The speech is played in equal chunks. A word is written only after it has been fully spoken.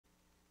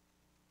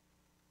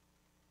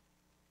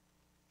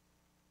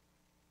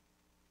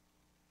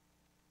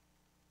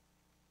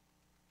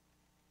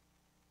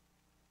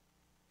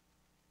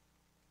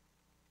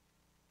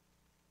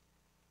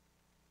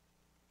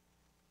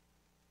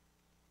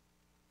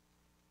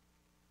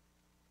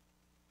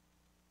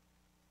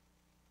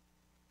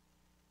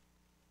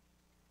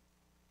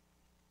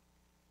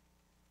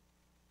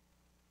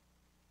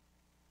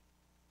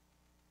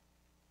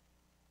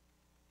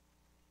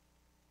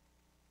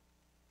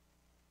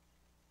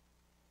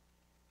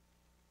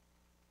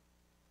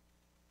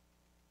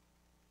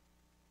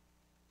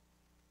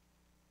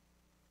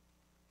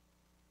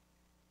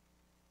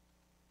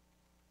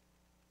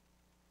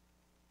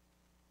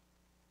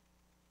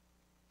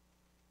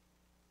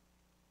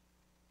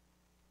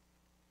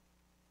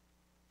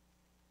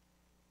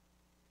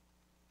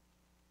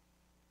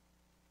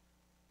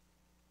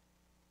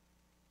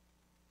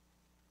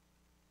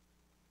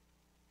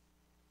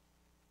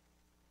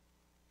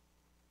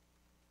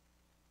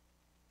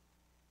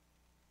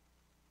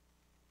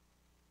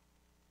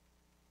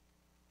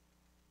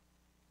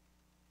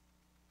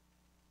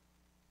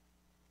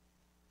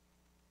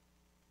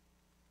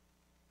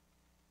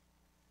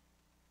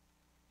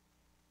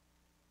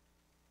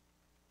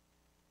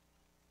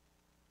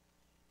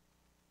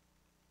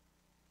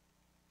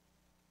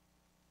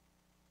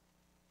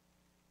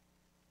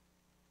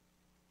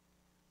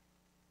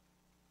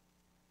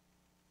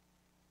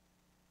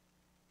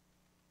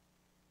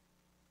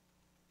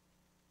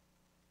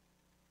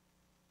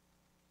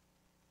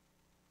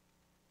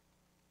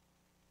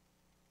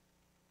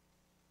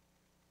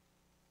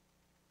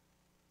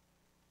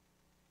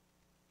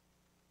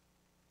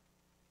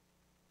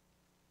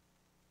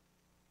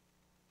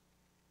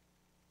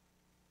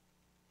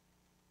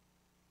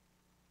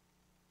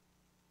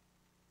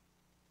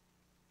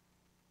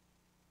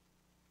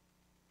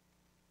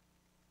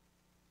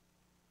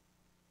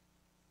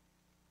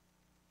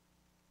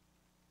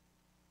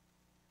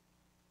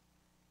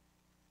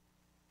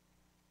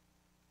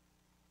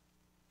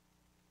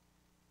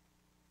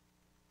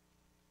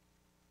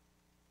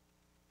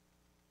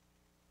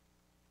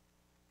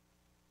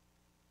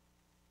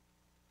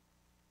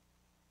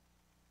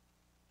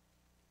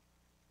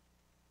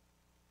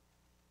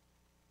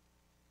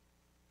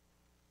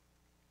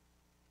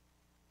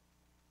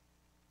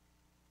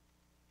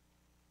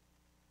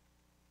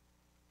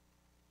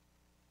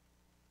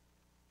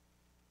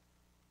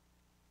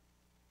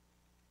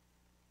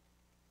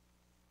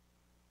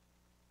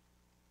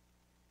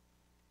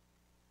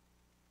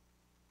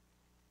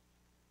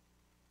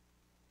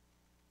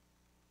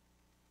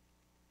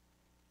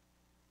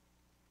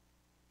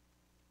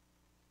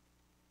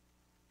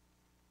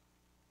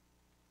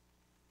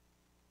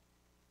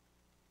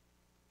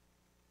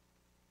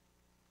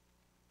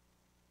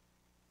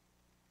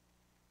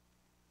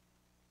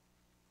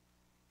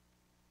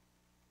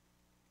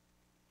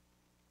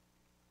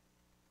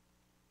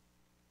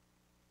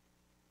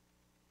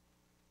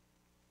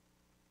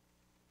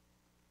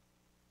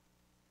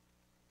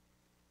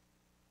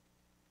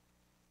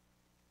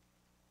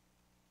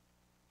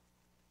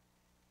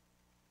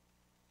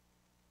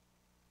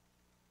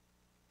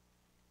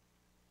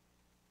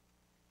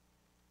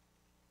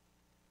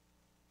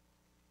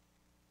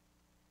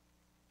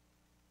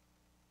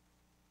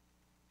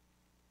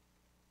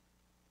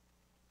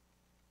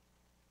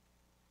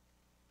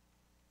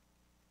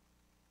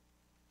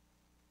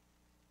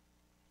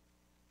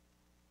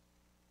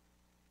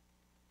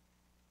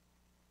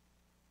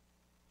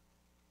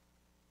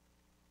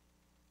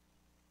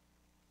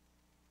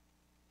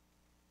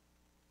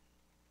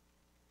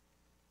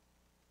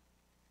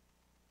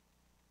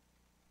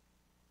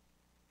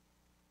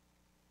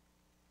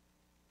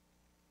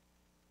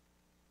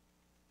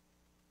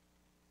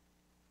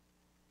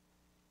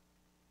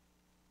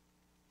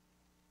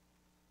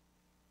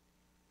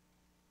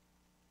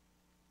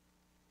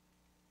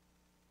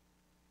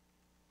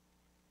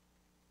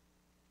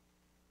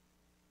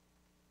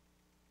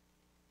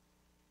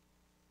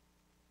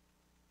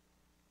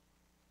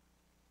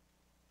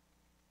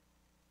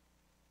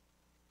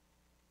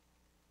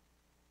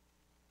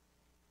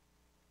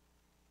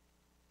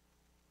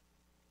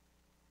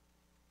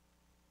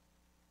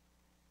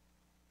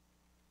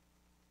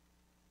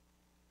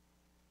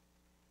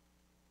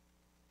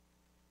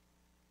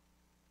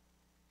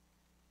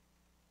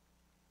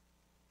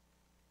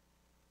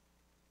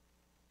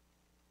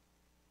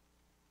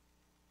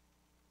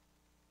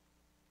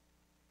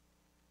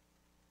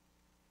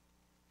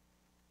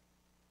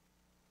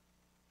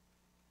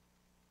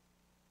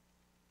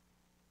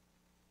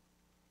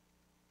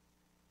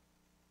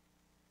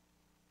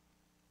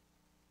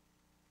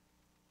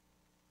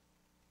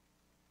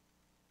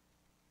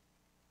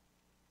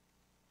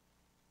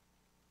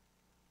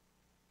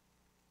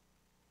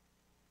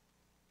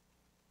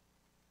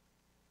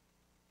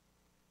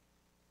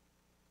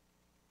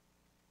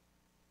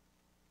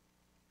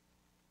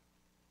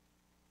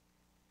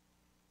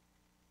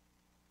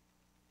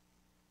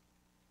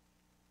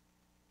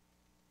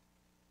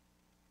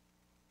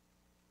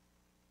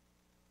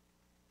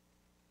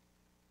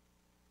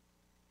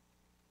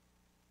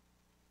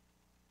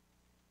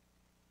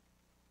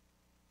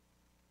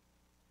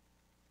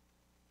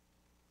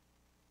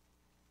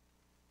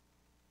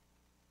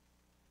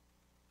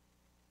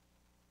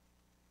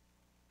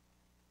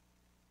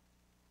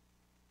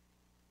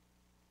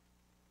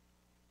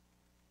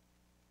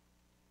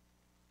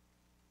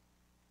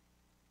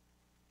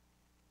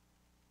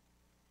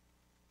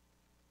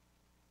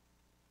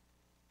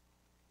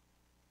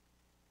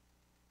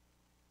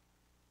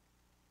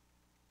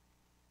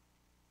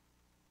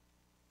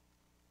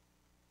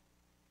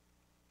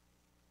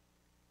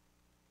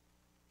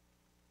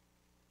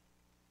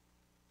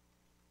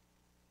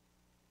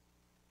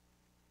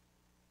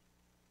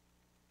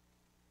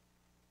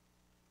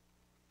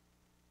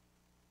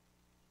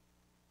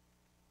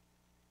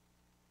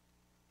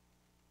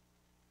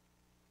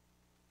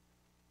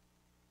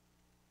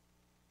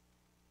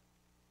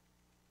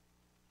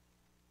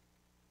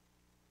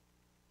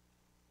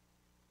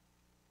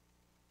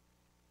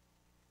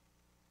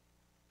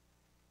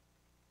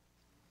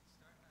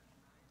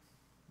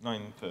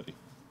9:30.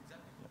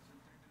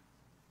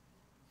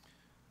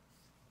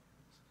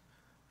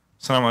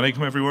 Assalamu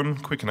alaikum, everyone.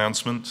 Quick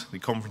announcement. The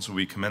conference will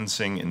be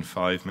commencing in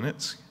 5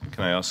 minutes.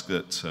 Can I ask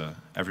that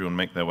everyone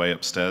make their way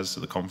upstairs to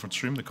the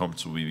conference room? The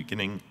conference will be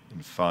beginning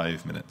in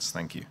 5 minutes.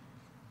 Thank you.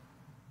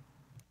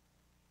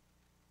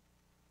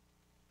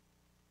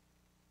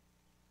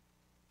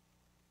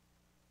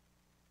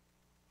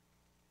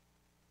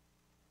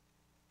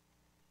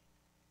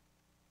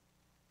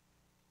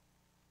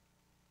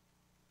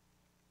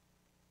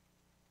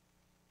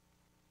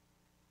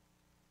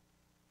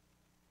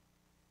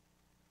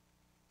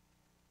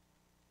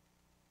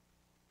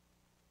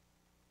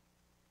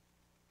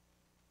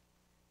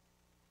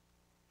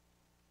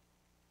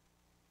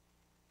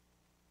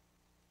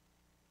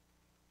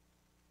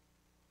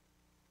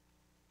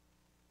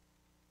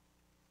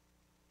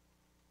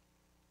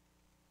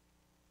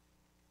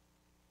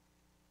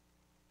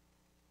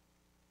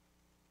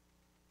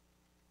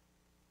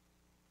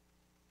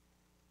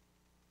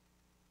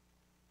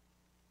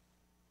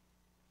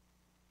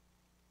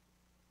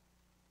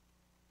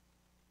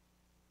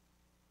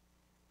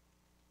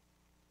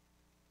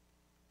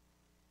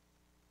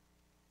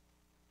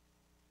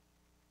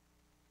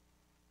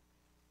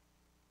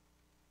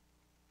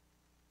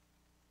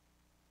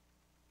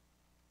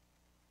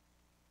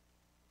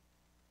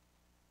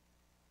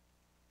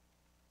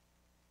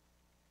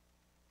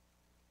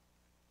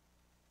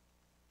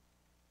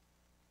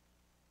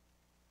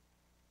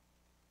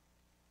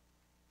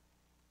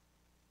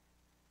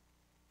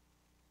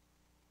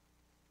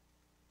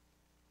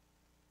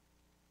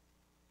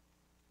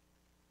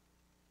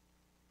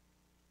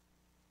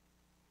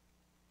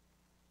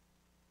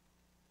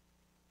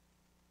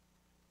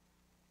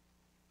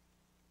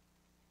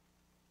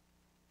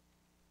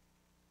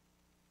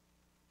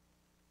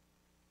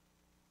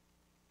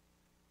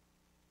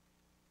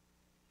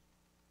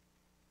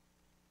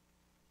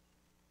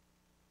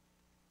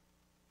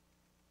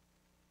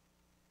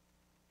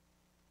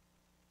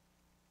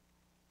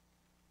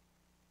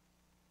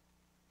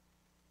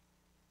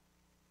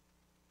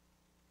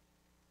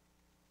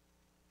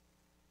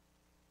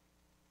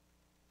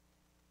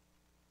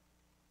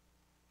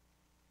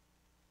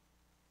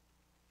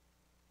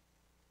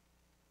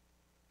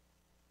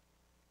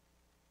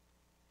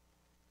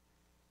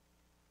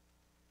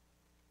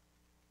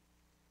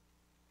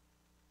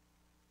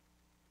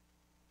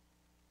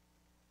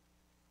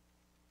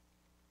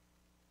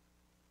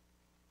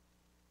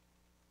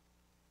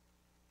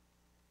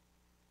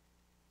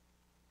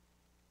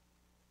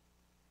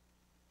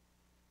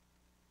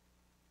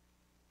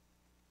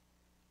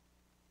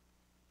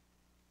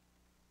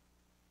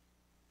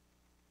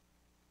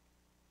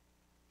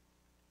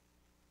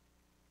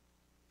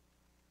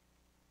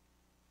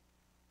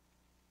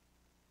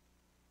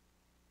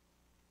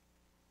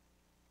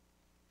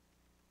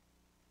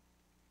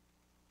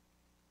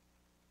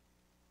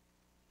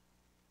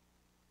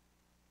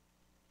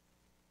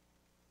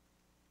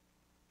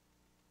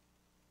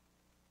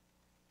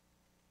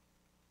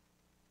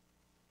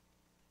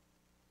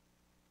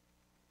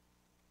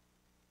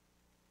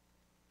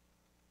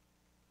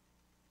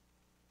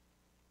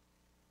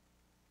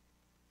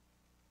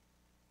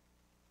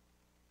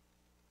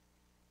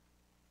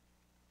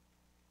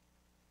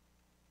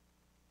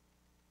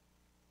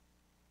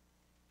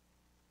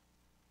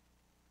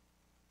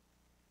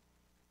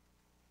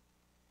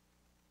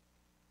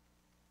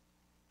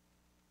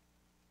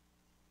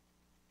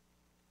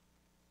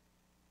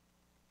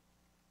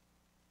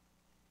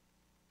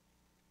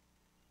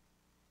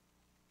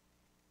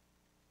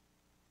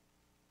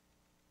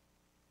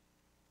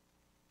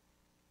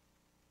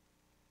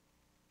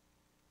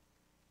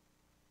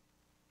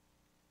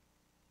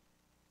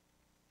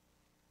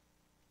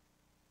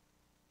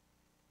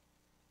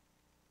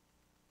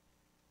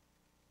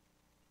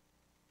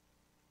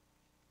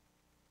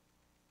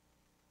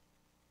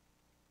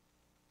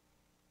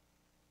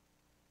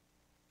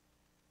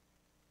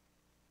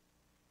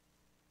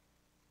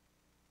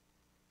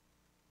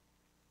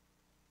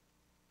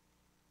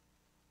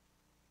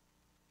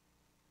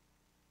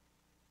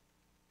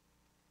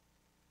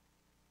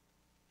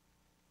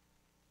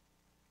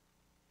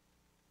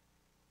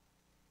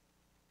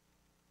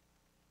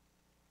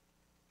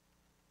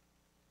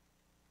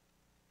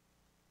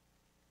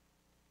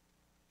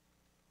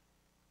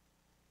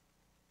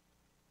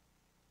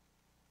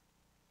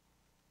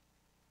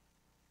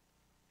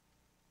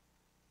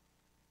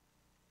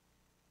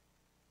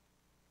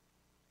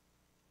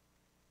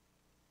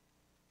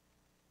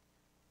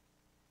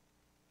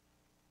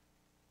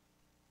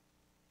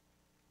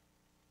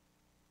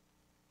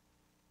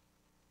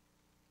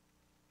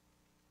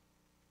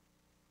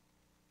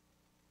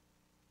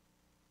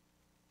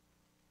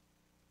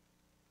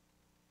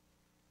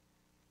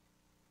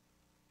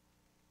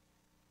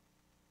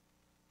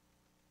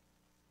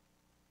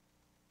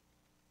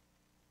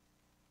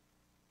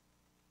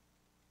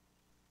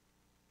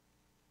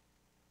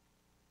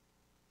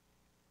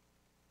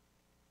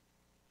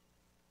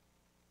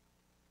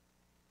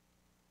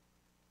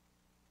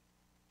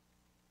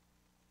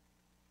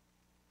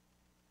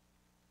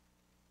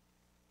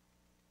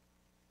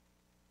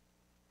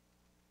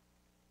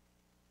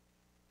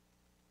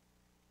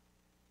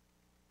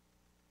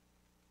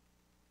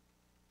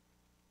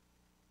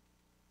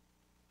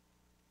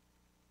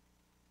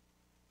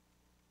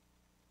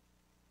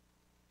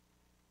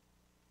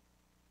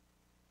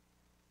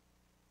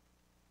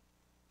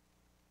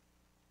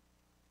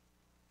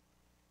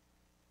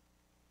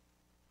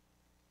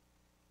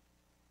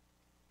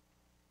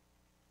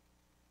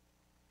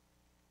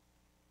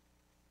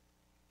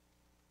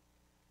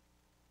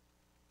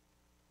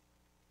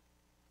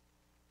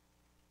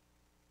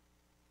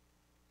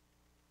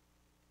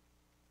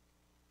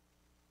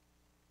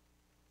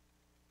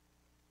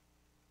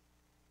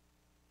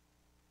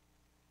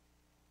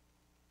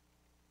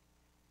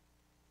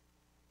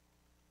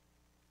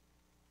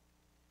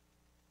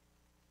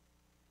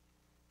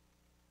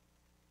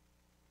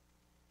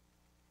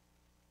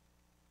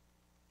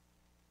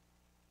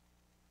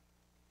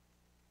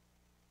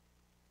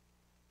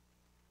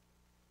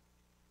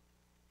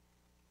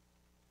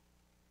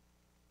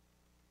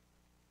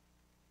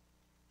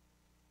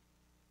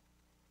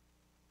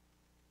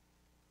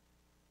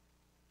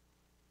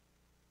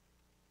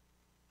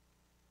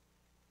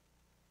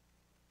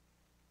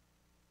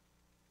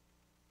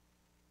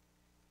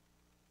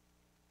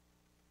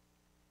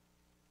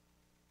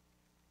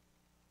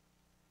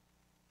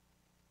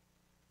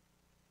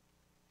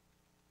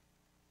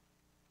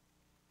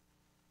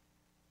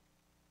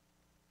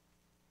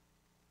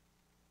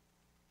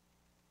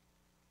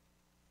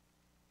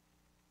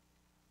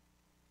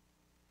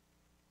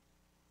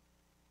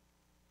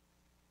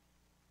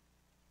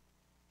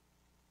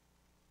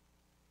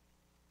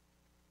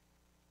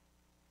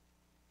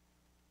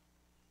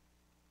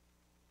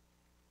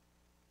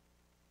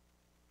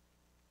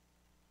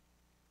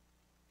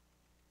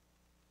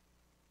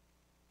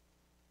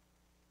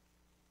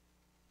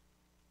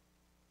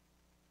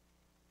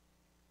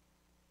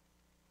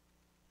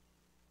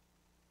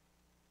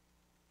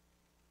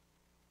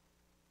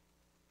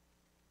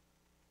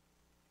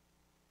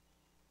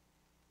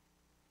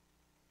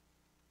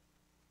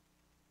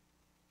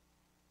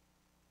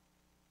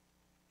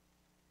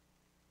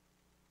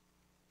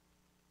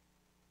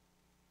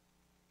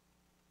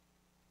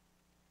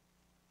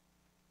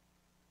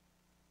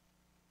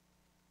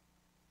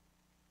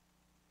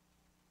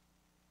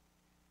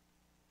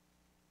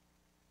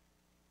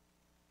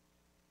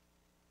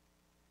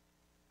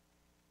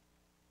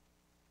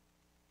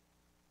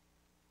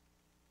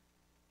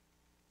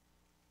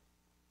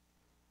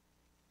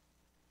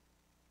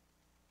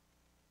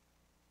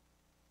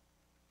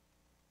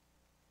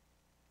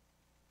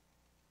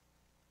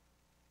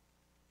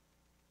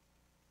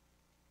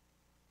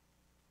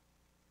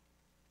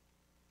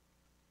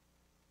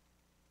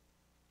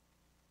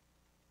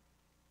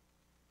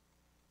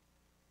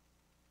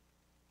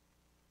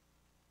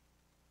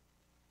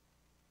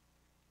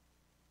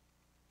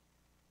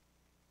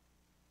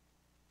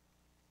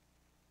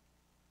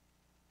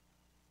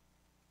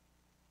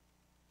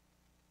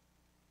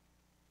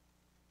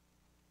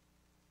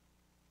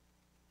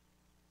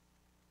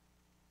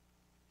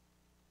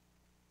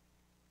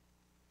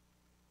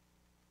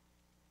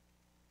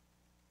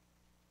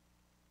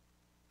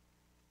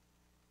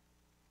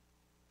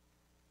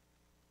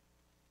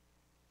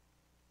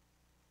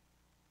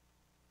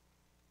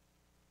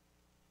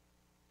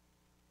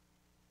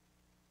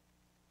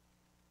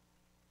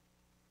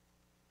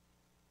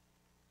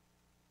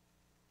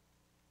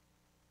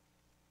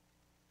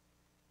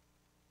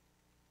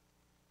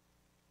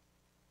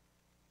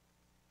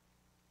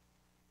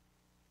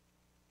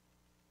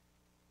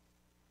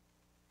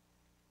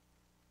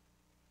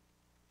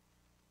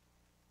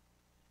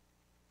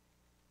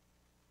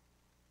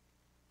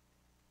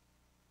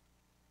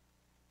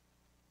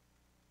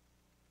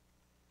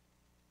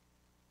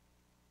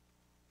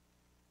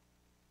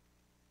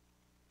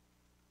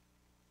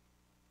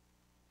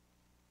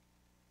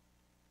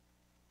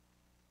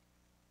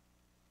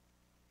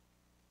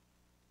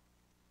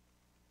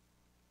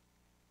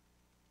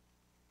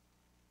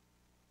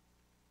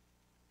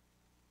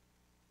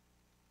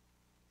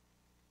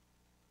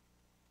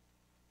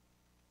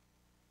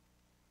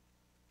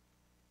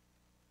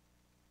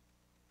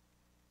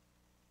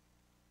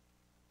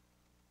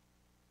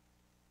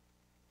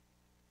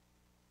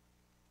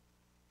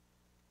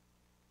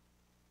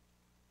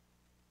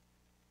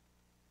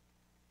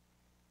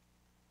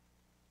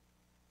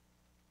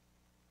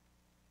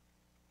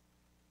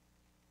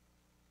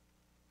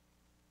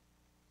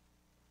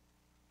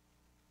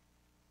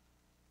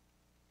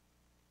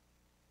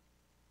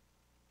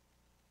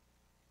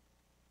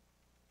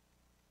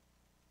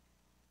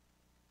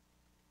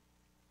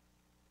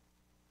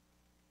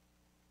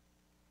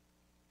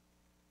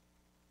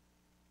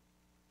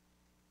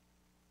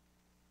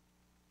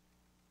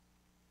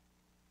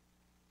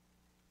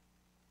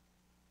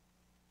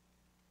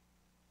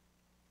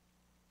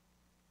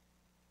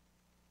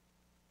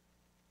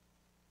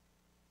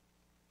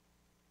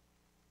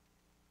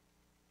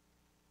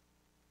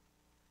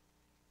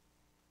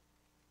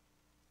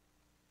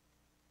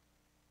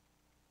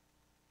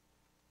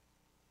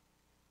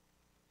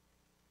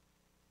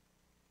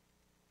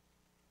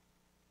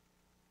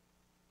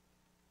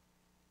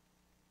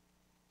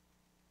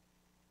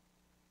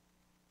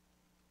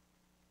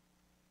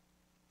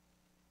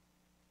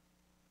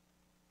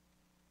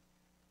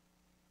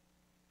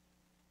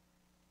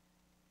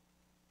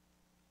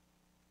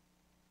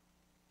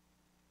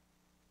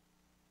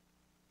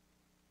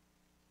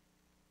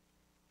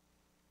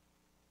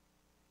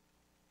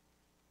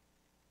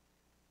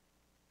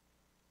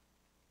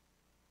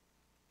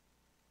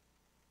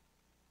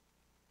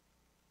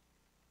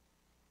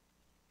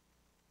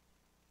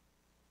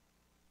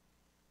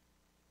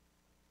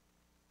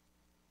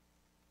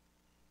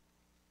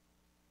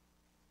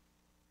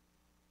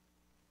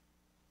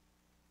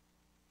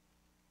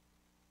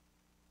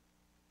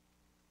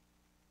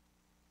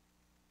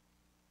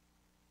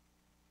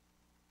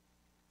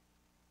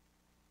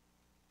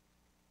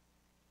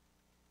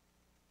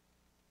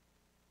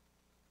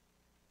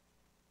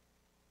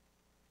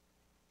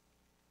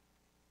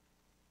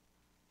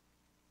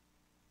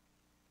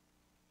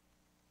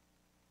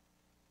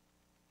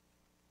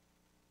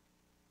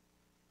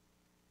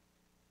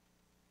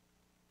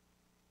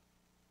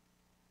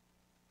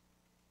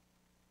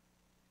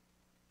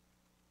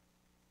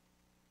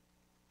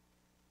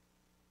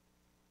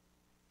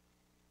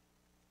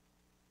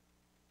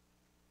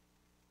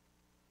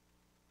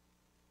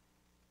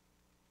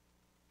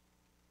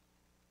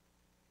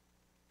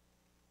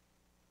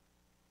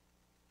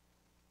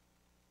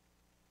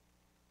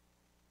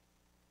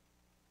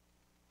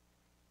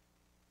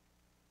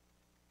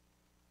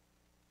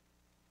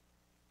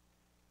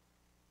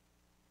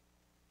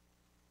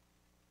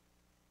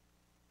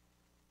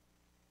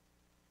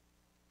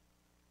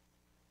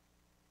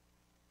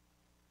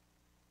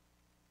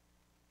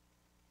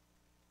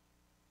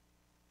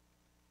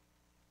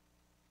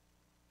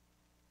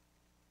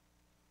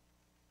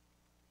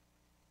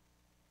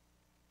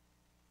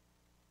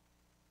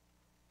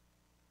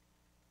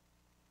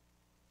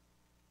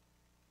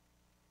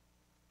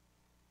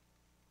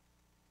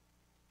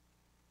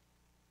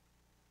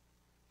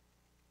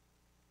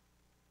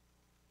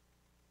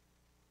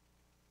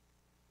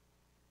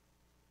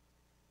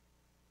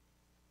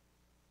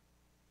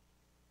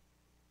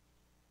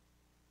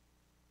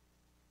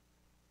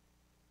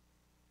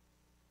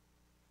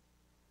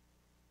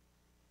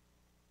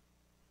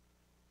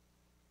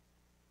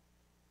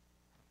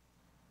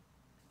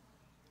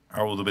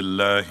 أعوذ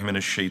بالله من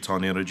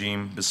الشيطان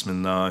الرجيم بسم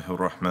الله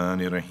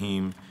الرحمن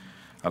الرحيم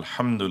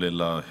الحمد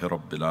لله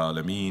رب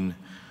العالمين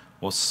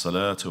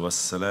والصلاة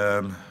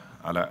والسلام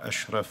على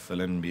أشرف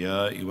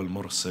الأنبياء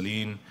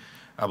والمرسلين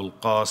أبو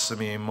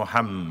القاسم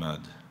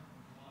محمد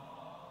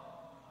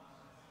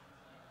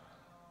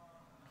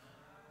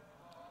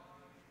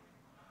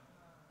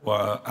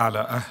وعلى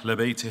أهل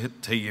بيته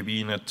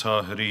الطيبين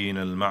الطاهرين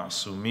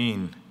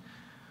المعصومين.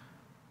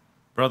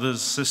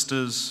 Brothers,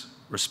 sisters,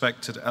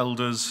 respected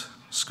elders,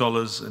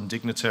 scholars and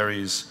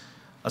dignitaries,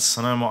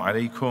 Assalamu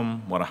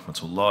alaikum wa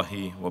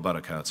rahmatullahi wa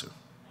barakatuh.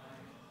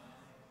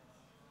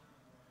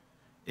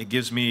 It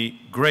gives me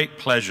great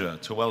pleasure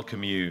to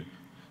welcome you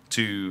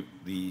to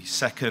the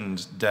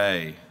second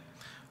day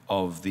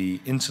of the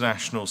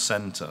International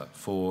Center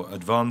for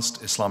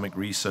Advanced Islamic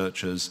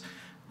Researchers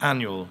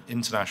annual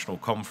international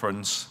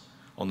conference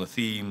on the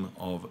theme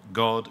of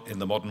God in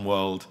the Modern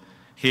World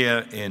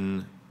here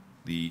in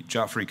the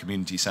Jawadi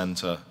Community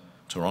Center,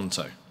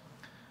 Toronto.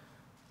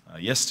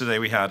 Yesterday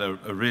we had a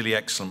really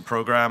excellent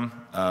program.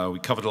 We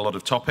covered a lot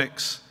of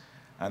topics,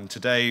 and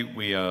today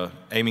we are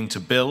aiming to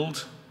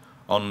build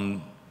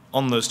on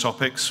those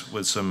topics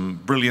with some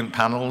brilliant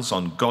panels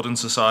on God and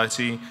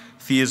society,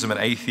 theism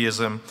and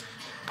atheism,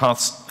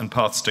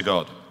 paths to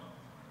God.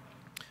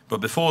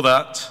 But before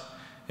that,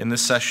 in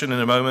this session, in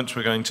a moment,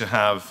 we're going to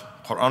have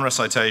Quran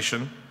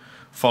recitation,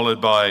 followed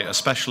by a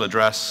special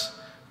address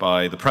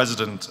by the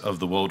President of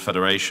the World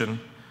Federation,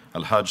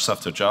 Al-Hajj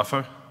Safdar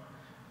Jafar.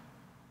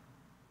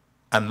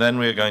 And then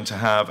we're going to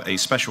have a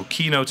special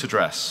keynote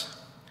address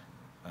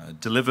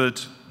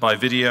delivered by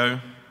video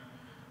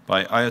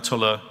by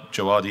Ayatullah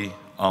Jawadi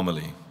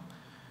Amuli.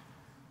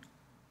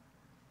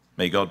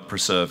 May God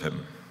preserve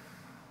him.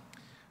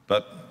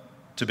 But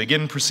to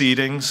begin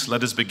proceedings,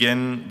 let us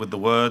begin with the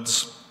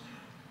words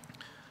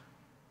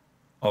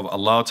of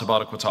Allah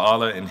Tabarak wa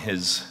Ta'ala in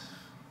His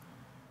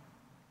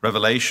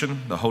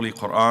revelation, the Holy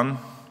Quran,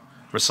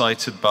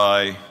 recited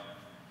by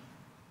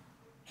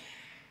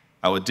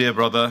our dear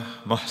brother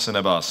Mohsin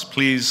Abbas.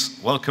 Please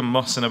welcome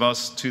Mohsin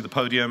Abbas to the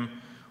podium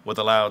with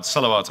a loud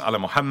salawat ala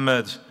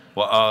Muhammad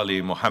wa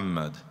ali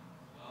Muhammad.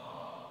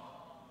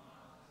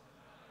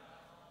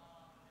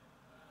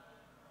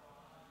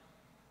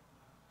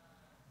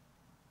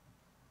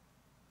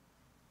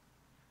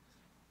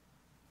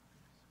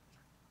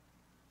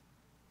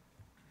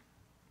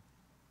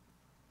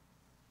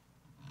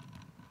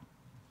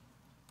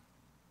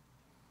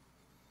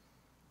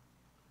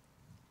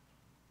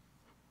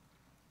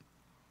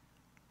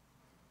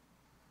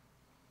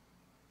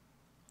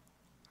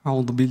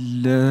 أعوذ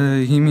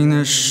بالله من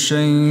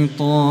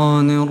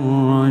الشيطان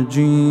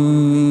الرجيم.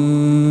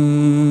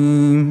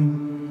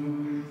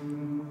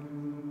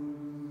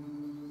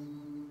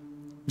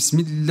 بسم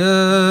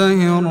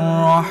الله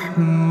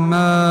الرحمن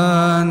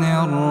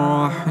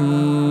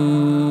الرحيم.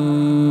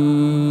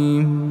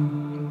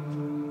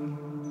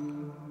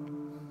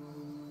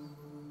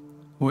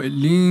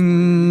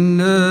 ولله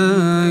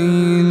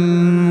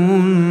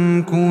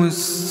الملك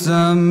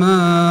السماوات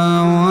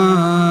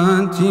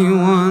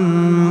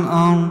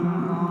والأرض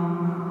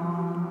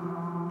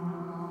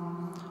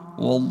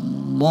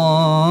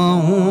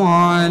والله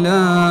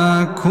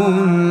على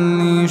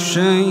كل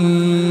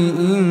شيء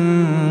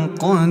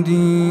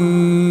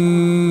قدير.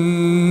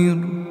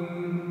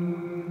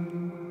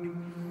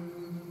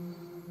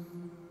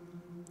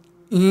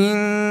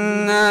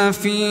 إن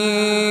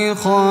في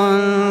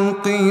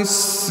خلق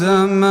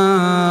السماوات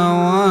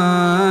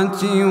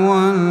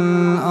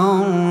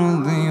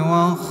والأرض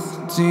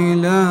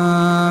واختلاف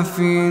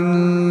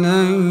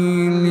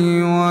الليل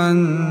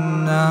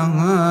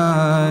والنهار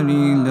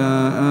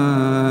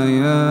لآيات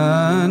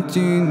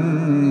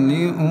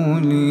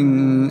لأولي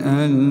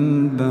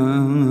الألباب.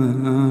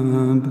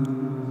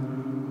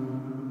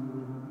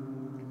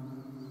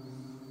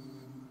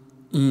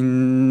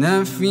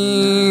 إن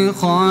في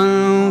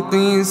خلق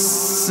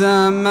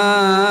السماوات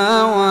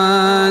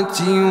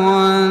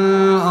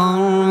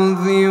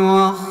والأرض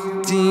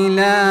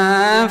واختلاف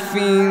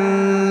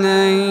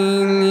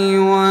الليل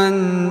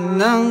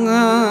والنهار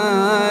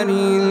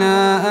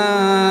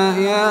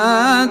لآيات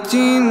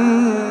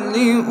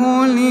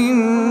لأولي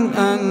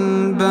الألباب.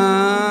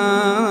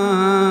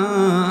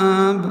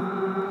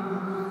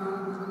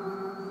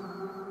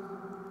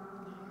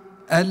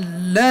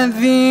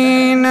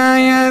 الذين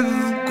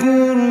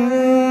يذكرون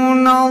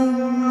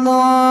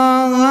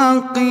الله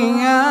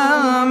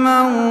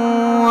قياما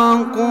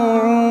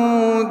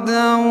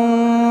وقعودا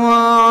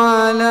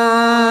وعلى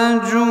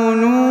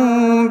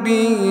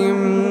جنوبهم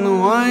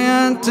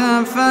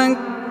ويتفكرون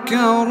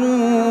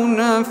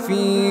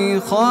في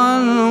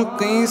خلق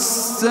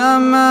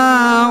السماوات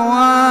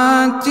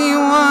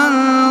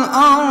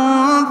والأرض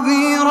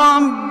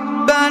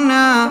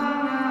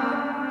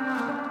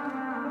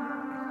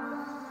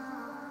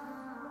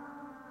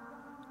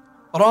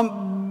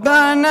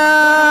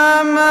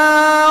ربنا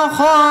ما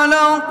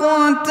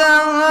خلقت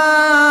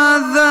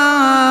هذا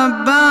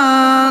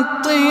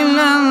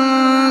باطلا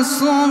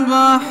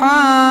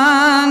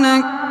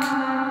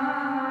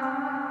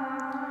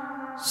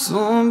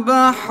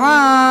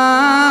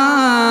سبحانك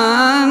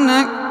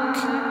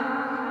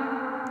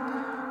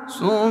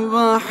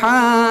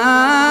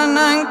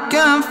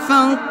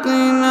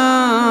فقنا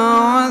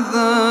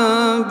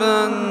عذاب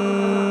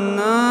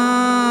النار.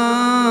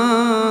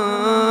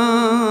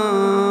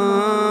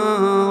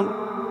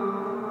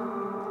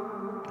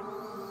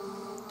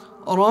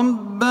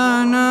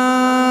 ربنا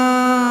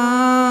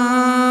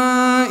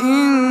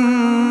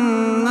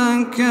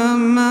إنك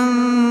من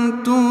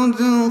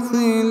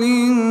تدخل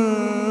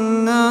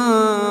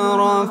النار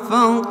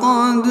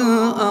فقد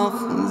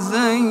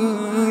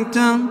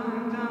أخزيته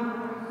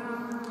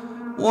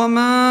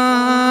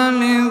وما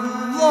للظالمين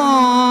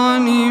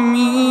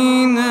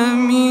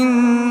من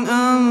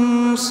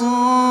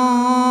أنصار.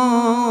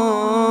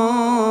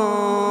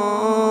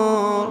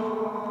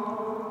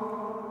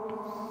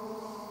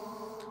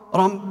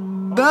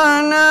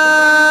 ربنا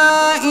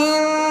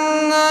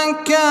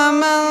إنك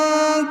من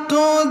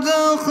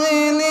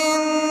تدخل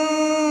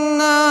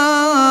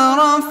النار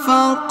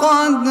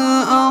فقد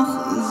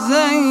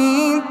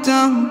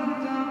أخزيته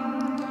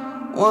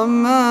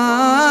وما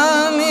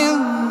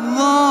للظالمين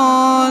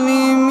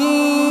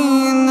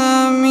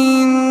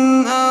من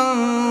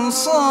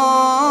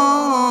أنصار.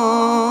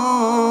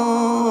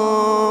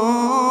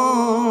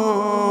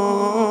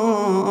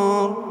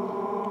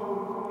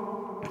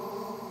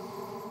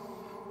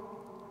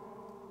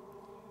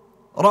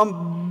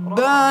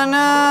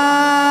 ربنا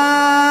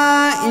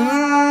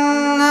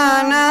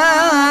إننا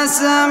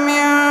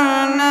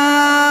سمعنا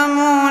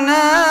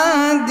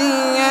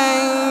مناديا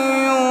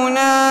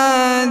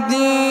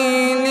ينادي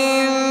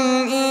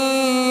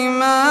للإيمان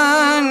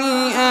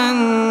أن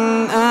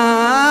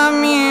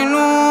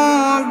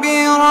آمنوا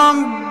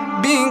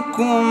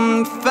بربكم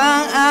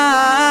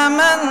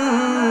فآمنا.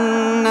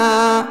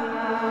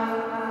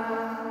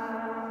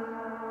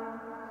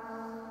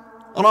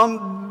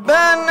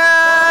 ربنا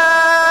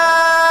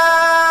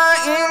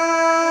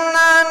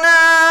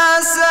إننا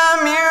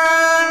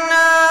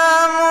سمعنا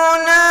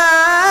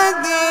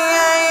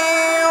مناديا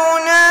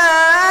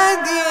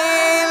ينادي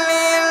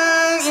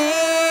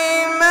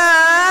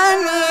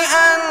للإيمان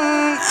أن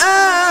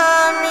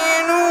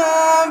آمنوا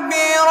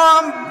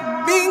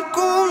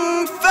بربكم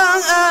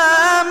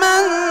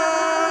فآمنا.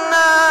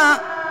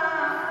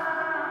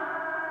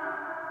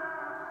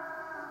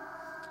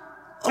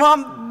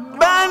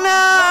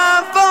 ربنا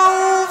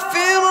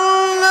فاغفر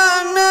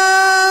لنا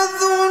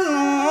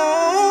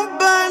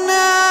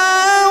ذنوبنا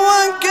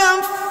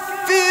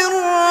وكفر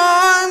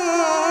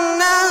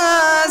عنا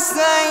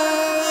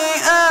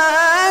سيئاتنا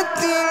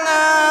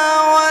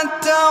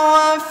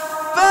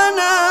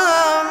وتوفنا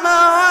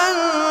مع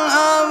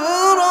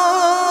الأبرار.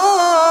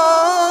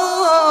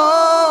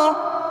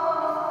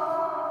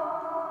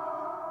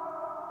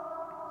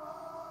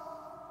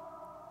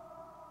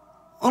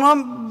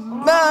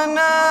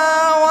 ربنا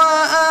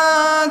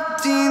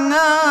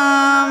وآتنا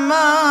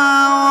ما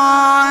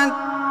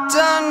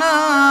وعدتنا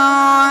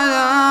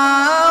على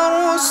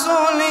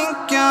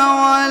رسلك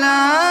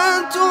ولا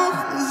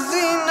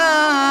تخزنا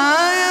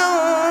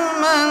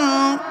يوم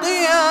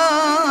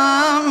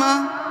القيامة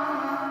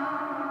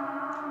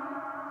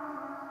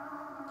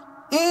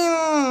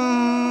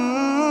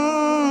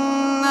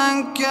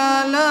إنك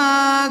لا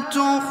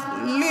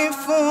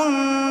تخلف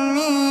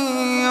الميعاد.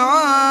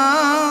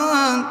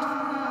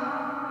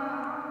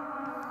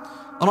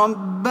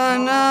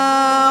 ربنا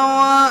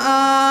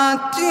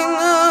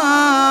وآتنا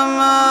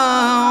ما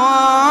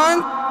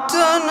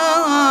وعدتنا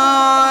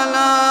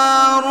على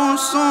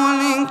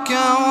رسلك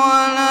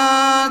ولا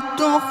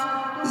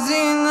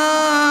تخزنا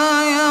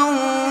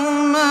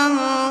يوم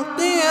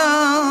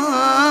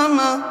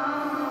القيامة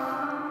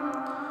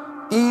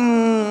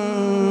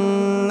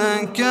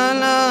إنك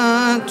لا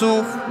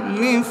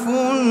تخلف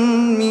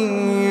الميعاد.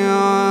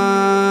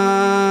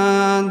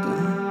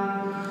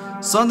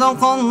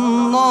 صدق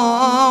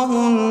الله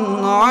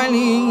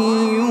العلي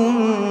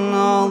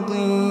العظيم.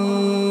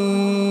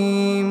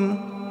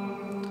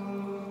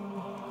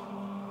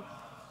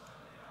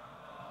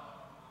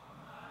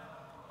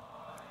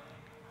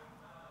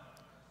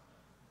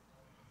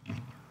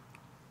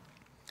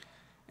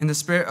 In the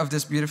spirit of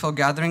this beautiful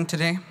gathering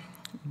today,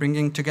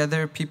 bringing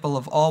together people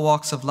of all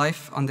walks of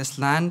life on this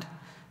land,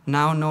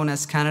 now known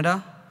as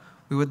Canada,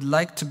 we would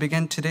like to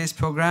begin today's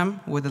program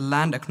with a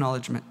land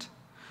acknowledgement.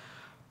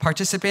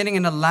 Participating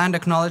in a land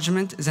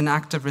acknowledgement is an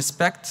act of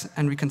respect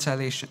and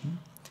reconciliation,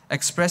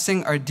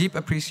 expressing our deep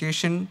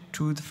appreciation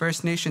to the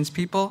First Nations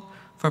people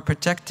for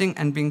protecting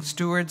and being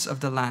stewards of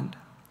the land.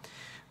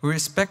 We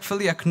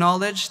respectfully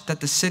acknowledge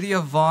that the city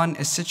of Vaughan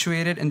is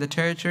situated in the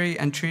territory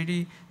and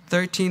Treaty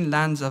 13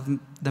 lands of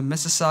the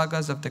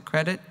Mississaugas of the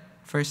Credit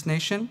First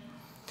Nation.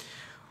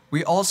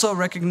 We also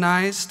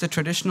recognize the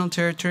traditional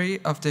territory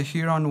of the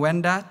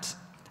Huron-Wendat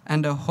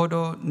and the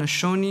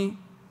Haudenosaunee.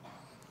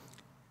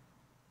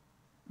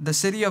 The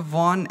city of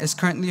Vaughan is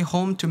currently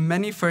home to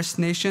many First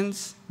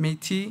Nations,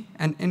 Métis,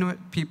 and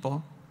Inuit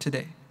people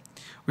today.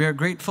 We are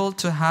grateful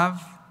to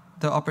have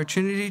the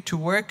opportunity to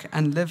work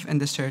and live in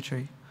this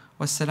territory.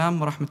 Wassalamu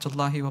wa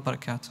rahmatullahi wa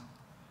barakatuh.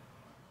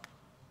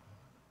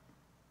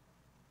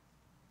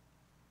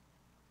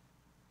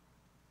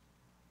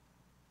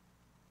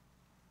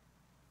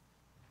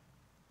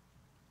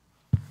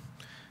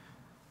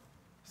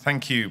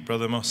 Thank you,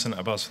 Brother Mohsen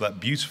Abbas, for that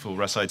beautiful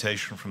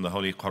recitation from the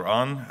Holy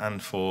Quran and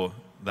for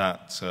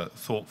that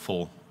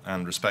thoughtful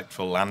and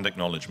respectful land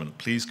acknowledgement.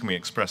 Please can we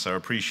express our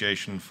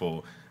appreciation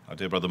for our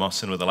dear Brother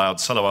Mohsen with a loud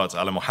salawat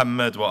ala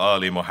Muhammad wa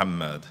ali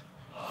Muhammad.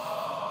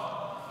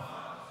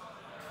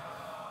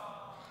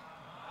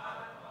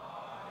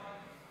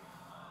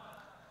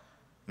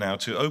 Now,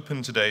 to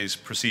open today's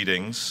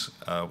proceedings,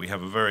 we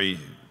have a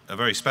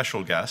very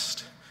special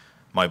guest,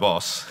 my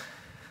boss.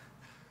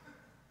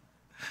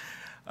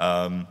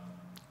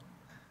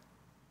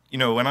 You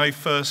know, when I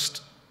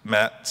first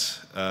met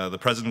the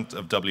president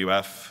of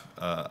WF,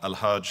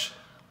 Al-Hajj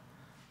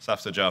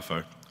Safdar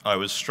Jafar, I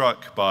was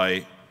struck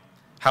by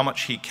how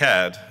much he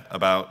cared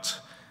about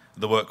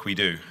the work we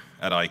do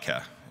at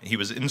ICAIR. He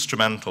was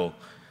instrumental.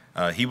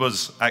 He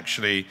was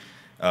actually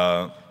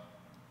the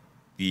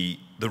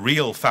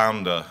real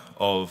founder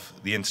of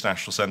the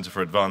International Center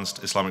for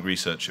Advanced Islamic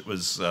Research. It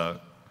was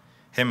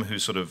him who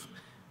sort of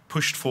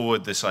pushed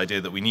forward this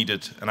idea that we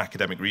needed an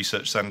academic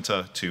research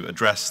center to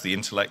address the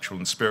intellectual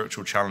and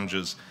spiritual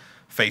challenges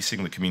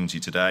facing the community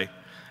today.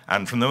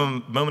 And from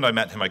the moment I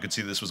met him, I could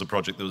see this was a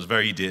project that was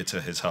very dear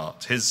to his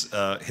heart. His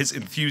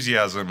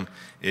enthusiasm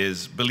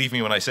is, believe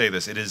me when I say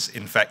this, it is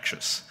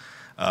infectious.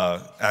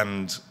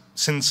 And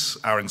since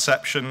our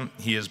inception,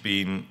 he is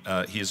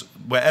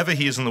wherever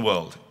he is in the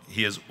world,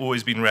 he has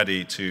always been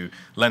ready to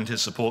lend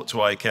his support to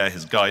ICAIR,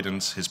 his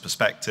guidance, his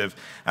perspective,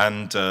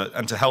 and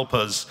to help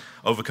us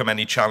overcome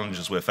any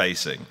challenges we're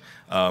facing.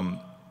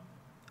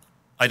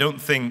 I don't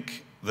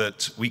think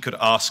that we could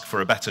ask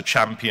for a better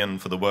champion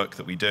for the work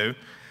that we do,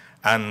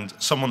 and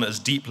someone that is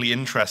deeply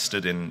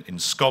interested in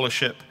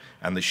scholarship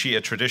and the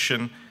Shia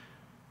tradition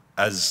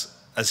as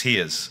he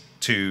is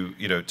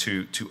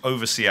to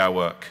oversee our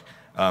work.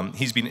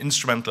 He's been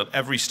instrumental at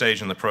every stage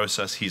in the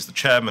process. He's the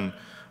chairman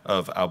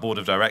of our board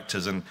of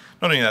directors, and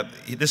not only that,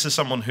 this is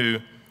someone who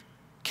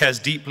cares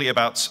deeply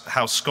about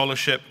how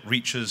scholarship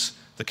reaches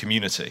the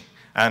community.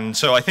 And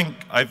so I think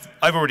I've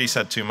already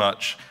said too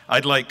much.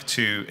 I'd like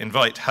to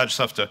invite Hajj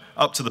Safdar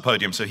up to the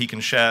podium so he can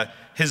share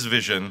his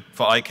vision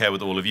for ICAIR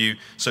with all of you.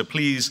 So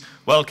please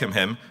welcome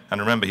him, and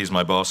remember he's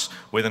my boss,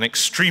 with an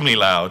extremely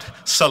loud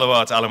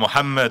salawat ala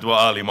Muhammad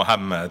wa ali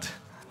Muhammad.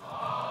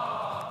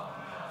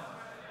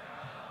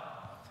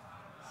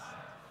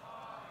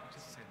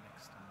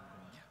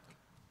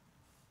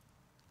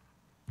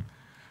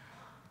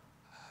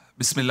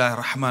 Bismillah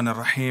ar-Rahman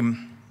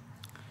ar-Rahim.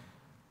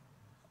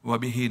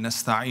 وبه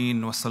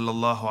نستعين وصلى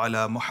الله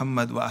على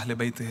محمد وأهل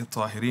بيته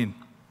الطاهرين.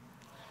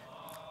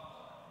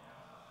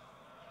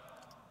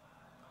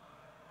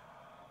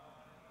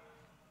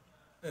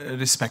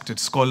 Respected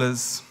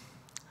scholars,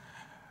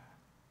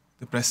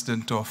 the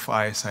president of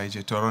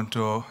ISIJ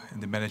Toronto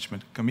and the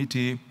management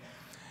committee,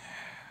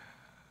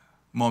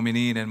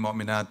 mu'mineen and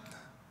mu'minat,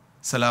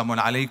 salamun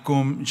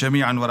alaykum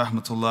jami'an wa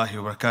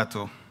rahmatullahi wa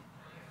barakatuh.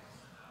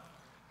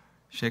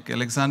 Sheikh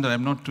Alexander,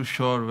 I'm not too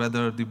sure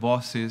whether the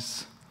boss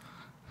is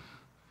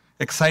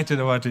excited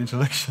about the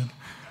introduction.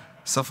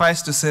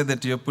 Suffice to say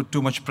that you have put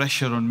too much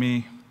pressure on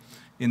me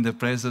in the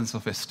presence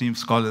of esteemed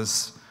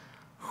scholars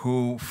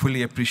who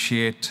fully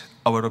appreciate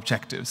our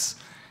objectives.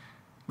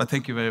 But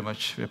thank you very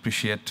much. We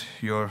appreciate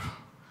your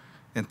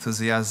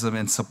enthusiasm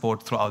and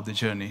support throughout the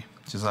journey.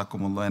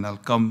 Jazakumullah. And I'll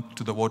come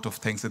to the vote of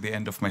thanks at the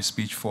end of my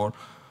speech for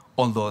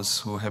all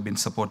those who have been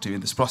supportive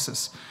in this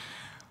process.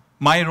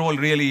 My role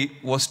really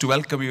was to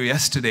welcome you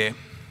yesterday,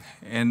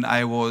 and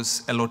I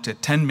was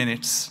allotted 10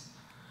 minutes.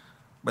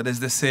 But as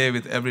they say,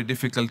 with every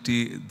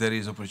difficulty, there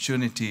is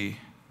opportunity.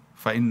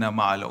 فَإِنَّ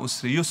مَعَ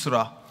الْعُسْرِ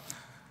يُسْرًا.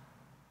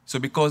 So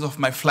because of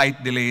my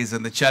flight delays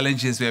and the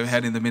challenges we have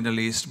had in the Middle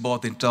East,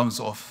 both in terms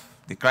of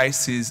the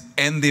crisis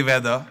and the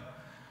weather,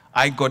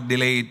 I got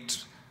delayed.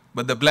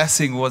 But the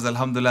blessing was,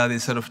 alhamdulillah,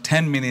 instead of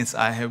 10 minutes,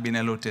 I have been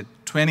allotted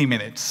 20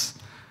 minutes.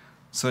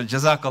 So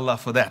jazakallah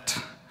for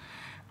that.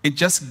 It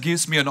just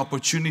gives me an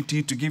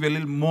opportunity to give a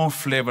little more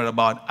flavor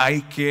about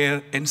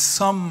ICAIR and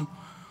some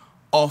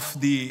of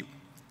the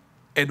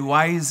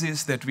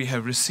advices that we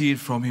have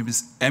received from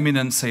His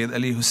Eminent Sayyid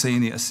Ali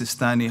Husseini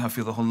As-Sistani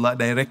Hafidhahullah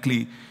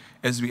directly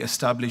as we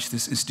establish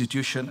this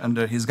institution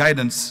under his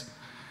guidance.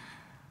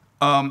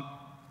 I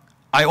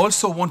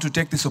also want to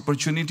take this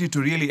opportunity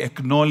to really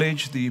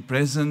acknowledge the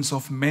presence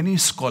of many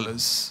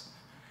scholars.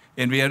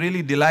 And we are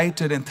really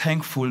delighted and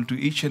thankful to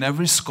each and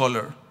every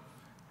scholar,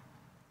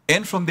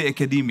 and from the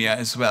academia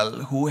as well,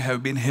 who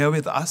have been here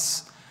with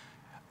us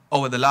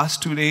over the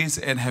last 2 days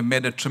and have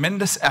made a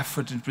tremendous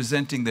effort in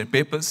presenting their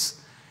papers.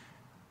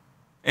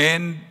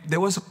 And there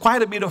was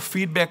quite a bit of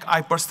feedback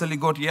I personally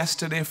got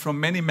yesterday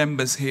from many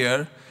members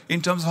here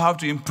in terms of how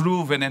to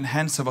improve and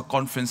enhance our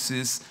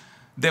conferences.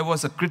 There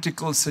was a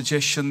critical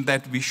suggestion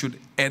that we should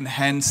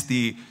enhance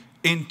the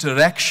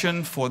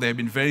interaction, for there have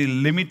been very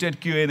limited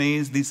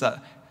Q&As.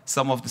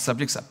 Some of the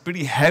subjects are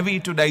pretty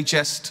heavy to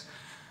digest.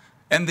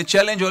 And the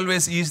challenge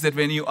always is that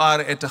when you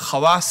are at a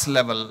khawas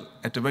level,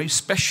 at a very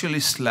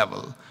specialist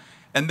level,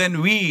 And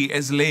then we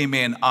as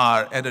laymen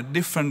are at a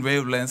different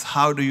wavelength.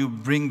 How do you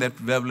bring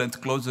that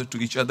wavelength closer to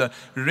each other?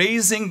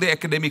 Raising the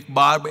academic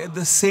bar, but at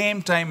the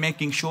same time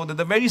making sure that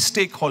the very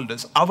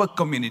stakeholders, our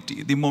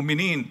community, the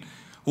Mu'mineen,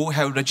 who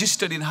have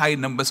registered in high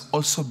numbers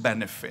also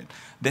benefit.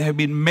 There have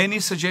been many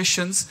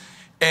suggestions,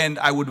 and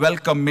I would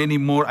welcome many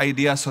more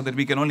ideas so that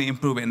we can only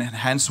improve and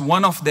enhance.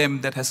 One of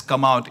them that has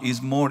come out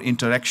is more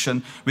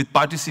interaction with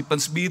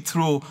participants, be it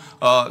through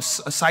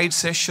side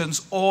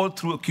sessions or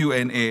through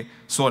Q&A,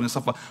 so on and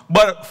so forth.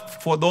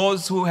 But for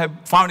those who have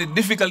found it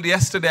difficult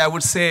yesterday, I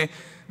would say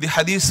the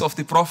hadith of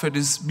the Prophet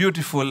is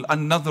beautiful.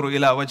 An-nadhru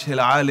ila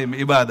wajhil alim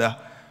ibadah.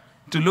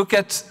 To look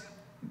at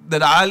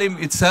that alim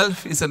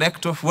itself is an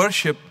act of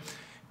worship.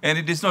 And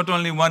it is not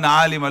only one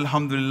alim,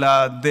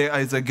 alhamdulillah, there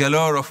is a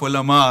galore of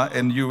ulama,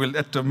 and you will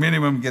at a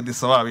minimum get the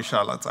sawab,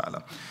 inshallah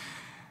ta'ala.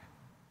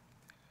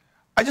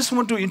 I just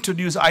want to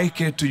introduce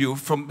ICAIR to you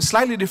from a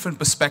slightly different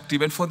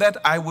perspective, and for that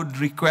I would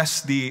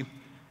request the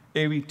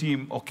AV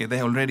team, okay,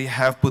 they already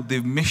have put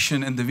the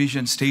mission and the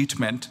vision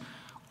statement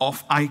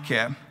of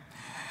ICAIR.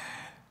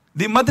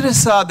 The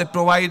madrasa that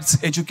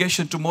provides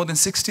education to more than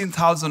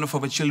 16,000 of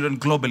our children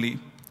globally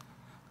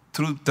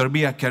through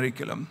Tarbiyah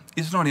curriculum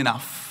is not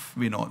enough.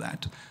 We know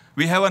that.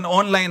 We have an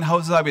online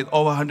hawza with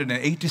over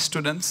 180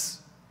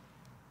 students.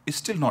 It's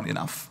still not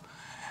enough.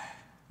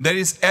 There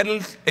is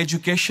adult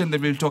education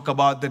that we'll talk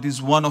about. That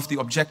is one of the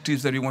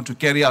objectives that we want to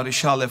carry out,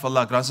 inshallah, if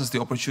Allah grants us the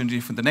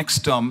opportunity for the next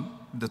term,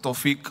 the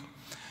tawfiq.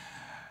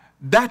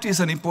 That is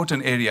an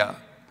important area.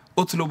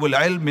 Utlubul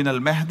ilm min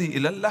al-mahdi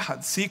ila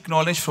al-lahad. Seek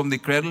knowledge from the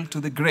cradle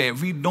to the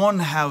grave. We don't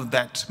have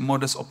that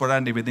modus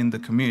operandi within the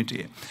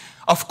community.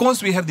 Of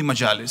course, we have the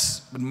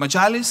majalis. But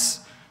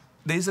majalis,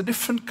 there is a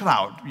different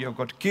crowd. You've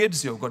got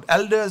kids, you've got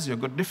elders,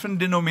 you've got different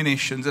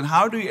denominations. And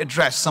how do you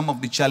address some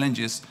of the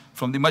challenges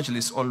from the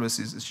majlis? Always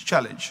is a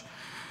challenge.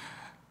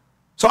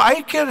 So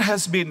ICAIR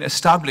has been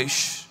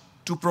established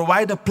to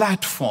provide a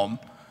platform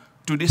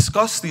to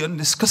discuss the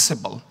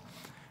undiscussable.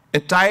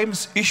 At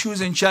times,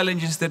 issues and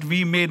challenges that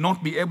we may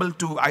not be able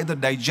to either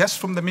digest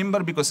from the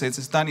mimbar, because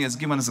Sistani has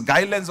given us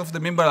guidelines of the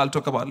mimbar, I'll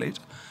talk about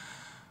later.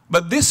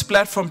 But this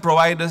platform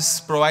provides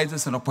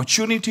us an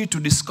opportunity to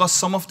discuss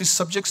some of these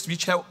subjects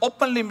which have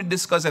openly been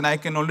discussed, and I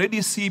can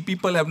already see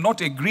people have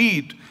not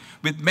agreed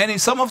with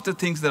some of the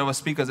things that our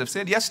speakers have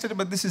said yesterday,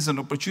 but this is an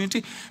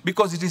opportunity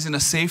because it is in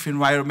a safe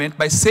environment.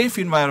 By safe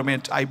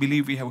environment, I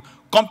believe we have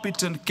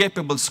competent,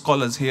 capable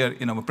scholars here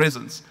in our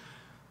presence.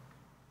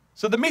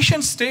 So the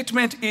mission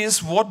statement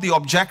is what the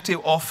objective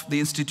of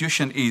the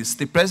institution is,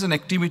 the present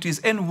activities,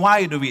 and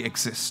why do we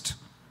exist.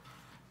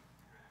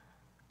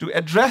 To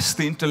address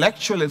the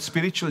intellectual and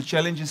spiritual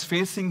challenges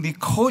facing the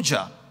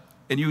Khoja.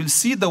 And you will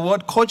see the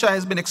word Khoja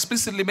has been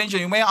explicitly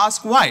mentioned. You may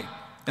ask why,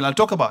 and I'll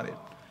talk about it.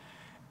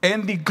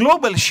 And the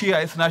global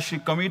Shia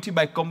Ethnashi community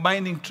by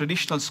combining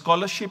traditional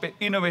scholarship and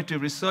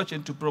innovative research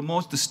and to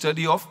promote the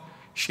study of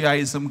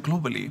Shiaism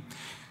globally.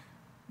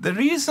 The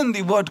reason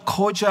the word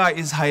Khoja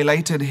is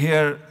highlighted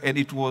here, and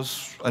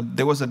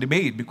there was a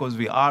debate because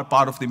we are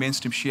part of the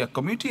mainstream Shia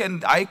community,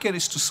 and ICAIR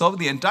is to serve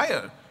the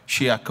entire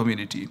Shia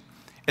community.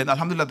 And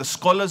alhamdulillah, the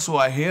scholars who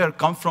are here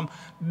come from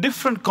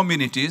different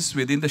communities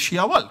within the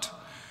Shia world.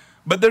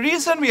 But the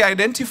reason we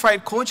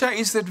identified Khoja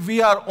is that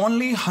we are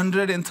only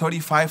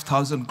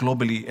 135,000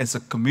 globally as a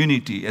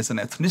community, as an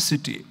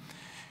ethnicity.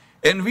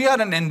 And we are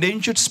an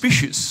endangered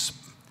species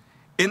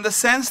in the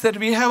sense that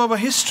we have a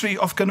history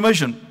of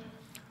conversion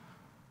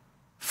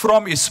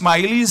from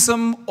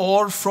Ismailism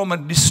or from a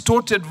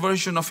distorted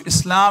version of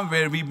Islam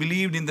where we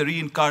believed in the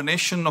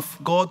reincarnation of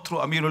God through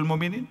Amirul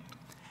Mu'minin.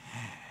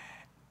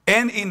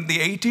 And in the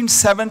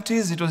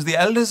 1870s, it was the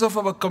elders of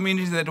our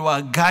community that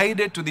were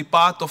guided to the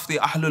path of the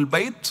Ahlul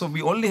Bayt. So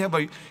we only have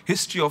a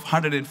history of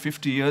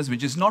 150 years,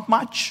 which is not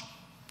much.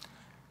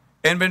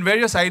 And when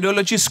various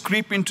ideologies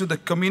creep into the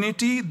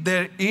community,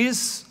 there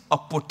is a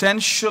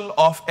potential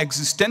of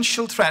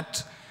existential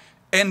threat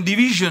and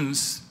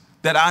divisions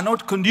that are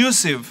not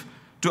conducive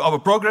to our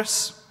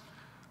progress.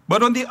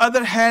 But on the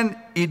other hand,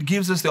 it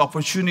gives us the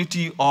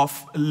opportunity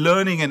of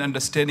learning and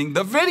understanding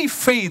the very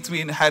faith we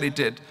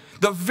inherited,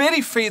 the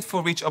very faith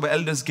for which our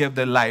elders gave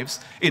their lives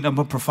in a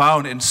more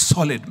profound and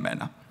solid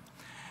manner.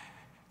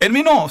 And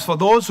we know, for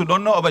those who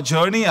don't know our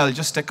journey, I'll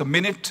just take a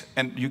minute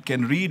and you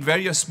can read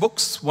various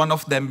books, one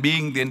of them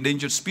being The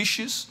Endangered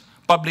Species,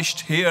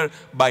 published here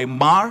by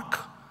Mark,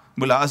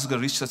 Mullah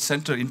Asghar Research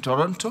Center in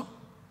Toronto.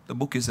 The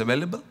book is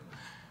available,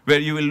 where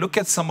you will look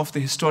at some of the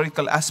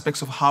historical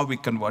aspects of how we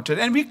converted.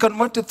 And we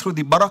converted through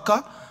the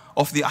barakah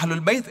of the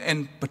Ahlul Bayt,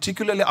 and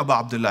particularly Abu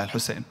Abdullah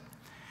al-Hussein.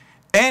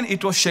 And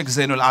it was Sheikh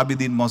Zainul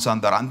Abidin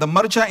Mazandaran, the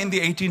marja in the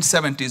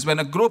 1870s, when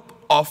a group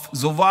of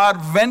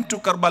Zuwar went to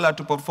Karbala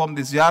to perform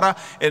the ziyarah,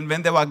 and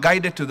when they were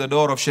guided to the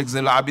door of Sheikh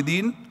Zainul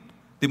Abidin,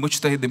 the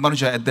Mujtahid, the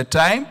marja at that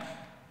time,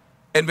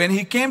 and when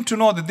he came to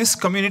know that this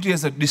community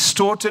has a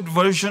distorted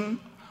version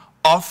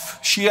of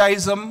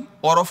Shiaism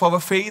or of our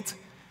faith,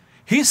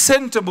 he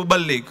sent a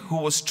Muballigh who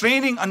was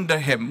training under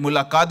him,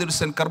 Mullah Qadir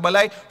Hussain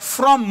Karbalai,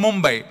 from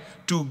Mumbai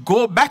to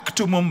go back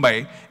to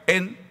Mumbai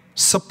and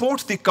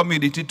support the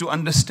community to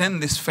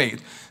understand this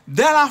faith.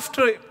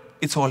 Thereafter,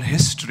 it's all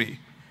history.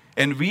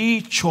 And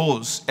we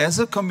chose as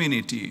a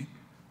community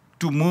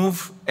to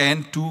move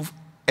and to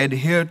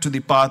adhere to the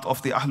path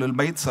of the Ahlul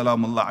Bayt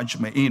Salamullah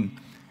Ajma'in.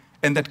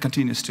 And that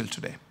continues till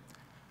today.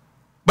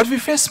 But we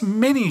face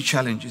many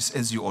challenges,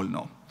 as you all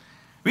know.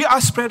 We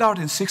are spread out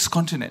in 6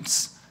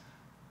 continents,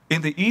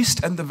 in the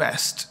East and the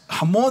West,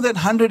 more than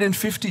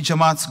 150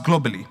 Jamaats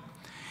globally.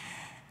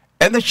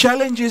 And the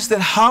challenge is that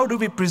how do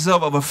we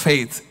preserve our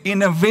faith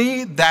in a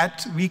way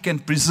that we can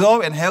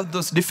preserve and have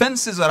those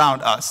defenses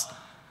around us,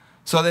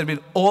 so that with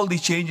all the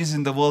changes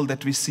in the world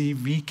that we see,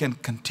 we can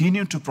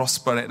continue to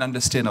prosper and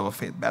understand our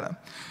faith better.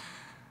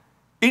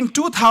 In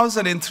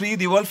 2003,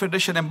 the World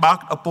Federation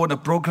embarked upon a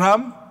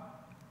program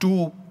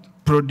to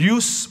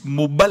produce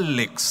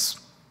muballighs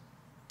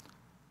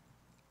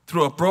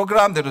through a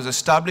program that was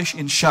established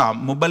in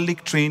Sham,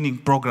 Muballigh Training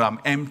Program,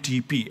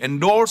 MTP,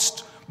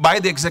 endorsed by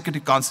the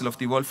Executive Council of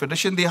the World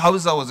Federation. The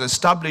Hawza was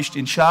established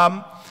in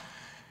Sham.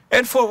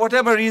 And for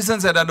whatever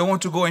reasons, and I don't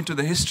want to go into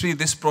the history,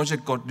 this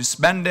project got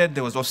disbanded.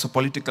 There was also a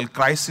political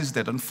crisis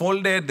that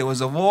unfolded. There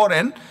was a war,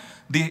 and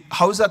the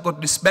Hawza got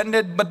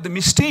disbanded. But the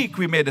mistake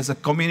we made as a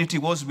community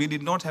was we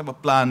did not have a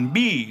plan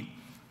B,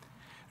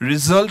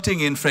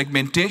 resulting in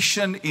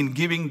fragmentation, in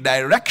giving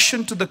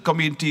direction to the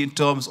community in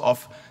terms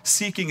of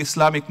seeking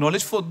Islamic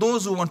knowledge for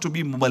those who want to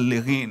be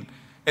muballighin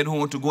and who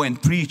want to go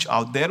and preach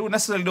out there, who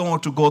necessarily don't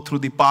want to go through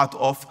the path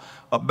of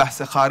Bahth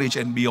Kharij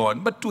and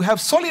beyond, but to have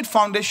solid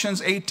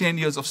foundations, 8-10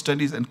 years of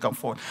studies and come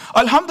forward.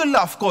 Alhamdulillah,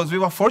 of course, we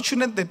were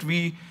fortunate that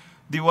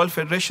the World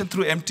Federation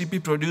through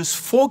MTP produced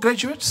 4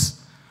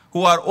 graduates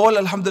who are all,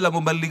 alhamdulillah,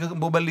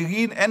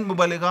 muballighin and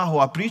muballigha who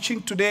are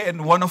preaching today.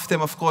 And one of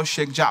them, of course,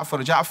 Sheikh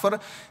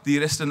Ja'far, the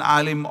resident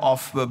alim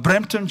of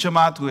Brampton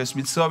Jamaat, who has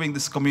been serving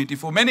this community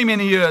for many,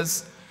 many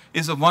years,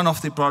 is one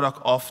of the product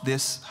of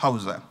this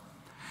Hawza.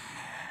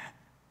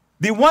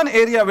 The one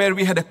area where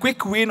we had a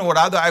quick win, or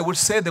rather I would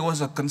say there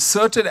was a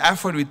concerted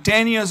effort with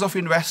 10 years of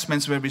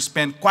investments where we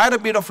spent quite a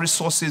bit of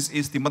resources,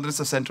 is the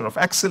Madrasa Center of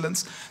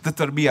Excellence, the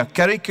Tarbiyah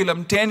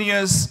curriculum. 10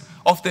 years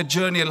of that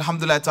journey,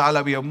 alhamdulillah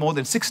ta'ala, we have more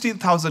than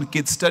 16,000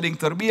 kids studying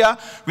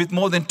Tarbiyah, with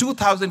more than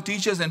 2,000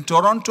 teachers, and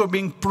Toronto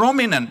being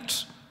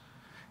prominent.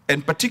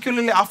 And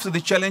particularly after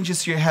the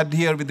challenges you had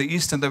here with the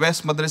East and the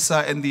West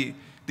Madrasa and the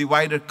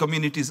wider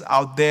communities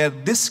out there,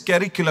 this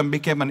curriculum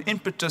became an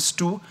impetus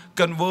to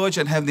converge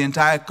and have the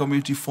entire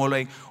community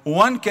following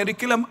one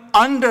curriculum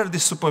under the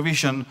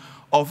supervision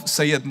of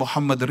Sayyid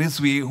Muhammad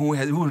Rizvi,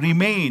 who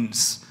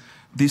remains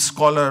the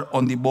scholar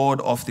on the board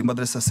of the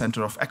Madrasa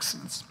Center of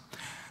Excellence.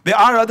 There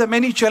are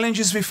many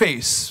challenges we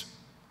face.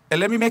 And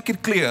let me make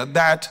it clear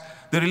that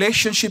the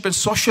relationship and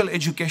social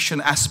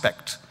education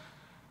aspect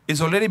is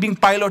already being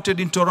piloted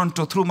in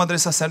Toronto through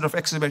Madrasa Center of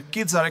Excellence, where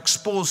kids are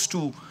exposed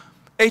to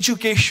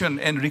education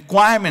and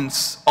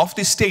requirements of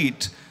the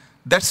state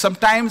that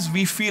sometimes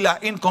we feel are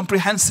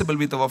incomprehensible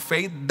with our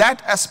faith.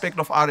 That aspect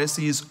of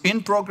RSE is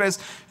in progress.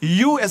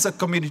 You as a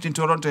community in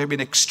Toronto have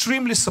been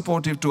extremely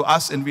supportive to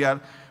us, and we are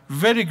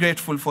very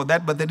grateful for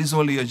that, but that is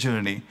only a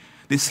journey.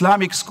 The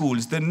Islamic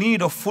schools, the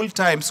need of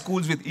full-time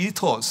schools with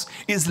ethos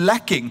is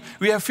lacking.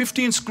 We have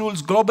 15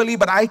 schools globally,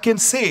 but I can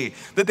say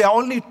that there are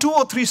only 2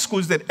 or 3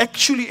 schools that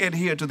actually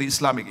adhere to the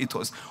Islamic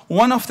ethos.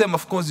 One of them,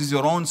 of course, is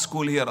your own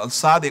school here,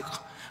 Al-Sadiq,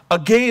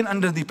 again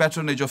under the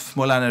patronage of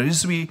Maulana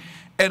Rizvi,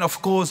 and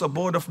of course a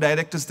board of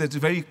directors that's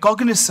very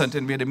cognizant,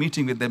 and we had a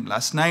meeting with them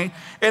last night.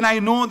 And I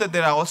know that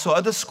there are also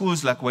other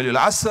schools like Waliul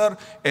Asr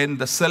and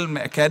the Salm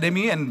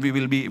Academy, and we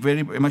will be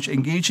very much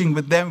engaging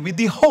with them with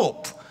the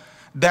hope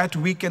that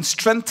we can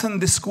strengthen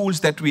the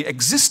schools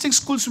existing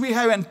schools we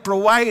have, and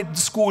provide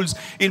schools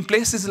in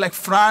places like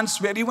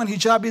France where even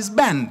hijab is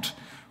banned,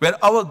 where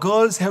our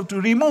girls have to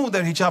remove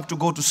their hijab to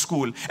go to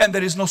school, and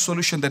there is no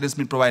solution that has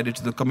been provided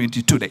to the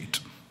community to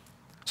date.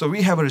 So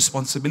we have a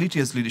responsibility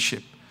as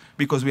leadership,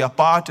 because we are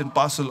part and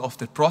parcel of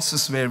the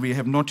process where we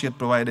have not yet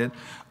provided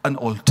an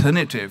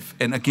alternative.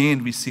 And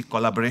again, we seek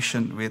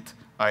collaboration with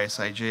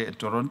ISIJ at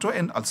Toronto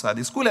and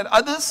Al-Sadi School and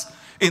others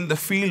in the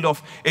field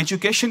of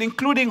education,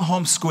 including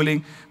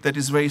homeschooling, that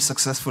is very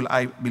successful,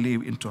 I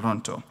believe, in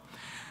Toronto.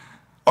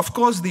 Of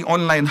course, the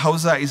online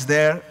Hawza is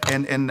there,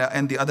 and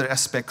the other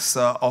aspects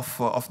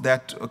of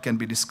that can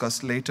be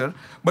discussed later.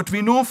 But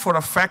we know for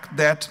a fact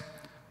that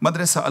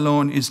madrasa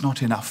alone is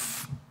not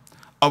enough.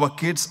 Our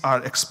kids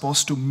are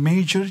exposed to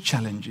major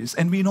challenges,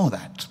 and we know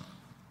that.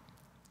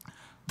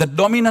 The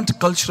dominant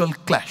cultural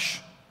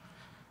clash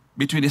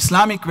between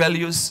Islamic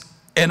values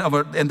and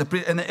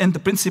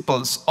the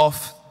principles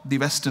of the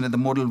Western and the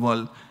modern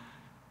world,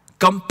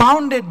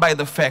 compounded by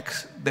the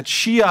fact that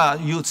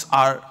Shia youths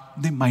are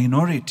the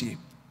minority.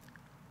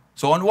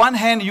 So on one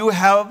hand, you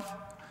have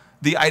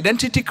the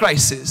identity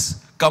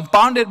crisis,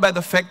 compounded by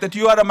the fact that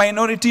you are a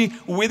minority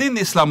within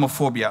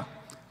Islamophobia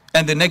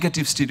and the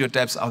negative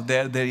stereotypes out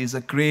there. There is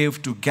a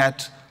crave to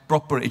get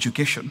proper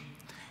education.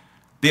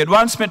 The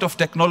advancement of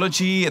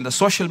technology and the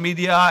social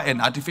media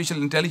and artificial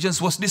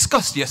intelligence was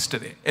discussed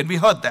yesterday, and we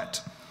heard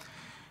that.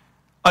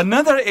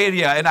 Another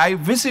area, and I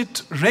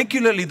visit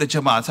regularly the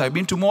Jamaats. I've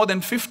been to more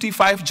than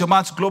 55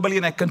 Jamaats globally,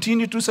 and I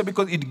continue to so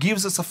because it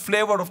gives us a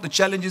flavor of the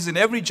challenges in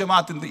every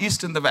Jamaat in the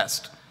East and the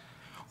West.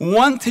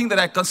 One thing that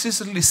I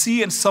consistently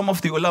see, and some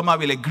of the ulama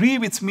will agree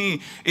with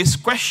me, is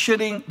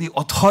questioning the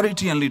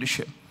authority and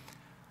leadership.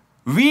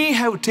 We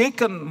have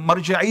taken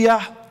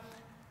marja'iyah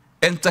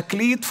and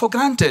taqleed for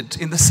granted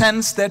in the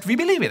sense that we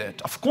believe in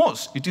it. Of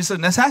course, it is a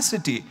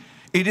necessity.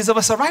 It is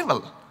our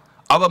survival.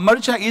 Our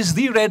marja is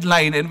the red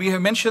line, and we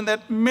have mentioned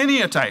that many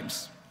a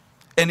times.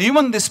 And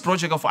even this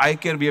project of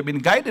ICAIR, we have been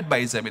guided by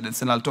its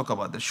evidence, and I'll talk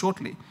about that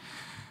shortly.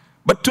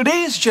 But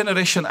today's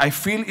generation, I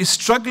feel, is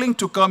struggling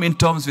to come in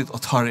terms with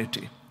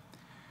authority.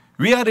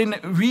 We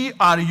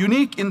are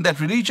unique in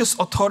that religious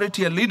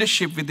authority and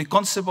leadership with the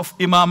concept of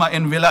imama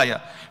and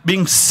wilaya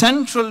being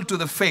central to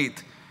the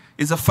faith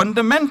is a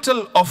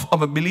fundamental of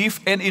our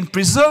belief and in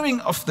preserving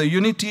of the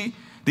unity,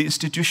 the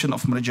institution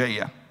of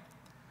marja'iyah.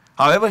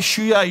 However,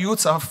 Shia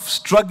youths are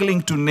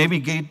struggling to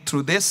navigate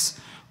through this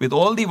with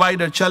all the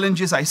wider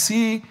challenges I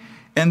see,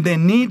 and they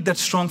need that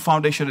strong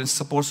foundation and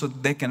support so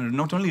that they can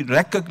not only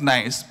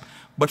recognize,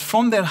 but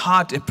from their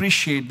heart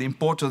appreciate the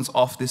importance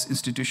of this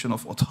institution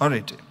of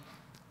authority.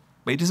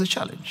 But it is a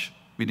challenge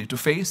we need to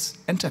face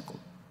and tackle.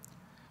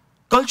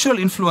 Cultural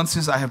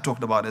influences I have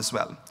talked about as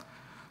well.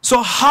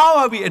 So how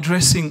are we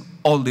addressing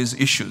all these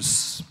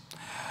issues?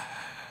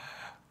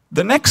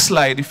 The next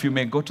slide, if you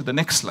may go to the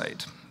next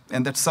slide,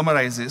 and that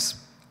summarizes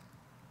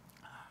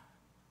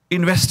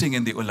investing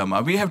in the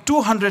ulama. We have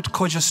 200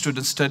 Khoja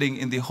students studying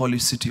in the holy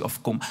city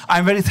of Qum.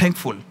 I'm very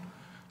thankful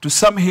to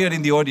some here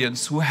in the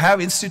audience who have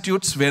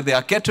institutes where they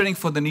are catering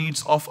for the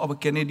needs of our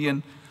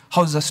Canadian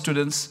Hausa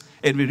students,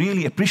 and we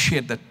really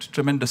appreciate that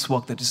tremendous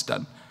work that is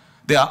done.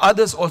 There are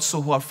others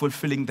also who are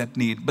fulfilling that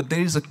need, but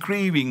there is a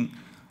craving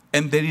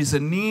and there is a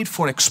need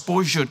for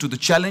exposure to the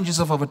challenges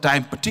of our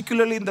time,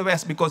 particularly in the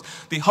West, because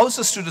the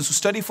Hausa students who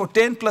study for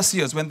 10 plus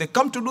years, when they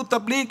come to do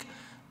tabligh,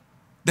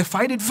 they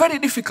find it very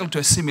difficult to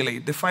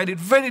assimilate. They find it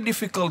very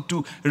difficult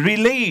to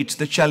relate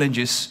the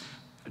challenges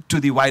to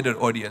the wider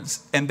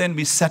audience. And then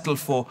we settle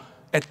for,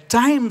 at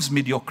times,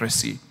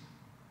 mediocrity,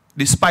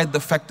 despite the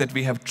fact that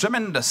we have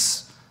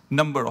tremendous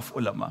number of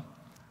ulama.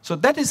 So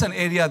that is an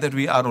area that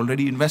we are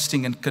already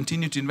investing and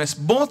continue to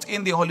invest both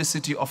in the holy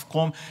city of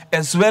Qom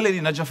as well as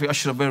in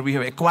Najaf-e-Ashraf, where we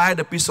have acquired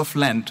a piece of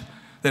land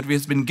that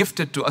has been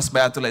gifted to us by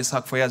Ayatullah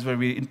Ishaq Fayaz, where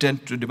we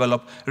intend to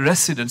develop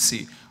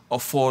residency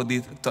for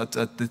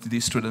the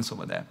students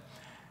over there.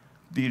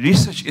 The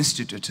research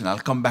institute, and I'll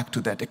come back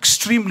to that,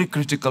 extremely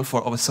critical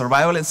for our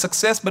survival and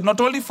success, but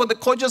not only for the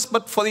Khojas,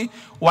 but for the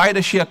wider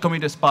Shia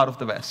community as part of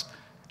the West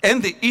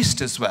and the East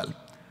as well.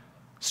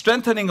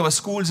 Strengthening our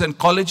schools and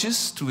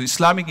colleges through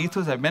Islamic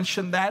ethos, I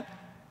mentioned that.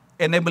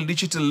 Enable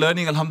digital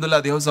learning,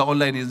 alhamdulillah, the Hausa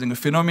Online is doing a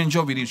phenomenal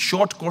job. We need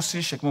short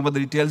courses, Sheikh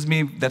Muhammad tells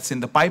me that's in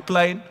the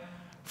pipeline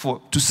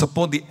to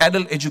support the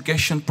adult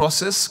education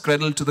process,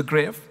 cradle to the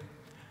grave.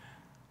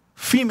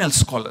 Female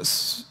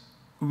scholars.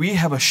 We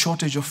have a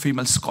shortage of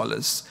female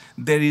scholars.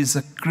 There is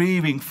a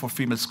craving for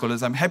female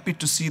scholars. I'm happy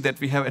to see that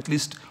we have at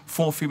least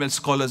 4 female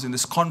scholars in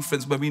this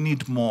conference, but we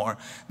need more.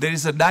 There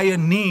is a dire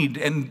need,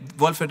 and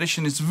World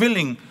Federation is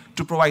willing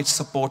to provide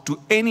support to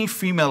any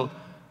female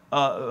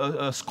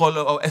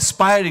scholar or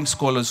aspiring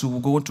scholars who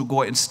want to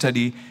go and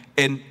study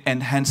and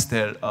enhance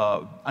their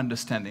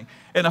understanding.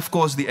 And of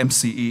course, the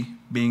MCE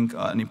being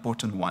an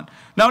important one.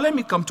 Now let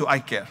me come to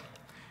ICAIR.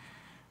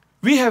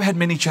 We have had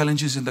many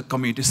challenges in the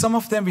community. Some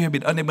of them we have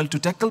been unable to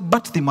tackle,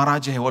 but the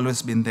Maraja have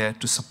always been there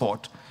to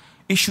support.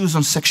 Issues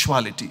on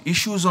sexuality,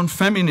 issues on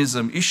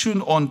feminism,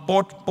 issues on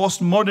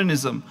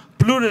postmodernism,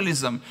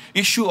 pluralism,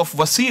 issue of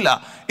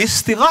wasila,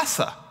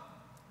 istighatha,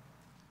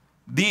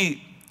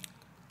 the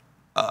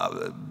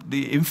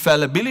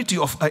infallibility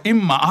of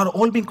ai*imma are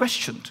all being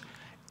questioned.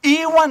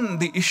 Even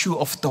the issue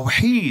of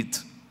tawheed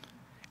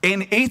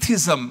and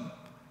atheism,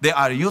 there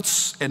are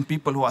youths and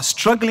people who are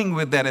struggling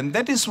with that, and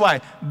that is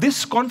why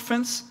this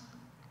conference,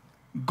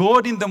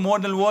 God in the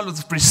Modern World,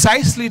 was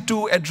precisely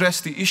to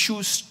address the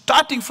issues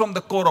starting from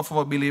the core of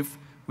our belief,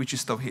 which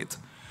is tawheed.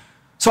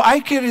 So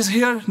ICAIR is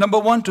here, number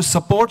one, to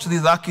support the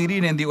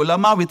Zakirin and the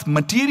ulama with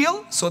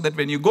material, so that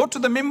when you go to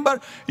the mimbar,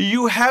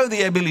 you have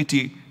the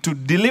ability to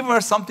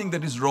deliver something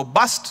that is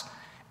robust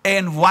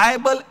and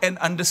viable and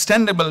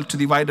understandable to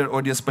the wider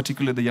audience,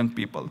 particularly the young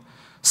people.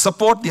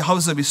 Support the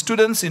Hausavi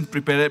students in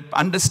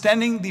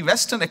understanding the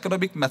Western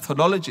economic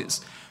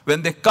methodologies.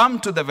 When they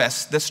come to the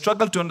West, they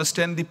struggle to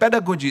understand the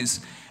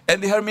pedagogies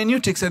and the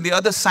hermeneutics and the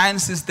other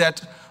sciences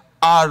that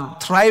are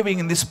thriving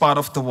in this part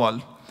of the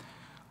world.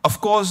 Of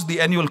course,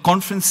 the annual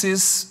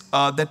conferences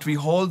that we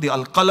hold, the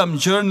Al-Qalam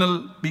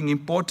Journal being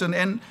important,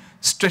 and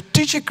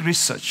strategic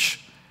research.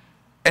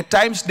 At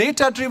times,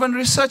 data-driven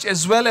research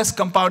as well as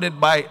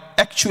compounded by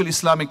actual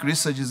Islamic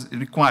research is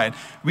required.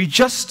 We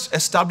just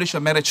established a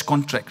marriage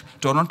contract.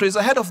 Toronto is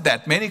ahead of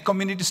that. Many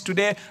communities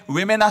today,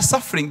 women are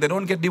suffering. They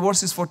don't get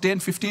divorces for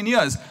 10, 15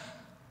 years.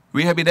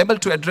 We have been able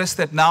to address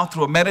that now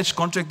through a marriage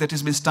contract that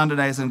has been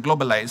standardized and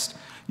globalized.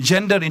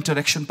 Gender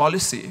interaction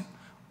policy.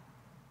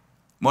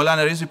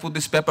 Maulana Rizvi put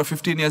this paper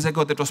 15 years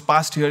ago that was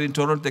passed here in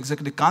Toronto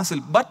Executive Council,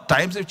 but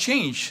times have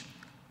changed.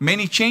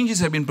 Many changes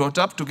have been brought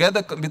up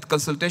together with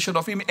consultation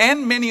of him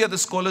and many other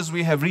scholars.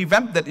 We have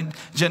revamped that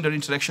gender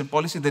interaction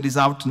policy that is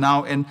out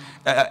now and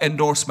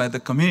endorsed by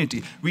the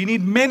community. We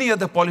need many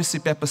other policy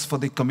papers for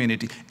the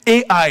community.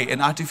 AI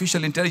and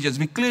artificial intelligence.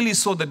 We clearly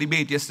saw the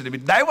debate yesterday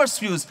with diverse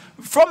views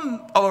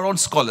from our own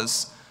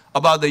scholars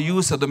about the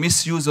use or the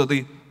misuse of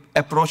the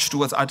approach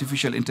towards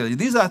artificial intelligence.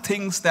 These are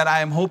things that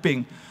I am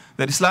hoping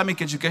that Islamic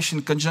education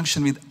in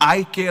conjunction with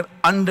ICAIR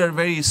under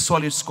very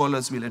solid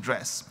scholars will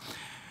address.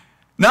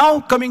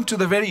 Now, coming to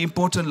the very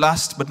important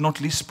last but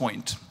not least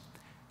point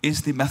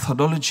is the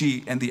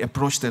methodology and the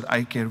approach that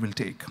ICAIR will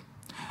take.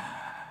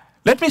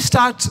 Let me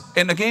start,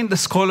 and again, the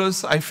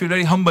scholars, I feel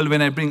very humble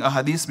when I bring a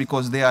hadith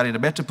because they are in a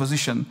better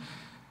position.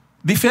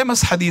 The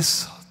famous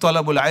hadith,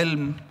 طَلَبُ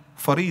الْعِلْمِ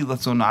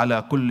فَرِيضَةٌ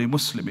عَلَى كُلِّ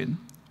مُسْلِمٍ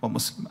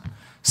وَمُسْلِمَةٍ.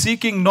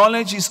 Seeking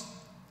knowledge is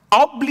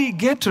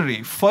obligatory,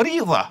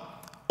 fariḍa,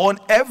 on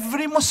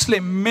every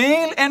Muslim,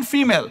 male and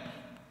female.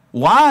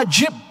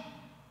 Wajib.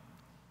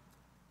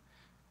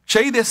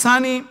 Shaykh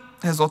Desani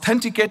has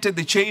authenticated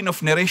the chain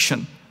of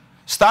narration,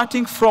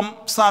 starting from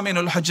Samin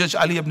al-Hajjaj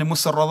Ali ibn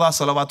Musa al-Radha,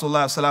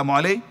 salawatullah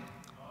salamu alayhi,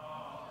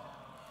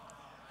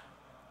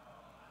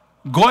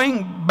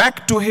 going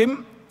back to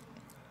him,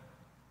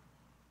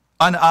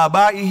 an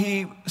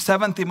abaihi,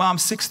 7th Imam,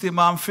 6th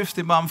Imam, 5th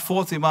Imam,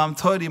 4th Imam,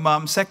 3rd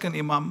Imam, 2nd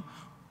Imam,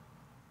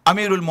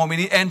 Amirul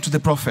Mu'minin, and to the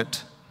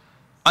Prophet.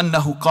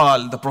 Annahu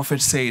qal, the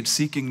Prophet said,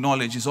 seeking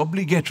knowledge is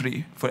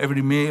obligatory for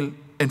every male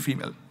and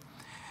female.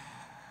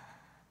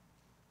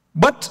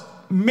 But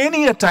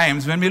many a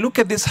times when we look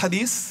at this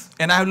hadith,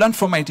 and I have learned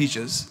from my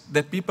teachers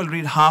that people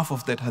read half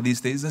of that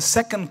hadith. There is a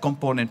second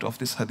component of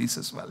this hadith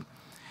as well.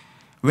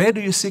 Where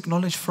do you seek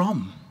knowledge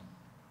from?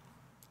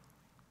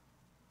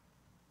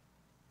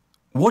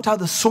 What are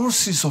the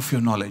sources of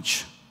your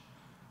knowledge?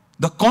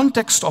 The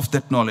context of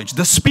that knowledge,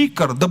 the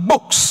speaker, the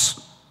books.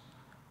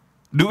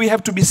 Do we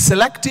have to be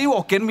selective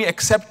or can we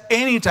accept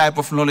any type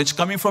of knowledge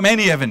coming from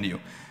any avenue?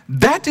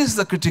 That is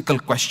the critical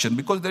question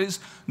because there is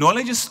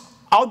knowledge is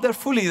out there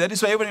fully. That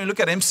is why when you look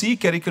at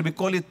MCE curriculum, we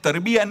call it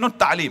tarbiyah and not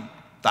ta'lim.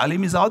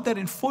 Ta'lim is out there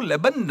in full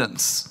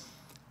abundance.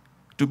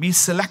 To be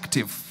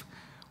selective.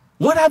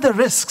 What are the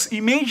risks?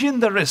 Imagine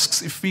the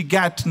risks if we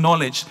get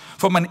knowledge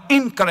from an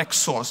incorrect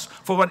source,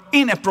 from an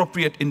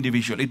inappropriate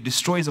individual. It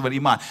destroys our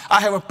iman. I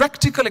have a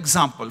practical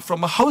example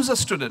from a Hausa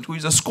student who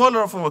is a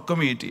scholar of our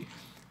community.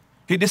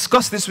 He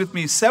discussed this with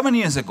me 7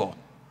 years ago,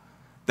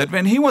 that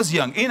when he was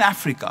young in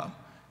Africa,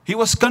 he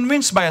was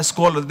convinced by a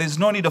scholar that there is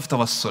no need of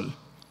tawassul.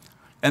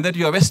 And that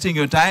you are wasting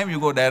your time, you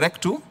go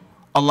direct to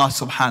Allah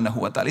subhanahu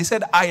wa ta'ala. He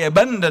said, I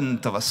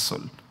abandoned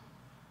tawassul.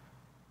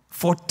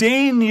 For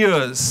 10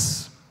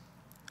 years,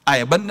 I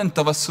abandoned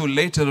tawassul.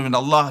 Later when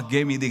Allah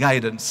gave me the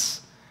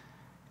guidance.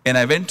 And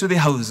I went to the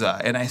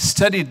Hausa and I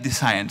studied the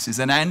sciences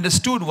and I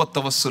understood what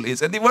tawassul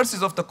is. And the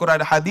verses of the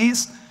Quran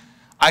Hadith,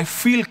 I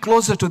feel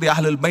closer to the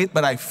Ahlul Bayt,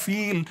 but I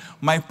feel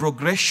my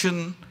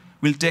progression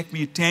will take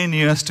me 10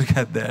 years to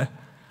get there.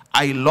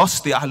 I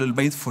lost the Ahlul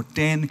Bayt for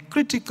 10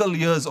 critical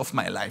years of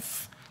my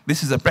life.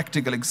 This is a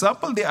practical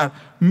example. There are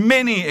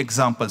many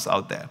examples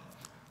out there.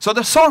 So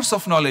the source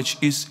of knowledge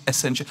is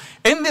essential.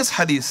 In this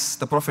hadith,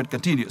 the Prophet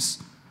continues,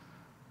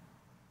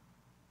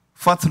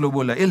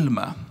 فَاطْلُبُ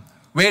الْعِلْمَ.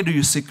 Where do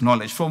you seek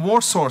knowledge? From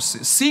what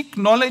sources? Seek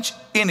knowledge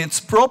in its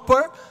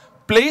proper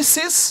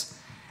places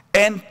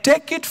and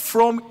take it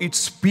from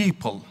its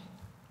people.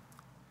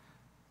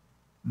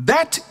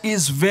 That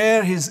is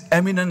where His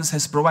Eminence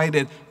has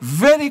provided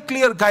very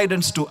clear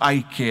guidance to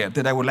ICAIR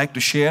that I would like to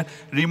share.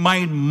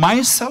 Remind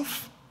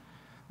myself,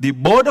 the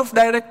board of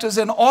directors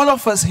and all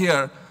of us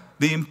here,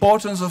 the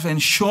importance of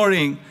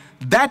ensuring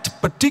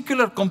that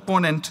particular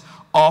component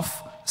of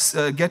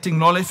getting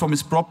knowledge from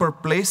its proper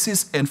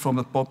places and from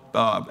the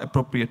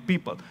appropriate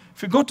people.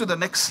 If you go to the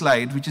next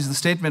slide, which is the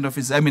statement of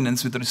His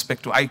Eminence with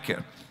respect to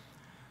ICAIR.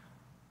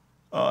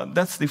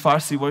 That's the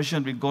Farsi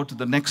version. We go to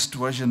the next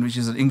version, which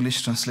is an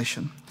English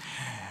translation.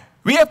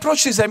 We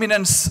approached His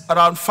Eminence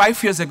around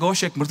 5 years ago.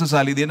 Sheikh Murtaza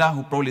Ali Dina,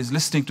 who probably is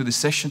listening to this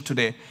session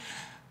today,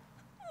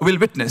 will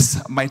witness.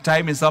 My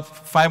time is up.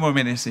 5 more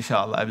minutes,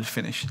 inshallah, I will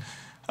finish.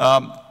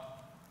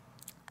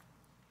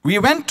 We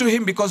went to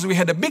him because we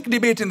had a big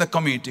debate in the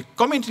community.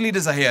 Community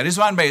leaders are here.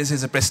 Rizwan Bhai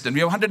is a president.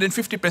 We have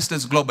 150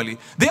 presidents globally.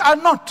 They are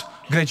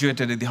not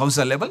graduated at the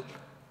Hausa level.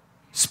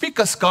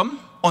 Speakers come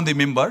on the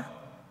mimbar.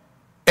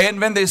 And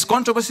when there is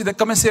controversy, they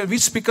come and say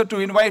which speaker to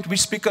invite,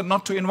 which speaker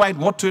not to invite,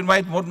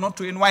 what not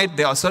to invite.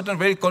 There are certain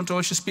very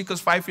controversial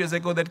speakers 5 years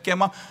ago that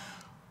came up.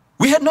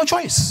 We had no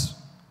choice.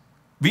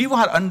 We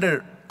were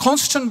under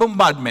constant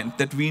bombardment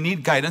that we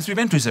need guidance. We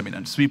went to His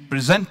Eminence. We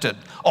presented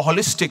a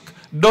holistic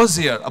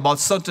dossier about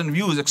certain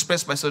views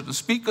expressed by certain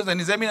speakers, and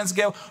His Eminence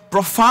gave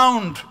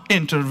profound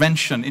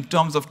intervention in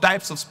terms of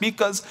types of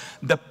speakers.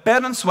 The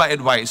parents were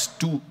advised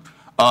to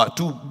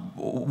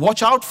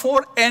watch out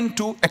for and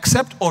to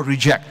accept or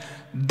reject.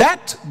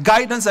 That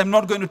guidance I'm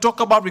not going to talk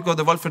about because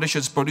the World Federation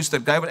has produced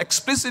that guidance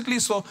explicitly,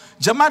 so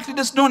Jamaat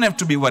leaders don't have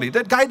to be worried.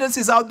 That guidance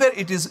is out there.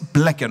 It is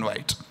black and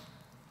white.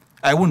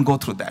 I wouldn't go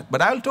through that.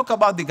 But I'll talk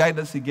about the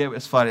guidance he gave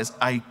as far as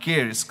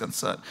ICAIR is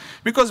concerned.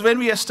 Because when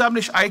we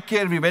established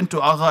ICAIR, we went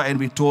to Agha and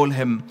we told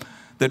him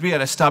that we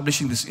are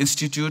establishing this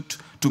institute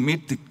to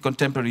meet the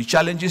contemporary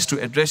challenges,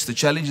 to address the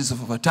challenges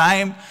of our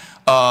time,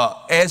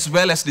 as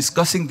well as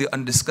discussing the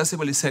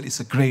undiscussable. He said, it's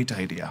a great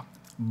idea.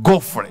 Go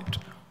for it.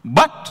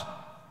 But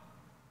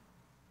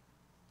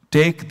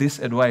take this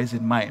advice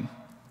in mind.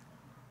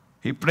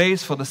 He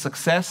prays for the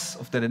success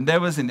of their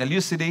endeavors in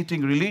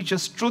elucidating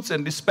religious truths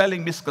and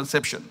dispelling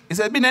misconception. It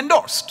has been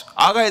endorsed.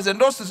 Agha has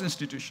endorsed this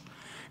institution.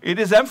 It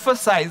is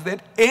emphasized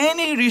that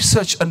any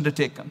research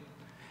undertaken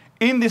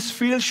in this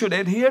field should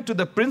adhere to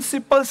the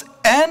principles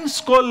and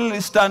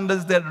scholarly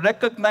standards that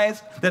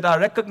are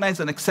recognized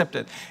and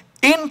accepted.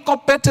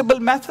 Incompatible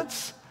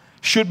methods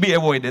should be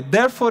avoided.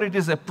 Therefore, it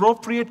is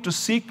appropriate to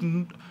seek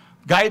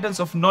guidance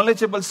of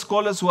knowledgeable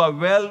scholars who are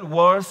well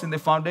versed in the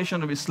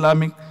foundation of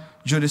Islamic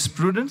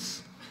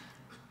jurisprudence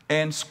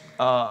and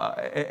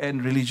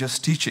religious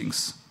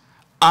teachings.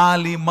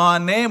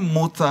 Alimane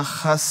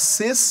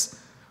mutakhassis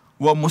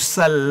wa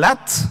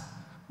musallat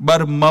bar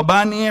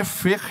mabani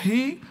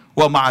fiqhi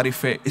wa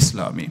ma'arife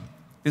Islami.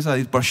 These are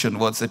the Persian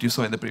words that you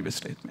saw in the previous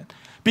statement.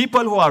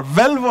 People who are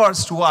well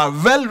versed, who are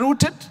well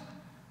rooted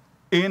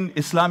in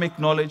Islamic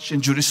knowledge,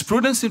 in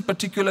jurisprudence in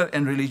particular,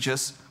 and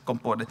religious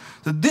component.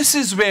 So this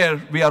is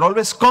where we are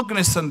always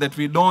cognizant that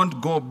we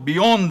don't go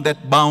beyond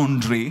that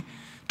boundary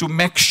to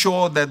make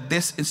sure that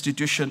this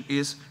institution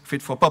is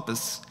fit for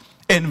purpose.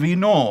 And we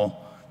know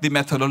the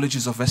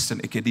methodologies of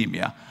Western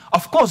academia.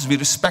 Of course, we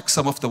respect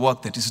some of the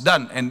work that is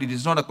done, and it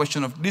is not a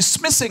question of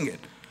dismissing it.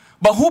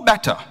 But who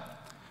better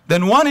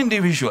than one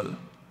individual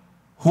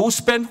who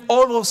spent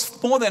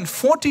almost more than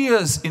 40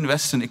 years in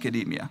Western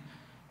academia,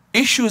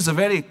 issues a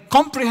very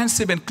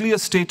comprehensive and clear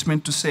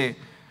statement to say,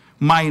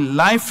 my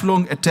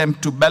lifelong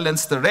attempt to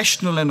balance the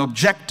rational and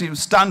objective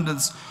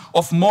standards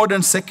of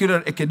modern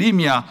secular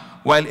academia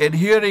while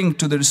adhering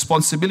to the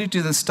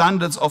responsibilities and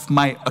standards of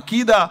my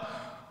Aqidah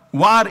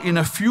were in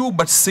a few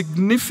but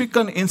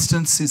significant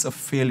instances of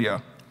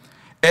failure.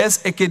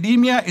 As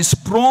academia is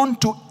prone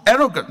to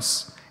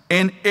arrogance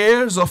and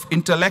airs of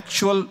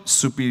intellectual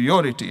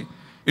superiority,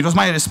 it was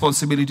my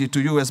responsibility to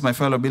you as my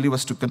fellow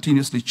believers to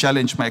continuously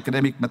challenge my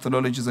academic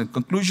methodologies and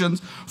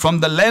conclusions from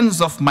the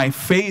lens of my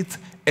faith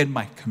and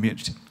my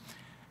community.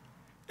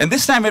 And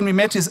this time when we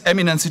met His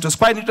Eminence, it was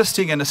quite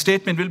interesting, and a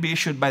statement will be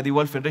issued by the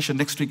World Federation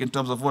next week in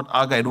terms of what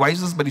Agha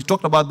advises, but he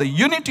talked about the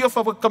unity of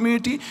our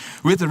community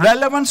with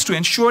relevance to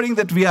ensuring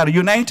that we are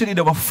united in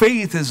our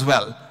faith as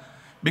well.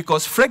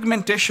 Because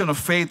fragmentation of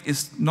faith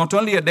is not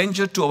only a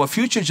danger to our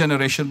future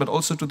generation, but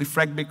also to the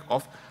fabric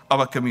of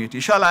our community.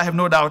 Inshallah, I have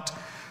no doubt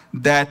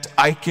that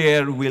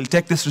ICAIR will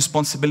take this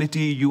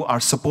responsibility. You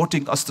are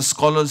supporting us, the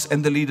scholars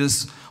and the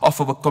leaders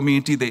of our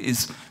community.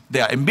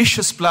 There are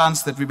ambitious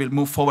plans that we will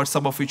move forward,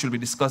 some of which will be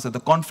discussed at the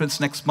conference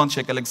next month.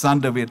 Sheikh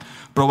Alexander will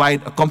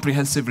provide a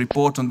comprehensive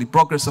report on the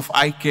progress of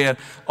ICAIR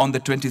on the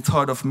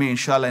 23rd of May,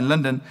 inshallah, in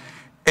London.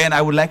 And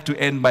I would like to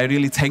end by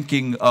really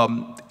thanking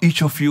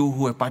each of you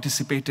who have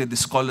participated, the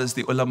scholars,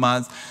 the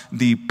ulamas,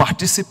 the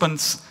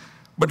participants.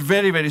 But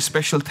very, very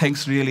special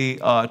thanks really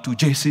to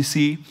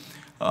JCC,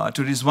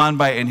 to Rizwan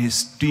Bhai and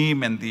his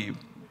team and the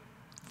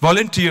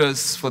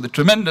volunteers for the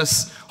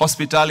tremendous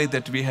hospitality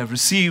that we have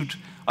received.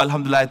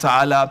 Alhamdulillah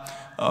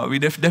ta'ala. We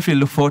definitely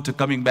look forward to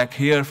coming back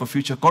here for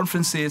future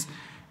conferences.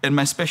 And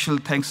my special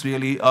thanks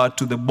really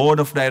to the board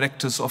of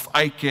directors of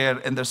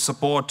ICAIR and their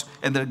support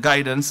and their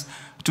guidance,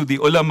 to the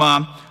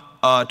ulama,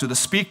 to the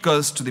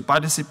speakers, to the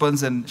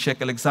participants, and Sheikh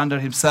Alexander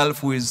himself,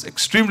 who is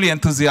extremely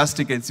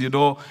enthusiastic, as you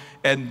know,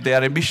 and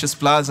their ambitious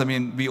plans. I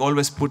mean, we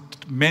always put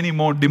many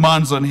more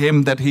demands on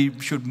him that he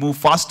should move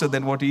faster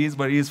than what he is,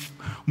 but he is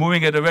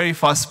moving at a very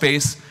fast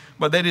pace.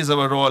 But that is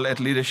our role at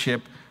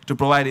leadership, to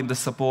provide him the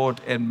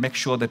support and make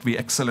sure that we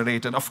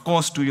accelerate. And of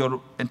course, to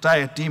your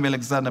entire team,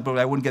 Alexander,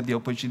 probably I wouldn't get the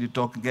opportunity to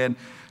talk again,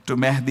 to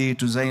Mehdi,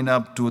 to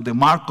Zainab, to the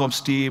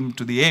Marcoms team,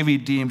 to the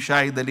AV team,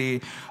 Shahid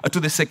Ali, to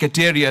the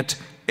Secretariat,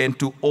 and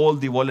to all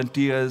the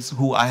volunteers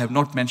who I have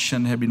not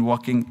mentioned have been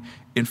working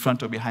in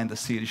front or behind the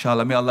scene.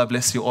 Inshallah, may Allah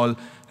bless you all.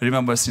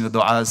 Remember us in the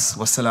du'as.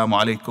 Wassalamu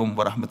alaikum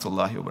wa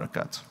rahmatullahi wa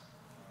barakatuh.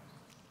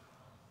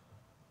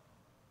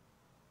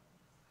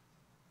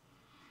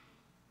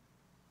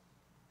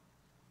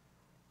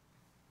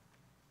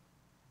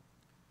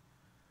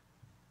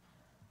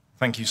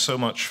 Thank you so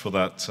much for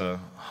that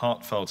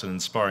heartfelt and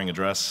inspiring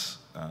address,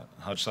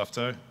 Haj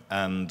Safto.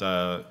 And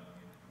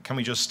can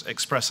we just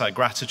express our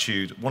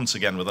gratitude once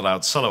again with a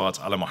loud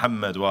salawat ala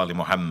Muhammad wa ali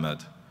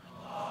Muhammad.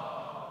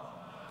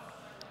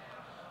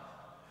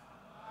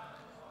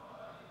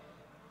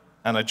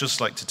 And I'd just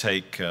like to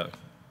take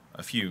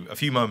a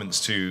few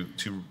moments to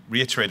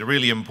reiterate a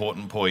really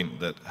important point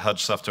that Haj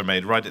Safto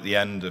made right at the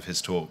end of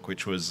his talk,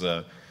 which was,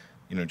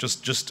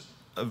 just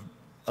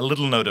a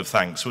little note of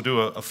thanks. We'll do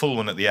a full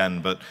one at the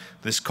end, but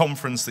this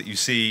conference that you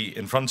see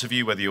in front of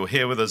you, whether you're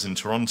here with us in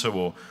Toronto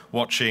or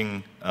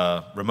watching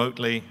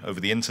remotely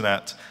over the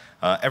internet,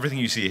 everything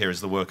you see here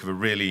is the work of a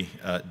really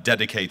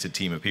dedicated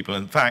team of people.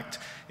 In fact,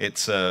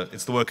 it's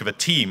the work of a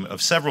team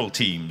of several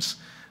teams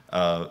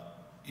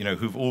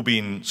who've all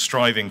been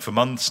striving for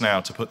months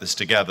now to put this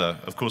together.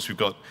 Of course, we've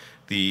got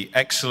the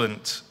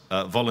excellent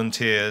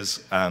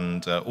volunteers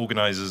and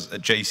organizers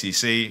at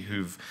JCC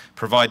who've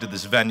provided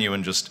this venue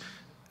and just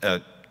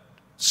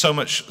so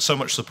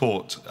much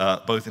support,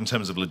 both in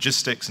terms of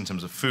logistics, in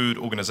terms of food,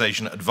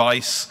 organization,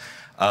 advice,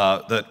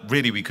 that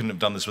really we couldn't have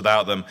done this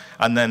without them.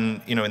 And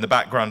then, in the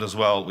background as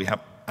well, we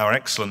have our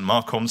excellent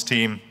Marcoms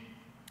team,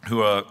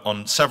 who are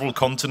on several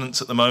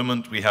continents at the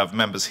moment. We have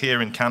members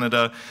here in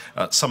Canada,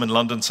 some in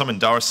London, some in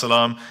Dar es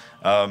Salaam,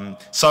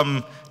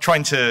 some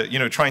trying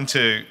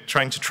to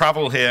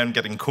travel here and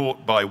getting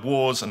caught by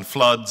wars and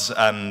floods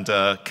and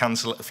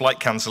flight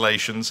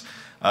cancellations.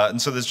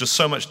 And so there's just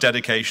so much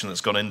dedication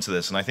that's gone into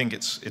this, and I think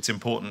it's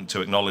important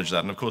to acknowledge that.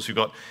 And of course, we've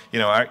got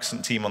our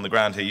excellent team on the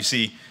ground here. You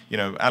see,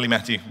 Ali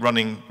Mehdi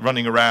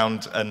running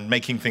around and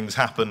making things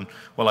happen.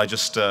 Well, I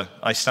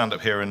stand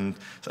up here, and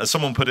as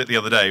someone put it the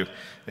other day,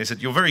 they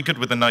said, "You're very good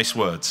with the nice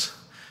words."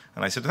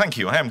 And I said, "Thank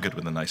you, I am good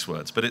with the nice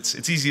words, but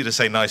it's easier to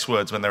say nice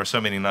words when there are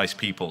so many nice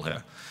people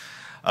here."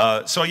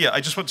 So yeah,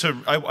 I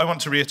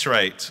want to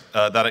reiterate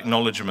that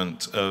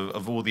acknowledgement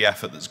of all the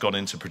effort that's gone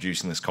into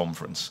producing this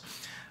conference.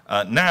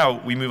 Now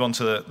we move on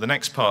to the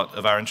next part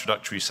of our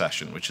introductory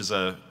session, which is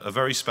a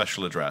very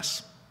special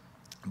address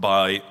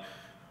by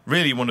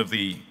really one of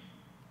the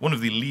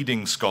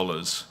leading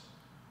scholars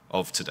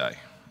of today,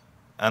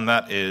 and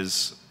that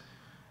is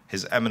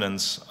His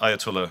Eminence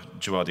Ayatullah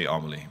Jawadi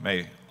Amuli.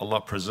 May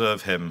Allah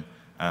preserve him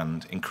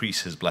and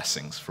increase his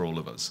blessings for all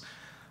of us.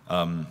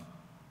 I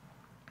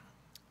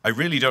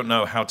really don't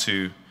know how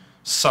to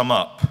sum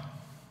up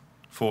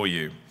for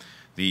you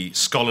the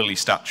scholarly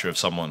stature of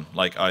someone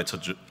like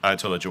Ayatollah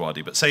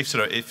Jawadi, but safe to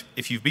know,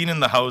 if you've been in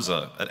the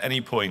Hawza at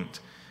any point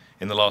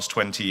in the last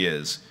 20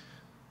 years,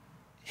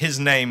 his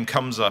name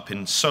comes up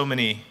in so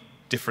many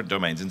different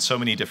domains, in so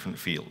many different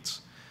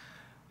fields.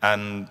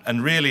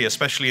 And really,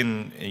 especially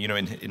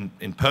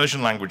in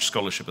Persian language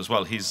scholarship as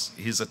well,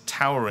 he's a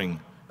towering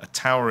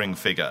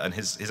figure, and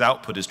his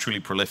output is truly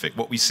prolific.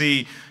 What we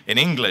see in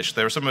English,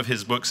 there are some of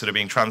his books that are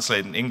being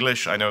translated in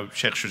English. I know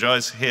Sheikh Shuja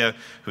is here,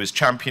 who is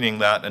championing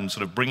that and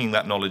sort of bringing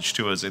that knowledge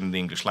to us in the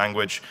English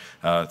language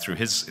through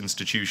his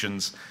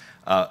institutions.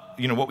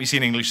 What we see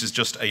in English is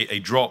just a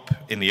drop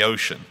in the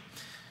ocean.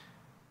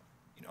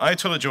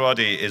 Ayatollah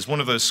Jawadi is one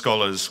of those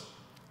scholars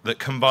that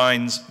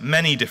combines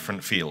many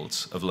different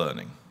fields of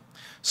learning.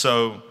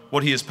 So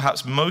what he is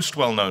perhaps most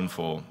well known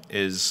for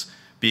is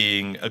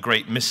being a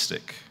great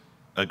mystic,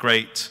 a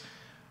great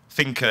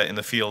thinker in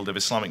the field of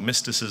Islamic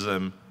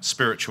mysticism,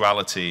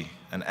 spirituality,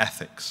 and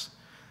ethics.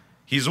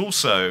 He's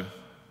also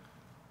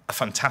a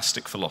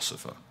fantastic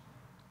philosopher.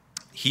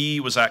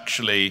 He was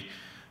actually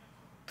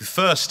the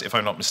first, if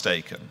I'm not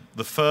mistaken,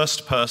 the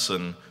first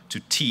person to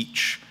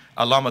teach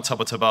Allama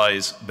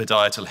Tabatabai's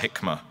Bidayat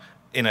al-Hikmah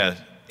in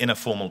a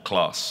formal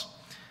class.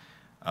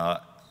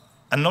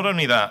 And not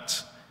only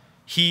that,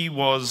 he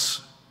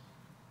was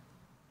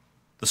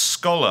the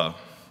scholar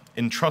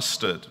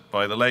entrusted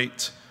by the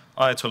late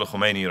Ayatollah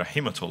Khomeini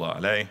Rahimahullah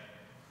alayh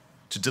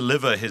to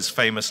deliver his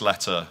famous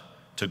letter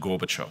to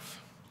Gorbachev.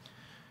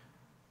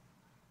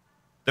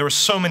 There are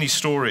so many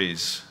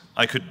stories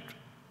I could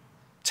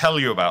tell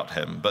you about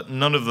him, but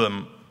none of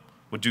them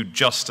would do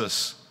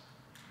justice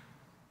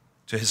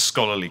to his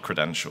scholarly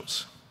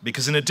credentials.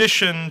 Because in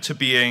addition to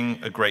being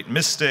a great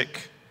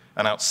mystic,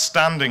 an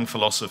outstanding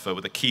philosopher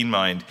with a keen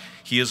mind,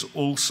 he is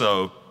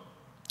also,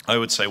 I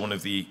would say, one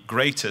of the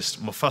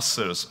greatest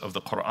mufassirs of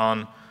the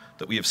Quran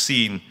that we have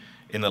seen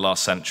in the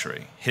last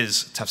century.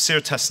 His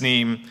Tafsir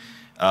Tasneem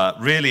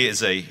really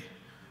is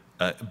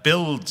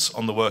builds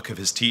on the work of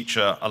his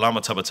teacher,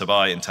 Allama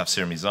Tabatabai, in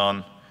Tafsir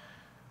Mizan.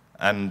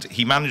 And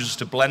he manages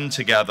to blend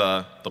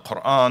together the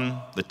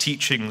Quran, the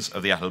teachings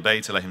of the Ahl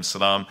Bayt alayhim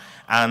salam,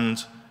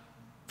 and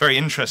very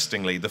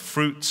interestingly, the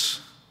fruits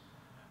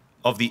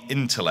of the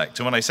intellect.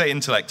 And when I say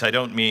intellect, I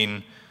don't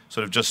mean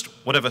sort of just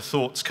whatever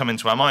thoughts come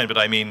into our mind, but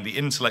I mean the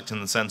intellect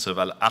in the sense of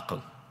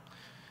al-aql,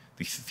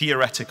 the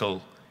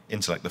theoretical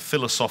intellect, the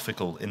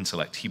philosophical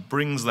intellect. He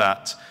brings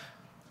that,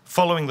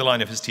 following the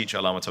line of his teacher,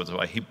 Allama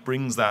Tabatabai, he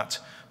brings that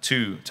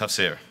to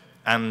tafsir.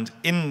 And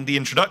in the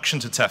introduction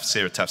to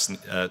Tafsir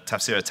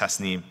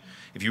Tasneem,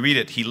 if you read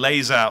it, he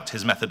lays out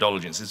his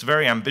methodologies. It's a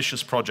very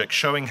ambitious project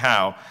showing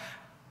how,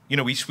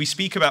 we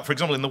speak about, for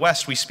example, in the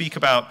West, we speak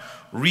about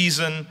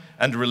reason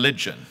and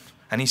religion.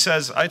 And he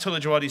says, Ayatollah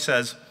Jawadi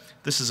says,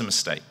 this is a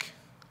mistake.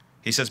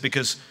 He says,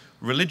 because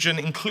religion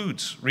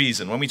includes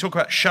reason. When we talk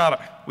about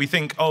shara', we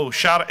think, oh,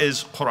 shara'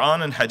 is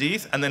Quran and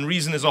hadith, and then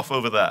reason is off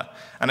over there.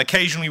 And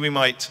occasionally we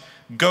might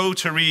go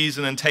to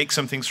reason and take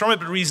some things from it,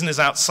 but reason is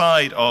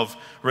outside of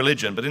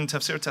religion. But in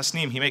Tafsir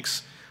Tasneem, he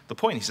makes the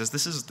point. He says,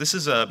 this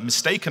is a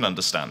mistaken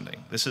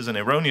understanding. This is an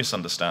erroneous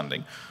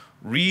understanding.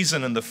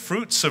 Reason and the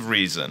fruits of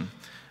reason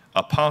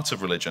are part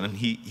of religion. And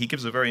he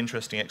gives a very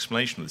interesting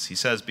explanation of this. He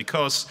says,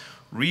 because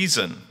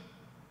reason,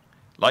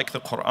 like the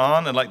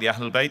Quran and like the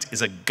Ahl Bayt,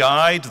 is a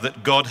guide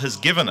that God has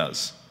given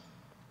us.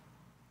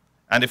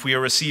 And if we are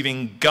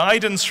receiving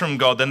guidance from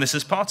God, then this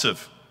is part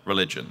of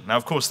religion. Now,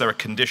 of course, there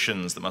are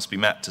conditions that must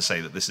be met to say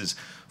that this is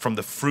from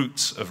the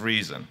fruits of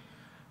reason.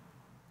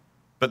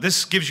 But this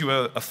gives you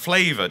a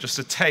flavor,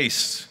 just a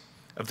taste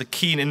of the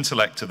keen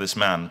intellect of this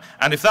man.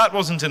 And if that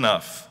wasn't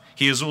enough,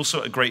 he is also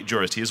a great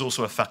jurist. He is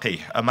also a faqih,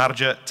 a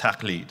marja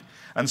taqlid.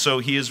 And so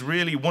he is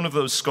really one of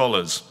those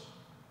scholars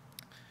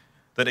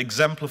that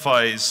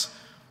exemplifies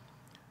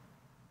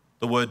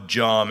the word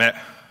jami',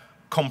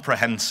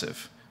 comprehensive,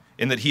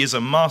 in that he is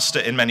a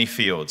master in many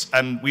fields.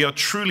 And we are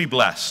truly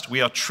blessed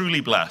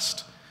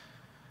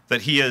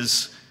that he has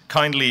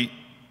kindly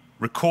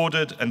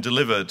recorded and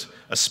delivered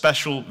a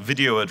special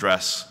video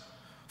address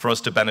for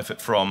us to benefit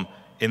from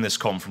in this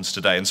conference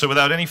today. And so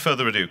without any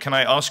further ado, can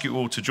I ask you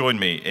all to join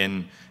me in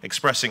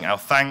expressing our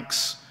thanks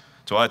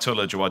to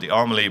Ayatullah Jawadi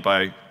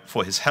Amuli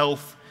for his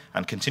health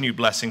and continued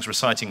blessings,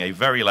 reciting a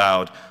very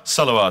loud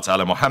salawat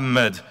ala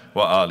Muhammad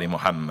wa ali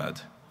Muhammad.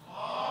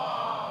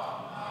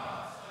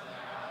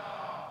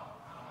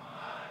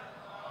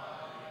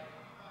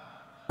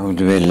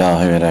 أعوذ بالله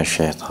من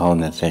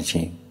الشيطان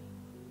الرجيم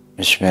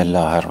بسم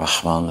الله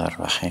الرحمن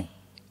الرحيم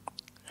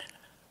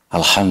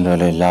الحمد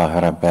لله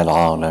رب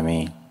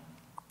العالمين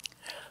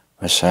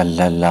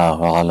وصلى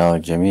الله على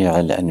جميع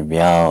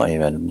الأنبياء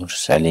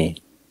والمرسلين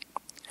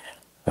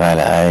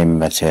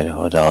والأئمة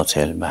الهداة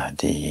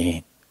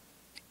المهديين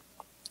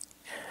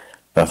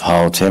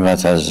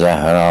وفاطمة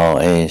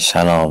الزهراء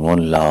سلام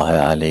الله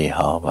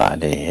عليها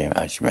وعليهم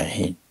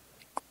أجمعين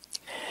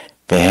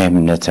بهم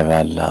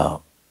نتولى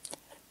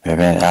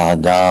ومن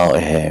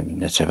أعدائهم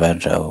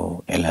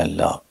نتبرأ إلى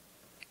الله.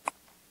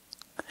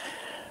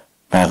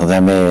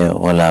 مقدم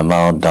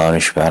علما،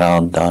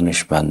 دانشوران،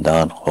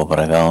 دانشمندان،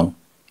 خبرگان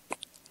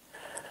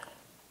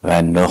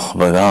و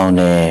نخبگان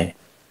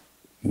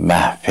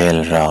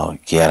محفل را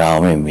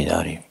گرامی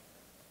می‌داریم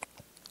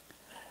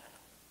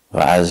و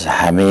از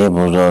همه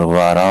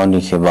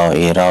بزرگوارانی که با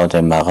ایراد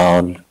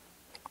مقال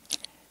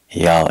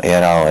یا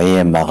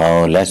ارائه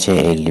مقالت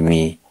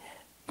علمی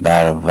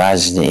بر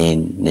وزن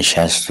این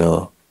نشست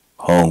و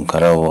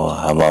کنگره و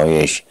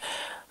همایش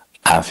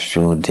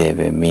افزوده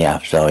و می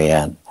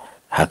افزایند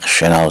حق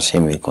شناسی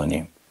می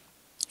کنیم.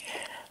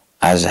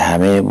 از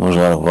همه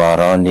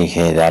بزرگوارانی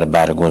که در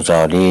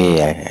برگزاری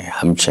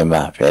همچه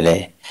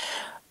محفل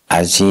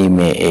عظیم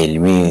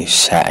علمی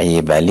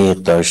سعی بلیغ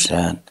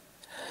داشتند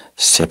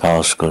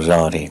سپاس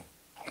گذاریم.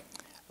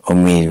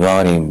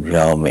 امیدواریم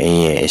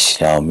جامعه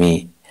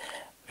اسلامی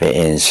و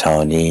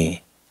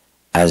انسانی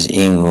از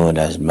این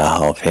گونه از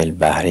محافل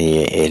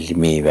بهره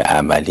علمی و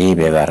عملی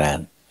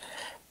ببرند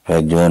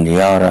و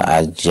دنیا را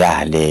از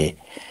جهل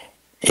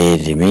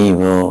علمی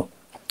و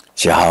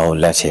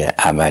جهالت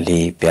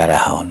عملی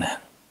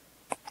برهانند.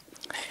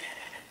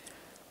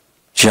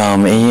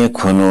 جامعه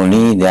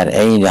کنونی در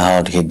عین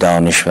حال که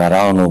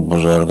دانشوران و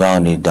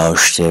بزرگانی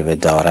داشته و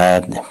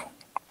دارد،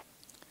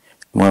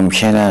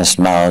 ممکن است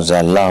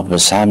معاذالله به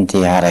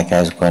سمتی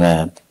حرکت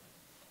کند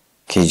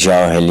که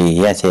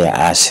جاهلیت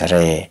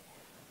عصر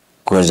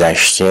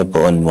گذشته به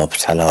اون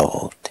مبتلا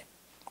بود.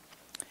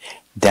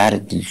 در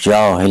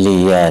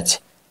جاهلیت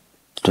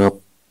دو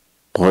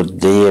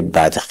قده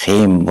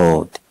بدخیم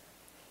بود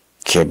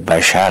که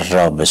بشر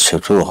را به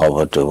سطوح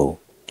آورده بود.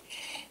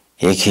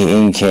 یکی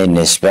این که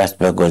نسبت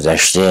به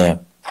گذشته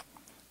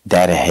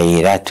در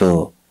حیرت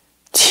و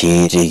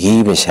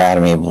تیرگی به سر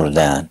می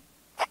بردن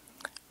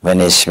و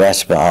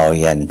نسبت به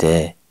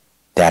آینده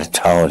در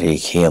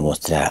تاریکی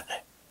مطلق،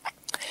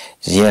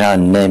 زیرا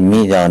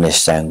نمی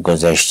دانستن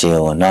گذشته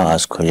اونا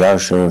از کجا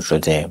شروع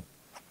شده،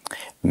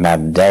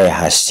 مبدأ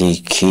هستی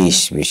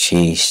کیست و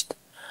چیست،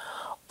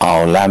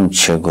 عالم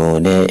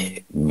چگونه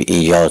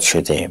ایجاد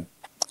شده،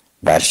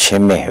 بر چه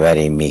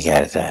محوری می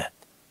گردد.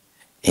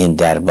 این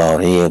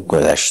درباره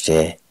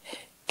گذشته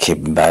که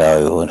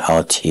برای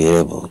اونها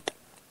تیره بود.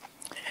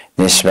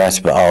 نسبت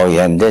به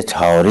آینده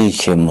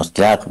تاریک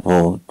مطلق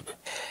بود،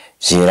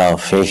 زیرا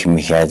فکر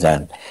می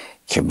کردن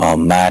که با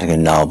مرگ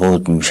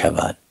نابود می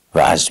شوند و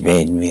از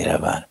بین می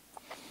روند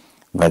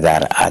و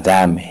در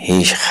عدم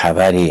هیچ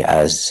خبری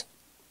از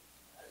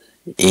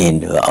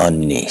این و آن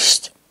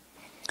نیست.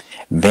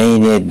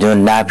 بین دو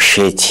نبش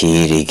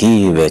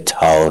تیرگی و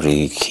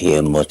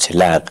تاریکی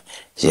مطلق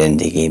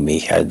زندگی می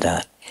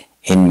کردن.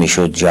 این می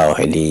شد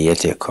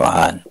جاهلیت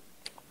کهن.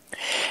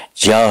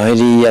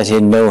 جاهلیت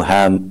نو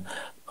هم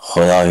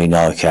خدای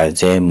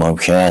ناکرده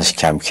ممکن است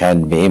کم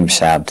کم به این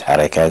سمت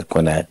حرکت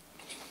کند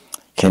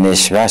که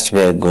نسبت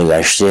به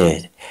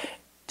گذشته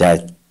در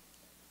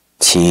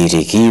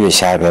تیرگی به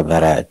سر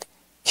ببرد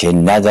که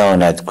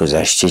نداند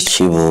گذشته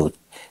چی بود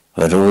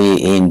و روی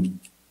این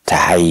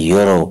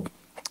تحیر و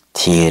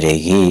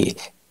تیرگی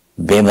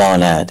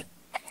بماند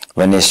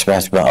و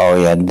نسبت به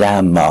آینده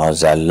هم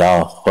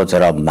معاذالله خود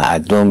را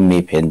معدوم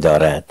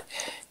میپندارد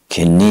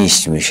که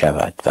نیست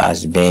میشود و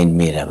از بین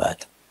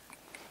میرود.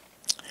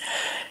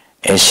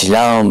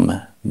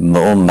 اسلام به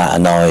اون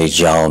معنای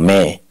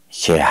جامع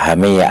که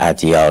همه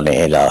ادیان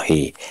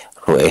الهی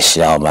رو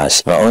اسلام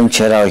است و اون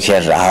چرا که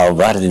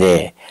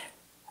رهاورد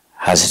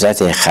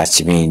حضرت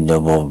ختمی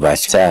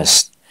نبوت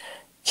است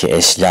که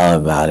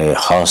اسلام معنای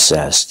خاص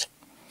است،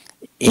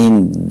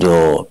 این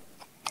دو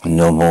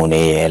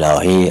نمونه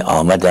الهی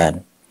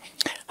آمدن،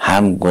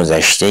 هم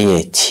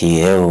گذشته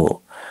تیره و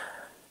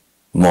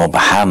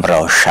مبهم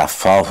را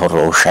شفاف و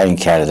روشن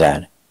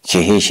کردند که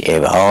هیچ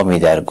ابهامی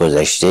در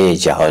گذشته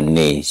جهان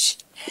نیست،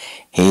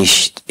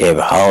 هیچ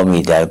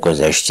ابهامی در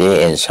گذشته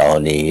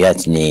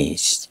انسانیت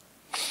نیست،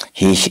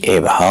 هیچ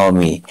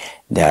ابهامی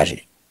در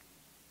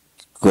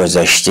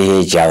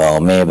گذشته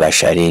جوامع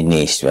بشری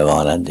نیست به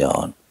مانند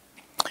آن.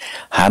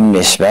 هم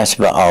نسبت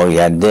به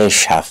آینده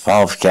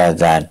شفاف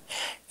کردند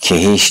که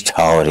هیچ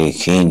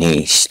تاریکی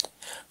نیست،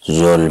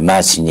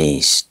 ظلمت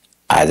نیست،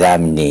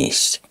 عدم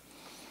نیست.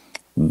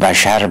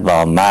 بشر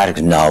با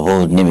مرگ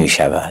نابود نمی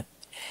شود،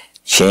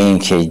 چه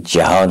اینکه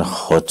جهان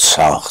خود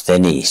ساخته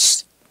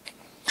نیست.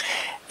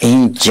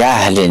 این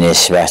جهل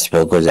نسبت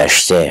به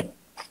گذشته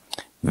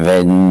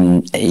و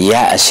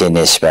یأس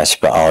نسبت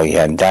به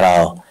آینده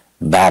را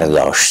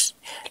برداشت،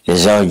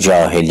 لذا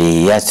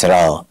جاهلیت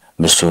را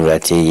به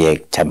صورت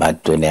یک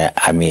تمدن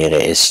عمیق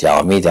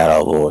اسلامی در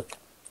آورد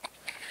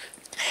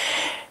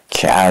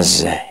که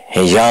از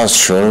حجاز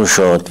شروع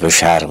شد و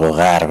شرق و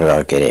غرب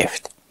را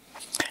گرفت.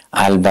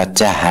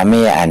 البته همه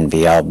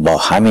انبیا با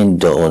همین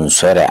دو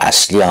عنصر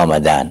اصلی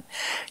آمدن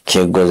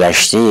که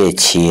گذشته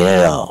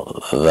تیره را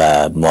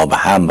و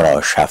مبهم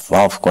را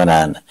شفاف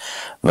کنند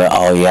و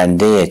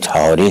آینده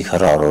تاریک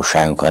را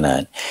روشن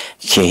کنند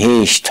که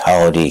هیچ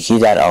تاریکی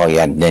در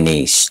آینده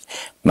نیست.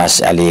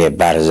 مسئله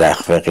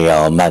برزخ و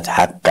قیامت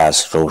حق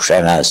است،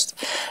 روشن است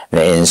و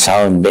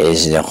انسان به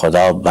اذن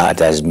خدا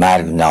بعد از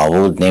مرگ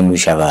نابود نمی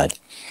شود،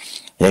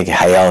 یک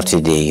حیات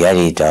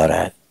دیگری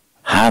دارد.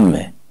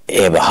 هم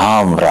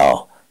ابهام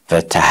را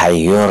و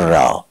تحیر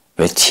را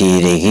و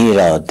تیرگی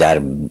را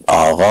در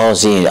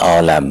آغاز این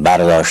عالم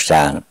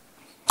برداشتند،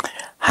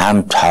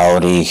 هم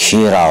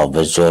تاریکی را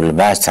و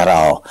ظلمت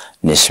را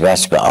نسبت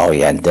به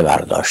آینده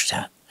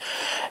برداشتند.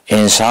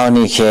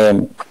 انسانی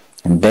که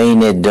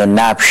بین دو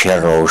نبش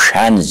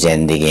روشن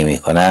زندگی می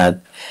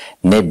کند،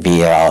 نه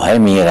بیراهه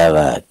می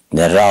رود،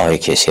 نه راه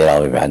کسی را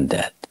می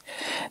بندد،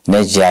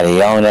 نه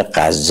جریان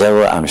غزه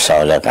و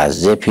امثال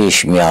غزه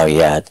پیش می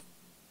آید،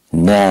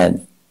 نه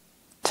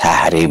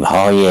تحریم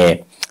های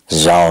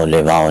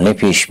ظالمانه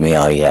پیش می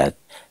آید،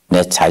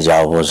 نه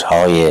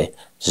تجاوزهای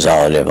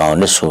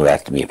ظالمانه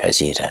صورت می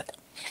پذیرد.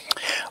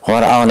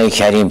 قرآن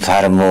کریم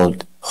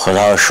فرمود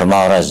خدا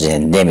شما را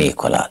زنده می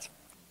کند،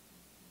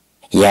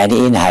 یعنی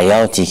این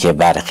حیاتی که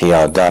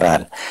برخیا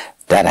دارند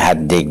در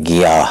حد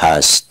گیاه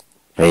است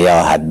و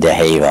یا حد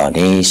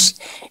حیوانی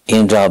است،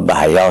 این را به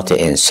حیات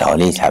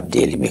انسانی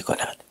تبدیل می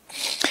کند.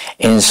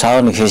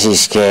 انسان کسی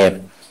است که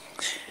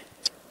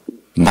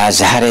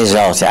مظهر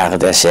ذات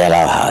اقدس اله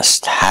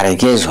است،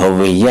 هرگز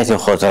هویت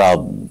خود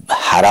را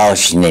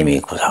حراج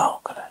نمی کند،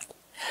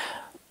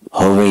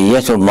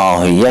 هویت و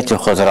ماهیت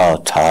خود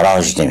را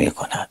تاراج نمی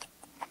کند،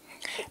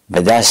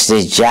 به دست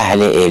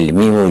جهل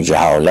علمی و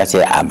جهالت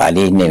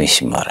عملی نمی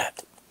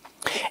شمارد.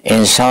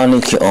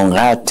 انسانی که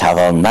اونقدر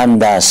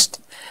توانمند است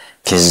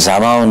که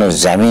زمان و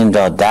زمین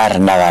را در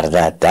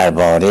نوردد،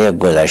 درباره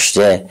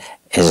گذشته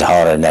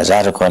اظهار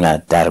نظر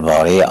کند،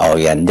 درباره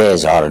آینده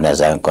اظهار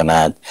نظر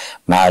کند،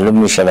 معلوم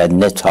می شود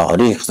نه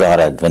تاریخ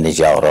دارد و نه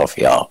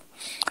جغرافیا.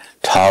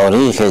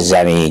 تاریخ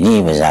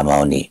زمینی و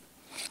زمانی،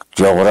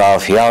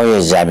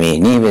 جغرافیای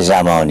زمینی و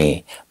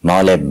زمانی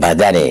مال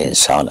بدن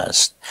انسان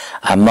است،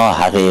 اما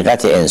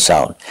حقیقت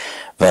انسان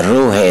و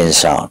روح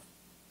انسان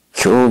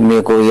که او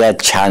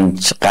میگوید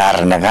چند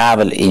قرن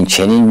قبل این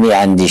چنین می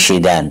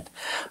اندیشیدند،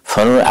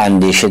 فلان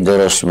اندیشه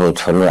درست بود،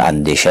 فلان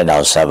اندیشه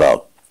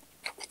ناسواب،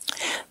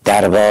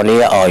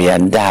 درباره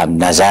آینده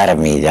هم نظر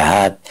می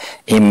دهد،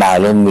 این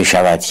معلوم می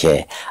شود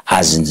که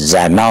از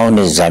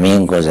زمان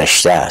زمین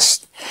گذشته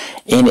است.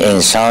 این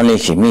انسانی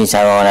که می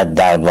تواند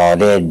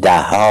درباره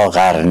 10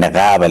 قرن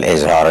قبل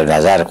اظهار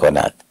نظر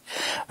کند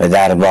و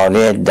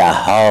درباره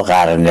 10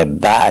 قرن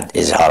بعد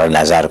اظهار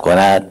نظر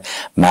کند،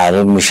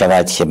 معلوم می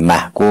شود که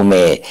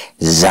محکوم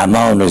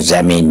زمان و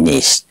زمین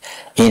نیست.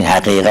 این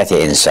حقیقت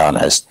انسان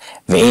است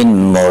و این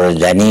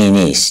مردنی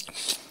نیست.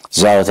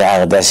 ذات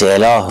اقدس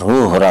اله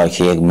روح را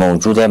که یک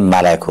موجود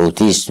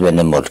ملکوتی است و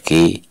نه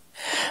ملکی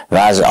و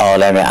از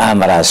عالم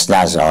امر است نه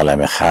از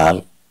عالم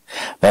خلق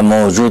و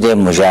موجود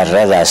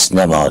مجرد است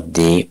نه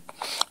مادی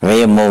و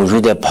یک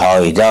موجود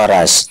پایدار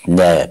است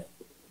نه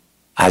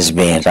از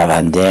بین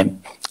رونده،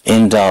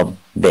 این را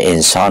به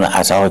انسان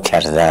عطا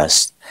کرده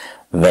است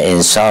و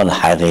انسان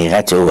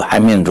حقیقت او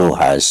همین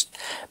روح است،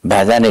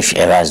 بدنش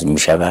عوض می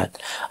شود.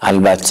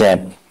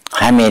 البته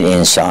همین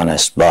انسان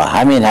است با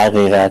همین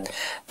حقیقت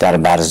در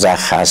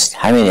برزخ هست،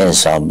 همین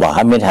انسان با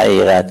همین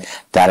حقیقت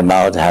در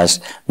معاد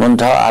هست،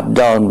 منتها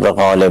ابدان و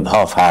قالب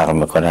ها فرق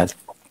میکند.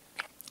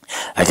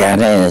 اگر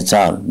نه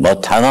انسان با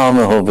تمام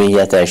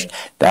هویتش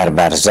در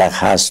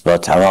برزخ هست، با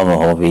تمام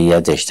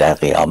هویتش در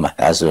قیامت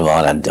هست و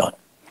مانندان.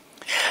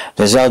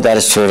 لذا در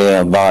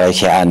سوره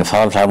مبارک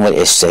انفال فرمود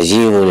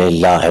استجیبوا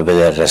لله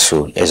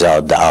وللرسول اذا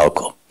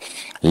دعاکم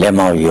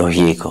لما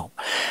یحییکم.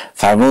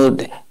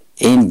 فرمود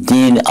این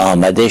دین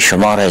آمده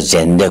شما را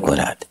زنده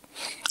کند.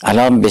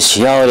 الان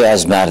بسیاری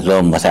از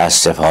مردم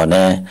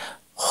متاسفانه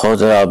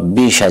خود را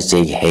بیش از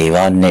یک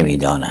حیوان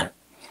نمیدانند.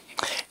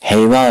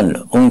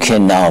 حیوان اون که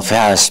نافع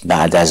است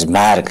بعد از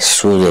مرگ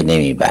سود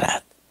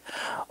نمیبرد،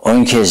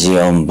 اون که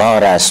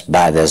زیانبار است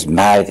بعد از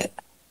مرگ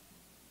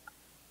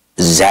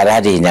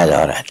ضرری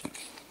ندارد.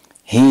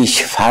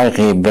 هیچ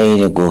فرقی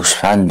بین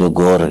گوسفند و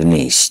گرگ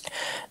نیست.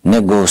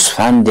 نه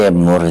گوسفند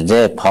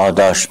مرده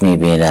پاداش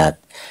می‌بیند،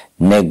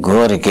 نه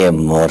گرگ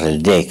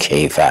مرده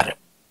کیفر.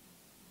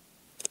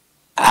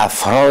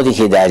 افرادی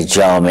که در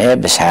جامعه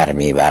به سر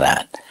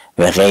میبرند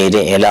و غیر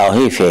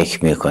الهی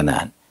فکر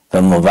میکنند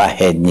و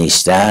موحد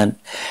نیستند،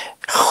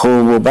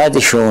 خوب و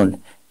بدشون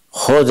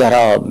خود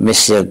را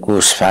مثل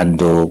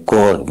گوسفند و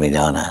گرگ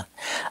میدانند.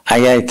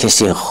 اگر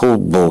کسی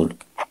خوب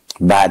بود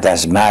بعد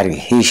از مرگ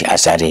هیچ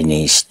اثری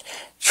نیست،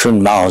 چون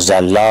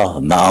معاذالله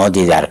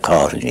معادی در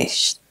کار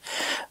نیست.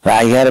 و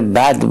اگر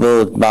بد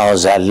بود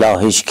معاذالله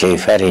هیچ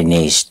کیفری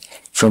نیست،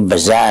 چون به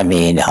زعم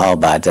اینها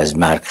بعد از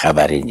مرگ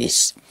خبری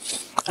نیست.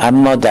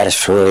 اما در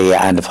سوره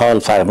انفال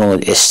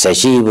فرمود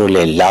استجیبوا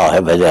لله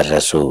و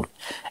للرسول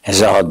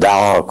اذا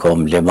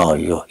دعاکم لما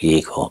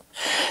یحییکم.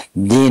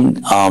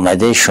 دین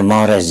آمده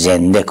شما را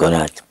زنده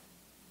کند،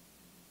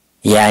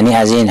 یعنی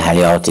از این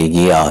حیات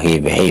گیاهی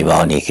به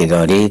حیوانی که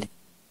دارید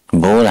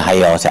به اون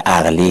حیات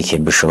عقلی که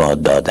به شما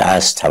داده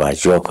است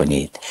توجه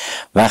کنید.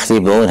 وقتی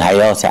به اون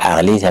حیات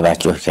عقلی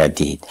توجه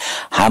کردید،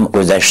 هم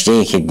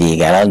گذشته‌ای که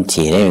دیگران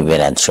تیره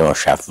می‌بینند شما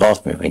شفاف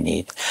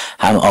می‌بینید،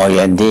 هم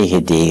آینده‌ای که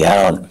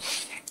دیگران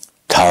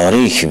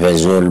تاریک و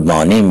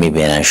ظلمانی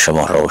می‌بینند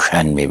شما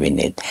روشن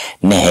می‌بینید.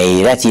 نه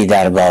حیرتی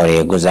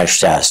درباره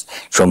گذشته است،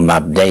 چون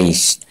مبدأی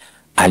است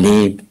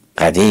علیم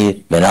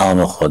قدیر به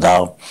نام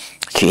خدا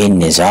که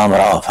این نظام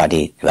را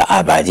آفرید و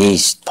ابدی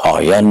است،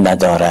 پایان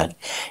ندارد.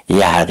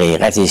 یه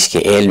حقیقتی است که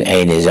علم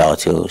عین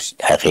ذات اوست،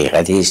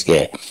 حقیقتی است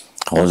که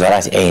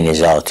قدرت عین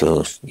ذات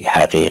اوست،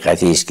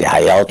 حقیقتی است که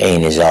حیات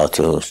عین ذات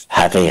اوست،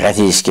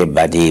 حقیقتی است که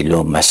بدیل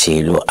و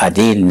مثیل و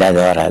عدیل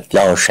ندارد،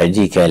 لا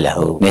شریک له.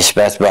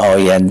 نسبت به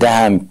آینده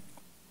هم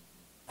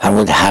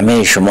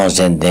همه شما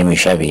زنده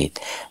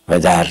میشوید و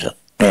در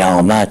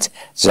قیامت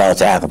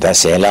ذات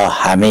اقدس اله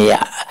همه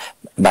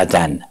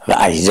بدن و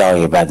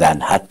اجزای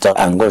بدن، حتی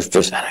انگشت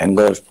و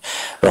سرانگشت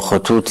و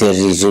خطوط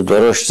ریز و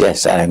درشت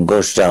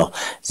سرانگشت را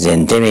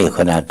زنده می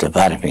کند و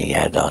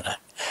برمیگرداند.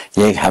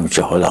 یک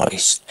همچه خدایی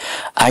است.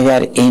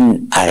 اگر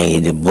این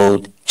عقیده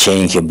بود، چه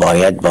این که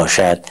باید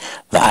باشد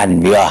و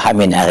انبیا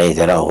همین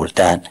عقیده را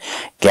آوردند،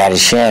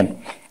 گرچه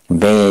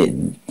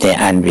بین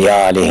انبیا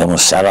علیهم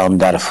السلام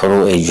در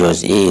فروع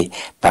جزئی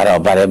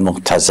برابر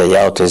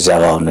مقتضیات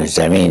زبان و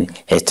زمین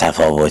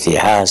تفاوتی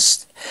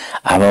هست،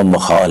 اما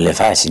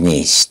مخالفت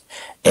نیست،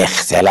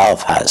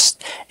 اختلاف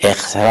هست.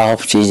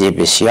 اختلاف چیزی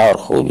بسیار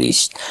خوبی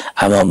است،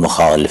 اما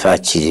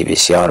مخالفت چیزی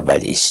بسیار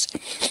بدی است.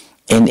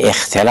 این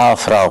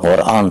اختلاف را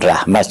قرآن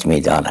رحمت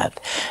می داند.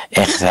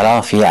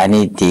 اختلاف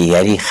یعنی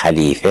دیگری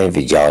خلیفه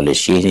و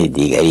جالشین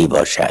دیگری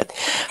باشد.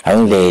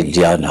 همون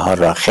لیلیان ها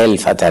را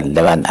خلفتن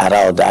لمن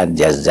اراد ان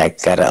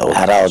یذکر او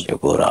اراد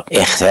شکورا.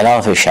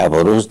 اختلاف شب و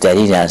روز در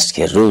این است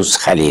که روز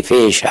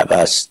خلیفه شب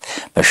است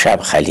و شب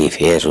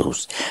خلیفه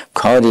روز.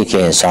 کاری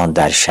که انسان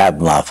در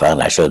شب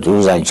موفق نشد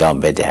روز انجام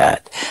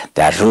بدهد،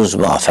 در روز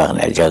موفق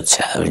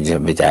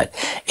انجام بدهد.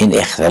 این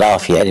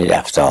اختلاف یعنی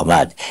رفت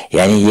آمد،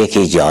 یعنی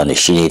یکی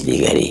جانشین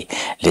دیگری.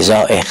 لذا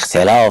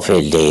اختلاف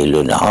لیل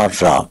و نهار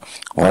را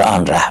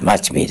قرآن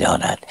رحمت می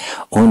داند.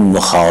 اون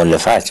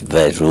مخالفت و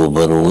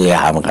روبروی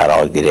هم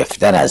قرار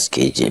گرفتن است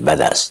که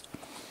بد است.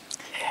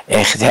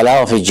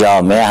 اختلاف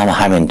جامعه هم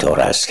همینطور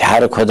است که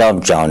هر کدام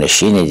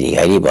جانشین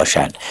دیگری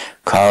باشند،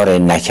 کار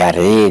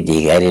نکرده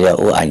دیگری را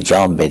او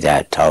انجام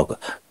بدهد تا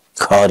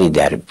کاری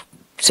در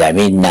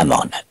زمین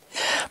نماند.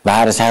 به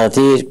هر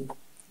تقدیر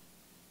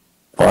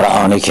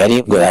قرآن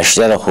کریم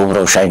گذشته را خوب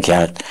روشن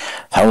کرد.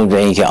 همون به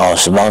این که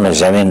آسمان و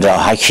زمین را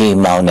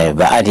حکیمانه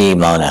و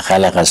علیمانه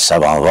خلق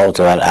السماوات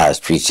و الارض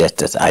فی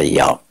ستة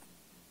ایام.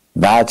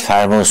 بعد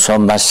فرمود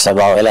ثم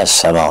استوی الی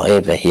السماء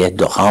و هی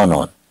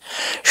دخان.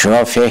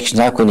 شما فکر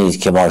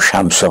نکنید که ما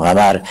شمس و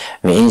قمر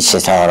و این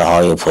ستاره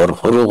های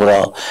پرفروغ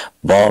را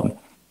با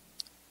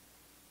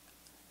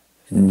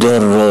در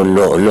و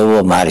لؤلؤ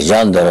و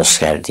مرجان درست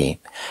کردیم،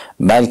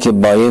 بلکه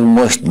با یک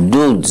مشت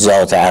دود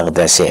ذات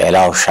اقدس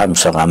اله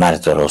شمس و قمر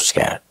درست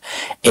کرد.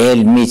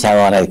 علم می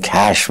تواند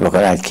کشف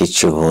بکند که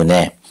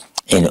چگونه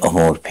این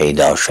امور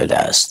پیدا شده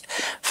است.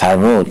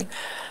 فرمود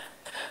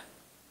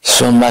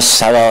ثم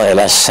استوی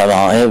الی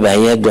السماء و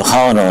هی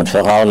دخان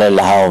فقال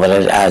لها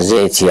وللارض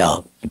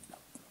ائتیا.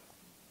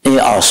 این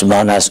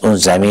آسمان است، اون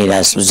زمین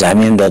است.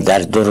 زمین را در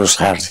 2 روز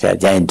خلق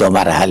کرد، یعنی 2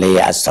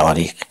 مرحله از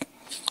تاریخ.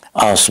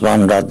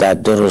 آسمان را در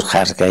 2 روز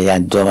خلق کرد،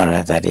 یعنی 2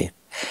 مرحله.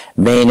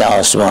 بین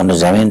آسمان و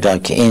زمین را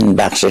که این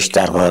بخشش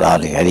در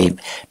قرآن کریم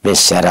به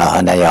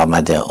صراحت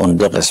نیامده، اون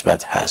 2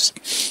 قسمت هست.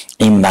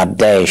 این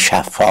مبدأ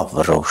شفاف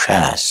و روشن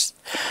است.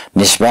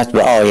 نسبت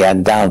به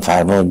آینده هم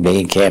فرمود به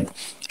این که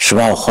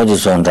شما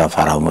خودتون را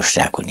فراموش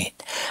نکنید.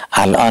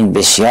 الان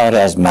بسیار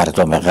از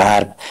مردم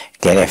غرب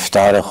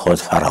گرفتار خود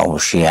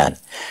فراموشی هستند.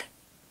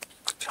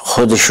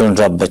 خودشون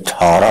را به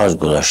تاراج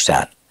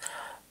گذاشتن،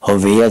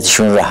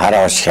 هویتشون را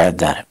حراج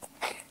کردن.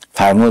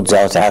 فرمود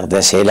ذات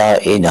اقدس اله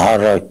اینها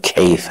را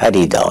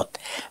کیفری داد.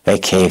 و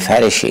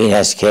کیفرش این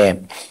است که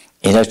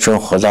اینا چون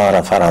خدا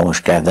را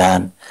فراموش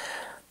کردن،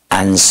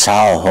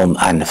 انساهم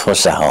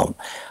انفسهم،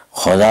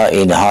 خدا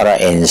اینها را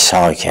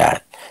انسا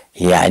کرد،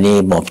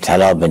 یعنی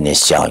مبتلا به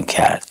نسیان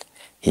کرد،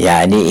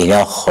 یعنی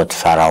اینا خود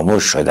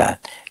فراموش شدن،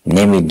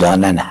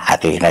 نمیدانن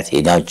حقیقت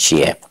اینا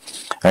چیه.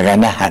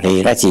 وگرنه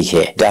حقیقتی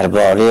که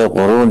درباره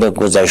قرون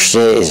گذشته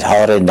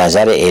اظهار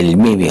نظر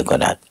علمی می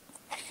کند،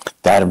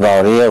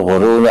 درباره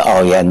قرون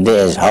آینده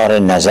اظهار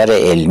نظر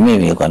علمی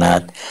می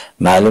کند،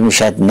 معلوم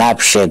شد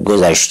نبش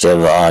گذشته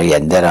و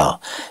آینده را،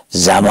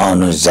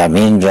 زمان و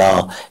زمین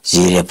را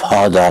زیر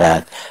پا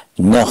دارد.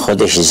 نه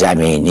خودش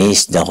زمینی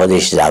است نه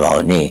خودش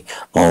زمانی،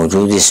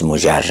 موجودی است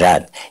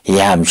مجرد.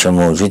 یه همچون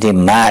موجودی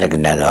مرگ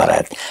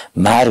ندارد.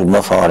 مرگ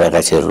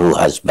مفارقت روح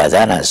از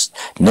بدن است،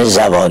 نه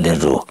زوال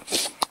روح.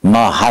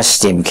 ما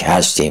هستیم که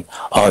هستیم،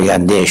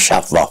 آینده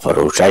شفاف و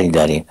روشنی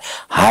داریم.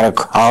 هر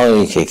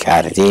کاری که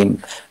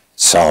کردیم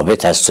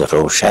ثابت است و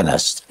روشن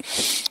است.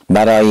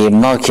 برای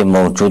ما که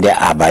موجود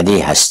ابدی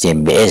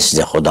هستیم به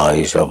اذن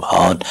خدای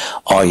سبحان،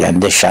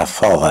 آینده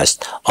شفاف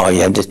است،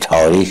 آینده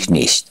تاریک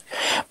نیست.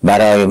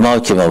 برای ما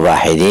که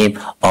موحدیم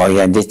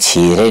آینده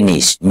تیره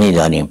نیست.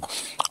 میدانیم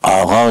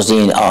آغاز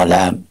این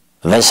عالم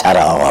و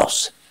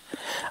سرآغاز،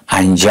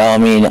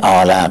 انجام این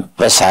عالم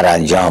و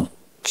سرانجام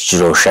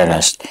روشن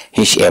است،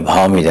 هیچ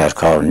ابهامی در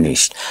کار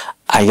نیست.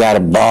 اگر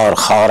بار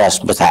خار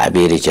است به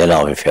تعبیر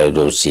جناب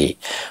فردوسی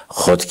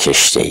خود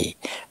کشته ای،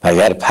 و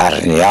اگر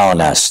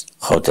پرنیان است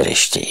خود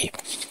رشته ای.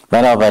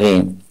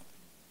 بنابراین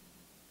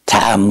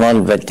تأمل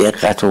و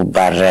دقت و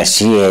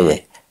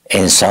بررسی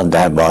انسان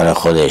درباره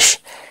خودش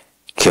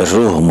که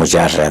روح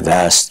مجرد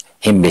است،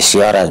 این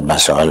بسیار از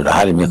مسائل را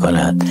حل می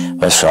کند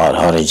و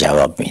سوالها را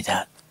جواب می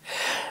دهد.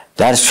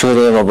 در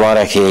سوره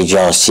مبارکه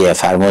جاسیه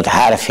فرمود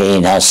حرف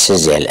اینها 3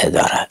 ضلع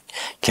دارد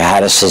که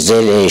هر 3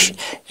 ضلعش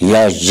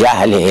یا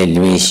جهل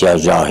علمی است یا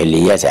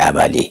جاهلیت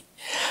عملی.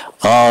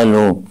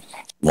 قالوا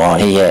ما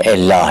هی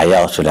الا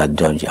حیاتنا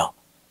الدنیا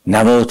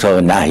نموت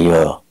و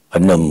نحیا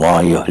و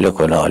ما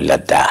یهلکنا الا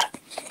الدهر.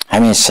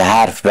 همین 3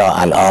 حرف را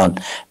الان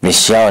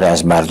بسیار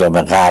از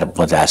مردم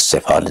غرب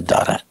متاسفانه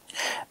دارند.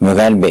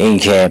 میگن به این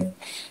که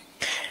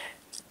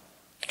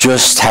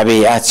جز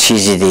طبیعت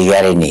چیز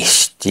دیگری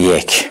نیست،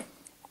 1،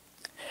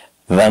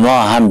 و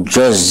ما هم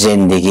جز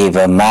زندگی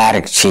و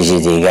مرگ چیز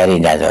دیگری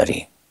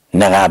نداریم.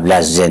 نه قبل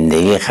از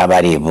زندگی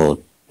خبری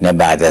بود نه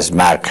بعد از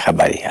مرگ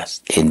خبری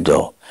هست. این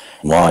 2،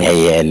 ما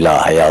هی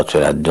الا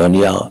حیاتنا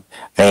الدنیا،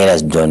 غیر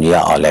از دنیا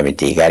عالم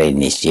دیگری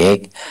نیست.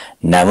 1،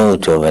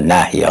 نموت و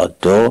نحیا.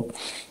 2،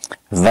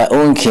 و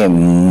اون که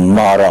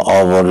ما را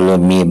آورد و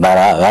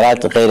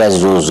میبرد غیر از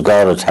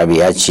روزگار و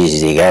طبیعت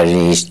چیز دیگری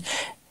نیست.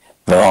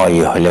 و ما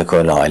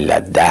یهلکنا الا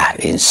الدهر.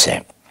 این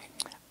 3.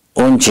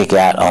 اون چی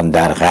که الان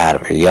در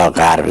غرب یا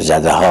غرب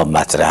زده ها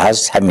مطرح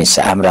است، همین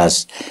 3 امر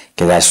است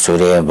که در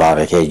سوره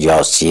مبارکه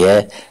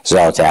جاسیه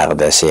ذات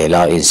اقدس اله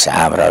این 3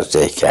 امر را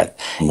ذکر کرد.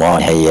 ما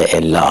هی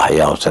الا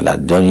حیاتنا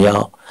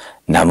الدنیا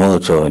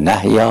نموت و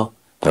نحیا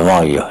و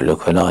ما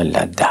یهلکنا الا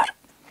الدهر.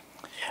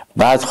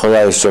 بعد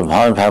خدای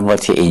سبحان فرمود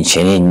که این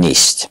چنین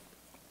نیست،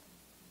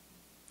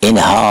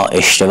 اینها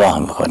اشتباه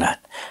میکنند.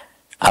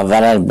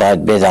 اولا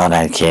باید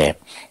بدانند که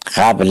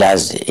قبل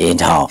از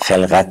اینها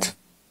خلقت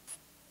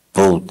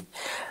بود،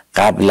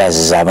 قبل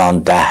از زمان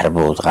دهر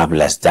بود،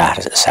 قبل از دهر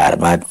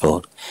سرمد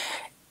بود.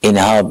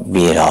 اینها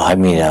بیراه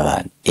می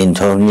روند.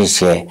 اینطور نیست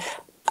که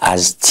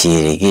از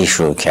تیرگی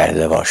شروع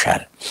کرده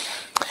باشند.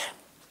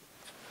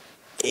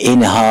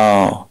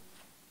 اینها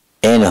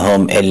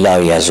انهم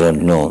الا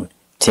یظنون،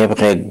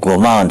 طبق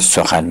گمان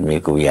سخن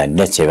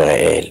میگویند نه طبق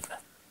علم.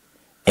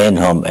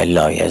 انهم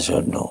الا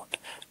یظنون،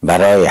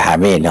 برای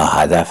همه اینا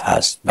هدف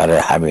هست، برای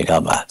همه اینا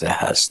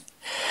مطرح هست.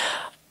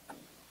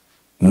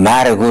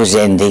 مرگ و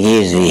زندگی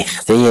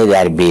ریخته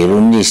در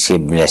بیرون نیست که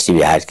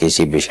نصیب هر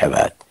کسی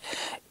بشود.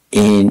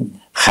 این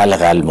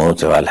خلق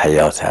الموت و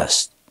الحیات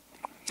هست.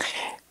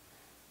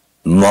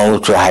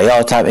 موت و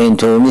حیات هم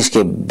اینطور نیست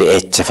که به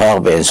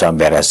اتفاق به انسان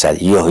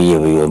برسد، یحیی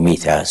و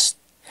یمیت است.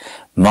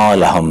 ما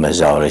لهم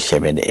بذلک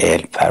من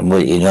علم.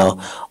 فرمود اینا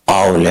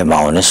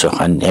عالمانه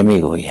سخن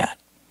نمیگویند،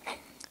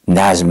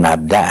 نه از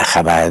مبدأ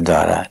خبر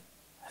دارند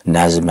نه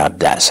از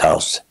مبدأ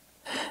ساز،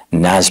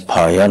 نه از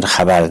پایان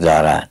خبر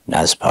دارند نه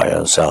از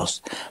پایان ساز.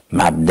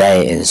 مبدأ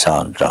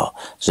انسان را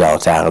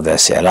ذات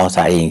اقدس اله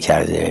تعیین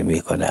کرده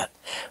می کند،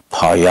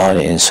 پایان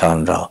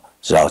انسان را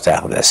ذات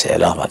اقدس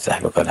اله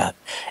مطرح می کند.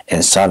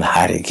 انسان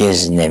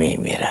هرگز نمی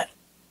میرد.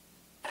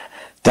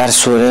 در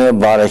سوره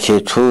مبارکه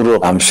طور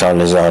و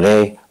امثال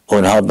ذالک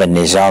اونها به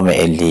نظام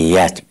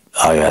علیت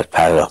آیات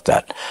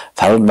پرداختند.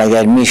 فرمود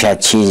مگر میشد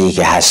چیزی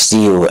که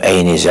هستی و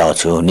عین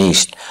ذات او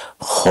نیست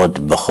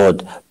خود به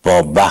خود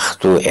با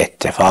بخت و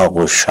اتفاق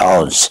و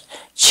شانس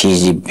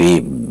چیزی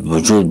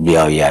وجود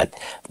بیاید،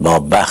 با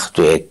بخت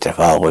و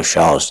اتفاق و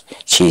شانس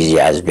چیزی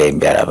از بین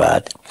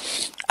برود؟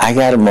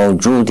 اگر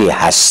موجودی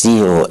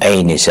هستی و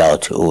عین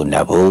ذات او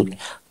نبود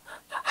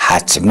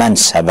حتما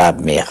سبب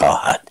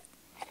میخواهد.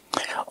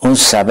 اون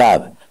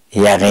سبب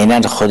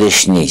یقینا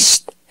خودش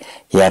نیست،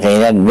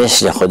 یقینا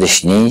مثل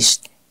خودش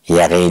نیست،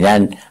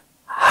 یقینا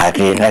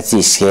حقیقتی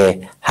است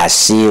که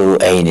هستی او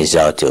عین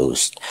ذات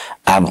اوست.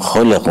 ام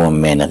خلقوا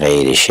من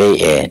غیر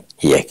شیء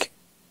یک،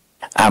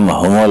 ام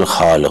هم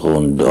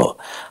الخالقون دو،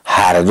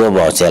 هر دو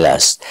باطل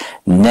است.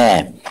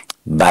 نه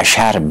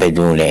بشر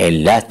بدون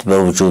علت به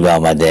وجود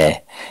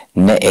آمده،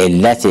 نه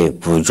علت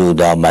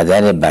وجود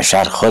آمدن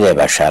بشر خود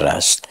بشر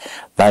است،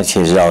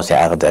 بلکه ذات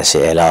اقدس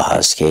اله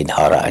است که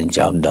اینها را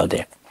انجام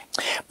داده.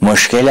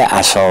 مشکل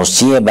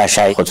اساسی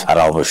بشر خود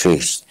فراموشی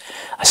است،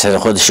 اصلا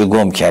خودش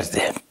گم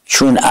کرده،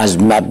 چون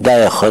از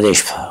مبدأ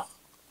خودش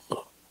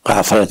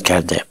غفلت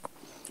کرده،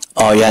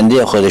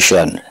 آینده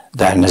خودشان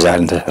در نظر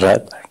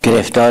ندارد،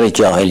 گرفتار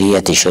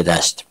جاهلیتی شده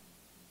است.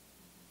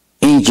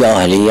 این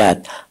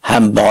جاهلیت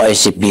هم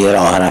باعث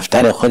بیراه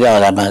رفتن خود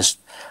آدم است،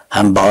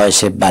 هم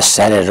باعث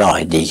بستن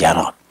راه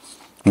دیگران.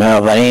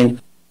 بنابراین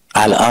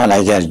الان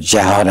اگر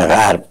جهان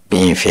غرب به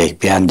این فکر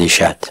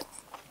بیندیشد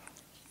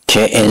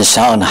که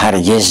انسان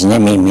هرگز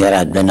نمی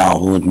میرد، به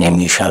نابود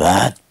نمی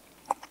شود،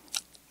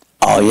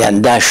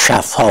 آینده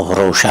شفاف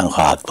روشن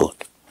خواهد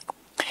بود.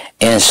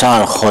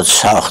 انسان خود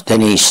ساخته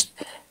نیست،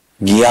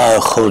 گیاه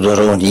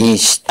خودرو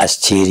نیست، از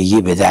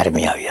تیرگی به در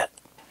می آید،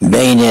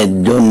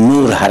 بین دو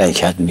نور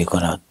حرکت می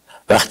کند.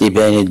 وقتی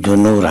بین دو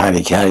نور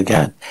حرکت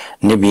کرد،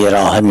 نه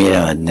بیراه می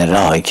رود، نه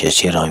راه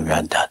کسی را می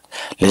بندد.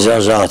 لذا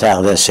ذات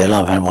اقدس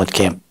اله فرمود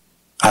که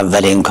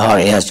اولین کار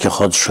این است که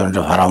خودشون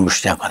رو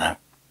فراموش نکنن.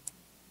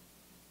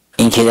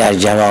 این که در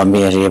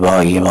جوامع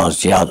ربایی ما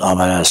زیاد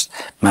آمده است،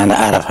 من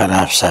عرف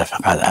نفسه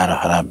فقط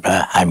عرف ربه،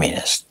 همین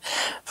است.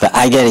 و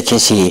اگر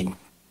کسی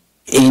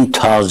این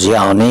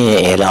تازیانه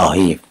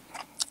الهی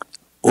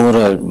او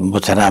را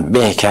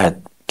متنبه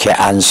کرد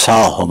که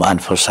انساهم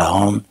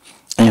انفسهم،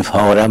 این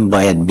فوراً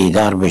باید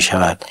بیدار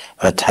بشود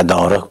و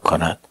تدارک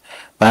کند.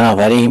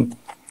 بنابراین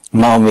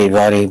ما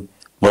امیدواریم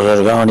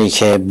بزرگانی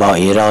که با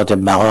ایراد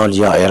مقال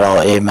یا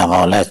ارائه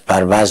مقالت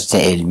بر وزن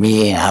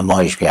علمی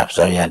همایش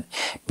بیفزایند،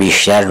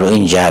 بیشتر رو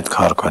این جهت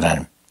کار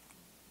کنند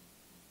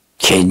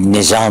که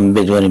نظام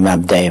بدون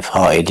مبدأ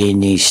فاعلی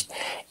نیست.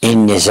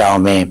 این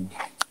نظام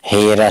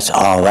حیرت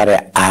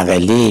آور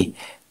عقلی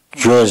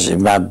جز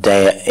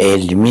مبدأ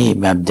علمی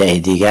مبدأ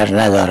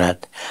دیگر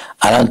ندارد.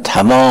 الان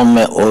تمام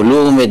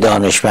علوم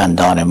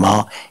دانشمندان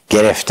ما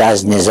گرفته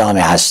از نظام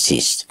هستی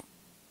است.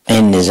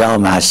 این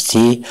نظام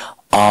هستی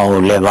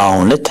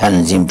عالمانه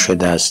تنظیم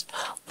شده است،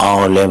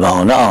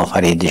 عالمانه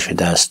آفریده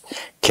شده است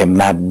که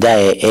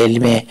مبدأ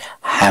علم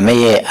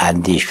همه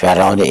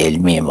اندیشوران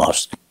علمی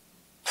ماست.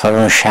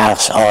 فرون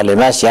شخص عالم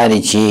است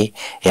یعنی چی؟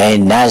 یعنی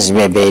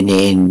نظم بین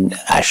این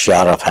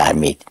اشیاء را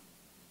فهمید.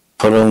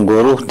 فلان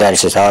گروه در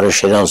ستاره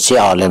شناسی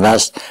عالم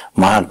است،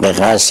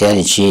 محقق است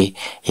یعنی چی؟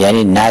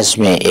 یعنی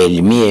نظم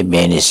علمی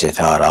بین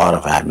ستاره ها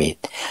را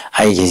فهمید.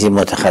 اگه کسی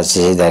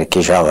متخصصی در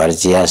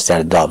کشاورزی است، در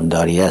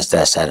دامداری است،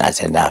 در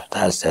صنعت نفت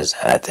است، در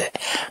صنعت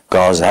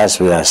گاز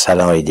هست و در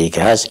صنایع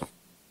دیگه است،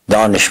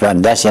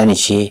 دانشمند است یعنی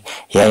چی؟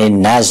 یعنی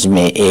نظم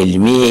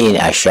علمی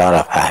این اشیاء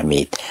را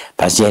فهمید.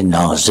 پس یه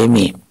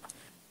ناظمی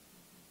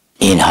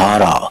اینها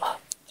را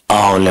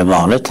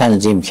عالمانه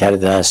تنظیم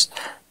کرده است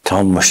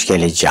تا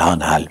مشکل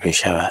جهان حل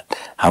بشود.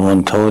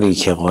 همونطوری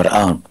که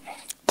قرآن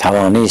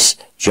توانست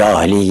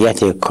جاهلیت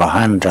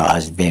کهن را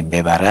از بین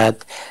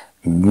ببرد،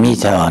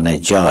 میتواند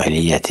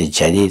جاهلیت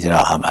جدید را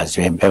هم از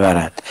بین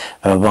ببرد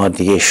و ما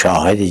دیگه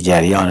شاهد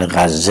جریان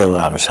غزه و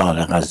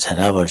امثال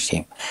غزه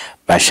نباشیم.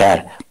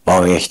 بشر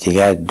با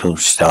یکدیگر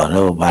دوستانه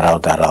و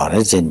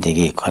برادرانه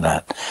زندگی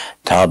کند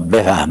تا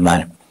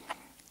بفهمند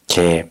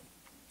که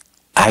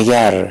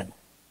اگر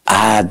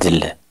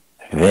عدل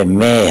و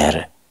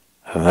مهر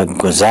و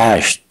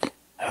گذشت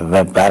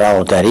و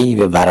برادری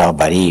و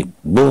برابری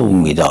بوم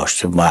می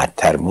داشت و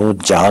معطر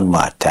بود، جهان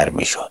معطر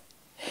می شد.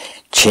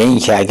 چه این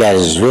که اگر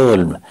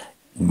ظلم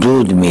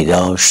دود می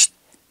داشت،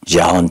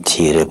 جهان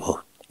تیره بود.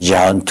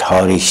 جهان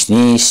تاریک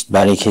نیست،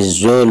 برای که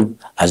ظلم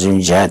از اون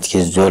جهت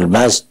که ظلم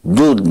است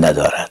دود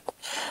ندارد.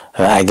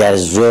 و اگر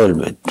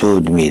ظلم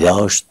دود می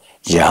داشت،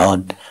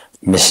 جهان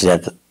مثل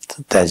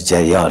در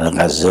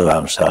جریان غزه و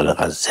امثال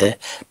غزه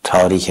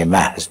تاریک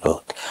محض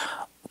بود.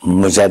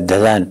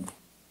 مجدداً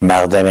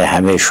مقدم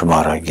همه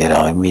شما را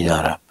گرامی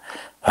می‌دارم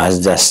و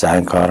از دست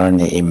همکاران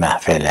این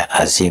محفل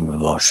عظیم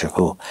با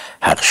شکوه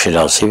حق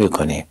شناسی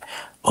بکنیم.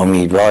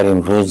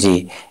 امیدواریم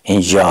روزی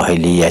این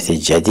جاهلیت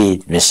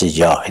جدید مثل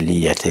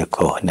جاهلیت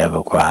کهنه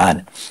و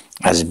کهن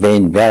از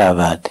بین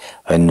برود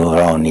و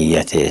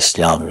نورانیت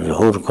اسلام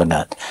ظهور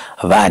کند.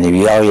 و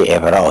انبیای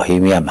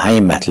ابراهیمی هم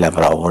همین مطلب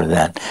را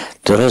آوردن.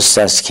 درست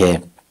است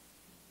که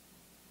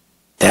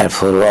در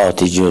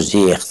فروعات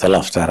جزئی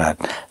اختلاف دارد،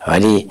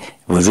 ولی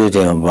وجود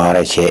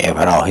مبارک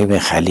ابراهیم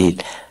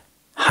خلیل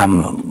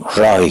هم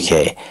راهی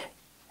که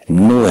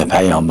نوح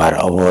پیامبر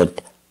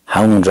آورد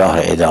همون راه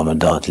ادامه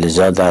داد.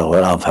 لذا در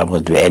قرآن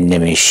فرمود و ان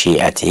من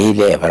شیعته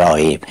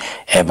لابراهیم،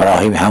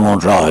 ابراهیم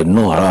همون راه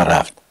نوح را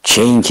رفت.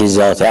 چه این که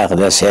ذات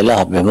اقدس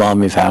اله به ما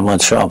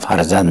میفرماد شما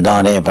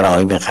فرزندان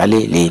ابراهیم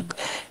خلیلید،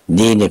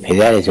 دین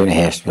پدرتون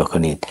حفظ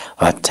بکنید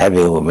و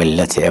تبعوا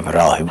ملت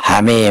ابراهیم.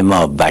 همه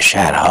ما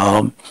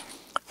بشرها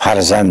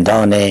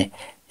فرزندان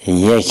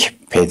یک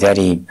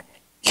پدری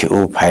که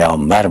او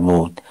پیامبر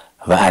بود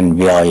و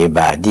انبیای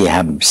بعدی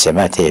هم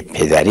سمت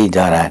پدری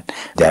دارند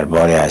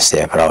درباره از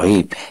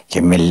ابراهیم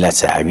که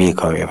ملت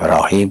ابیکم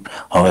ابراهیم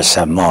و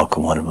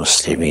سماکم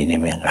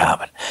المسلمین من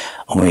قبل.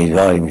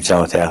 امیدواریم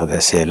ذات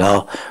اقدس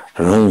اله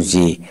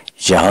روزی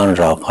جهان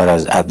را پر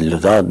از عدل و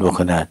داد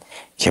بکنند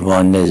که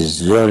ما نه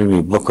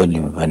ظلمی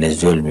بکنیم و نه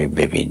ظلمی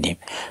ببینیم.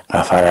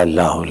 غفر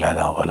الله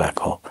لنا و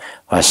لکم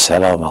و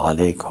السلام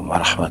علیکم و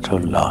رحمت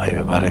الله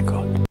و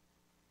برکاته.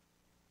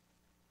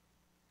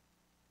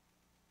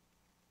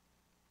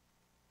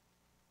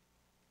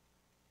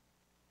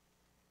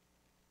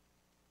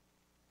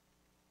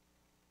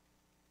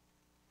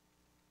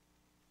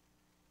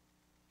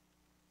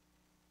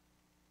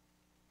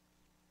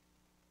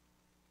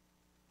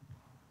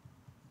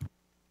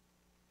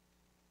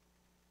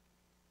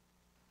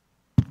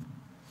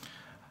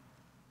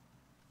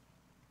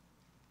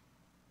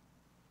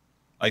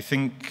 I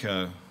think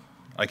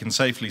I can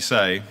safely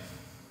say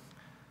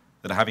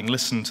that having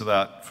listened to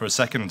that for a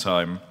second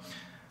time,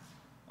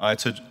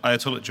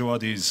 Ayatollah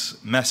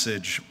Jawadi's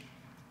message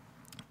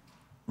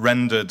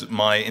rendered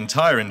my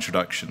entire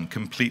introduction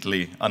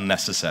completely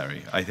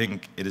unnecessary. I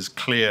think it is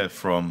clear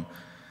from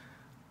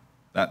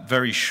that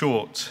very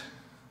short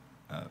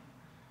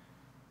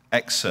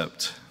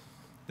excerpt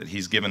that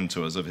he's given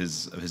to us of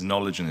his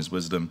knowledge and his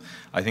wisdom.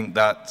 I think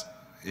that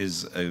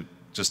is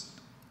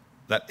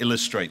that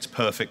illustrates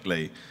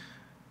perfectly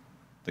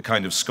the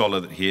kind of scholar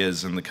that he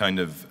is and the kind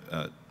of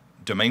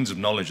domains of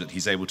knowledge that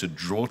he's able to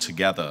draw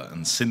together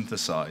and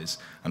synthesize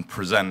and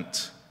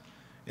present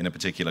in a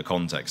particular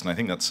context. And I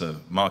think that's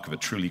a mark of a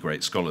truly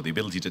great scholar, the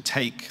ability to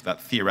take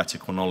that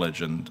theoretical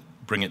knowledge and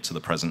bring it to the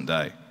present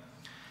day.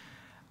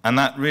 And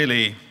that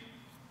really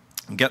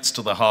gets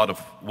to the heart of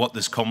what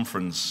this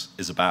conference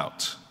is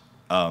about.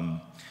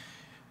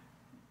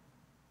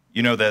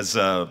 You know, there is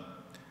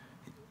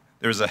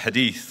a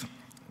hadith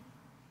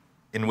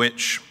in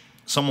which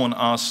someone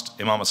asked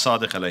Imam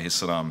as-Sadiq alayhi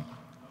salam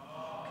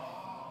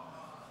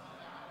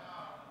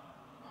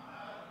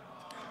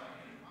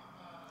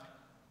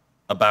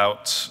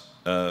about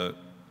a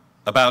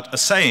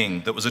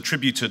saying that was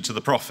attributed to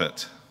the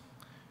Prophet.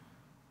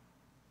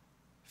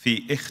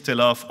 Fi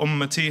ikhtilaf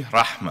ummati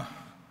rahmah.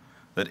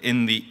 That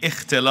in the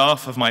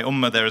ikhtilaf of my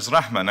ummah there is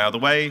rahmah. Now the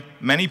way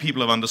many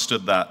people have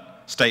understood that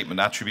statement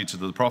attributed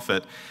to the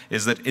Prophet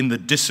is that in the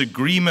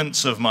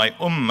disagreements of my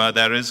ummah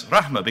there is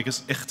rahmah,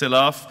 because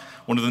ikhtilaf,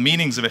 one of the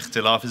meanings of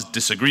ikhtilaf is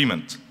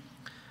disagreement.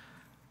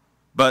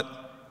 But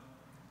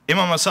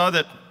Imam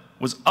as-Sadiq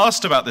was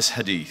asked about this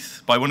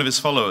hadith by one of his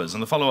followers,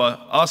 and the follower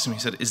asked him, he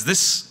said, is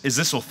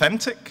this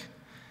authentic?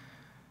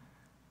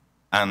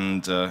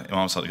 And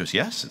Imam as-Sadiq goes,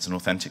 yes, it's an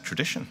authentic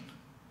tradition.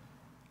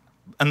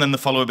 And then the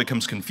follower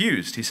becomes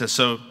confused. He says,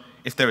 so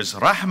if there is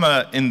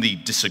rahmah in the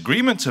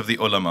disagreement of the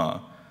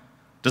ulama,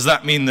 does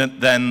that mean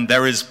that then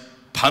there is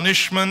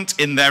punishment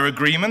in their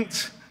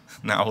agreement?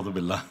 Na'udhu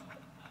billah.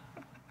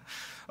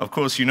 Of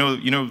course, you know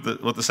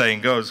what the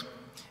saying goes.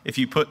 If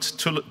you put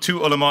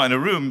two ulama in a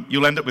room,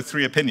 you'll end up with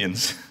 3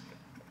 opinions.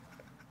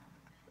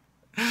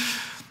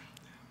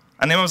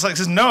 And Imam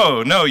says,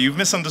 no, you've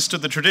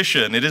misunderstood the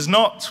tradition. It is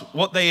not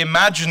what they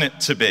imagine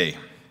it to be.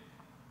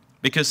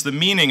 Because the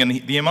meaning, and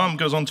the Imam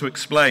goes on to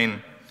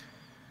explain,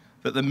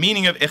 that the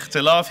meaning of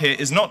ikhtilaf here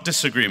is not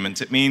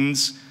disagreement. It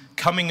means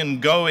coming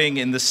and going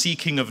in the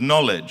seeking of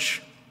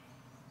knowledge.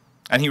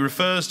 And he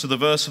refers to the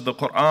verse of the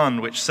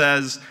Quran which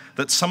says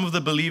that some of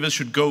the believers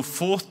should go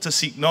forth to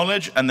seek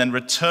knowledge and then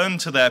return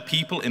to their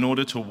people in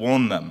order to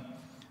warn them.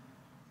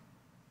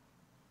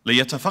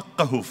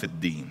 لِيَتَفَقَّهُ فِي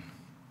الدِّينِ,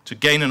 to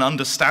gain an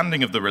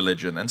understanding of the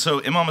religion. And so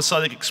Imam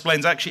as-Sadiq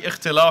explains actually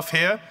ikhtilaf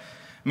here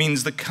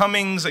means the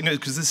comings,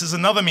 because this is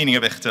another meaning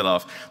of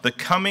ikhtilaf, the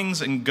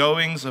comings and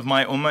goings of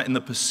my ummah in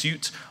the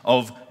pursuit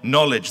of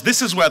knowledge.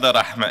 This is where the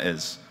rahmah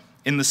is,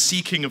 in the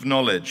seeking of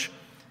knowledge.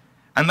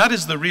 And that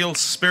is the real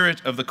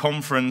spirit of the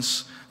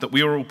conference that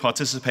we are all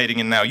participating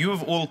in now. You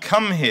have all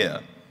come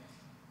here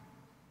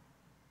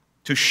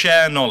to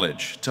share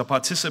knowledge, to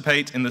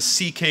participate in the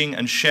seeking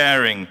and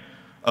sharing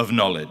of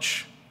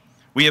knowledge.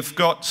 We have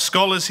got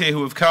scholars here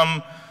who have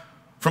come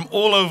from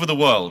all over the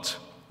world.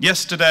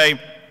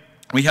 Yesterday,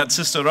 we had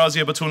Sister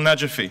Razia Batul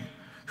Najafi,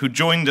 who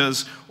joined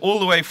us all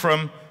the way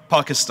from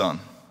Pakistan.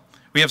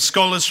 We have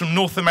scholars from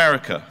North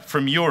America,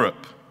 from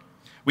Europe.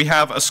 We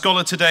have a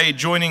scholar today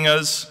joining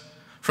us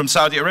from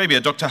Saudi Arabia,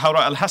 Dr. Hawra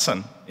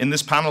Al-Hassan, in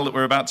this panel that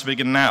we're about to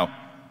begin now.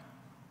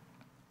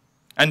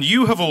 And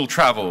you have all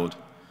traveled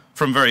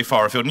from very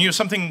far afield. And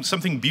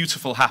something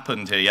beautiful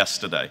happened here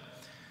yesterday.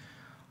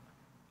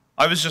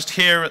 I was just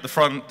here at the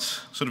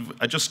front,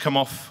 I'd just come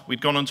off,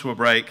 we'd gone onto a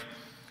break,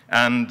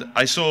 and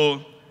I saw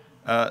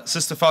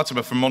Sister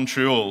Fatima from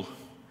Montreal.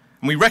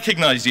 And we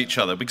recognized each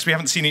other because we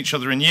haven't seen each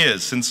other in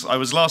years, since I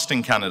was last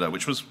in Canada,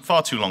 which was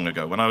far too long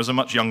ago, when I was a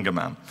much younger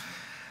man.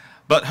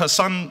 But her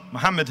son,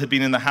 Mohammed, had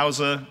been in the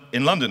Hausa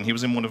in London. He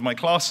was in one of my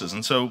classes,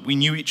 and so we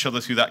knew each other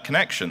through that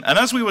connection. And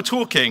as we were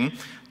talking,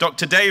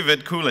 Dr.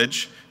 David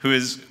Coolidge, who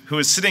is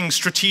sitting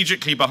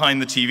strategically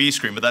behind the TV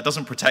screen, but that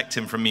doesn't protect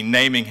him from me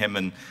naming him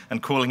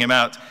and calling him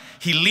out,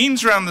 he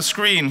leans around the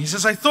screen, he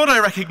says, "I thought I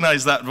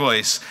recognized that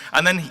voice."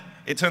 And then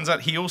it turns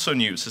out he also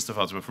knew Sister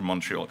Fatima from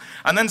Montreal.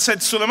 And then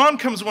said, "Suleiman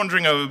comes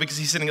wandering over because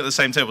he's sitting at the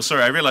same table."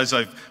 Sorry, I realize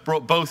I've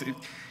brought both.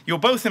 You're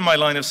both in my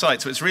line of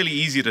sight, so it's really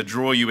easy to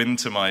draw you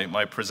into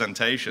my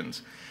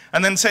presentations.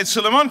 And then said,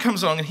 "Suleiman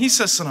comes along and he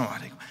says, Salaam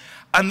alaikum."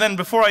 And then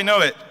before I know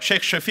it,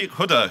 Sheikh Shafiq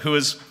Huda, who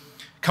has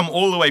come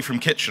all the way from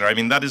Kitchener. I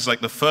mean, that is like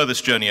the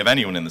furthest journey of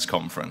anyone in this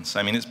conference.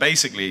 I mean, it's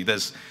basically,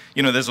 there's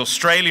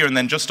Australia, and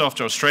then just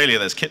after Australia,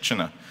 there's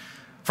Kitchener.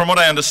 From what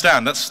I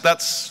understand,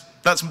 that's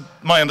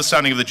my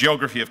understanding of the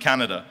geography of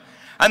Canada.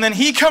 And then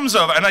he comes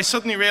over, and I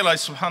suddenly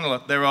realize,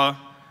 subhanAllah,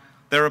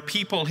 there are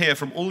people here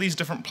from all these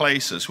different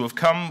places who have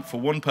come for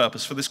one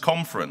purpose, for this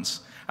conference,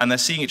 and they're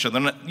seeing each other.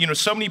 And,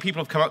 so many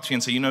people have come up to me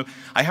and say,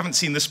 I haven't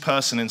seen this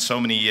person in so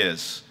many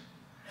years.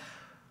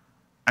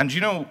 And,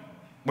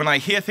 when I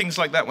hear things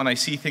like that, when I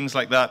see things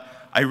like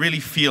that, I really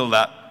feel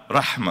that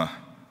rahmah,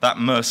 that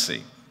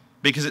mercy.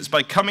 Because it's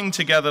by coming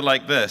together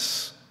like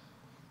this,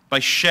 by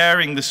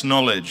sharing this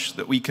knowledge,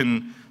 that we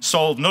can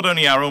solve not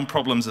only our own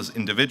problems as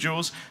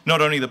individuals, not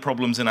only the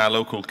problems in our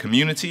local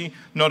community,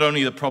 not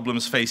only the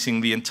problems facing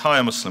the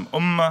entire Muslim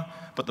ummah,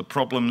 but the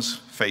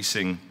problems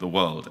facing the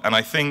world. And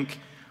I think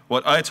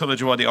what Ayatullah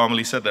Jawadi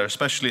Amuli said there,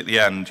 especially at the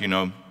end,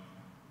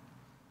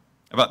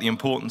 about the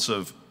importance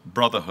of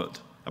brotherhood,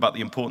 about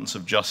the importance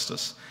of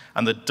justice,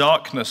 and the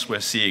darkness we're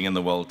seeing in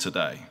the world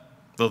today,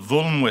 the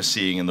dhulm we're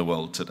seeing in the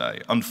world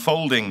today,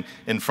 unfolding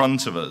in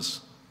front of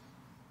us.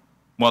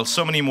 While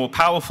so many more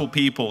powerful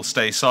people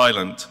stay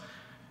silent,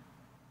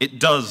 it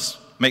does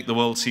make the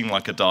world seem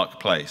like a dark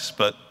place.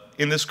 But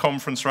in this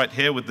conference right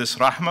here with this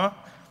rahmah,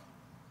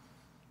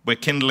 we're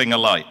kindling a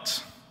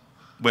light.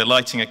 We're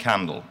lighting a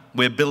candle.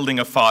 We're building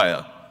a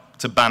fire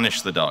to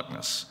banish the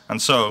darkness. And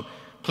so,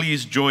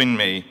 please join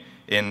me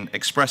in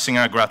expressing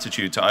our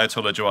gratitude to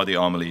Ayatollah Jawadi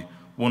Amuli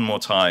one more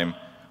time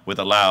with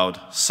a loud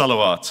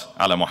salawat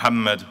ala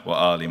Muhammad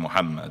wa ali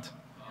Muhammad.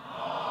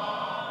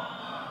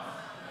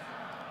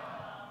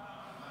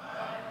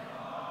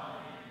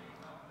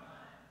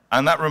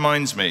 And that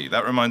reminds me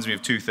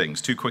of two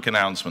things, two quick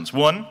announcements.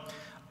 One,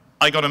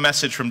 I got a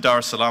message from Dar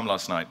es Salaam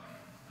last night.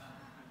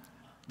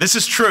 This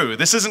is true,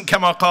 this isn't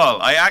kama qal.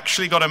 I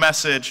actually got a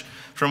message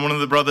from one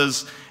of the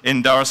brothers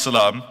in Dar es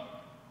Salaam.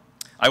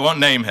 I won't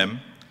name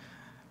him,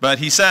 but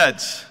he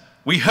said,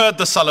 "We heard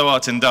the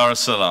salawat in Dar es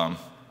Salaam."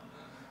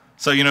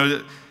 So,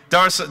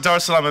 Dar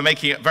es Salaam are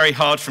making it very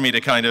hard for me to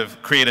kind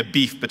of create a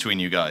beef between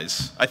you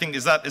guys. I think,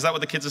 is that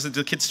what the kids are saying? Do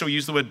the kids still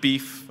use the word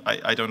beef?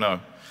 I don't know.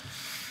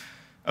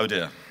 Oh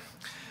dear.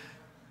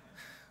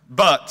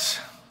 But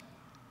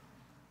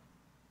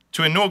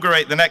to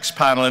inaugurate the next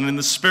panel, and in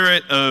the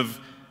spirit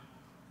of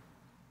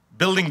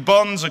building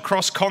bonds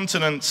across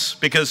continents,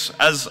 because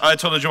as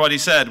Ayatollah Jawadi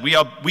said,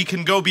 we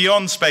can go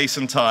beyond space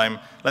and time.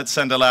 Let's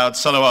send a loud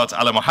salawat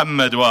ala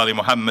Muhammad wa ali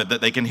Muhammad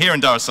that they can hear in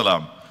Dar es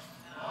Salaam.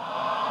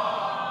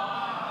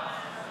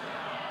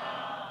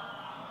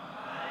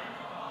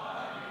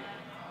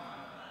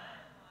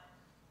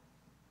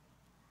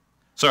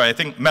 Sorry, I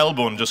think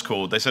Melbourne just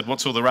called. They said,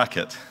 "What's all the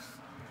racket?"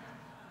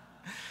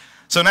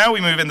 So now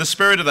we move, in the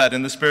spirit of that,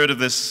 in the spirit of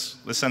this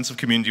sense of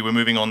community, we're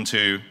moving on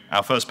to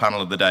our first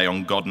panel of the day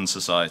on God and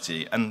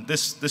society. And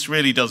this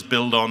really does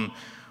build on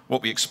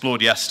what we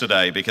explored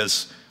yesterday,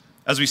 because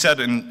as we said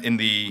in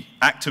the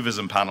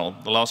activism panel,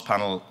 the last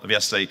panel of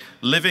yesterday,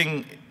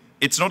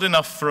 it's not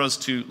enough for us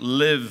to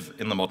live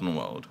in the modern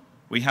world.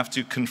 We have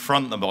to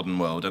confront the modern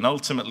world, and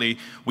ultimately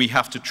we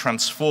have to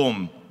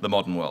transform the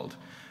modern world.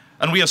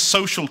 And we are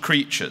social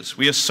creatures,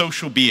 we are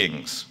social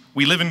beings.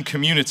 We live in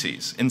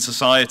communities, in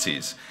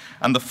societies.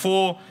 And the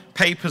four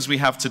papers we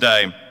have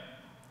today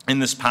in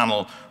this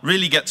panel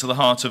really get to the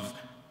heart of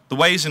the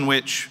ways in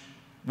which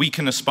we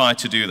can aspire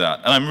to do that.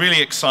 And I'm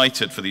really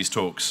excited for these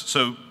talks.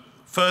 So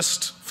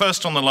first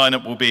on the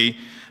lineup will be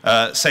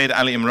Sayyid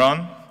Ali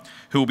Imran,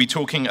 who will be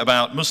talking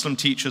about Muslim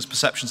teachers'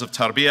 perceptions of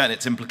tarbiyah and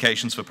its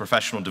implications for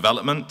professional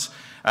development.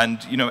 And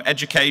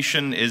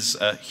education is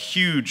a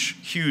huge,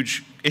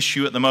 huge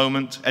issue at the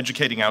moment,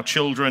 educating our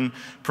children,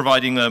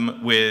 providing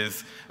them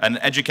with an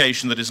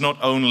education that is not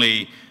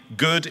only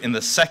good in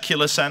the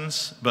secular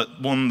sense, but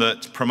one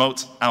that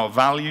promotes our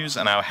values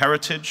and our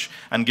heritage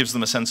and gives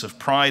them a sense of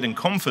pride and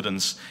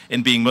confidence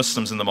in being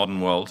Muslims in the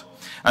modern world.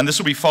 And this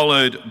will be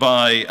followed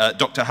by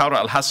Dr. Hawra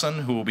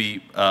Al-Hassan, who will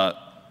be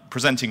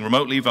presenting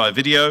remotely via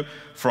video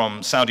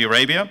from Saudi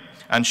Arabia.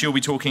 And she'll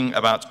be talking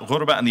about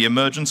ghurba and the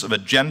emergence of a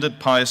gendered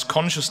pious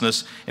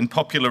consciousness in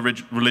popular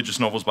religious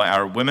novels by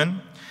Arab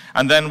women.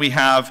 And then we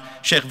have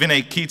Sheikh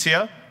Vinay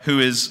Ketia, who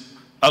is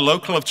a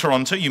local of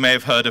Toronto, you may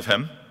have heard of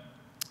him,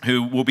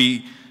 who will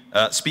be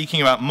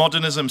speaking about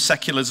modernism,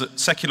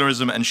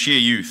 secularism, and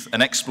Shia youth,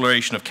 an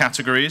exploration of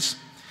categories.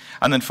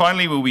 And then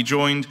finally, we'll be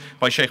joined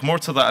by Sheikh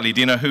Murtada Ali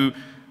Dina, who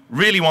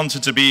really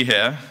wanted to be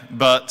here,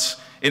 but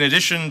in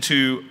addition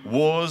to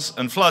wars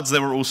and floods,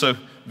 there were also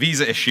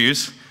visa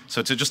issues.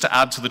 So just to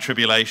add to the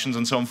tribulations,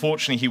 and so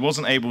unfortunately he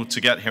wasn't able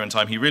to get here in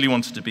time. He really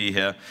wanted to be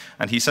here,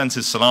 and he sends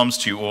his salams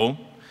to you all.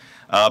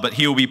 But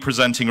he will be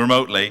presenting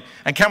remotely.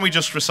 And can we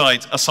just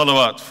recite a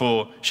salawat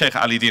for Sheikh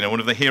Ali Dina, one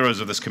of the heroes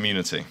of this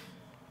community?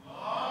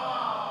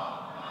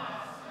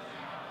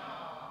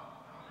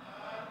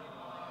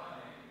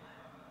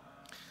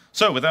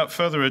 So without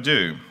further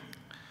ado,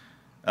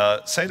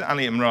 Sayyid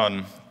Ali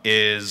Imran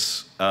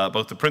is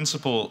both the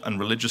principal and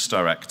religious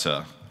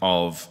director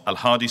of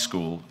Al-Hadi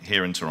School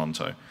here in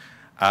Toronto.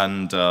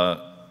 And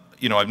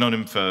you know, I've known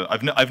him for,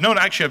 I've known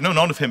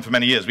of him for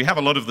many years. We have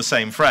a lot of the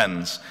same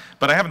friends,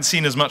 but I haven't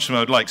seen as much of him as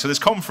I would like. So this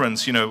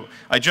conference, you know,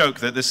 I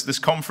joke that this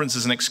conference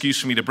is an excuse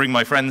for me to bring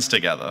my friends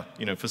together,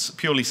 you know, for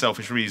purely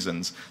selfish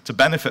reasons, to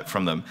benefit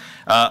from them.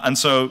 And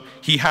so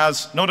he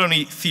has not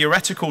only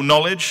theoretical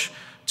knowledge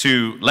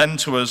to lend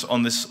to us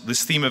on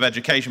this theme of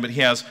education, but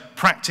he has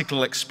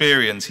practical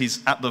experience. He's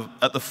at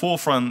the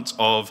forefront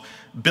of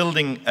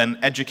building an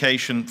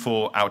education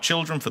for our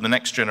children, for the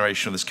next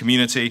generation of this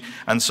community.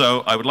 And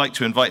so I would like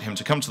to invite him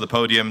to come to the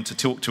podium to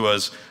talk to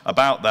us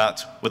about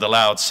that with a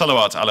loud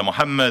salawat ala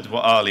Muhammad wa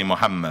ali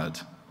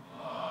Muhammad.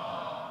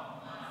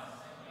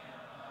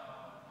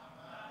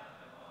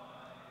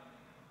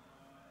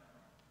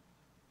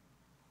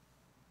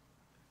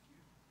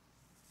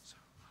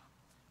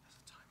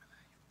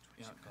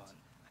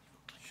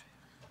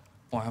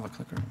 Oh, I have a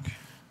clicker. Okay.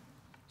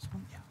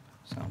 Yeah,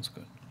 sounds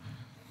good.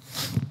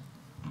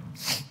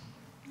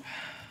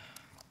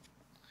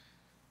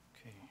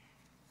 Okay.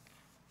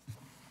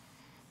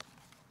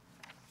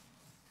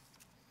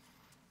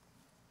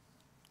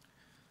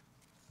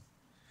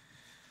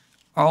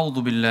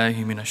 أعوذ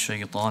بالله من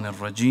الشيطان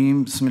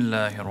الرجيم بسم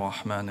الله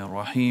الرحمن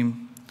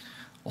الرحيم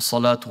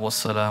والصلاة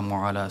والسلام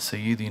على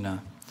سيدنا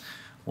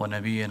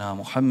ونبينا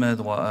محمد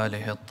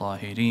وآله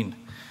الطاهرين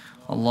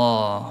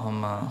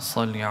اللهم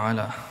صل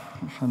على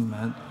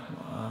Muhammad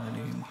wa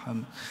ali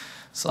Muhammad.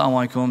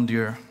 Assalamu alaikum,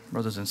 dear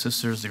brothers and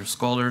sisters, dear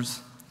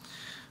scholars.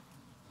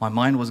 My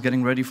mind was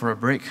getting ready for a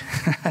break,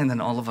 and then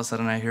all of a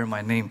sudden I hear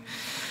my name.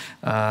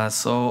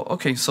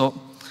 So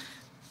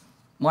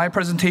my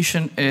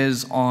presentation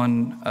is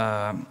on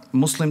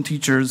Muslim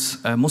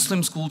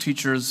school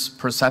teachers'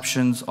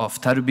 perceptions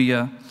of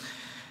tarbiyah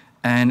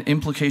and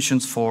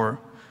implications for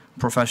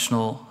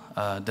professional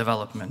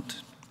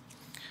development.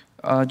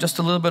 Just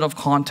a little bit of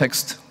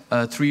context.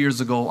 3 years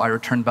ago, I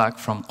returned back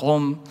from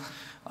Qom.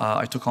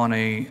 I took on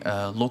a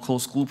local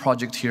school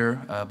project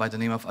here by the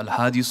name of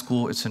Al-Hadi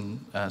School. It's in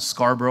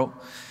Scarborough.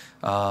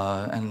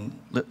 And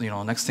you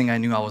know, next thing I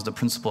knew, I was the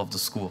principal of the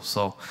school.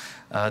 So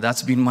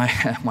that's been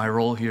my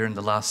role here in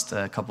the last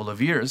couple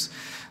of years.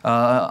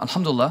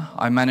 Alhamdulillah,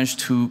 I managed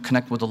to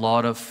connect with a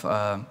lot of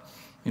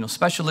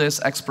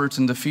specialists, experts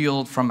in the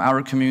field from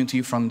our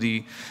community, from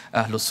the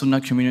Ahlul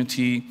Sunnah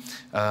community.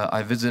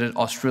 I visited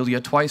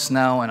Australia twice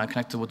now, and I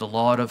connected with a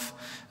lot of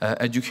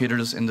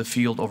educators in the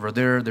field over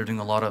there. They're doing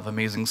a lot of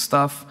amazing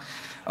stuff.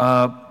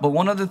 But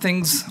one of the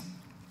things,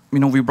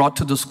 we brought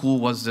to the school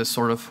was this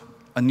sort of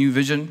a new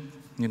vision,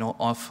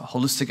 of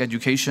holistic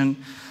education.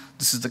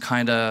 This is the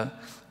kind of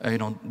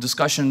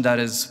discussion that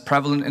is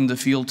prevalent in the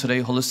field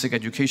today, holistic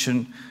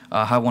education.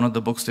 I have one of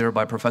the books there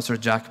by Professor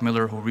Jack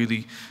Miller, who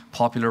really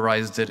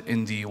popularized it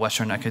in the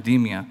Western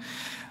academia.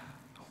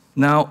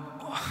 Now,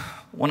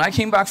 when I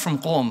came back from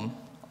Qom,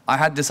 I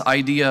had this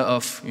idea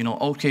of,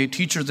 okay,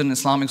 teachers in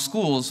Islamic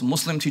schools,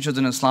 Muslim teachers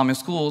in Islamic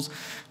schools,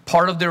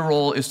 part of their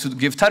role is to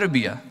give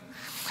tarbiyah.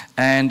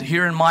 And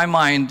here in my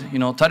mind,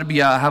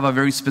 tarbiyah, I have a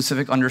very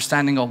specific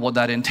understanding of what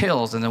that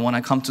entails. And then when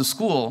I come to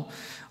school,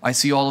 I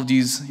see all of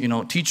these,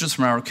 teachers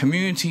from our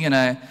community, and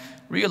I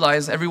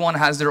realize everyone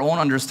has their own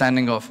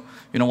understanding of,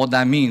 what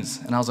that means.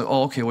 And I was like,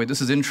 oh, okay, wait,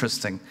 this is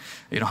interesting.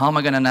 How am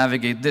I going to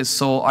navigate this?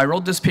 So I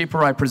wrote this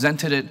paper. I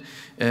presented it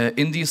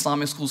in the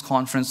Islamic Schools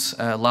Conference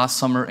last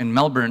summer in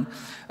Melbourne.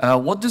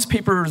 What this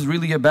paper is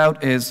really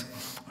about is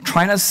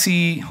trying to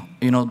see,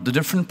 the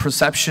different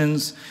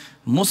perceptions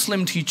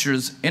Muslim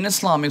teachers in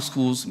Islamic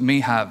schools may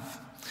have.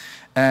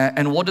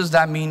 And what does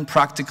that mean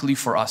practically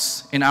for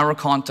us? In our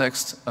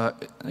context,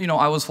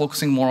 I was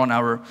focusing more on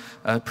our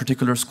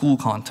particular school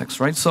context,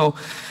 right? So,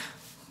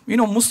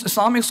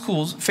 Islamic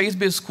schools,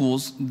 faith-based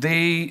schools,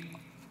 they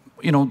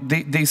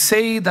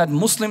say that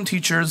Muslim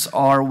teachers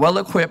are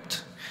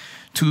well-equipped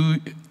to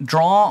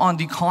draw on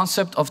the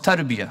concept of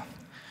tarbiyah,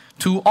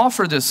 to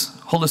offer this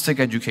holistic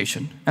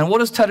education. And what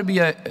does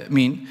tarbiyah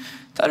mean?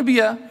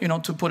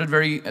 Tarbiyah, to put it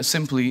very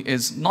simply,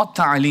 is not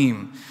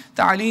ta'aleem.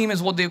 Ta'aleem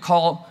is what they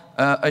call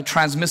a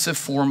transmissive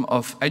form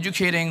of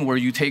educating, where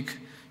you take,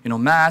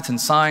 math and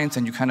science,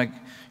 and you kind of,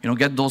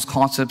 get those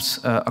concepts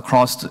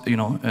across,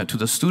 to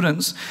the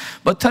students.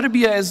 But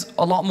tarbiyah is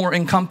a lot more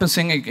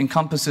encompassing. It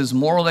encompasses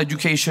moral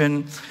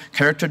education,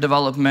 character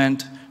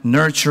development,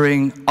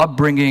 nurturing,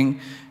 upbringing.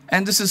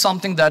 And this is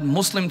something that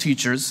Muslim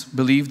teachers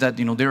believe that,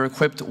 they're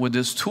equipped with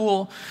this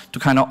tool to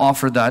kind of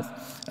offer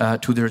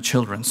that to their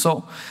children.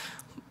 So,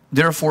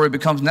 therefore, it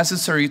becomes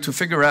necessary to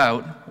figure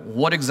out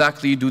what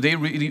exactly do they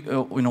really,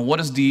 what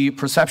is the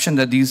perception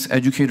that these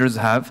educators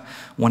have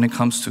when it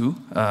comes to,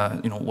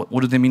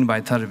 what do they mean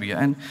by tarbiyah?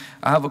 And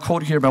I have a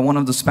quote here by one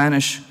of the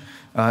Spanish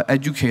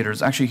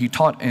educators. Actually, he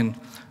taught in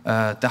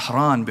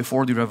Tehran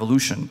before the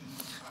revolution.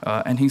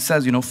 And he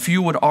says,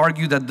 few would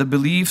argue that the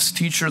beliefs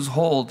teachers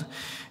hold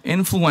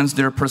influence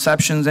their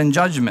perceptions and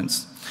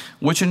judgments,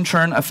 which in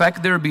turn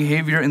affect their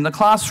behavior in the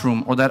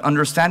classroom, or that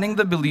understanding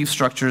the belief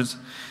structures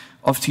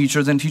of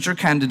teachers and teacher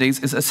candidates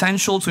is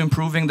essential to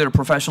improving their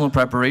professional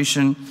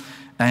preparation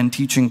and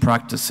teaching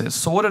practices.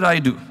 So what did I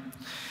do?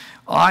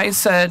 I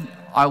said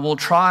I will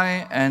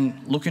try and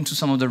look into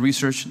some of the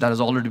research that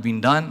has already been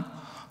done.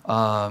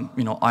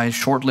 I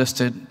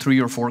shortlisted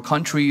 3 or 4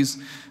 countries,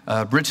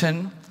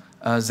 Britain,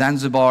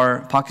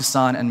 Zanzibar,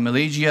 Pakistan, and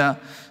Malaysia.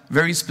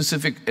 Very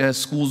specific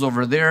schools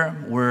over there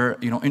where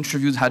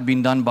interviews had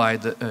been done by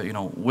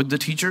with the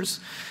teachers,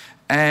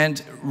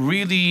 and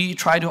really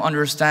try to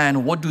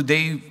understand what do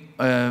they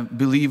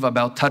believe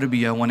about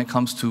tarbiyah when it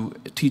comes to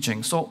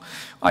teaching. So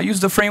I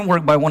used a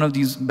framework by one of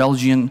these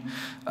Belgian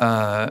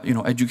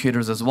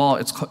educators as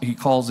well. He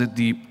calls it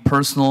the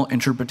personal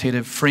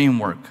interpretative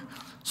framework.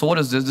 So what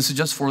is this? This is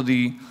just for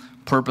the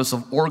purpose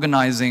of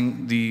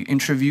organizing the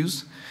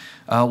interviews.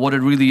 What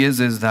it really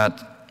is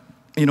that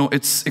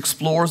it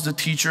explores the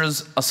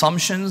teacher's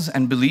assumptions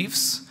and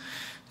beliefs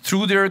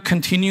through their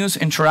continuous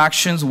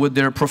interactions with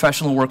their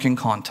professional working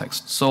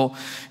context. So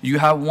you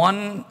have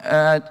one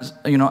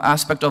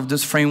aspect of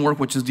this framework,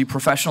 which is the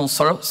professional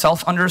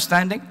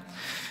self-understanding,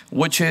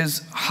 which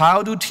is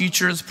how do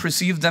teachers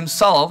perceive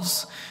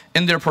themselves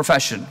in their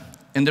profession,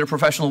 in their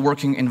professional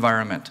working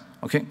environment.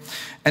 Okay,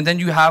 and then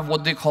you have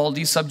what they call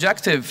the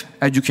subjective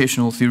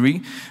educational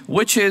theory,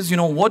 which is,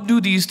 what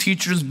do these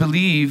teachers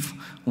believe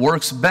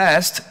works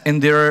best in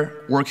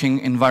their working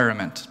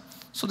environment.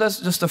 So that's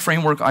just the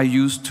framework I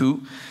use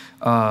to,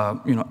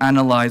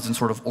 analyze and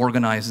sort of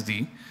organize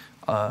the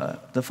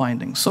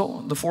findings.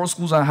 So the 4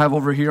 schools I have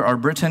over here are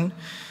Britain,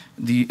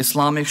 the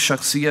Islamic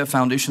Shakhsiya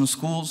Foundation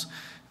schools,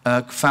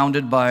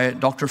 founded by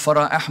Dr.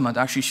 Farah Ahmad.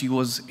 Actually, she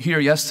was here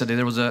yesterday.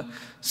 There was a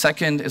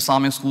second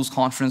Islamic Schools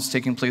Conference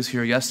taking place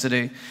here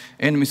yesterday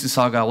in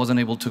Mississauga. I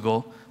wasn't able to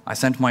go. I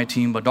sent my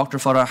team, but Dr.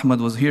 Farah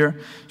Ahmad was here.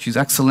 She's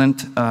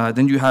excellent.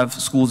 Then you have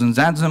schools in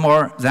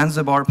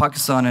Zanzibar,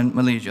 Pakistan, and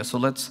Malaysia. So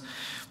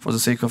for the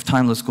sake of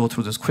time, let's go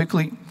through this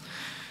quickly.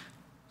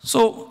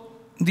 So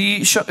the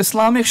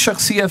Islamic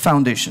Shakhsiya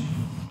Foundation.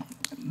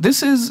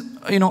 This is,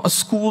 a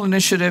school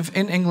initiative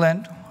in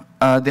England.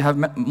 They have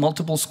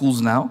multiple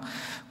schools now,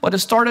 but it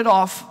started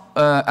off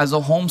as a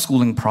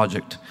homeschooling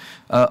project.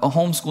 A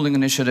homeschooling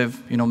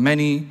initiative.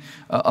 Many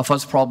of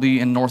us probably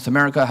in North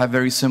America have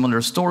very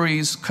similar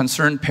stories,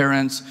 concerned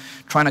parents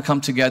trying to come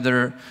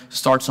together,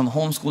 start some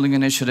homeschooling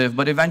initiative,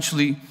 but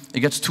eventually it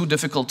gets too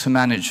difficult to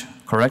manage,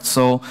 correct?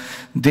 So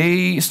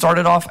they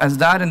started off as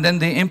that, and then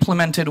they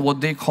implemented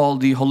what they call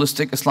the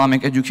holistic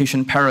Islamic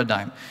education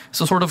paradigm.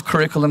 It's a sort of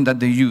curriculum that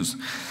they use.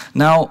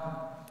 Now,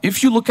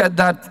 if you look at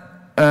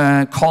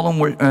that column,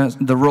 where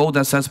the row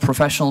that says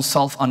professional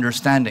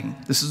self-understanding,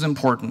 this is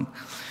important.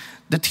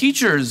 The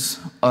teachers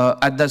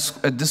at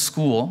this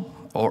school,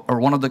 or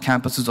one of the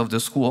campuses of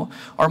this school,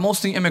 are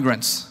mostly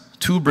immigrants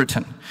to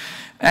Britain.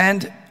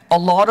 And a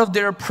lot of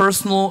their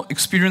personal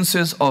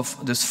experiences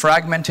of this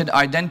fragmented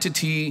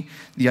identity,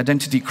 the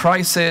identity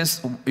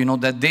crisis,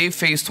 that they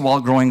faced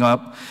while growing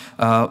up,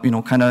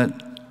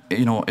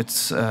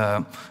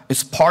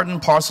 it's part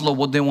and parcel of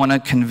what they want to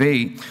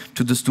convey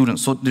to the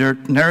students. So their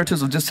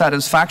narratives of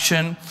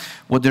dissatisfaction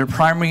with their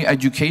primary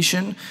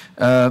education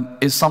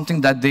is something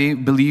that they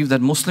believe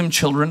that Muslim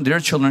children, their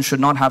children, should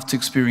not have to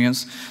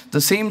experience the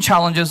same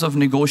challenges of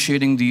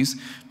negotiating these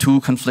two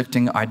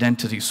conflicting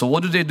identities. So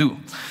what do?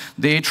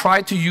 They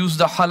try to use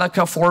the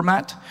halakha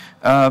format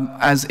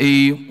as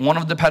one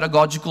of the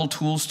pedagogical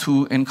tools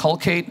to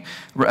inculcate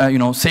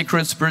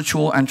sacred,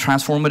 spiritual, and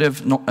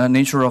transformative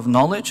nature of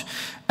knowledge,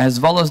 as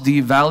well as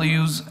the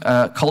values,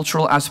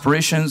 cultural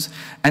aspirations,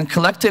 and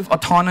collective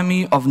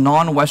autonomy of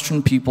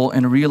non-Western people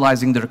in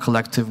realizing their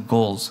collective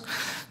goals.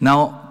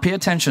 Now, pay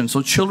attention.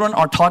 So children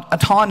are taught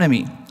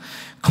autonomy,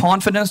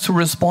 confidence to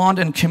respond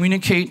and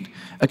communicate,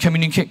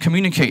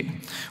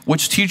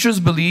 which teachers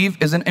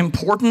believe is an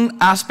important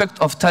aspect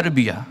of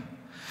tarbiyah.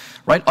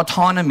 Right?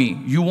 Autonomy.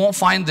 You won't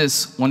find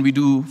this when we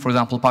do, for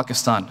example,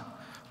 Pakistan.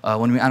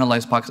 When we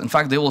analyze Pakistan. In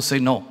fact, they will say,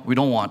 no, we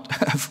don't want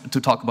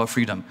to talk about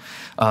freedom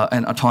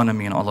and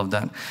autonomy and all of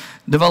that.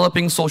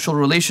 Developing social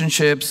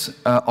relationships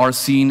are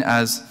seen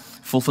as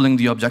fulfilling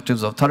the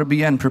objectives of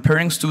tarbiyah and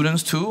preparing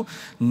students to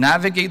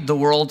navigate the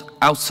world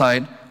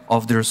outside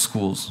of their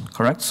schools,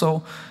 correct?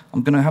 So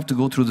I'm going to have to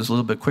go through this a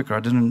little bit quicker. I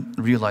didn't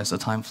realize the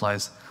time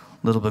flies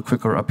a little bit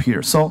quicker up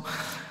here. So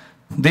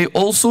they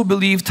also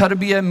believe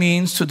tarbiyah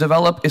means to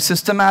develop a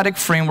systematic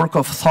framework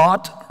of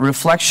thought,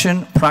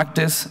 reflection,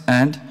 practice,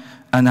 and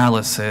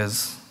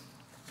analysis.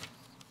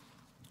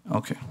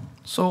 Okay,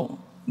 so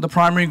the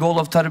primary goal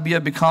of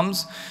tarbiyah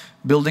becomes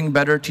building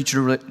better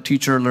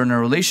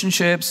teacher-learner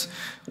relationships,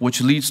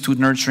 which leads to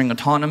nurturing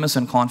autonomous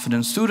and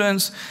confident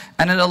students,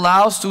 and it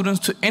allows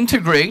students to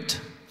integrate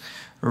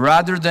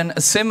rather than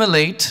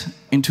assimilate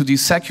into the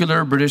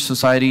secular British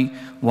society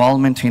while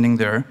maintaining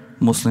their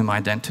Muslim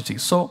identity.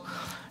 So,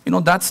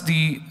 that's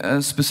the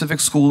specific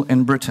school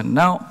in Britain.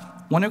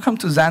 Now, when you come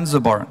to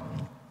Zanzibar,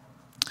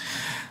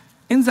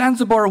 in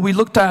Zanzibar, we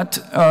looked at,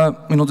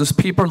 this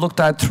paper looked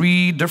at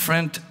 3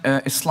 different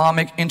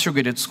Islamic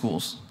integrated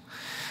schools.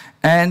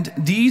 And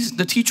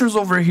the teachers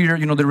over here,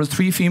 there were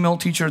 3 female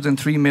teachers and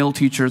 3 male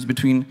teachers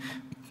between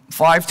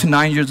 5 to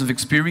 9 years of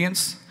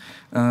experience.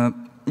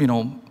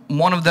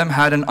 One of them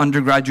had an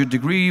undergraduate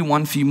degree,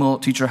 1 female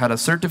teacher had a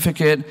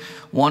certificate,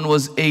 1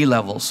 was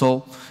A-level.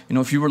 So,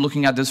 if you were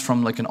looking at this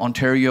from like an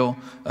Ontario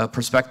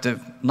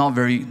perspective,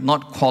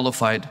 not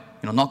qualified,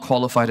 not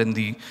qualified in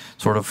the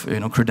sort of,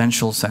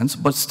 credential sense,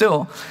 but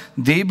still,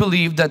 they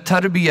believe that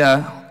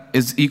tarbiyah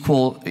is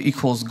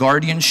equals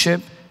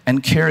guardianship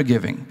and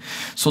caregiving.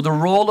 So the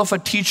role of a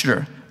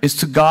teacher is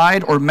to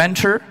guide or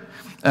mentor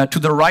to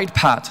the right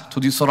path, to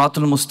the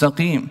Siratul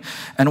Mustaqim.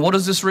 And what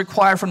does this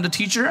require from the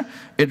teacher?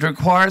 It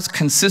requires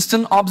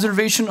consistent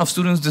observation of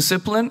students'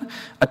 discipline,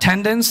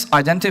 attendance,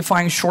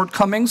 identifying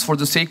shortcomings for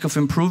the sake of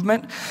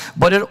improvement.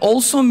 But it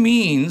also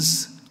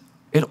means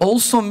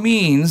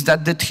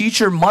that the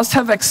teacher must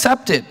have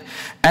accepted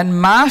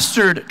and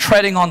mastered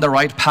treading on the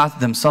right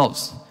path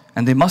themselves.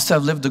 And they must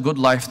have lived a good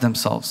life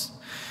themselves.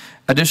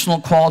 Additional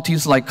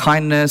qualities like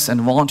kindness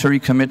and voluntary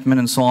commitment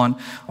and so on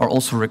are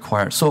also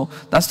required. So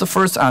that's the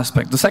first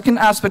aspect. The second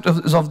aspect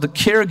is of the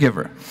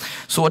caregiver.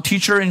 So a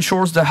teacher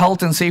ensures the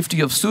health and safety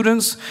of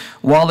students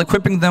while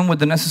equipping them with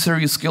the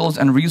necessary skills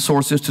and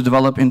resources to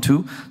develop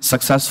into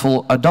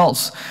successful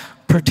adults,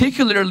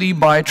 particularly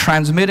by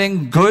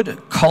transmitting good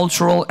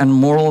cultural and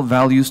moral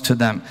values to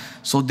them.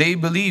 So they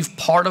believe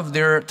part of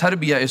their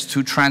tarbiyah is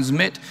to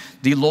transmit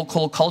the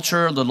local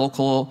culture, the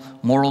local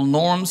moral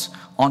norms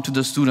onto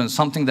the students,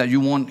 something that you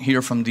won't hear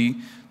from the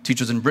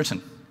teachers in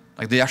Britain.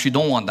 Like they actually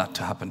don't want that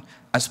to happen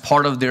as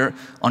part of their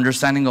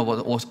understanding of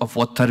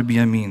what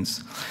tarbiyah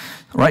means.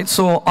 Right,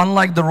 so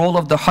unlike the role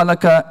of the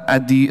halaka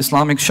at the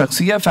Islamic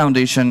Shakhsiyah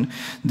Foundation,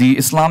 the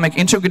Islamic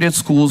integrated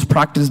schools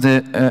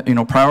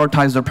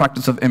prioritize the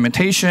practice of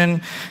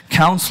imitation,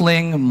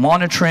 counseling,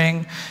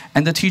 monitoring,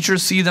 and the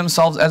teachers see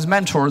themselves as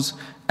mentors,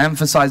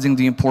 emphasizing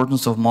the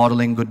importance of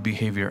modeling good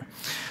behavior,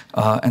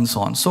 and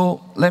so on.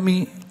 So let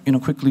me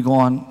quickly go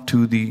on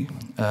to the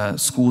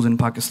schools in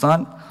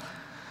Pakistan.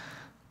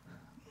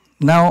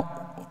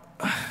 Now,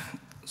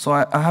 so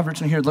I have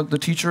written here, look, the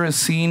teacher is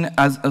seen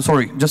as,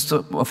 just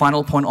a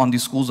final point on the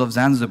schools of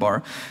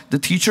Zanzibar. The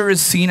teacher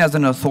is seen as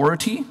an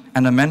authority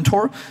and a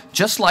mentor,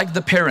 just like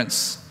the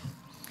parents,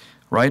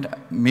 right?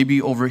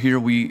 Maybe over here,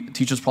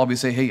 teachers probably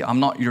say, hey, I'm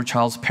not your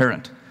child's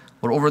parent.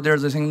 But over there,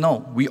 they're saying,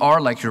 no, we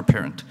are like your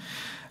parent.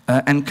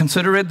 And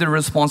consider it the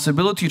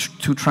responsibility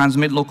to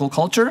transmit local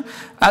culture,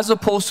 as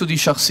opposed to the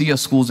Shakhsiyah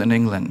schools in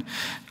England.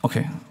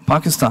 Okay,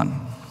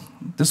 Pakistan.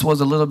 This was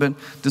a little bit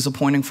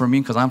disappointing for me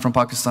because I'm from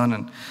Pakistan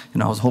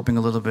and I was hoping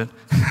a little bit.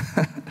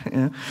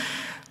 Yeah.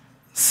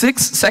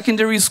 6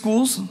 secondary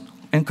schools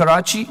in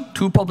Karachi,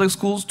 2 public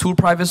schools, 2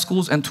 private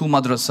schools, and 2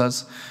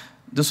 madrasas.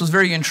 This was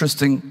very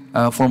interesting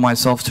for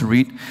myself to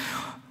read.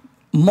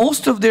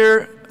 Most of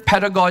their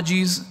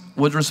pedagogies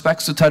with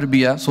respects to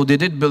tarbiyah, so they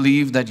did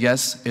believe that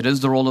yes, it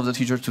is the role of the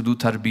teacher to do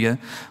tarbiyah,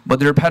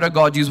 but their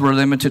pedagogies were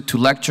limited to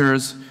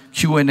lectures,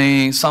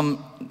 Q&A, some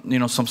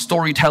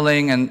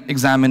storytelling and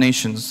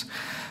examinations.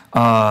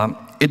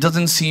 It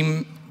doesn't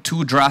seem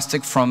too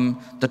drastic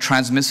from the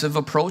transmissive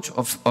approach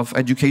of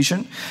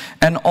education.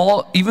 And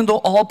even though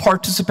all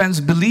participants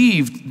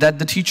believed that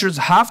the teachers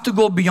have to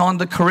go beyond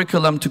the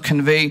curriculum to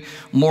convey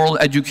moral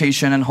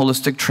education and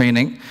holistic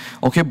training,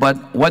 okay, but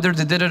whether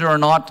they did it or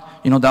not,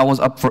 that was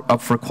up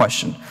for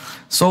question.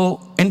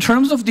 So in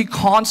terms of the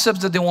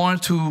concepts that they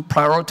wanted to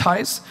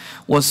prioritize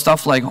was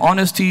stuff like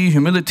honesty,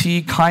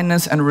 humility,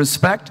 kindness, and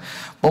respect.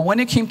 But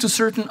when it came to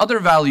certain other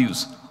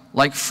values,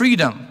 like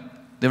freedom,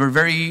 they were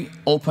very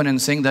open in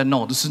saying that,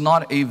 no, this is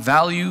not a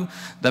value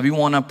that we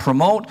want to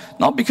promote,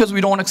 not because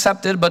we don't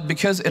accept it, but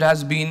because it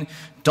has been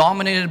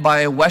dominated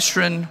by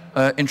Western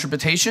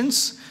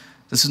interpretations.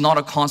 This is not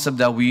a concept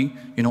that we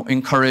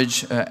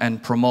encourage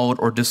and promote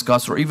or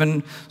discuss or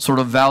even sort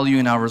of value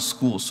in our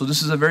schools. So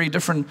this is a very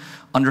different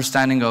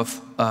understanding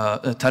of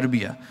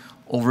tarbiyah.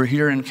 Over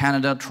here in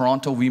Canada,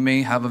 Toronto, we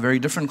may have a very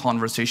different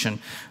conversation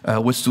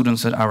with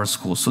students at our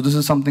schools. So this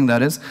is something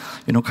that is,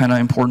 kind of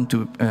important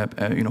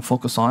to,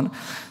 focus on.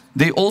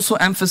 They also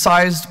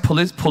emphasized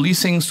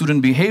policing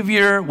student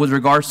behavior with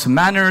regards to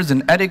manners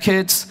and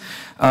etiquettes,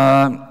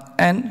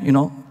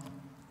 and,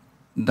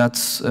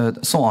 that's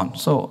so on.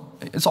 So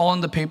it's all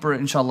in the paper,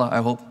 inshallah.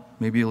 I hope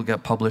maybe it'll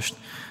get published.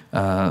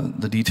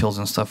 The details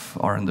and stuff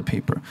are in the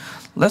paper.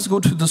 Let's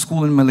go to the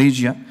school in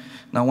Malaysia.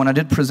 Now, when I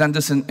did present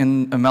this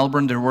in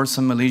Melbourne, there were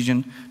some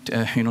Malaysian,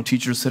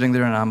 teachers sitting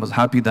there, and I was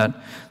happy that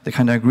they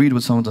kind of agreed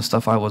with some of the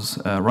stuff I was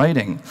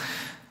writing.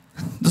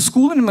 The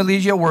school in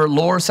Malaysia were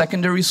lower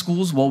secondary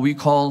schools, what we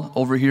call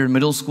over here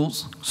middle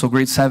schools, so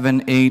grade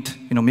 7, 8,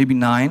 maybe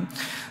 9.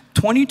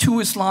 22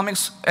 Islamic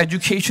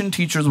education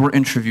teachers were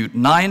interviewed,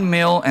 9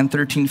 male and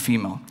 13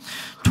 female.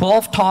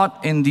 12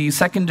 taught in the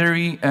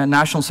secondary,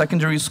 national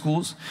secondary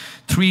schools,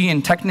 3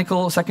 in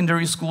technical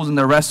secondary schools, and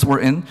the rest were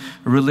in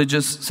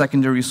religious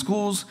secondary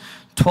schools.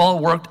 12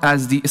 worked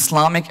as the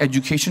Islamic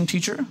education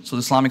teacher, so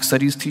the Islamic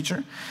studies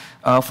teacher,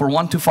 for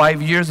 1 to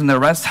 5 years, and the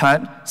rest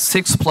had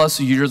 6+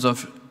 years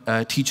of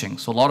teaching.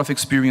 So a lot of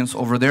experience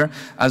over there,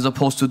 as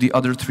opposed to the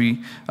other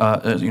 3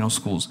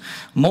 schools.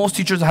 Most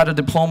teachers had a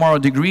diploma or a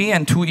degree,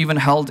 and 2 even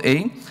held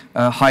a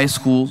higher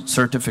school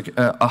certificate.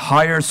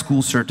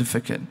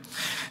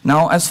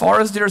 Now, as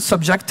far as their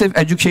subjective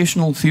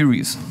educational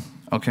theories,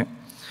 okay,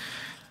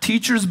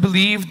 teachers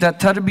believe that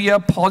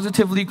tarbiyah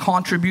positively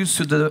contributes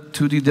to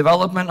the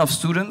development of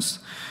students,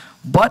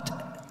 but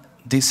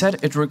they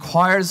said it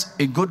requires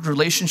a good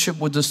relationship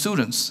with the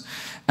students.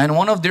 And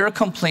one of their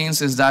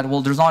complaints is that,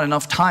 well, there's not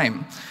enough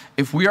time.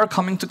 If we are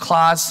coming to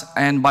class,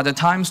 and by the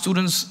time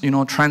students,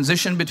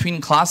 transition between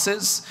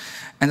classes,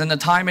 and then the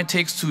time it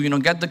takes to,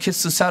 get the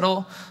kids to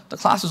settle, the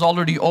class is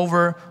already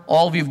over.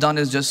 All we've done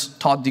is just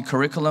taught the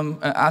curriculum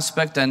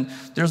aspect, and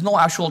there's no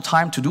actual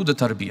time to do the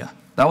tarbiyah.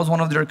 That was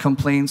one of their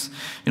complaints.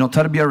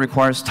 Tarbiyah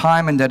requires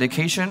time and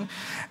dedication,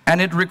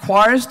 and it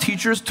requires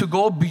teachers to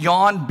go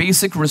beyond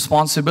basic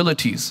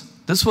responsibilities.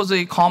 This was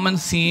a common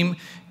theme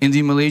in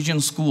the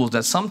Malaysian schools,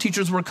 that some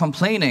teachers were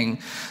complaining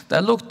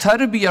that, look,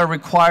 tarbiyah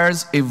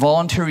requires a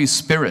voluntary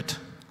spirit,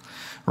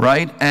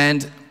 right?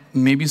 And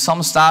maybe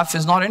some staff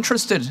is not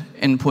interested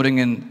in putting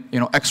in,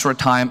 extra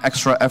time,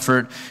 extra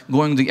effort,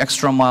 going the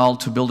extra mile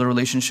to build a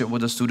relationship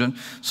with a student.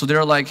 So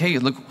they're like, hey,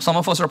 look, some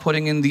of us are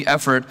putting in the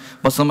effort,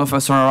 but some of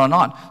us are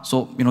not.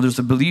 So, there's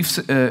a belief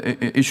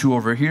issue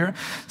over here.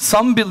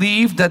 Some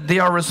believe that they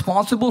are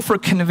responsible for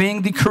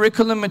conveying the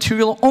curriculum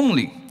material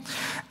only.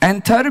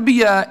 And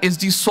tarbiyah is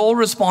the sole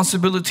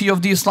responsibility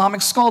of the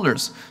Islamic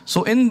scholars.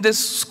 So in this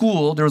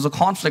school, there was a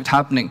conflict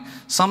happening.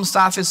 Some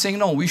staff is saying,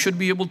 no, we should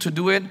be able to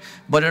do it,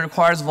 but it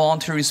requires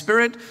voluntary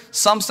spirit.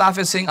 Some staff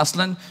is saying,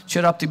 aslan,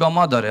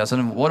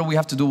 what do we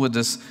have to do with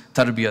this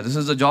tarbiyah? This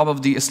is the job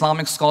of the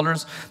Islamic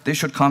scholars. They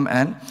should come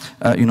and,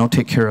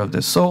 take care of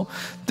this. So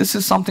this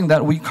is something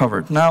that we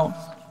covered. Now,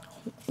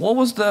 what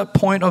was the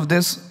point of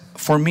this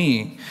for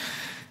me?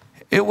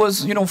 It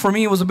was, for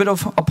me, it was a bit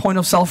of a point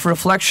of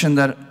self-reflection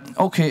that,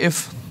 okay,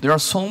 if there are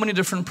so many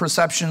different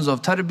perceptions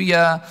of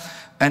tarbiyah,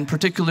 and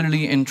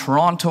particularly in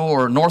Toronto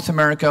or North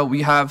America,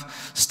 we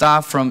have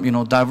staff from,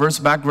 diverse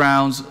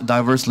backgrounds,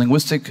 diverse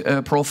linguistic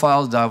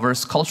profiles,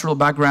 diverse cultural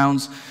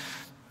backgrounds.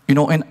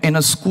 In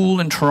a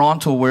school in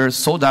Toronto where it's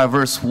so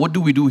diverse, what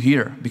do we do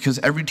here? Because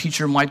every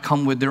teacher might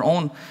come with their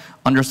own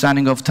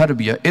understanding of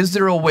tarbiyah. Is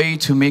there a way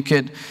to make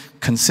it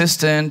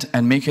consistent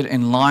and make it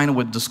in line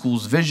with the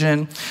school's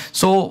vision?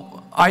 So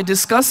I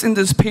discuss in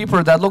this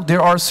paper that, look,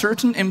 there are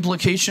certain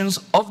implications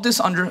of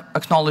this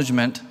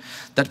acknowledgement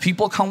that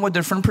people come with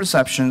different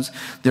perceptions.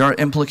 There are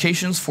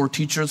implications for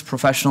teachers'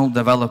 professional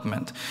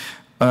development.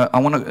 I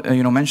want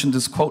to mention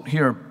this quote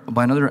here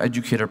by another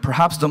educator.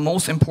 Perhaps the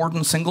most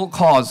important single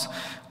cause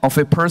of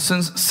a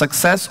person's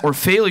success or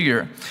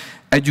failure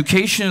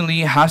educationally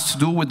has to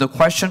do with the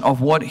question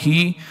of what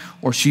he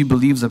or she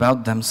believes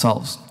about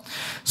themselves.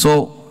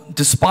 So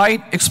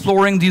despite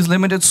exploring these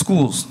limited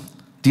schools,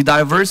 the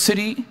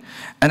diversity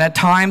and at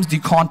times the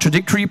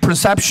contradictory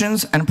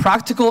perceptions and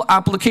practical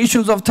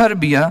applications of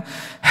tarbiyah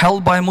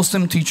held by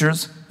Muslim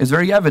teachers is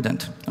very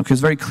evident. Okay,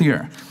 it's very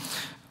clear.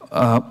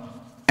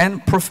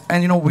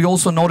 We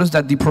also notice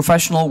that the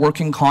professional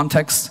working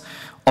context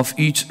of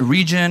each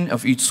region,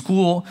 of each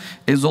school,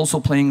 is also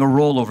playing a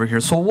role over here.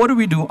 So what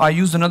do? I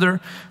used another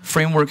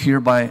framework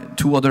here by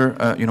 2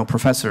 other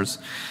professors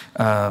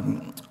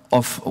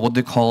of what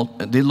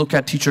they look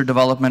at teacher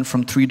development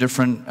from 3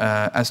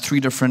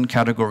 different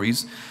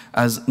categories: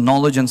 as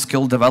knowledge and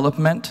skill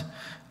development,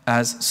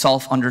 as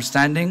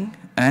self-understanding,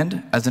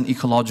 and as an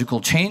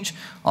ecological change.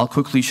 I'll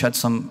quickly shed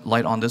some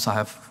light on this. I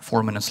have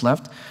 4 minutes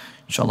left.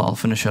 Inshallah, I'll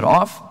finish it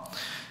off.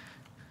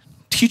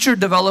 Teacher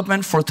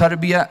development for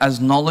tarbiyah as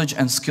knowledge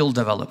and skill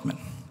development.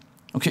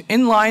 Okay,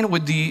 in line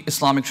with the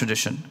Islamic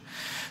tradition,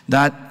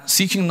 that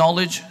seeking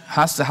knowledge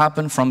has to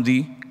happen from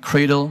the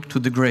cradle to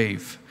the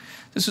grave.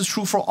 This is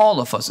true for all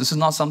of us. This is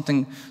not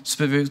something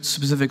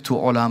specific to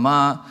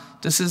ulama.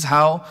 This is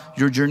how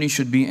your journey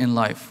should be in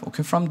life.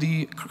 Okay, from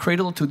the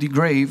cradle to the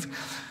grave.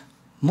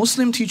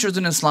 Muslim teachers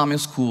in Islamic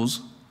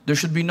schools, there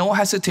should be no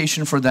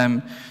hesitation for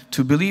them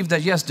to believe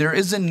that, yes, there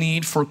is a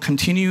need for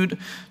continued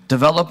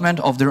development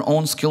of their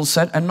own skill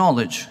set and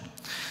knowledge.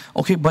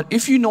 Okay, but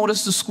if you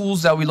notice the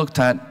schools that we looked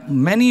at,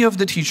 many of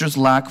the teachers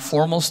lack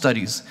formal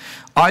studies,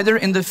 either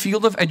in the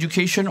field of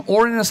education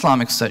or in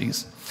Islamic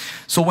studies.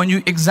 So when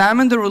you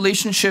examine the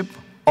relationship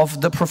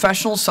of the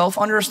professional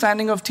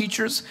self-understanding of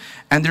teachers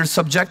and their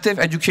subjective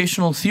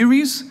educational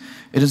theories,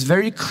 it is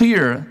very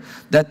clear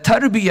that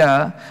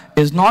tarbiyah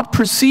is not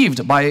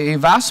perceived by a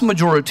vast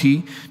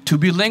majority to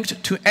be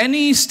linked to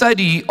any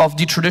study of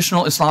the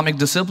traditional Islamic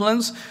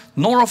disciplines,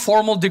 nor a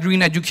formal degree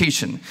in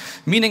education.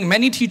 Meaning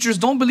many teachers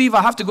don't believe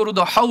I have to go to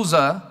the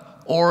hawza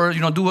or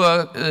do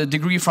a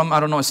degree from, I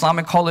don't know,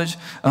 Islamic college,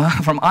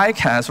 from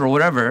ICAIR or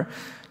whatever,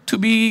 to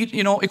be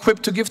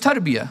equipped to give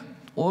tarbiyah.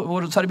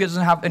 Or tarbiyah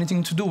doesn't have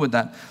anything to do with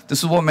that. This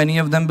is what many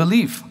of them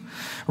believe,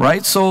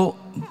 right? So,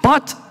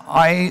 but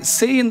I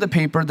say in the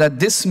paper that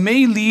this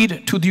may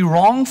lead to the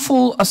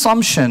wrongful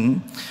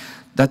assumption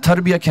that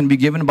tarbiyah can be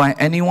given by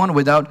anyone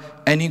without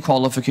any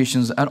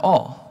qualifications at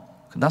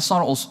all. That's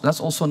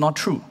also not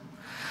true.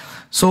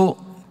 So,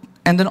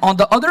 and then on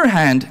the other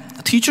hand,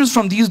 teachers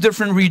from these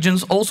different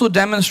regions also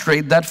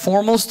demonstrate that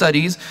formal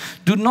studies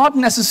do not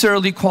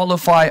necessarily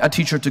qualify a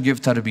teacher to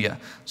give tarbiyah.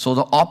 So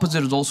the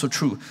opposite is also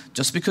true.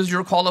 Just because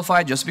you're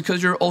qualified, just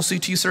because you're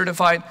OCT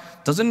certified,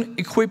 doesn't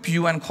equip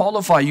you and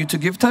qualify you to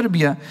give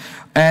tarbiyah.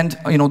 And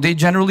they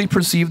generally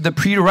perceive the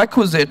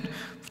prerequisite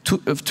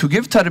to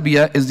give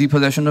tarbiyah is the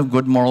possession of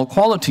good moral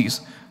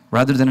qualities,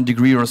 rather than a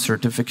degree or a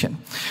certificate.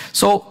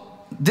 So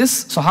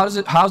how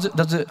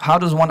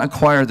does one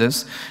acquire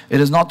this? It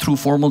is not through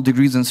formal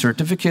degrees and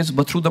certificates,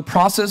 but through the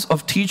process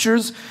of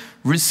teachers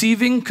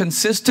receiving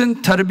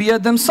consistent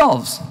tarbiyah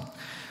themselves.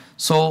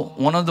 So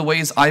one of the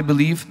ways I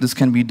believe this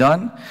can be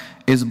done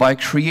is by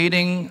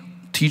creating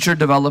teacher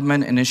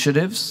development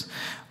initiatives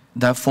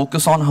that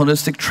focus on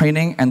holistic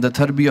training and the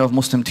tarbiyah of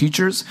Muslim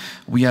teachers.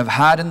 We have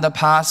had in the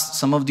past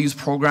some of these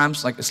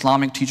programs, like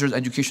Islamic Teachers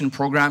Education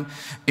Program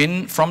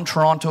from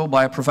Toronto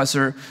by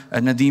Professor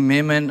Nadeem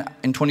Maiman.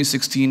 In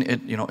 2016,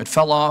 it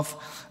fell off.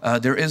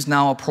 There is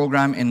now a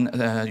program in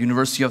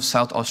University of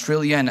South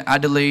Australia in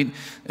Adelaide,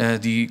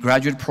 the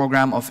graduate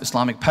program of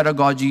Islamic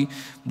pedagogy.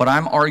 But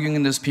I'm arguing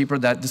in this paper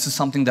that this is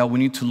something that we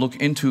need to look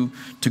into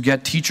to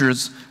get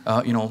teachers,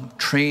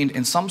 trained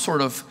in some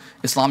sort of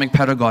Islamic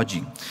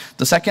pedagogy.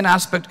 The second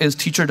aspect is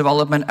teacher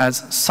development as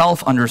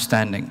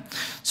self-understanding.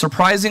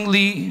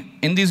 Surprisingly,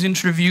 in these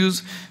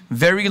interviews,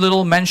 very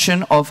little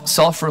mention of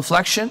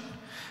self-reflection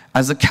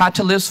as a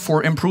catalyst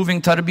for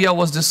improving tarbiyah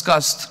was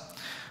discussed.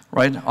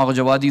 Right?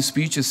 Jawadi's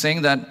speech is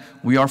saying that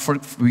we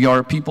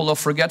are people of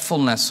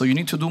forgetfulness. So you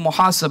need to do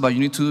muhasabah, you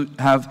need to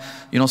have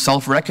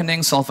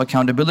self-reckoning,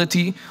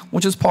 self-accountability,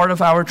 which is part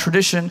of our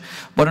tradition.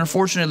 But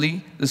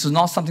unfortunately, this is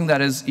not something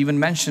that is even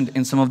mentioned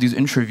in some of these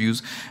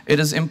interviews. It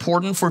is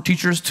important for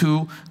teachers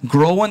to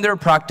grow in their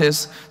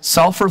practice,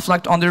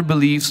 self-reflect on their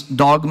beliefs,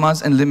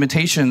 dogmas, and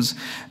limitations,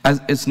 as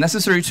it's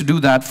necessary to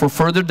do that for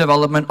further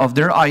development of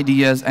their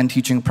ideas and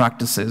teaching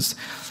practices.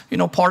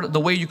 Part of the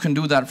way you can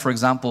do that, for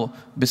example,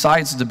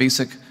 besides the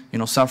basic,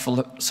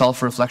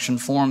 self-reflection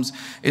forms,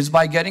 is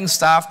by getting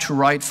staff to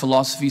write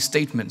philosophy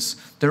statements,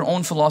 their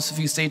own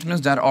philosophy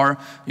statements that are,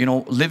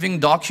 living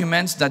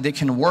documents that they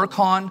can work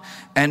on,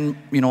 and,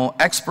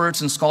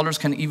 experts and scholars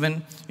can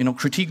even,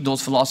 critique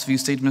those philosophy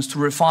statements to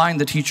refine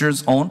the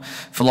teacher's own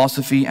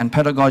philosophy and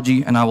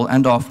pedagogy. And I will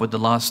end off with the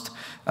last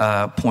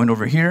point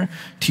over here: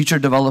 teacher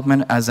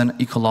development as an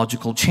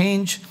ecological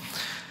change.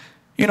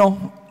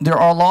 There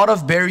are a lot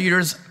of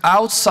barriers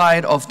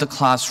outside of the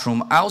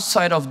classroom,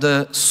 outside of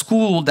the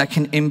school, that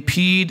can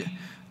impede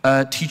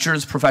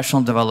teachers'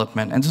 professional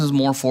development. And this is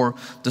more for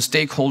the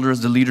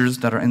stakeholders, the leaders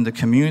that are in the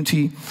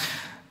community.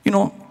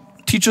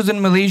 Teachers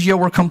in Malaysia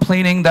were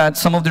complaining that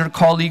some of their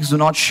colleagues do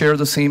not share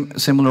the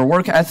similar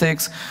work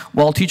ethics,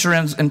 while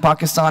teachers in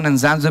Pakistan and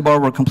Zanzibar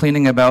were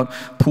complaining about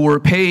poor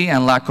pay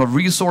and lack of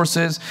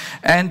resources.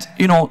 And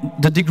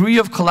the degree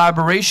of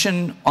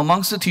collaboration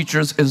amongst the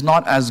teachers is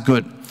not as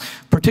good,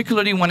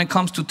 particularly when it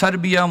comes to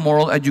tarbiyah,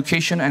 moral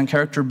education, and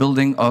character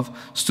building of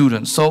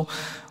students. So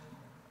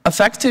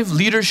effective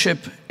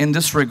leadership in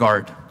this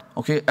regard,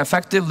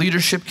 effective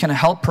leadership can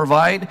help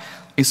provide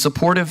a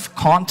supportive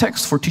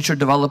context for teacher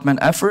development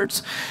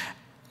efforts,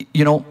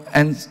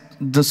 and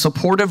the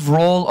supportive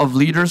role of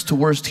leaders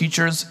towards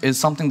teachers is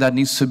something that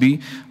needs to be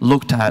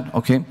looked at,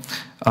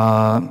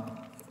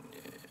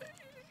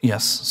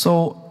 yes,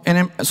 so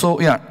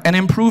an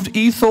improved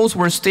ethos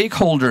where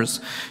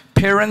stakeholders,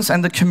 parents,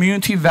 and the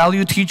community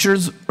value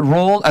teachers'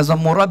 role as a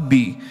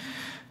murabbi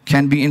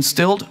can be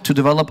instilled to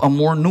develop a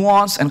more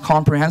nuanced and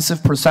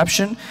comprehensive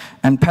perception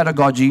and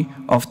pedagogy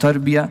of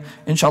tarbiyah.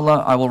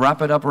 Inshallah, I will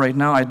wrap it up right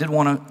now. I did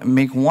want to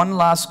make one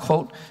last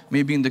quote.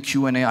 Maybe in the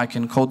Q&A I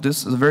can quote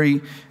this. It's a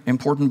very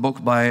important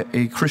book by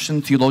a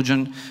Christian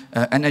theologian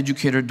and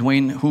educator,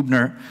 Dwayne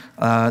Hubner.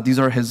 These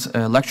are his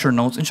lecture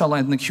notes. Inshallah,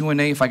 in the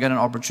Q&A, if I get an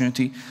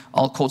opportunity,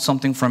 I'll quote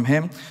something from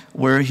him,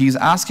 where he's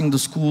asking the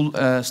school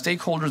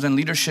stakeholders and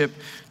leadership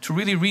to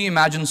really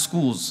reimagine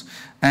schools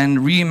and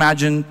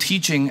reimagine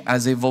teaching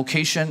as a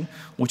vocation,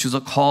 which is a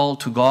call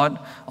to God,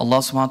 Allah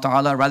subhanahu wa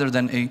ta'ala, rather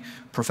than a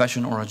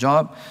profession or a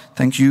job.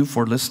 Thank you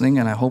for listening,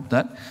 and I hope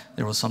that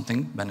there was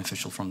something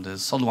beneficial from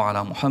this. Sallu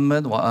ala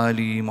Muhammad wa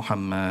ali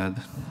Muhammad.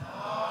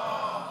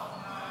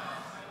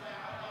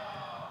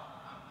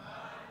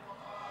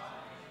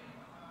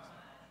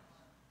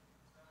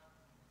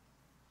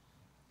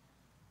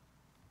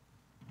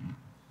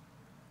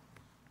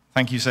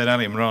 Thank you, Sayyid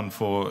Ali Imran,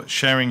 for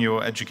sharing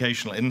your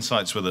educational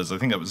insights with us. I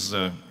think that was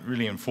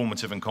really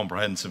informative and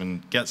comprehensive,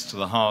 and gets to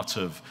the heart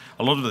of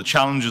a lot of the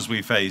challenges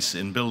we face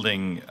in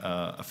building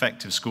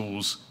effective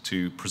schools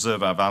to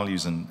preserve our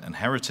values and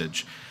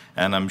heritage.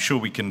 And I'm sure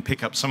we can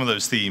pick up some of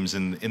those themes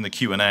in the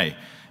Q&A,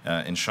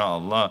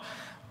 inshallah.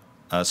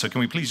 So can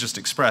we please just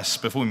express,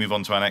 before we move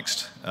on to our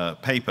next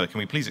paper, can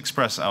we please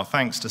express our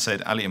thanks to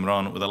Sayyid Ali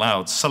Imran with a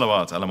loud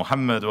salawat ala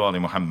Muhammad wa ali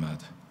Muhammad.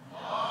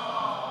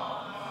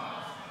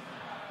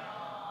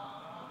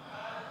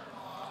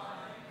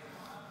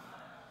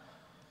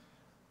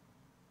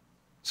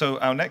 So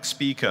our next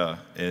speaker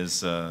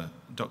is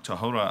Dr.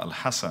 Hawra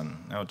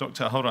Al-Hassan. Now,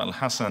 Dr. Hawra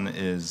Al-Hassan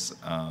is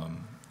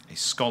a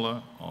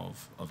scholar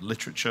of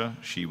literature.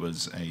 She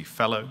was a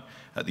fellow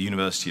at the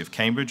University of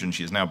Cambridge, and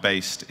she is now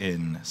based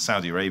in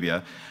Saudi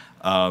Arabia.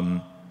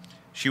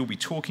 She will be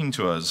talking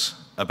to us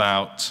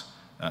about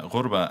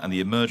ghurba and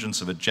the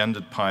emergence of a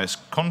gendered pious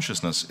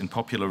consciousness in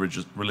popular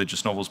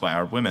religious novels by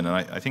Arab women. And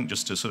I think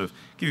just to sort of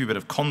give you a bit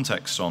of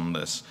context on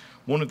this,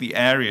 one of the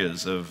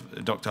areas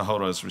of Dr.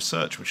 Hawra's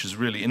research, which is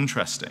really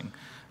interesting,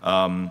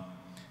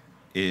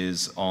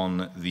 is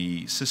on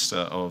the sister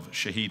of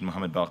Shaheed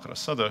Muhammad Baqir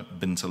al-Sadr,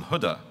 Bint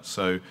al-Huda.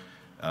 So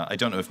I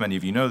don't know if many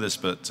of you know this,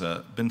 but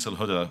Bint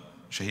al-Huda,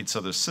 Shaheed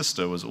Sadr's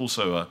sister, was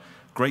also a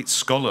great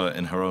scholar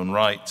in her own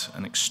right,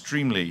 an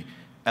extremely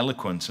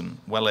eloquent and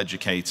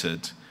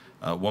well-educated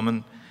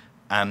woman.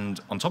 And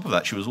on top of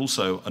that, she was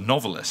also a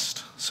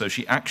novelist. So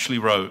she actually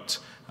wrote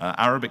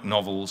Arabic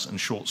novels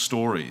and short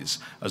stories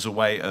as a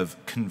way of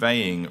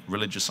conveying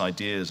religious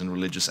ideas and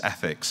religious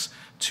ethics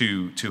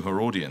to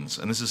her audience.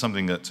 And this is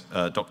something that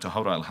Dr.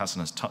 Hawra Al-Hassan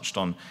has touched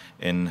on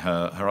in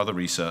her other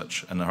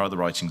research and her other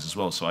writings as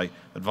well. So I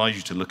advise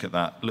you to look at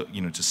that,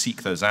 to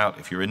seek those out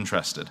if you're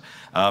interested.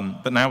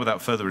 But now,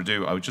 without further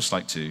ado, I would just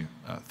like to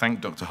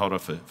thank Dr.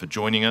 Hawra for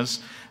joining us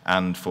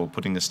and for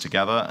putting this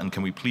together. And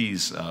can we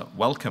please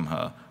welcome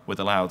her with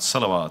a loud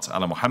salawat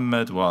ala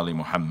Muhammad wa ali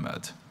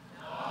Muhammad.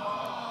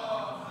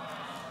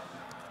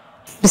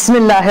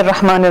 Bismillahir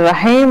Rahmanir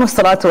Rahim,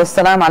 wassalatu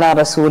wassalam ala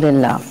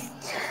Rasulillah.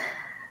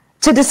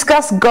 To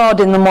discuss God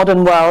in the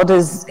modern world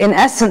is, in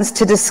essence,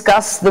 to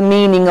discuss the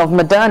meaning of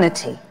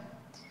modernity.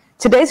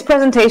 Today's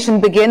presentation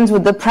begins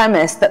with the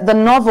premise that the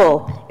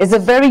novel is a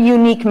very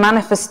unique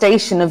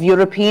manifestation of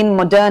European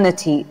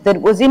modernity that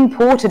was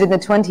imported in the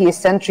 20th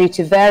century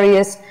to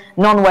various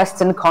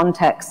non-Western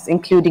contexts,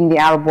 including the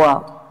Arab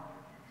world.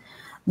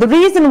 The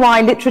reason why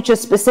literature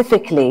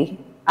specifically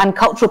and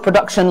cultural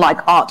production like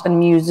art and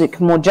music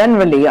more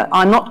generally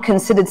are not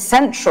considered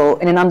central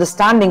in an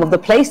understanding of the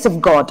place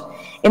of God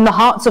in the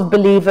hearts of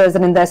believers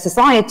and in their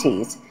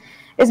societies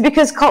is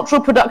because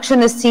cultural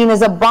production is seen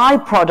as a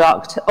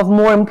byproduct of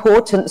more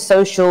important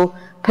social,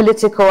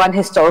 political and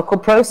historical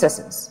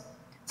processes,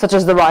 such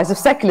as the rise of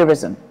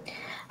secularism.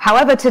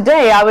 However,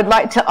 today I would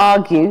like to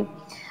argue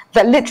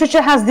that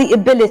literature has the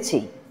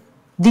ability,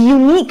 the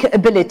unique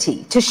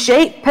ability to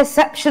shape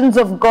perceptions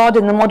of God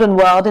in the modern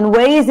world in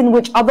ways in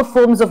which other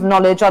forms of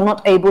knowledge are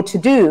not able to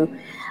do.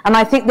 And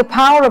I think the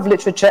power of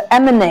literature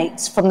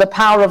emanates from the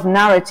power of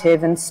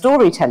narrative and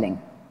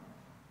storytelling.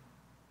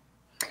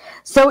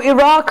 So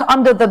Iraq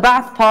under the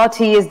Ba'ath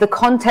Party is the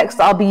context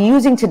I'll be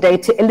using today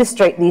to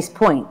illustrate these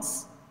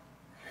points.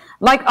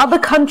 Like other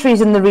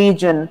countries in the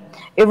region,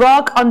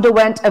 Iraq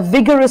underwent a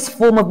vigorous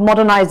form of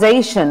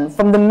modernization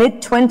from the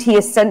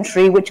mid-20th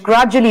century, which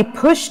gradually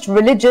pushed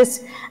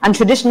religious and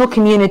traditional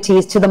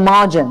communities to the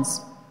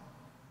margins.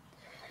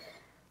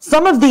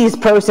 Some of these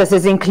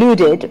processes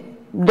included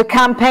the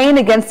campaign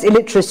against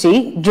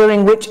illiteracy,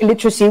 during which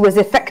illiteracy was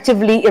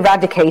effectively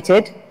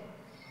eradicated,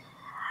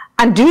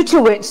 and due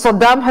to which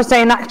Saddam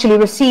Hussein actually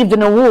received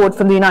an award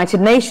from the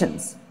United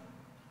Nations.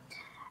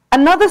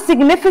 Another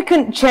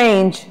significant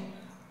change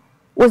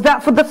was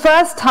that for the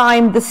first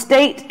time, the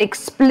state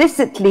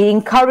explicitly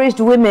encouraged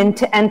women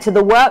to enter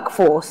the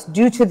workforce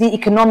due to the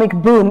economic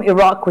boom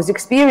Iraq was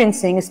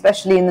experiencing,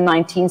 especially in the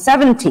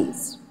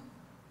 1970s.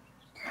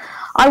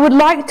 I would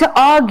like to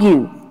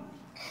argue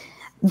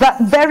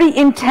that very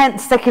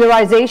intense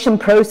secularization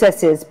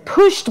processes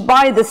pushed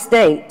by the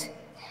state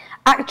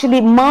actually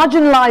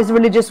marginalized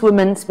religious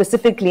women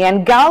specifically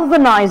and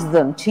galvanized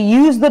them to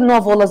use the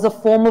novel as a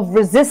form of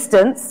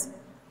resistance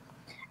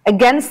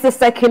against the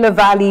secular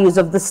values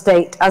of the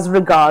state as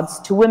regards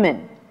to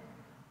women.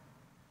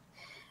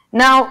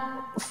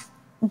 Now,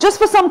 just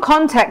for some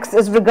context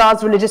as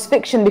regards religious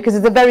fiction, because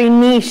it's a very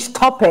niche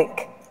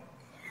topic,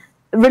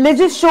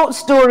 religious short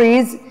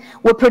stories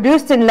were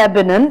produced in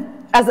Lebanon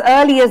as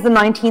early as the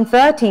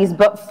 1930s,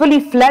 but fully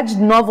fledged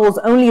novels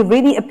only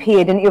really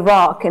appeared in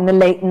Iraq in the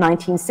late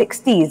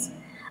 1960s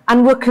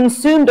and were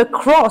consumed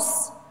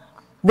across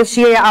the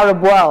Shia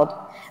Arab world.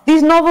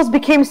 These novels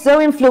became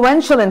so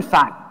influential, in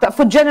fact, that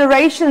for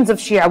generations of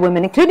Shia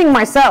women, including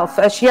myself,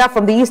 a Shia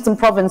from the eastern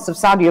province of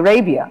Saudi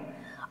Arabia,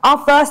 our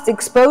first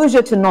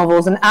exposure to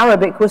novels in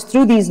Arabic was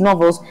through these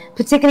novels,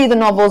 particularly the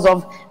novels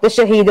of the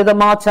Shahida, the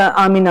martyr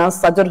Amina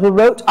al-Sadr, who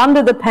wrote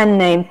under the pen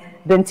name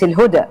Bint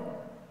al-Huda.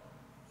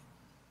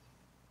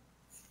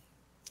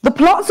 The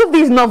plots of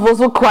these novels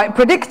were quite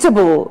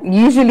predictable,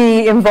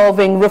 usually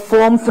involving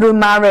reform through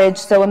marriage.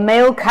 So a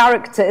male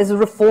character is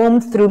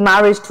reformed through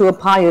marriage to a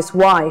pious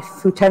wife,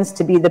 who tends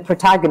to be the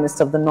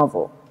protagonist of the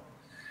novel.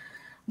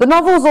 The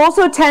novels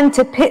also tend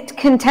to pit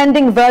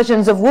contending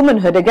versions of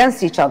womanhood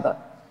against each other.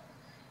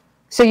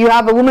 So you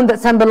have a woman that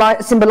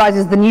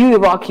symbolizes the new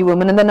Iraqi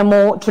woman, and then a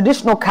more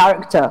traditional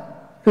character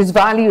whose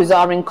values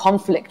are in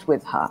conflict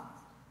with her.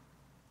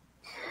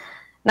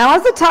 Now,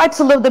 as the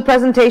title of the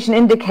presentation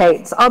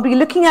indicates, I'll be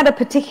looking at a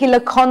particular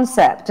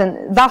concept,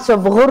 and that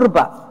of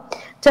ghurba,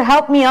 to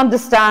help me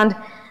understand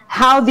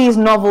how these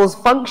novels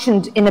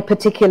functioned in a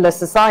particular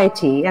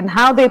society and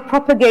how they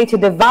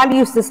propagated a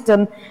value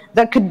system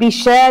that could be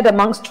shared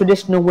amongst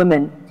traditional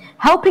women,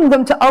 helping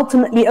them to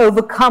ultimately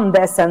overcome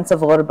their sense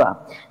of ghurba.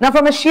 Now,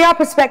 from a Shia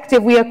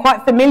perspective, we are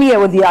quite familiar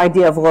with the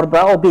idea of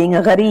ghurba, or being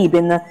a gharib,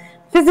 in the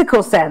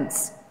physical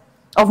sense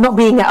of not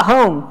being at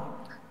home.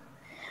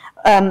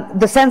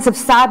 The sense of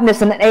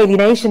sadness and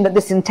alienation that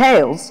this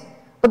entails.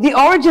 But the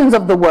origins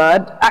of the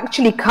word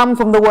actually come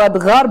from the word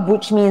gharb,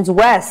 which means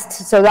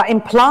west. So that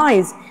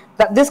implies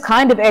that this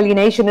kind of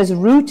alienation is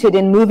rooted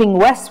in moving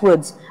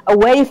westwards,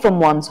 away from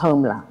one's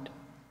homeland.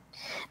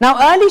 Now,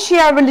 early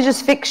Shia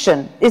religious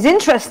fiction is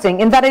interesting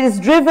in that it is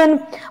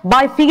driven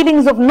by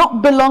feelings of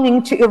not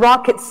belonging to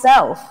Iraq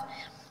itself,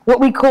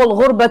 what we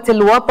call ghurbat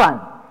al-watan,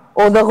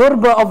 or the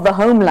ghurba of the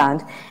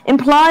homeland,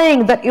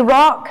 implying that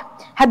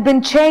Iraq had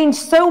been changed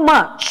so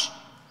much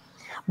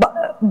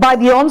by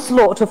the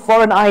onslaught of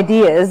foreign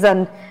ideas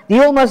and the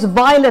almost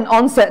violent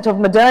onset of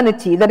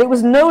modernity that it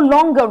was no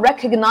longer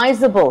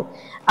recognizable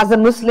as a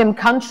Muslim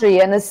country,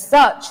 and as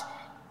such,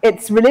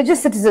 its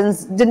religious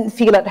citizens didn't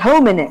feel at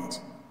home in it.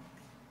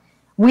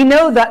 We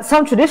know that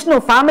some traditional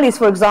families,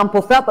 for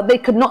example, felt that they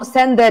could not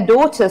send their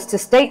daughters to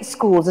state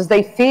schools as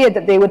they feared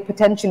that they would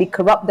potentially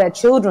corrupt their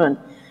children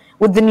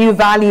with the new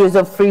values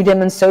of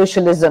freedom and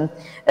socialism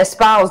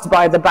espoused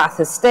by the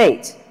Ba'ath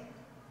state.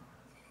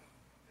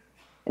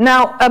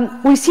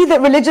 Now, we see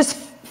that religious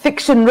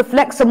fiction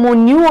reflects a more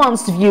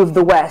nuanced view of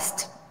the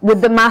West, with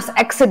the mass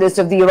exodus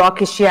of the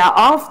Iraqi Shia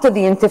after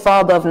the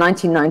Intifada of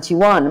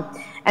 1991.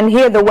 And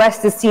here the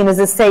West is seen as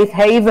a safe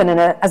haven and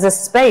as a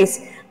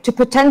space to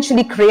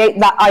potentially create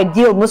that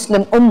ideal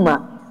Muslim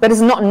ummah that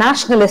is not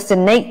nationalist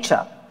in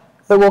nature,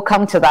 but we'll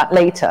come to that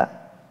later.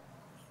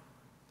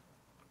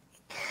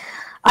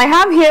 I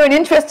have here an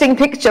interesting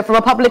picture from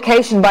a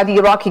publication by the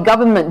Iraqi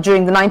government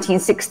during the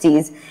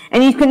 1960s,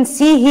 and you can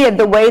see here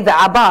the way the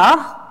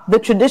abah, the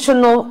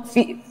traditional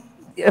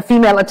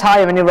female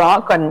attire in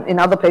Iraq and in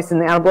other places in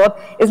the Arab world,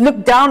 is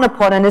looked down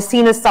upon and is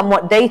seen as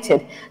somewhat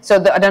dated. So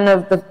I don't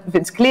know if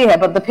it's clear here,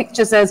 but the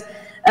picture says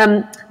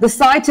the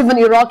sight of an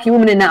Iraqi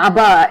woman in an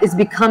abah is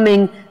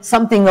becoming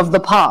something of the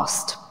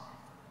past.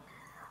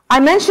 I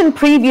mentioned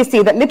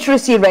previously that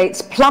literacy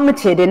rates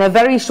plummeted in a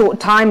very short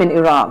time in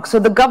Iraq, so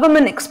the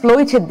government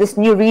exploited this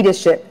new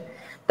readership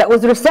that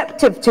was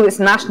receptive to its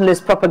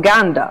nationalist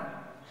propaganda.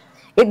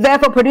 It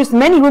therefore produced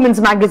many women's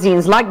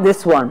magazines like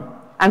this one,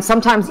 and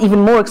sometimes even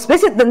more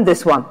explicit than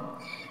this one,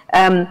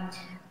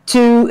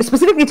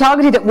 specifically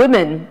targeted at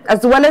women,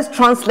 as well as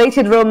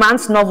translated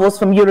romance novels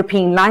from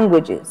European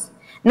languages.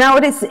 Now,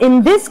 it is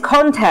in this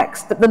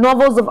context that the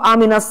novels of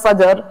Amina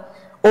Sadr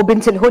or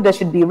Bint al-Huda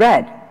should be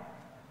read.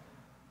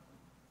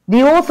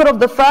 The author of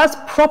the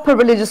first proper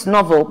religious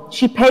novel,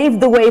 she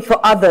paved the way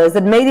for others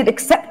and made it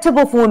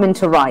acceptable for women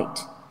to write.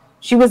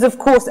 She was, of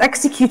course,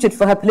 executed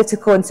for her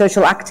political and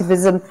social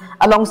activism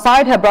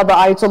alongside her brother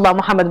Ayatullah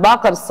Muhammad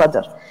Baqir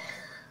Sadr.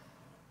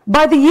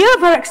 By the year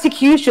of her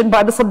execution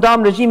by the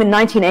Saddam regime in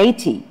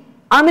 1980,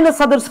 Amina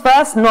Sadr's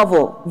first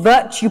novel,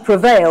 Virtue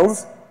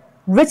Prevails,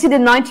 written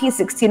in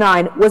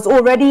 1969, was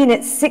already in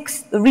its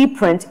 6th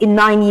reprint in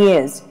 9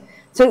 years.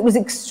 So it was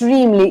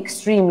extremely,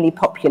 extremely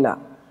popular.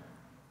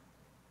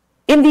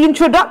 In the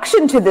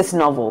introduction to this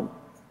novel,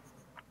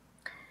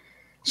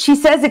 she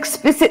says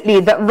explicitly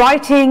that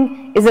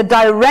writing is a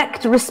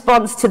direct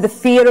response to the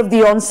fear of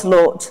the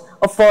onslaught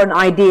of foreign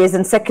ideas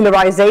and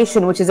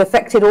secularization which has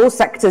affected all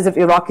sectors of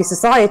Iraqi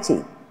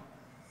society.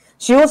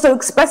 She also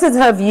expresses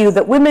her view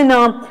that women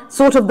are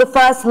sort of the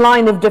first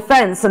line of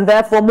defense and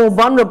therefore more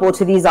vulnerable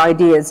to these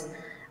ideas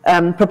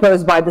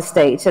proposed by the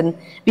state. And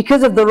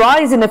because of the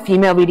rise in a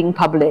female reading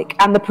public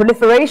and the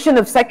proliferation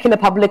of secular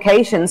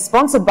publications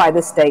sponsored by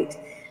the state,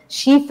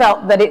 she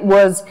felt that it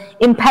was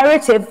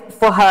imperative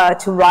for her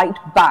to write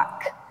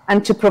back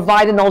and to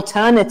provide an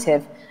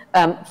alternative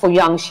for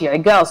young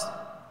Shia girls.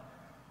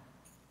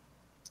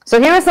 So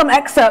here are some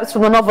excerpts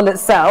from the novel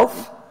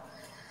itself.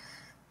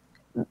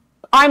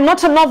 I'm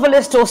not a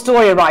novelist or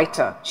story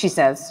writer, she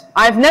says.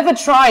 I've never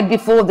tried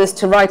before this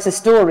to write a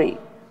story.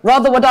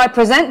 Rather, what I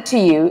present to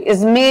you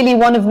is merely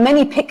one of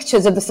many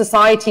pictures of the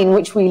society in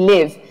which we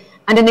live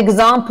and an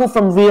example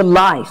from real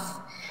life.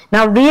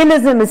 Now,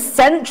 realism is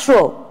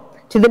central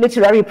to the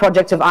literary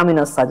project of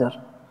Amina Sadr.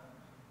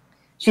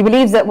 She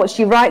believes that what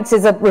she writes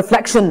is a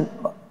reflection,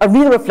 a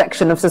real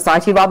reflection of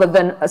society rather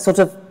than a sort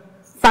of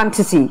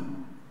fantasy.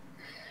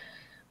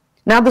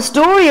 Now, the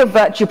story of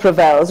Virtue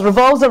Prevails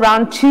revolves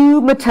around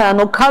two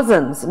maternal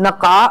cousins,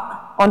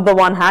 Naqa on the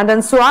one hand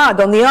and Su'ad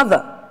on the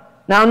other.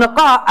 Now,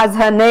 Naqa, as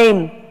her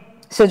name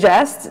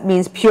suggests,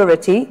 means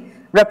purity,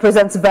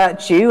 represents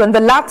virtue, and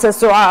the latter,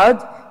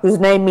 Su'ad, whose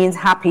name means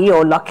happy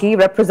or lucky,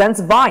 represents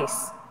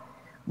vice.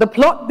 The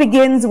plot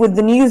begins with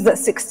the news that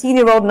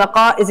 16-year-old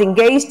Naqa is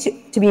engaged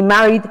to be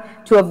married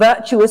to a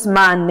virtuous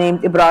man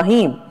named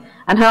Ibrahim.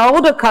 And her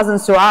older cousin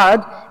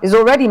Suad is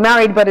already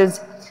married, but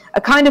is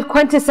a kind of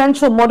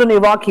quintessential modern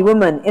Iraqi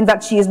woman in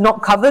that she is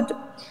not covered.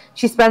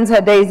 She spends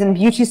her days in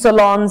beauty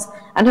salons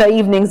and her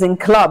evenings in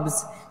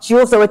clubs. She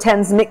also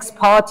attends mixed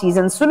parties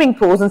and swimming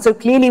pools, and so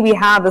clearly we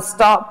have a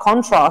stark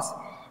contrast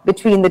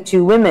between the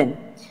two women.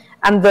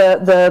 And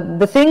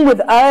the thing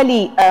with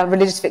early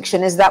religious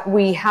fiction is that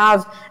we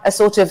have a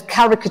sort of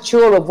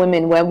caricature of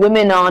women, where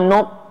women are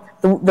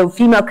not, the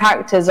female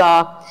characters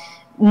are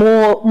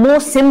more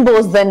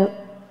symbols than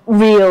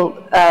real,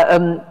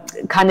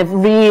 kind of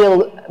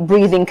real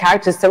breathing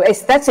characters. So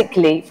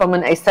aesthetically, from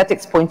an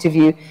aesthetics point of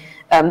view,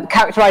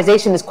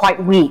 characterization is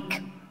quite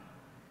weak.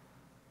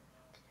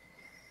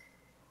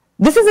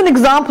 This is an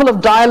example of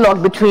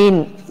dialogue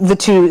between the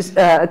two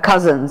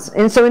cousins.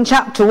 And so in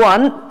chapter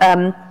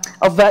 1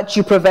 of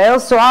Virtue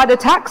Prevails, Suad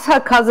attacks her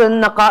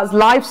cousin Naqa's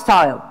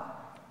lifestyle,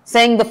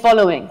 saying the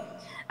following: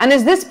 "And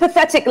is this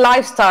pathetic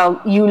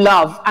lifestyle you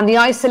love and the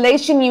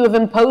isolation you have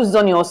imposed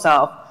on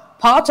yourself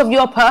part of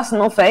your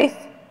personal faith?"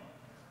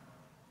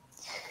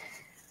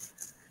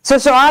 So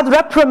Suad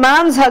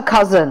reprimands her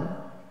cousin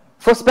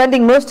for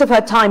spending most of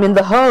her time in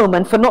the home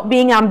and for not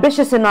being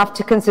ambitious enough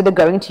to consider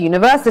going to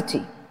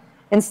university.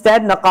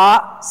 Instead,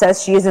 Naqa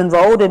says she is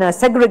enrolled in a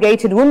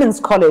segregated women's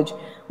college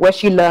where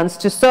she learns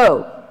to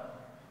sew.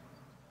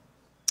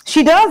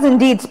 She does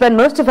indeed spend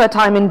most of her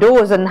time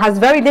indoors and has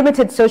very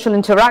limited social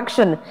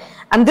interaction.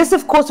 And this,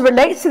 of course,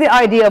 relates to the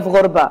idea of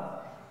ghurba.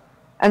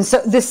 And so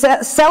this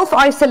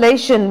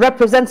self-isolation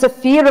represents a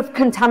fear of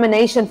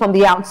contamination from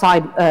the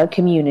outside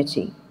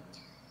community.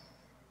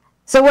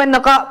 So when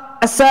Naqa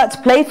asserts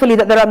playfully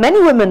that there are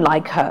many women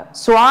like her,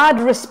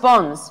 Suad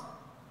responds,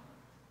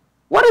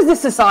 "What is this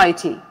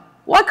society?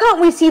 Why can't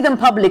we see them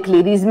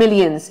publicly, these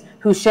millions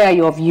who share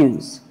your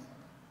views?"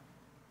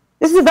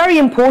 This is a very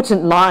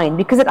important line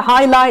because it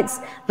highlights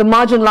the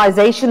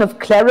marginalization of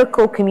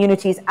clerical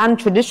communities and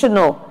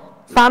traditional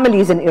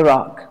families in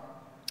Iraq.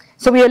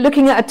 So we are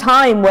looking at a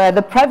time where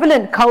the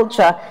prevalent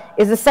culture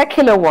is a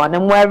secular one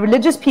and where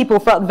religious people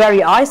felt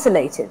very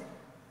isolated.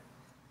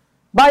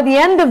 By the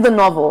end of the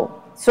novel,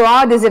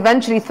 Suad is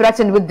eventually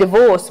threatened with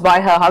divorce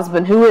by her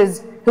husband, who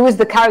is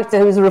the character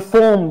who is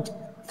reformed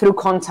through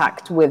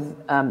contact with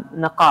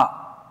Naqa.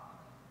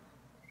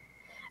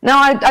 Now,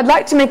 I'd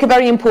like to make a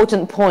very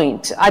important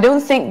point. I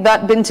don't think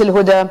that Bint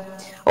al-Huda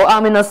or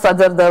Amin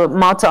al-Sadr, the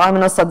martyr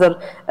Amin al-Sadr,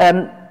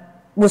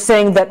 was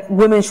saying that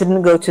women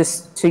shouldn't go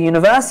to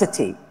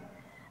university.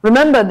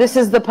 Remember, this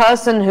is the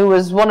person who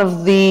was one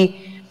of the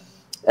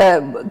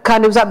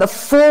kind of was at the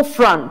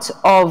forefront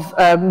of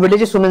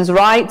religious women's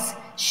rights.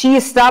 She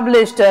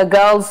established a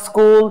girls'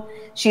 school.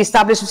 She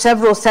established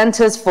several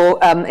centers for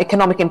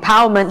economic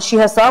empowerment. She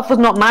herself was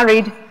not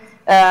married.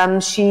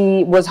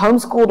 She was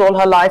homeschooled all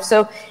her life.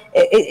 So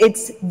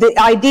the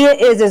idea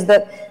is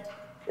that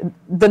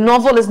the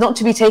novel is not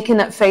to be taken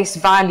at face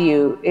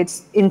value.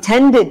 It's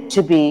intended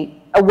to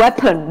be a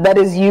weapon that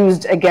is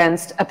used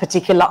against a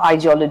particular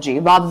ideology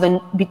rather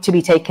than to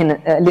be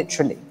taken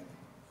literally.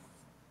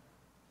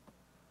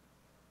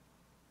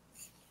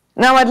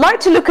 Now, I'd like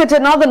to look at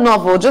another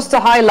novel just to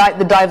highlight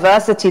the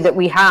diversity that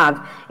we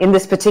have in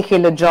this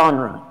particular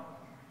genre.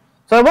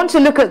 So I want to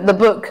look at the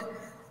book,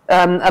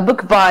 a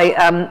book by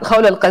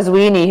Khawla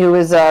al-Qazwini, who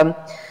is a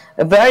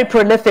very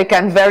prolific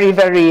and very,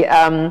 very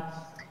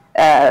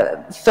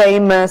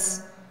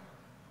famous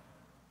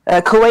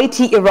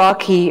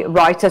Kuwaiti-Iraqi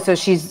writer. So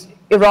she's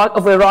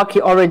of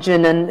Iraqi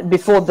origin, and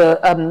before the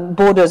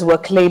borders were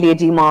clearly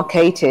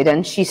demarcated,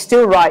 and she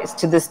still writes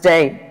to this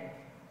day.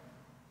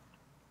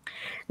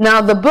 Now,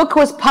 the book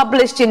was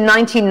published in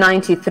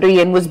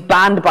 1993 and was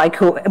banned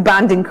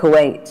in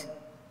Kuwait.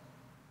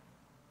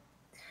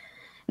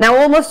 Now,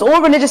 almost all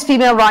religious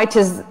female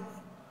writers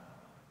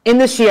in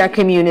the Shia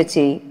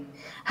community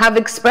have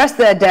expressed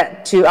their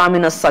debt to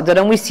Amin al-Sadr,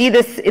 and we see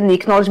this in the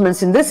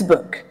acknowledgements in this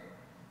book,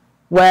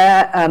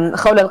 where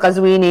Khawla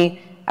al-Qazwini,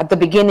 at the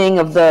beginning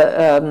of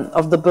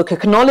the book,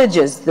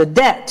 acknowledges the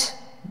debt,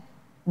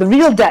 the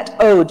real debt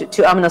owed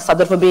to Amin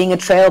al-Sadr for being a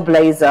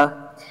trailblazer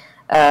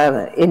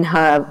in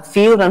her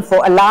field and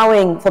for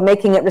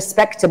making it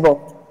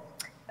respectable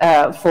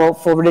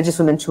for religious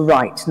women to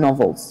write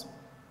novels.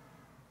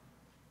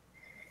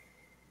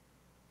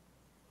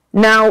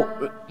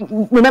 Now,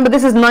 remember,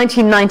 this is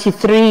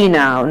 1993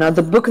 now. Now,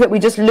 the book that we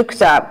just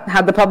looked at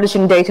had the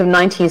publishing date of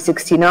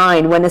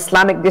 1969, when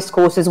Islamic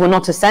discourses were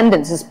not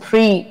ascendant. This is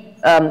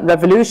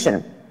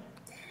pre-revolution.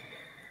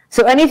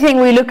 So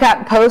anything we look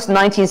at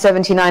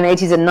post-1979,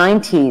 80s and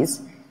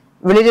 90s,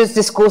 religious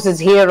discourses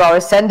here are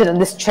ascendant, and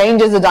this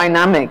changes the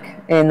dynamic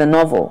in the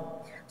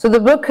novel. So the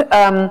book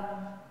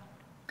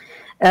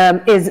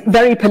is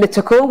very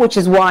political, which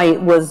is why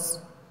it was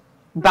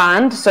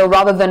banned. So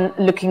rather than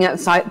looking at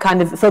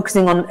kind of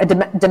focusing on a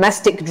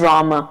domestic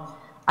drama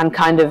and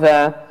kind of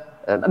a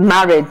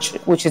marriage,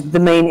 which is the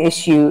main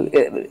issue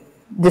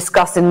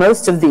discussed in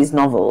most of these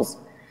novels,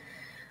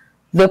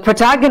 the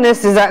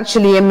protagonist is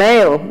actually a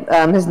male.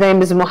 His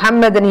name is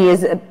Muhammad, and he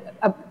is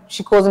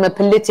she calls him a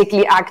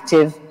politically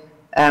active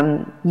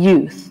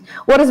youth.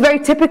 What is very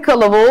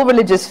typical of all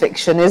religious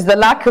fiction is the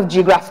lack of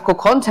geographical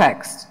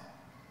context.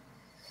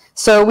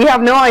 So we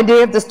have no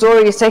idea if the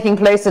story is taking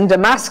place in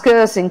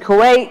Damascus, in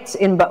Kuwait,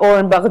 or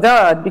in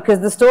Baghdad, because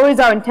the stories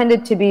are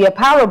intended to be a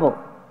parable.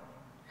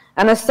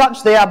 And as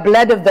such, they are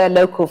bled of their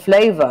local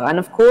flavor. And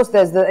of course,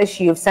 there's the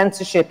issue of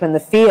censorship and the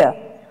fear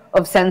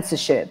of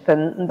censorship.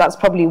 And that's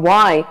probably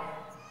why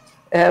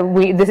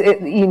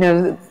you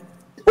know,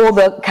 all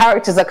the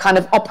characters are kind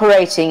of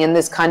operating in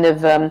this kind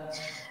of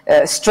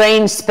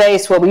strange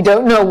space where we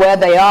don't know where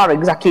they are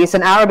exactly. It's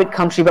an Arabic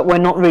country, but we're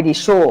not really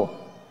sure.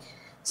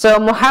 So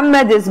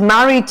Muhammad is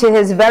married to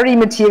his very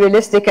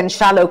materialistic and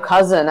shallow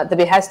cousin at the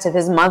behest of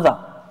his mother.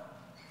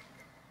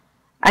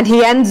 And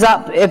he ends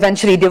up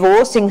eventually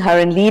divorcing her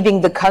and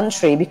leaving the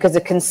country because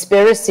a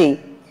conspiracy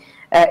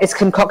is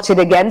concocted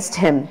against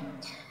him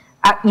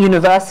at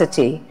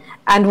university.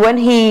 And when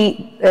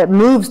he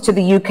moves to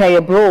the UK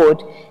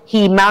abroad,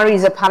 he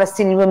marries a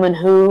Palestinian woman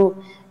who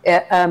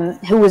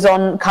was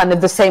on kind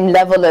of the same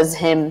level as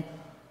him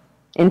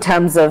in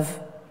terms of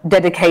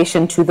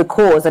dedication to the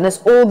cause. And it's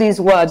all these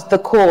words, the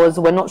cause,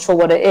 we're not sure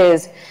what it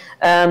is,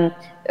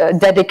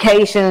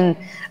 dedication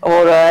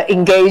or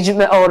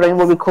engagement, or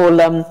what we call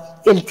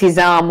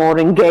iltizam, or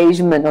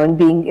engagement, or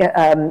being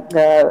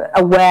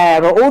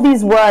aware, or all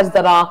these words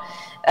that are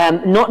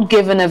not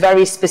given a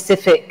very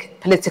specific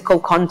political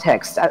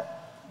context,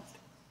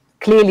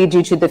 clearly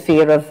due to the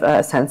fear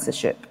of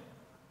censorship.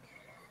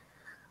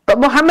 But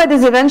Muhammad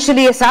is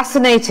eventually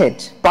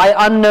assassinated by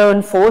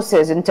unknown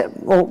forces,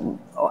 or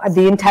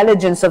the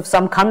intelligence of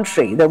some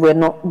country that we're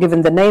not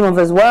given the name of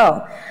as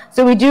well.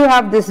 So we do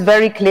have this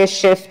very clear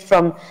shift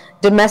from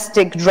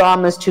domestic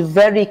dramas to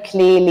very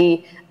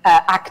clearly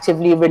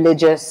actively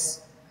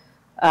religious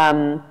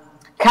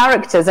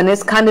characters, and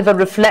it's kind of a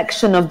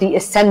reflection of the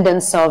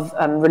ascendance of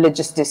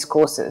religious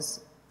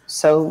discourses.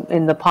 So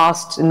in the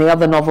past, in the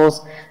other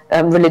novels,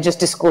 religious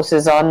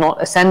discourses are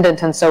not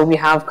ascendant, and so we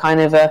have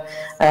kind of a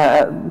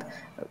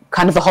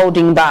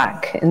holding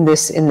back in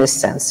this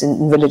sense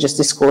in religious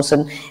discourse,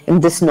 and in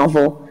this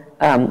novel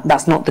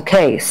that's not the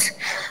case.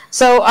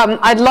 So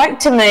I'd like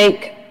to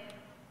make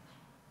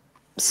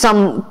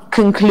some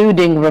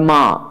concluding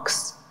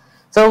remarks.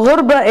 So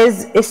ghurba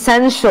is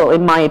essential,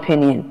 in my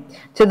opinion,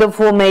 to the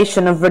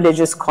formation of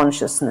religious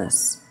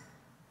consciousness.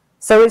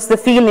 So it's the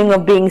feeling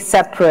of being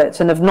separate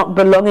and of not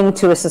belonging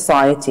to a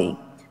society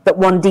that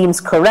one deems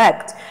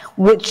correct,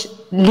 which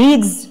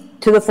leads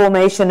to the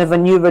formation of a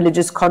new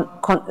religious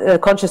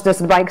consciousness,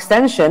 and by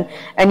extension,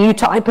 a new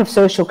type of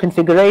social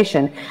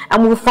configuration.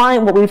 And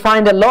what we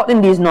find a lot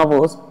in these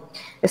novels,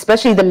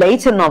 especially the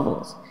later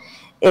novels,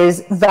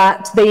 is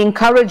that they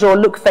encourage or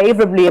look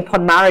favorably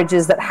upon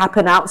marriages that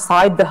happen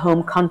outside the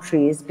home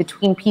countries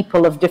between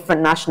people of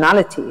different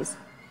nationalities.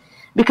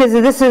 Because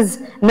this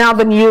is now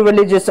the new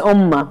religious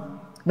ummah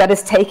that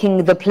is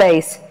taking the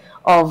place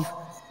of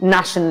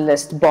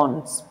nationalist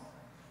bonds.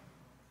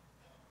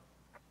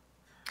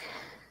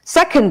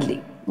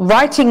 Secondly,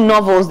 writing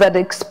novels that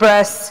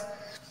express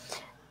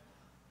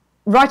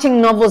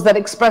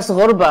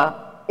ghurba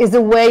is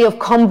a way of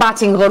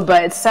combating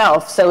ghurba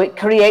itself. So it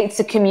creates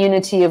a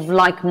community of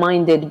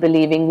like-minded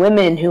believing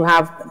women who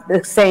have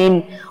the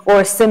same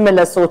or a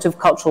similar sort of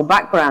cultural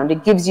background.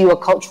 It gives you a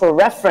cultural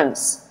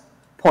reference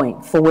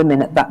point for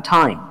women at that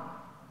time.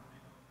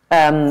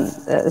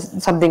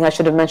 Something I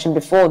should have mentioned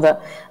before,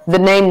 that the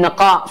name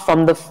Naqa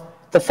from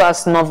the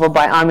first novel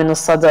by Amin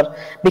al-Sadr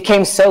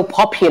became so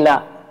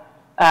popular.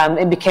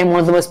 It became one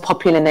of the most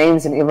popular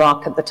names in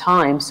Iraq at the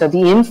time. So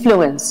the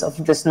influence of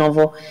these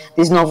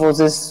novels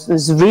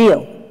is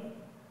real.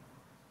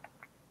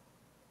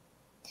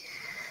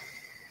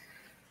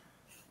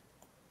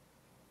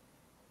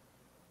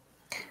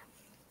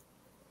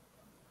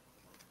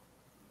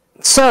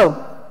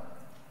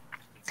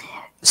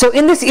 So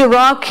in this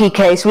Iraqi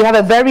case, we have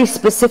a very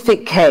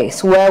specific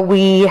case where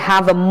we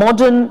have a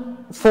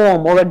modern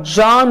form, or a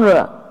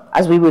genre,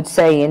 as we would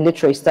say in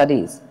literary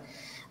studies,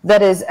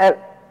 that is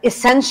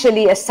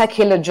essentially a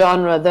secular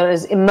genre that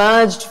has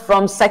emerged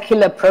from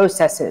secular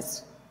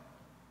processes.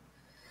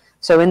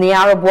 So in the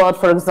Arab world,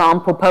 for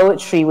example,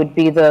 poetry would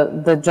be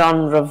the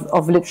genre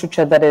of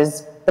literature that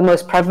is the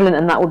most prevalent,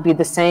 and that would be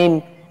the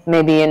same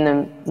maybe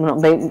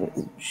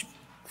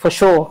for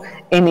sure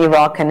in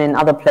Iraq and in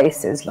other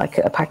places like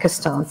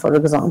Pakistan, for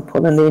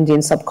example, and the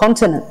Indian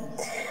subcontinent.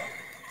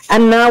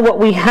 And now what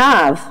we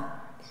have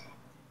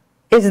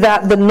is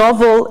that the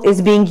novel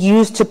is being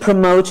used to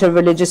promote a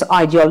religious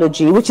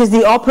ideology, which is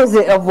the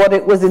opposite of what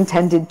it was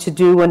intended to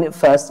do when it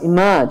first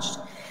emerged.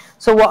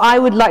 So what I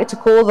would like to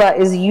call that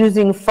is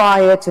using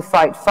fire to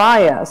fight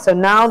fire. So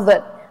now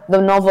that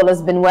the novel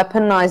has been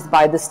weaponized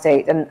by the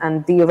state,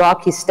 and the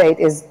Iraqi state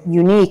is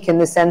unique in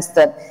the sense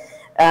that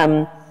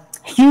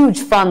huge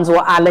funds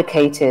were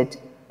allocated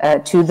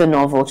to the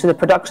novel, to the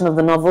production of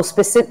the novel,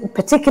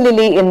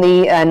 particularly in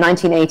the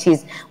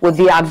 1980s with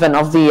the advent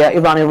of the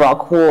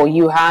Iran-Iraq War.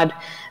 You had,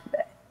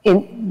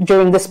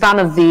 during the span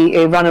of the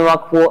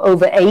Iran-Iraq War,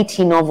 over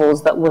 80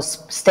 novels that were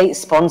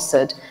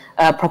state-sponsored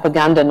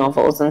propaganda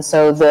novels. And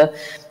so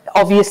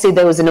obviously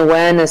there was an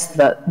awareness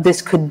that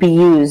this could be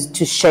used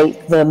to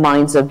shape the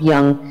minds of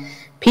young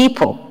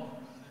people.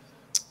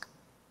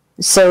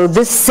 So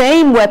this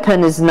same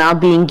weapon is now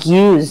being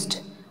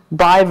used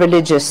by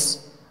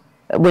religious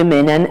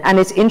women, and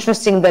it's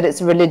interesting that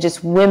it's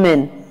religious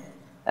women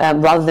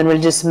rather than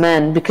religious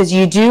men, because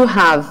you do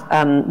have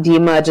the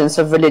emergence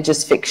of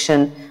religious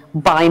fiction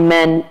by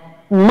men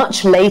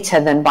much later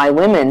than by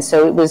women.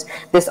 So it was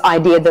this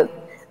idea that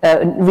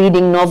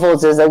reading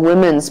novels is a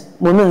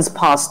women's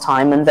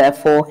pastime, and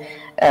therefore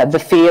the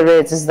fear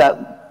is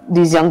that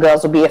these young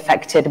girls will be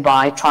affected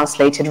by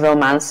translated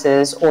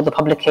romances or the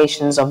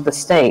publications of the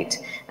state.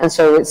 And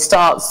so it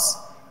starts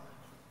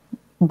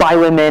by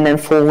women and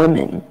for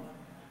women.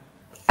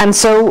 And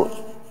so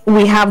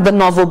we have the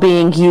novel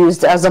being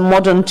used as a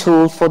modern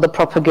tool for the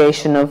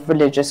propagation of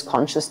religious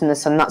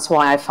consciousness, and that's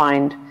why I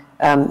find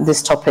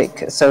this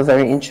topic so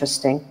very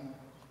interesting.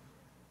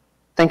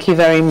 Thank you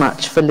very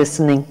much for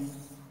listening.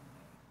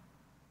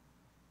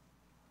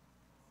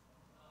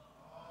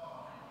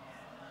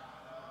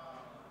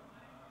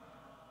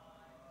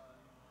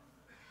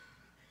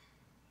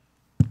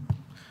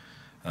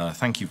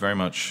 Thank you very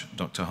much,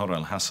 Dr. Hora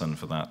Al-Hassan,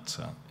 for that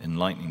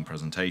enlightening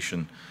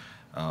presentation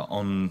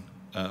on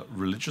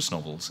religious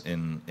novels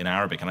in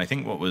Arabic. And I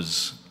think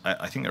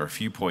I think there are a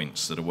few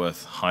points that are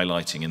worth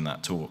highlighting in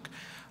that talk.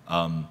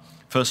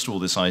 First of all,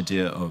 this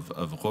idea of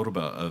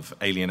ghurba, of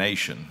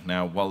alienation.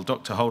 Now, while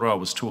Dr. Hora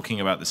was talking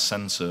about this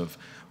sense of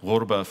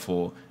ghurba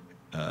for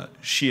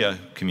Shia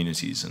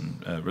communities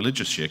and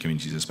religious Shia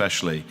communities,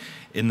 especially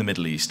in the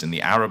Middle East, in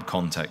the Arab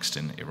context,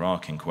 in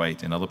Iraq, in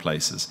Kuwait, in other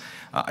places,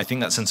 I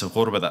think that sense of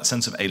ghurba, that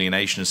sense of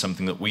alienation, is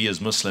something that we as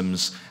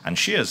Muslims and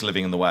Shias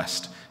living in the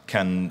West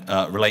can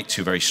relate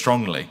to very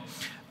strongly.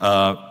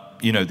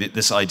 You know,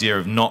 this idea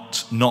of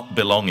not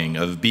belonging,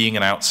 of being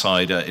an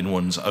outsider in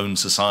one's own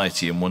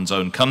society, in one's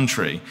own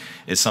country,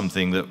 is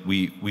something that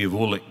we've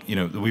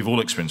all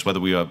experienced,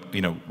 whether we are,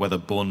 whether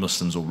born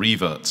Muslims or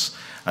reverts.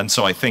 And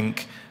so I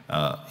think,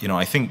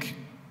 I think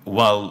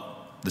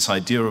while this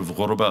idea of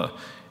ghurba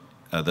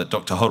that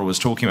Dr. Hora was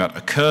talking about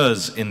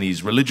occurs in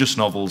these religious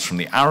novels from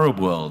the Arab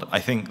world, I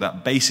think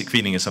that basic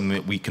feeling is something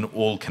that we can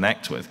all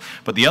connect with.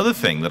 But the other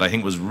thing that I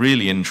think was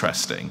really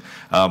interesting,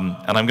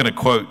 and I'm going to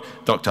quote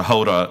Dr.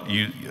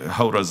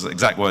 Hora's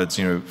exact words,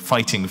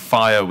 fighting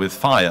fire with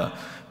fire,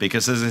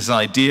 because there's this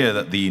idea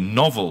that the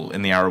novel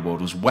in the Arab world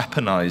was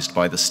weaponized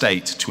by the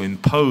state to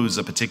impose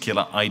a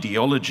particular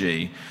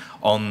ideology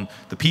on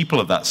the people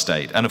of that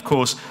state. And of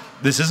course,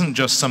 this isn't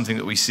just something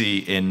that we see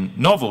in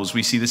novels,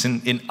 we see this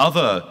in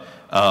other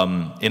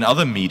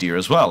media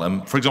as well.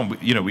 And for example,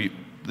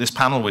 this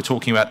panel, we're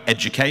talking about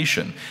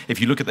education.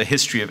 If you look at the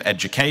history of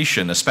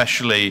education,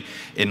 especially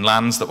in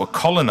lands that were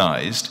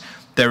colonized,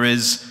 there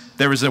is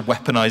a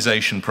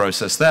weaponization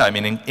process there. I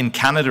mean, in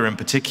Canada in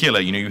particular,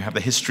 you have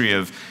the history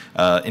of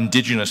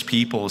indigenous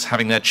peoples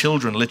having their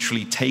children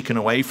literally taken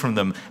away from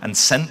them and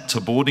sent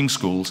to boarding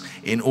schools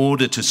in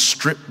order to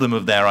strip them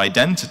of their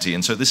identity.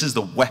 And so this is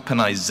the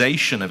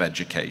weaponization of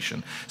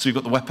education. So you've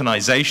got the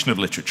weaponization of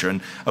literature.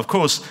 And of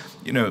course,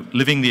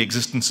 living the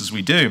existence as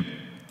we do,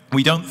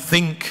 we don't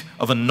think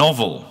of a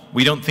novel,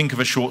 we don't think of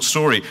a short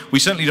story, we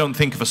certainly don't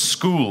think of a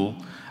school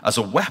as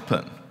a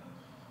weapon.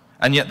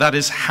 And yet that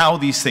is how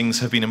these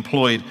things have been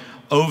employed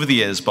over the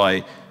years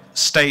by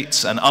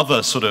states and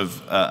other sort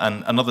of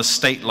and other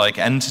state-like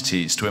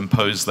entities to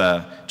impose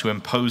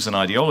an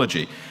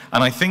ideology.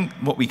 And I think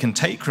what we can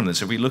take from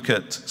this, if we look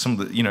at some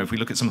of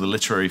the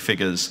literary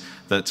figures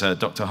that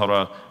Dr.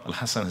 Hora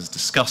Al-Hassan has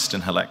discussed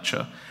in her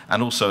lecture,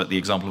 and also at the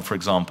example, for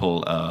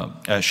example,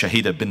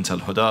 Shahida Bint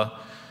al-Huda,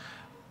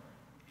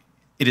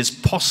 it is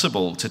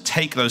possible to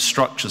take those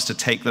structures, to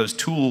take those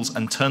tools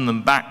and turn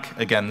them back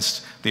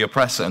against the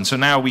oppressor. And so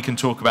now we can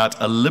talk about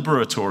a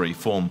liberatory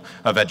form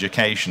of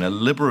education, a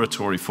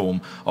liberatory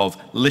form of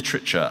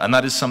literature. And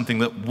that is something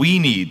that we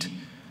need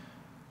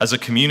as a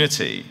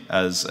community,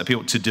 as a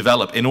people, to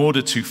develop in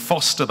order to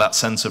foster that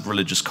sense of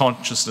religious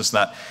consciousness,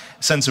 that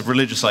sense of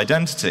religious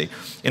identity.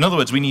 In other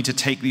words, we need to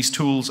take these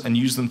tools and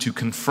use them to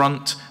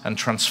confront and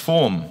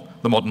transform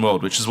the modern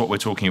world, which is what we're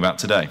talking about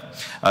today.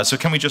 So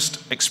can we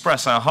just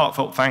express our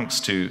heartfelt thanks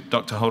to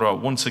Dr. Hora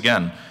once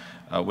again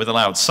with a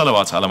loud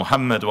salawat ala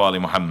Muhammad wa ali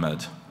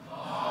Muhammad.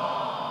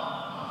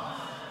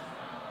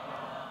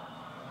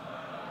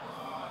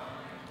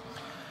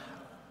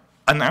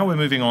 And now we're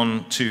moving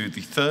on to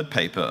the third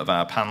paper of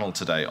our panel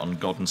today on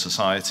God and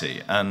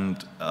society.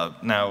 And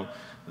now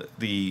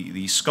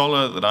the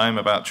scholar that I'm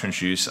about to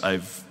introduce,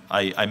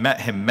 I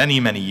met him many,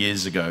 many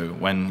years ago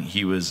when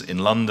he was in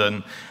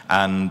London,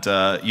 and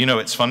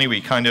it's funny,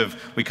 we kind of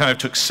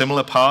took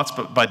similar paths,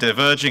 but by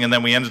diverging, and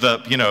then we ended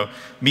up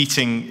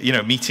meeting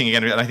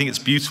again. And I think it's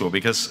beautiful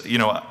because Sheikh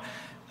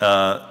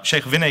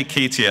Vinay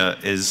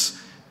Ketia is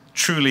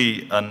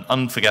truly an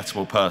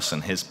unforgettable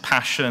person. His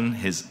passion,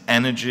 his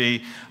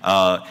energy,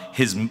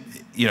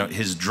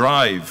 his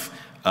drive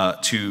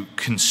to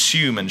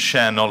consume and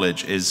share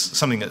knowledge is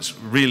something that's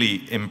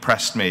really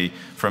impressed me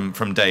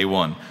from day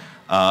one.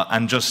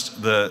 And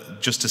just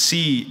to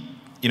see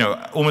you know,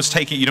 almost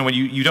taking, you know, when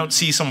you don't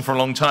see someone for a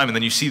long time and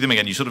then you see them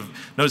again, you sort of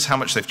notice how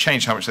much they've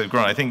changed, how much they've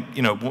grown. I think,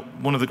 you know,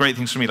 one of the great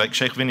things for me, like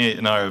Sheikh Vinay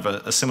and I are of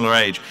a similar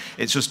age,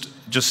 it's just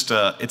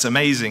it's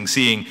amazing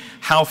seeing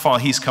how far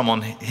he's come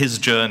on his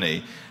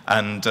journey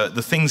and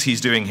the things he's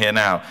doing here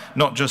now.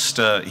 Not just,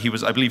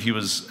 I believe he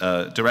was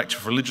Director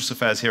of Religious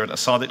Affairs here at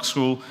Sadiq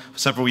School for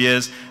several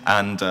years,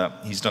 and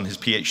he's done his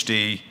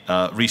PhD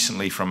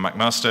recently from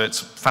McMaster.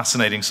 It's a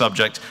fascinating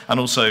subject, and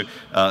also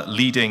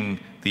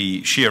leading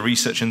the Shia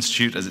Research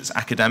Institute as its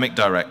academic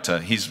director.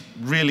 He's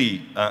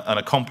really an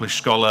accomplished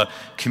scholar,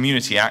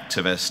 community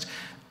activist,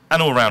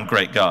 an all-round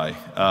great guy.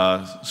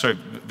 So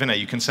Vinay,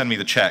 you can send me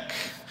the check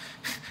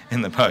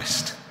in the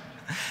post.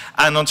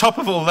 And on top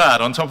of all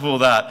that,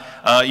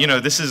 you know,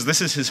 this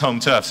is his home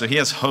turf, so he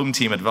has home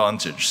team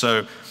advantage.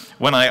 So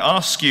when I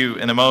ask you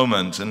in a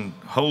moment, and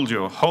hold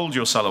your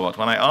salawat,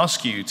 when I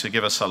ask you to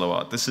give a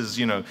salawat, this is,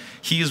 you know,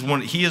 he is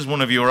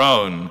one of your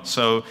own.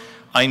 So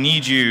I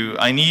need you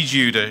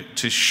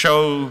to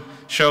show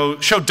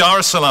Dar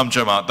es Salaam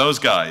Jamaat, those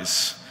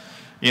guys,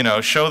 you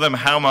know, show them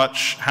how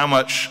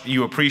much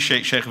you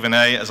appreciate Sheikh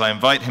Vinay as I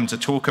invite him to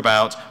talk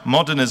about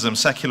modernism,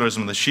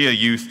 secularism, the Shia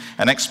youth,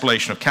 and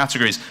exploration of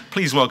categories.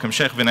 Please welcome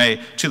Sheikh Vinay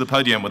to the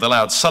podium with a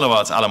loud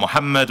salawat ala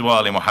Muhammad wa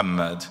ali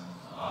Muhammad.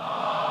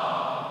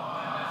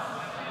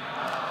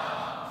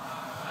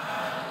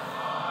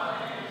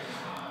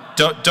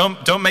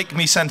 Don't make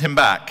me send him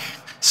back.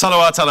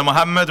 Salawat ala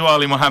Muhammad wa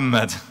ali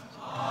Muhammad.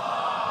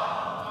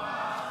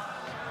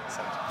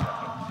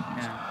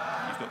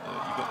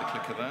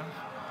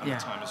 Yeah.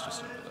 The time is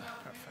just over there.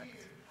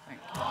 Perfect. Thank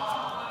you.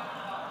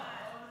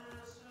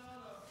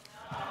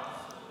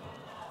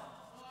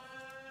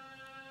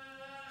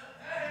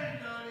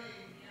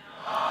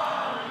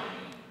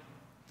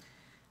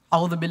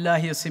 أعوذ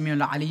بالله السميع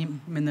العليم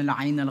من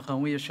العين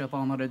القوي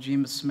الشيطان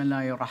الرجيم بسم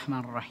الله الرحمن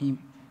الرحيم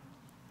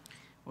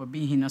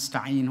وبه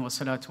نستعين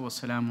والصلاة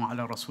والسلام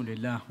على رسول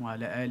الله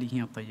وعلى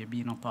آله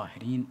الطيبين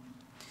الطاهرين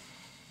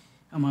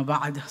أما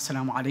بعد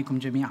السلام عليكم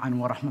جميعا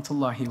ورحمة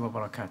الله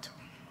وبركاته.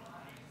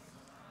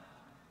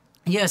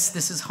 Yes,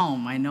 this is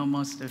home. I know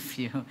most of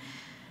you.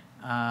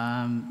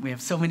 We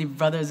have so many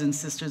brothers and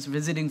sisters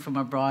visiting from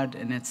abroad,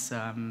 and it's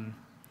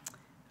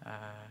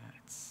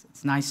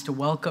nice to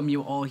welcome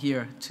you all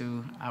here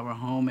to our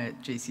home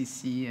at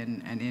JCC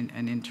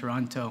and in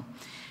Toronto.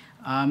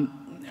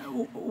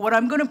 What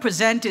I'm going to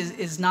present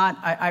is not,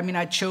 I mean,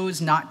 I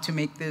chose not to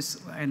make this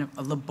kind of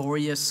a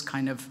laborious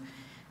kind of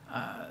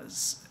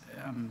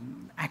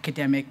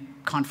academic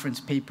conference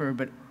paper,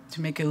 but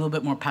to make it a little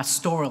bit more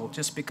pastoral,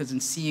 just because in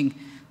seeing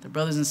the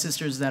brothers and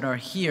sisters that are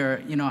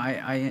here, you know,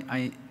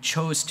 I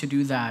chose to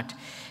do that.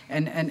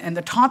 And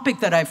the topic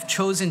that I've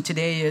chosen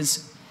today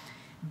is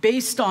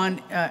based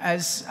on,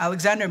 as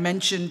Alexander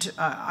mentioned,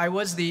 I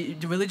was the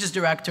religious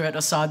director at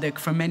Sadiq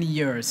for many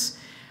years.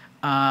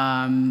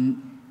 For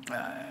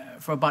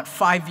about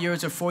 5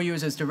 years or 4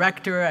 years as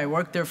director. I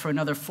worked there for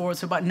another 4,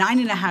 so about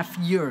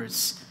 9.5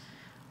 years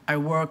I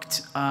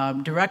worked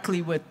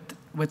directly with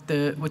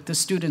the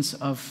students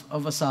of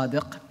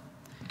Sadiq.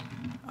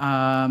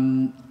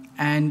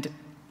 And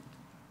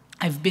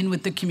I've been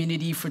with the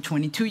community for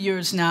 22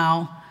 years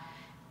now,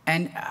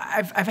 and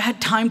I've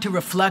had time to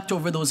reflect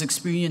over those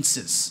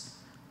experiences,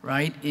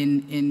 right?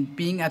 In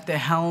being at the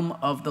helm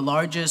of the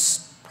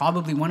largest,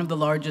 probably one of the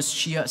largest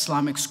Shia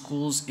Islamic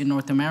schools in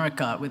North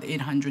America with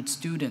 800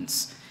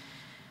 students,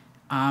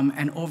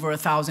 and over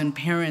 1,000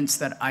 parents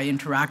that I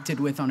interacted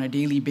with on a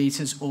daily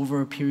basis over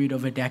a period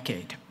of a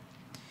decade.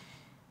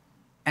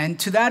 And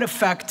to that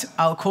effect,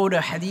 I'll quote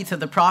a hadith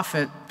of the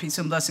Prophet, peace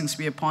and blessings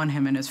be upon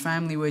him and his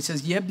family, where he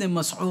says, يَا ابْنِ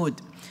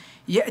مَسْعُودٍ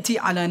يَأْتِي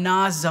عَلَى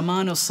نَاسِ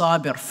زَمَانُ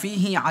الصَّابِرِ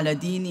فِيهِ عَلَى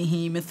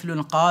دِينِهِ مِثْلُ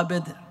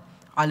الْقَابِضِ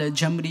عَلَى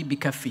الْجَمْرِ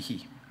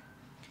بِكَفِّهِ.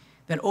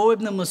 That, O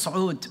Ibn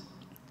Mas'ud,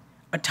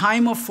 a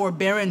time of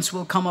forbearance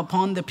will come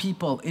upon the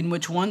people in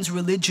which one's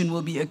religion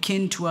will be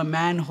akin to a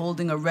man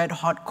holding a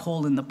red-hot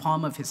coal in the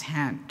palm of his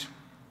hand.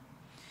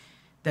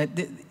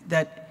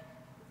 That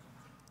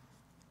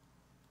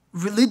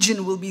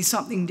religion will be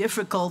something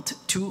difficult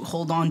to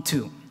hold on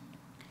to.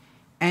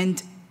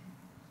 And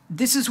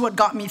this is what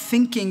got me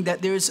thinking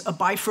that there's a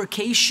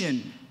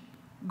bifurcation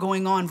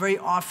going on very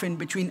often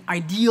between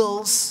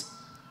ideals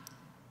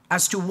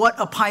as to what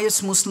a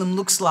pious Muslim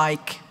looks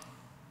like,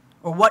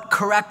 or what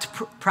correct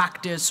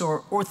practice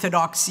or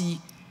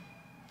orthodoxy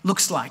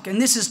looks like. And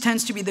this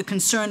tends to be the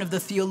concern of the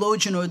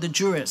theologian or the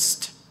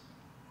jurist.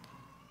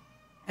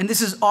 And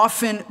this is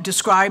often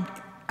described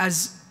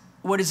as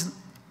what is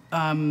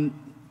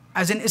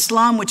as an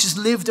Islam which is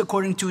lived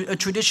according to a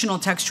traditional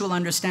textual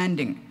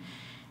understanding.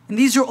 And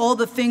these are all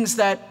the things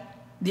that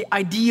the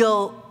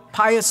ideal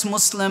pious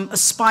Muslim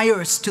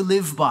aspires to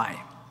live by,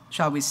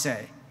 shall we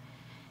say.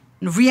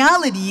 And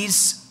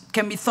realities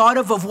can be thought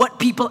of what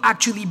people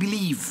actually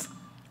believe.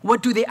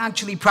 What do they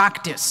actually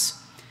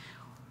practice?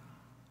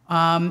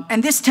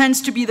 And this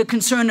tends to be the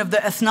concern of the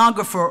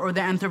ethnographer or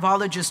the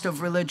anthropologist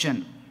of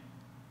religion.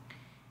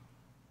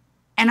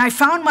 And I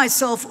found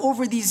myself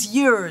over these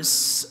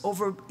years,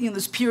 over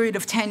this period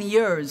of 10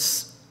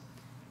 years,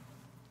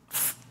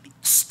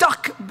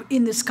 stuck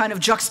in this kind of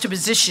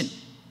juxtaposition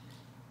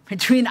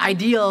between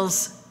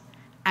ideals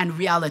and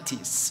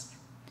realities.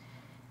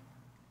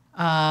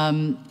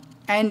 And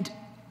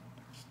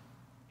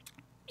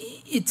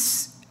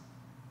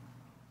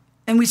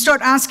we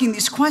start asking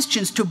these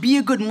questions: to be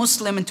a good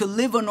Muslim and to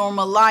live a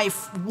normal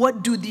life,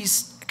 what do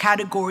these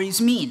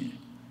categories mean?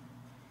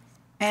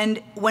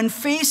 And when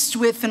faced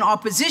with an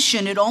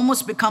opposition, it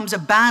almost becomes a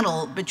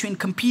battle between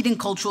competing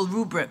cultural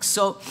rubrics.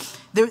 So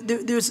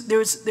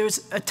there's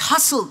a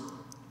tussle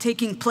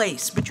taking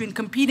place between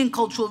competing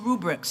cultural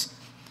rubrics.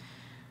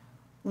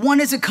 One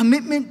is a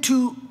commitment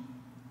to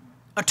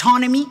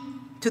autonomy,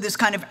 to this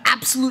kind of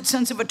absolute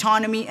sense of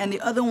autonomy, and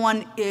the other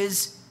one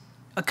is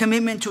a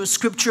commitment to a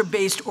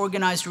scripture-based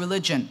organized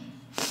religion.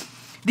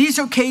 These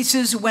are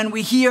cases when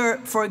we hear,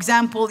 for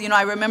example,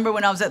 I remember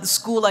when I was at the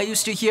school, I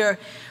used to hear,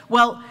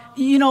 well,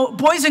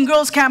 boys and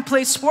girls can't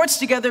play sports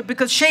together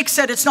because Sheikh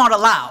said it's not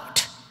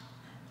allowed.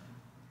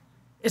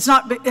 It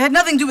had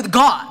nothing to do with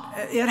God.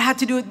 It had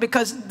to do with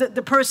because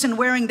the person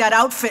wearing that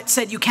outfit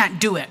said you can't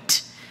do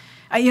it.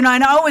 And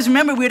I always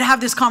remember we would have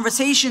these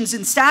conversations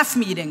in staff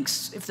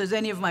meetings. If there's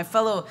any of my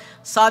fellow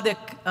Sadiq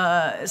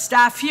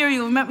staff here,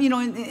 you'll remember,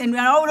 and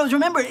I always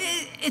remember,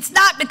 it's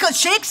not because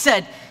Sheikh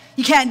said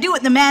you can't do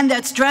it. The man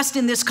that's dressed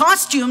in this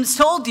costume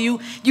told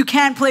you you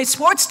can't play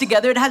sports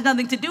together. It has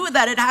nothing to do with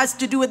that. It has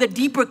to do with a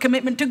deeper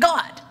commitment to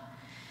God.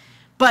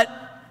 But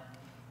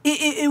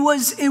it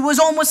was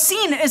almost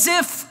seen as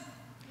if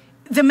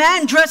the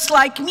man dressed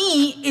like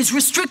me is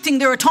restricting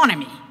their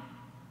autonomy.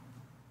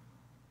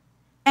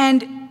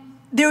 And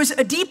there's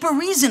a deeper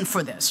reason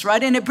for this,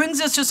 right? And it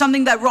brings us to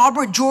something that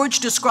Robert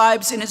George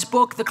describes in his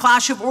book, The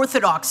Clash of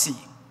Orthodoxy,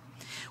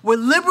 where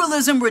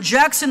liberalism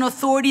rejects an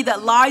authority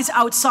that lies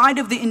outside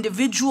of the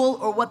individual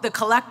or what the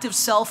collective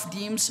self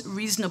deems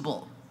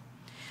reasonable.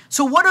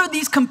 So what are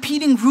these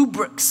competing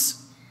rubrics?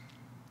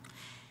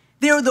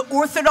 They are the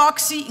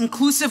orthodoxy,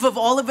 inclusive of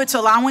all of its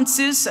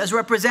allowances, as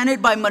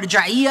represented by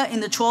Marja'iyya in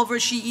the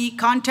 12-verse Shi'i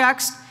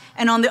context,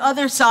 and on the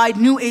other side,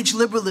 New Age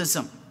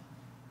liberalism.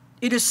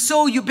 It is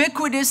so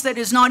ubiquitous that it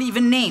is not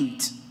even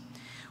named.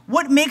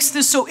 What makes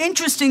this so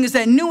interesting is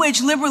that New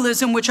Age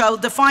liberalism, which I will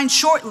define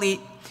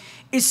shortly,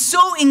 is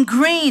so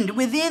ingrained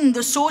within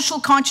the social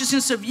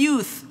consciousness of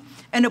youth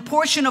and a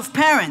portion of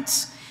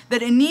parents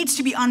that it needs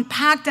to be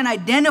unpacked and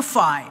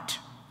identified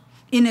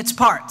in its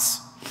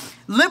parts.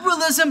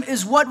 Liberalism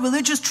is what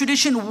religious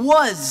tradition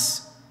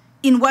was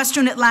in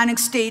Western Atlantic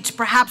states,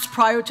 perhaps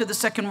prior to the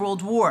Second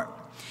World War,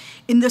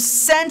 in the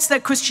sense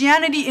that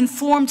Christianity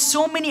informed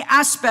so many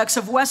aspects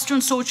of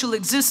Western social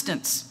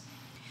existence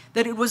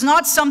that it was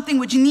not something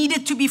which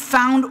needed to be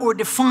found or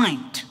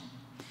defined.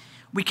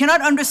 We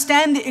cannot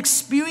understand the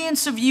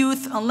experience of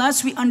youth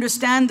unless we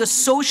understand the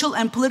social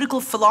and political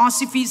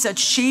philosophies that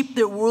shape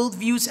their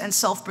worldviews and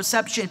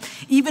self-perception,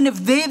 even if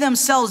they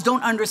themselves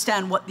don't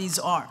understand what these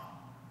are.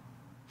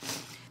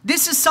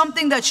 This is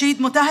something that Shaykh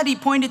Mutahari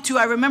pointed to.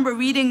 I remember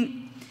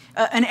reading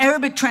an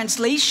Arabic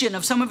translation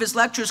of some of his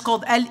lectures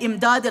called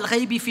Al-Imdad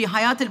al-Ghaybi fi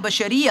Hayat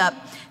al-Bashariyya.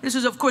 This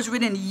was, of course,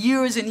 written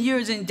years and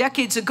years and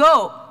decades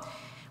ago,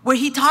 where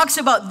he talks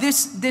about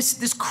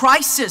this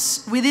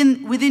crisis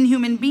within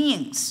human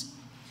beings.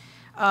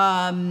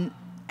 And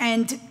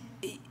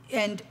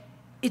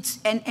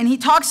he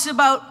talks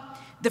about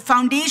the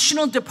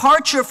foundational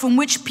departure from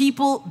which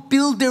people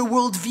build their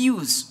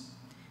worldviews.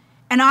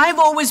 And I've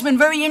always been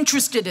very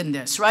interested in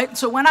this, right?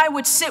 So when I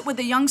would sit with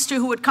a youngster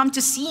who would come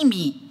to see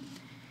me,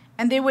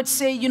 and they would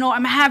say,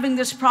 I'm having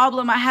this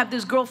problem, I have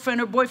this girlfriend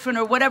or boyfriend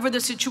or whatever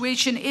the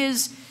situation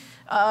is,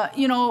 and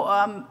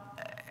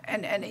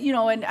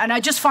I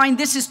just find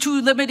this is too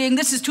limiting,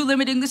 this is too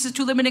limiting, this is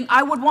too limiting.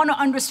 I would want to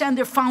understand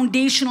their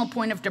foundational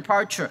point of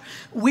departure.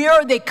 Where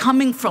are they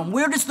coming from?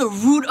 Where is the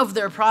root of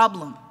their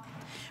problem?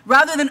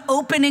 Rather than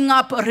opening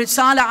up a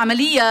risala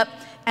amaliya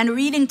and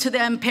reading to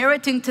them,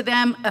 parroting to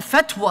them a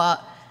fatwa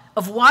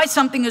of why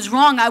something is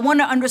wrong, I want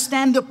to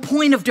understand the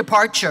point of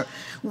departure.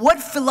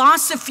 What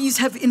philosophies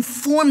have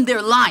informed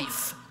their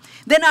life?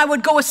 Then I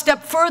would go a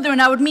step further and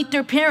I would meet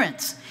their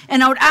parents.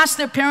 And I would ask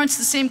their parents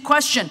the same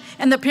question.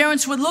 And the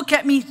parents would look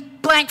at me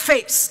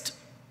blank-faced.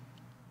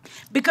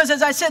 Because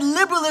as I said,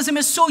 liberalism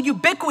is so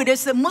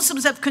ubiquitous that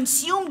Muslims have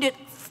consumed it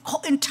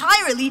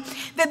entirely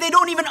that they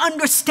don't even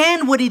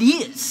understand what it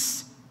is.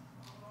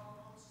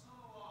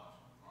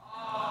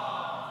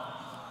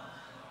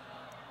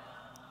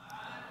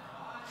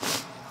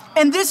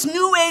 And this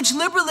New Age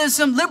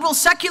liberalism, liberal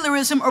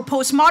secularism, or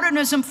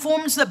postmodernism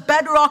forms the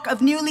bedrock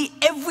of nearly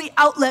every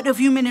outlet of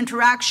human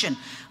interaction.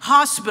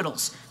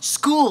 Hospitals,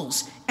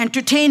 schools,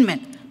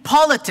 entertainment,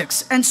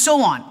 politics, and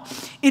so on.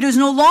 It is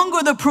no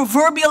longer the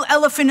proverbial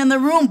elephant in the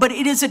room, but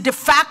it is a de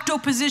facto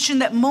position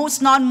that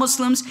most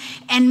non-Muslims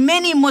and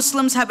many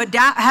Muslims have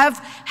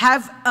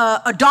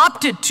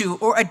adopted to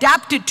or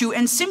adapted to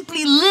and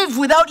simply live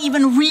without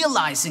even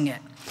realizing it.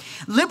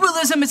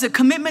 Liberalism is a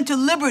commitment to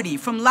liberty,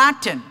 from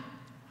Latin,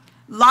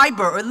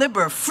 liber or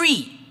liber,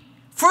 free.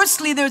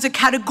 Firstly, there's a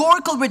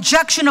categorical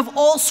rejection of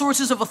all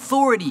sources of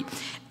authority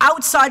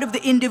outside of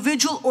the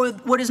individual or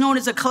what is known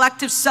as a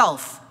collective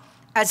self,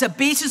 as a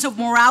basis of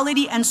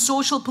morality and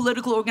social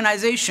political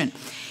organization.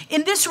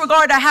 In this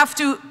regard, I have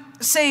to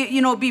say,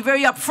 be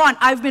very upfront,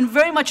 I've been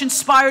very much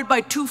inspired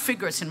by two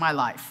figures in my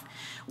life.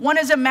 One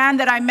is a man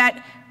that I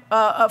met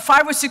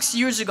 5 or 6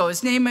 years ago.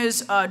 His name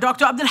is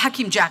Dr. Abdul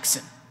Hakim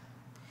Jackson.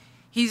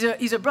 He's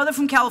a brother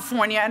from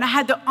California, and I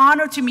had the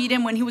honor to meet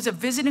him when he was a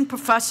visiting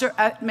professor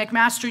at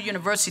McMaster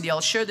University.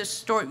 I'll share this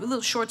story, a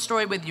little short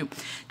story with you.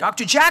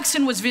 Dr.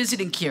 Jackson was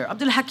visiting here,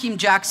 Abdul Hakim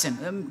Jackson,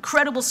 an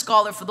incredible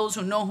scholar for those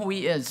who know who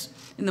he is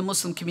in the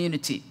Muslim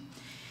community.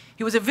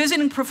 He was a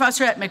visiting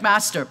professor at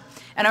McMaster.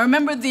 And I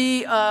remember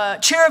the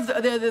chair of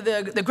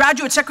the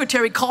graduate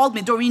secretary called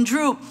me, Doreen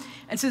Drew,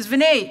 and says,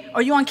 Vinay,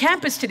 are you on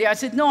campus today? I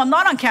said, no, I'm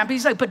not on campus.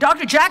 He's like, but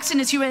Dr. Jackson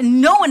is here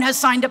and no one has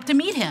signed up to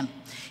meet him.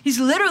 He's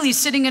literally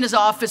sitting in his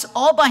office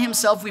all by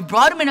himself. We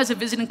brought him in as a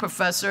visiting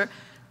professor.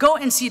 Go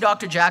and see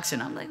Dr.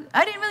 Jackson. I'm like,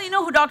 I didn't really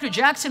know who Dr.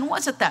 Jackson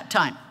was at that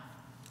time.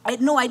 I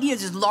had no idea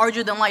he's this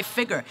larger-than-life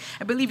figure.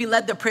 I believe he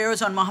led the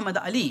prayers on Muhammad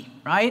Ali,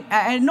 right? I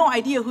had no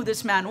idea who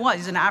this man was.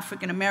 He's an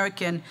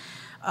African-American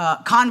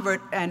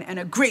convert and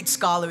a great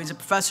scholar. He's a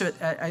professor,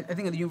 I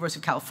think, at the University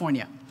of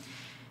California.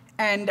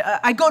 And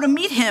I go to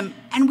meet him,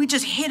 and we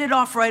just hit it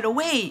off right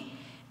away.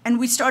 And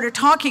we started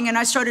talking, and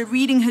I started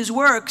reading his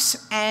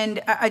works,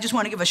 and I just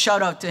want to give a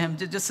shout out to him.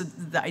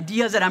 Just the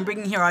ideas that I'm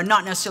bringing here are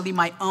not necessarily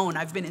my own.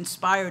 I've been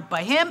inspired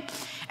by him.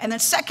 And then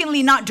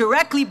secondly, not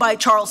directly by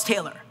Charles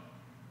Taylor,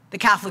 the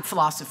Catholic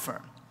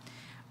philosopher.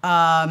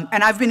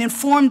 And I've been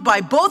informed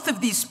by both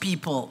of these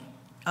people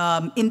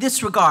in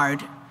this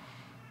regard,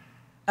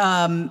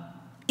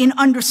 in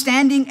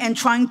understanding and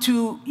trying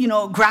to,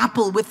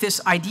 grapple with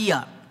this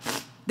idea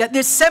that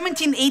this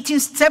 17th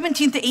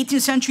to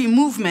 18th century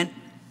movement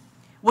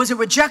was a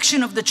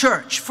rejection of the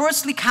church.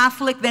 Firstly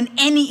Catholic, then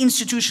any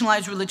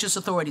institutionalized religious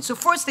authority. So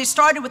first they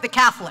started with the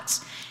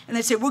Catholics, and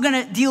they said, we're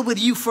going to deal with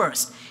you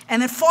first.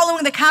 And then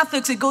following the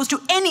Catholics, it goes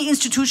to any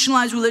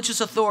institutionalized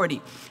religious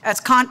authority. As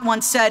Kant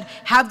once said,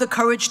 have the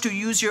courage to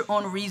use your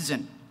own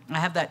reason. I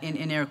have that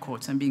in air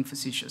quotes, I'm being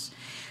facetious.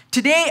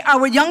 Today,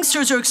 our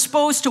youngsters are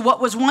exposed to what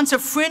was once a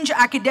fringe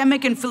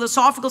academic and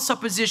philosophical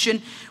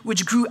supposition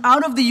which grew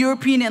out of the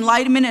European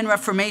Enlightenment and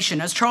Reformation.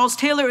 As Charles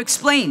Taylor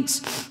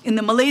explains in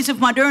The Malaise of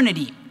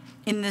Modernity,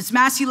 in his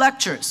Massey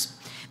lectures,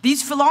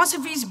 these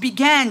philosophies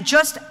began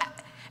just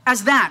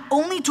as that,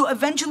 only to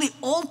eventually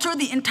alter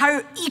the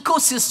entire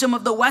ecosystem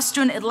of the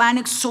Western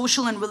Atlantic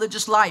social and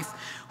religious life,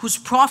 whose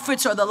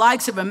prophets are the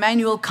likes of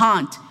Immanuel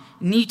Kant,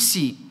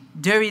 Nietzsche,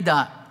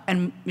 Derrida,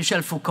 and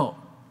Michel Foucault.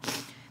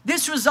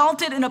 This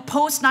resulted in a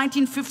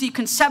post-1950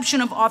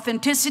 conception of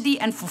authenticity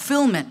and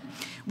fulfillment,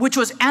 which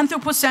was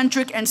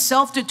anthropocentric and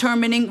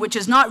self-determining, which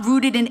is not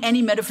rooted in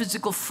any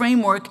metaphysical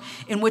framework,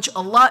 in which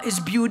Allah is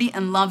beauty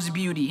and loves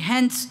beauty.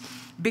 Hence,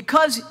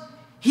 because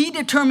He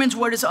determines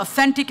what is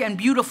authentic and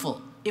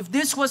beautiful, if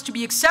this was to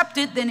be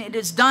accepted, then it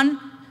is done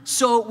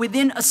so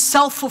within a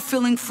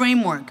self-fulfilling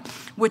framework,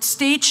 which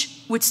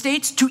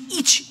states to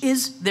each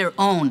is their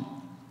own.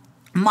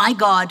 My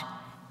God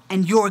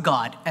and your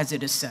God, as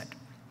it is said.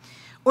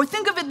 Or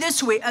think of it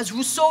this way, as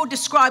Rousseau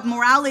described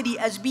morality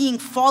as being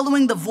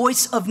following the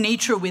voice of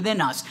nature within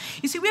us.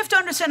 You see, we have to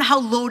understand how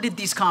loaded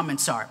these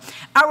comments are.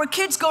 Our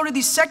kids go to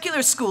these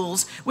secular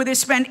schools where they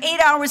spend 8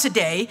 hours a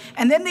day,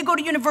 and then they go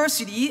to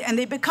university, and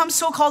they become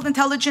so-called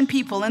intelligent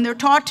people, and they're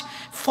taught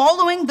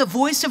following the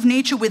voice of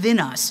nature within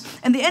us.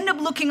 And they end up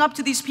looking up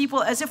to these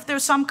people as if they're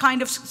some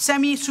kind of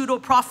semi-pseudo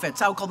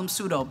prophets. I would call them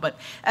pseudo, but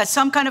as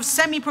some kind of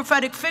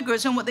semi-prophetic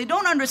figures. And what they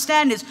don't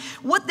understand is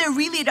what they're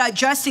really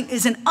digesting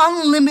is an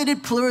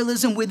unlimited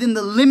pluralism within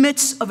the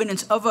limits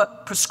of a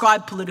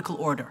prescribed political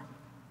order.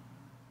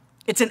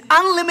 It's an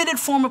unlimited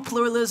form of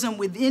pluralism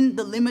within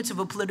the limits of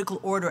a political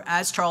order,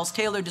 as Charles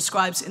Taylor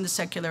describes in The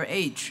Secular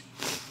Age.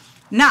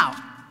 Now,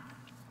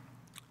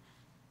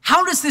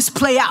 how does this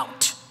play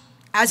out?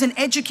 As an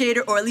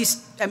educator, or at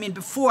least,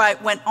 before I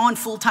went on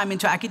full-time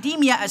into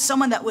academia, as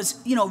someone that was,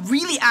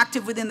 really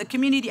active within the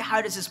community,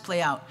 how does this play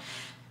out?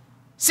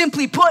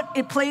 Simply put,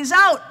 it plays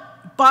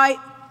out by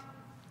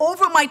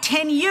over my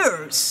 10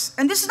 years,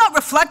 and this is not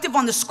reflective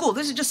on the school,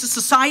 this is just a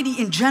society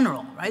in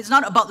general, right? It's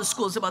not about the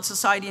school, it's about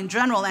society in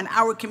general and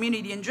our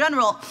community in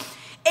general.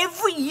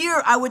 Every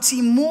year I would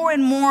see more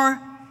and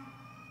more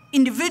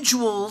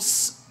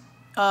individuals,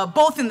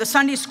 both in the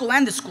Sunday school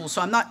and the school,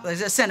 so I'm not,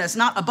 as I said, it's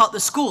not about the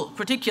school in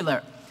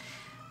particular,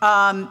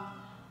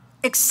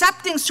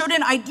 accepting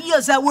certain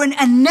ideas that were an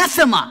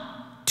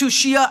anathema to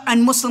Shia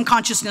and Muslim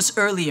consciousness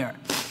earlier.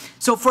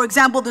 So for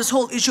example, this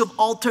whole issue of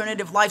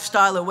alternative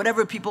lifestyle, or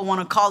whatever people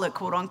want to call it,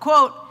 quote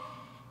unquote,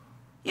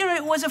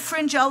 it was a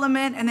fringe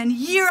element, and then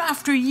year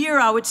after year,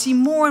 I would see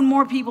more and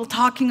more people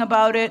talking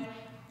about it,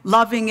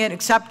 loving it,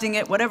 accepting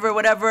it,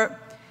 whatever.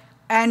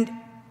 And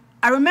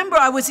I remember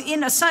I was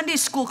in a Sunday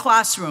school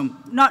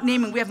classroom, not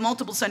naming, we have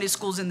multiple Sunday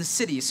schools in the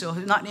city, so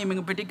not naming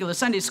a particular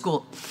Sunday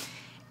school.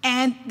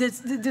 And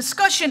the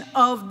discussion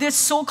of this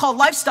so-called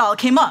lifestyle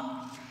came up.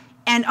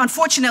 And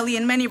unfortunately,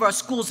 in many of our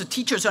schools, the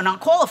teachers are not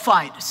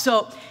qualified.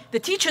 So the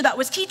teacher that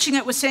was teaching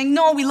it was saying,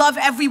 no, we love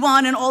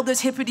everyone and all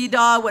this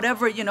hippity-da,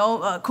 whatever,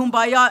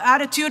 kumbaya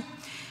attitude.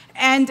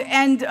 And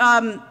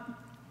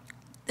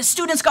the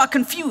students got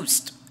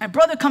confused. My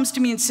brother comes to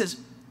me and says,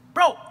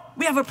 bro,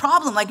 we have a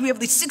problem. Like, we have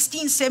these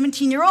 16,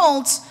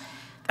 17-year-olds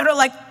that are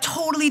like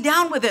totally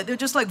down with it. They're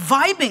just like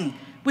vibing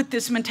with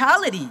this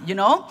mentality, you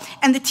know?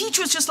 And the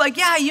teacher was just like,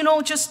 yeah, you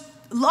know, just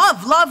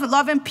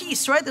love and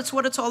peace, right? That's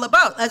what it's all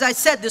about. As I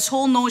said, this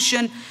whole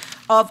notion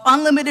of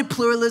unlimited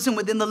pluralism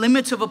within the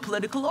limits of a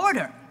political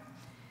order.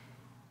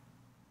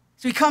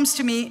 So he comes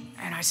to me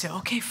and I say,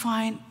 okay,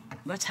 fine,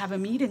 let's have a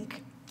meeting.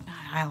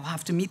 I'll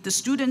have to meet the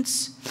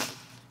students.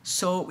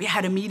 So we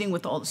had a meeting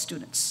with all the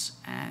students,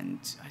 and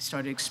I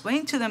started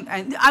explaining to them,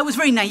 and I was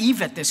very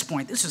naive at this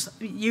point. This was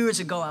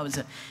years ago. I was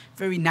a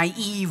very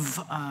naive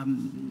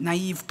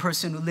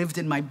person who lived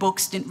in my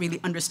books, didn't really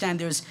understand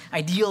there's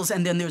ideals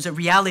and then there's a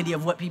reality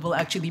of what people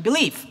actually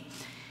believe.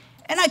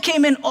 And I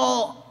came in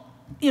all,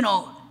 you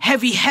know,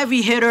 heavy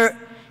hitter,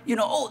 you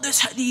know, oh,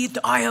 this hadith,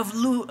 the eye of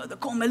Lut, the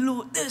Qawm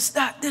al-Lut, this,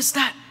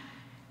 that.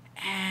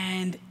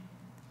 And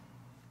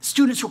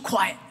students were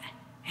quiet.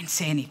 And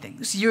say anything.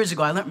 This is years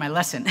ago. I learned my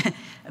lesson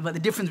about the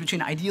difference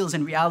between ideals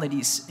and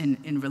realities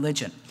in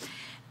religion.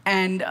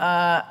 And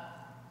they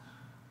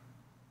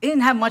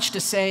didn't have much to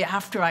say.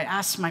 After I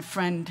asked my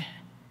friend,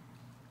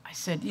 I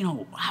said, you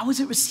know, how was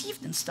it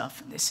received and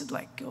stuff? And they said,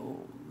 like,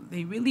 oh,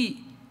 they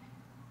really,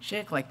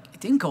 Sheikh, like, it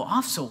didn't go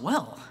off so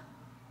well.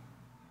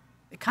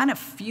 They kind of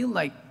feel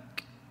like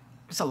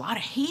there's a lot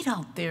of hate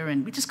out there,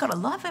 and we just got to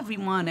love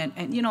everyone.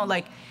 And you know,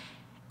 like,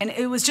 and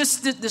it was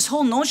just this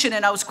whole notion,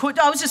 and I was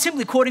just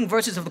simply quoting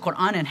verses of the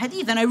Quran and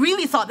Hadith, and I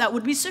really thought that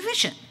would be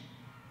sufficient.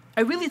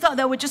 I really thought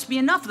that would just be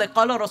enough. Like,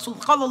 قال رسول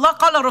الله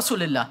قال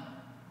رسول الله.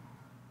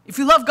 If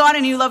you love God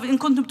and you love, إن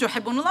كنتم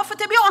تحبون الله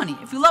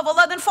فاتبعوني. If you love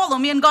Allah, then follow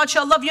me, and God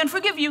shall love you and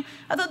forgive you.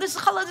 I thought this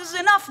is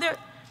enough there,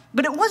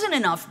 but it wasn't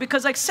enough,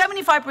 because like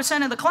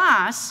 75% of the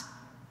class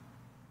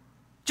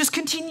just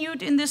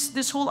continued in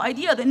this whole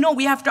idea that no,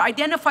 we have to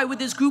identify with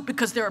this group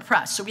because they're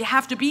oppressed. So we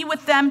have to be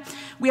with them,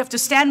 we have to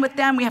stand with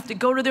them, we have to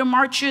go to their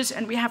marches,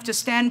 and we have to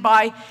stand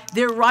by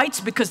their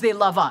rights because they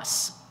love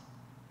us.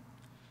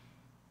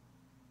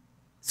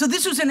 So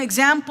this was an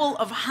example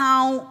of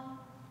how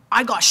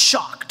I got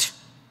shocked.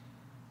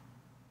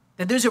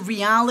 That there's a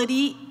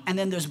reality and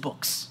then there's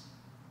books.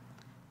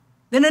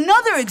 Then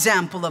another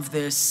example of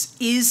this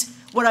is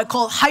what I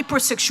call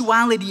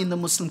hypersexuality in the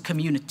Muslim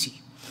community.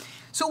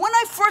 So when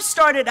I first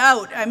started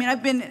out, I mean,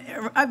 I've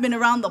been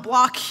around the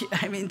block,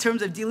 I mean, in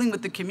terms of dealing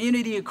with the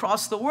community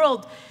across the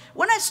world.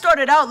 When I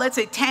started out, let's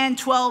say 10,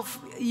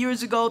 12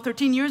 years ago,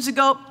 13 years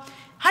ago,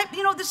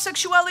 you know, the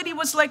sexuality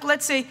was like,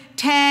 let's say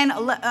 10,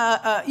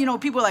 you know,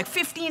 people were like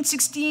 15,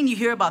 16, you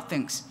hear about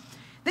things.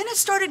 Then it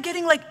started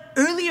getting like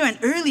earlier and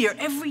earlier.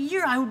 Every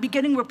year I would be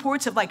getting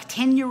reports of like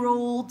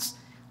 10-year-olds,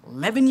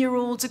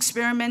 11-year-olds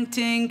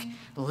experimenting,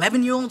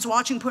 11-year-olds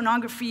watching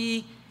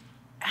pornography.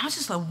 And I was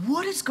just like,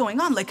 what is going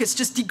on? Like, it's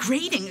just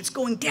degrading. It's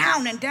going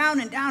down and down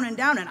and down and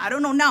down. And I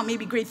don't know now,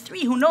 maybe grade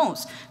 3, who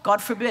knows?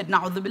 God forbid,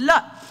 na'udhu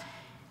billah.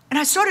 And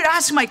I started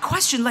asking my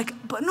question, like,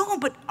 but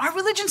our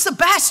religion's the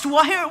best.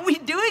 Why aren't we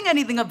doing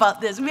anything about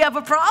this? We have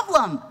a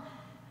problem.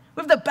 We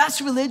have the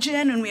best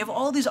religion, and we have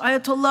all these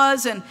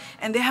Ayatullahs,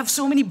 and they have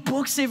so many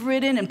books they've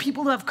written, and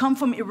people who have come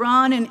from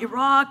Iran and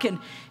Iraq, and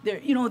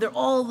they're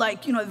all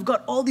like, they've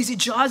got all these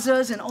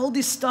ijazas and all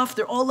this stuff.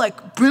 They're all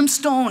like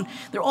brimstone.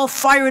 They're all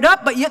fired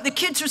up, but yet the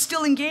kids are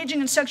still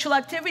engaging in sexual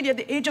activity at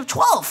the age of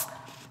 12.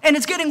 And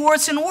it's getting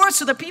worse and worse,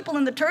 so the people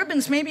in the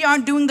turbans maybe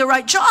aren't doing the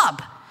right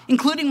job,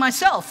 including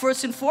myself,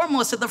 first and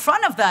foremost, at the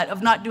front of that,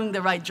 of not doing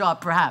the right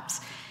job,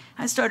 perhaps.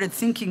 I started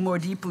thinking more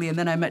deeply, and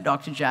then I met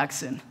Dr.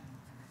 Jackson.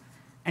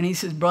 And he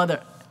says,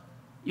 brother,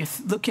 you're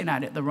looking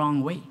at it the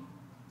wrong way.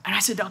 And I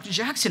said, Dr.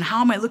 Jackson,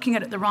 how am I looking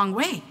at it the wrong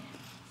way?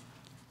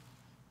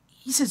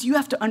 He says, you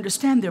have to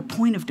understand their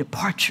point of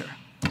departure.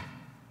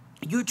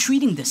 You're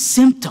treating the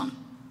symptom.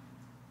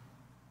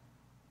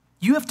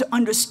 You have to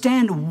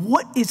understand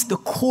what is the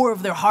core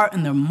of their heart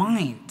and their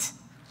mind.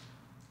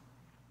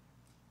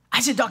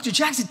 I said, Dr.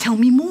 Jackson, tell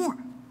me more.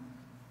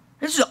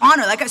 This is an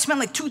honor. Like, I spent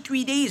like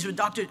 2-3 days with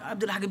Dr.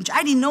 Abdullah.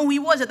 I didn't know who he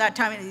was at that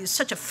time. He's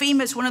such a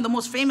famous, one of the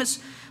most famous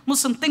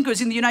Muslim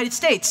thinkers in the United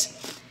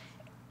States.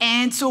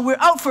 And so we're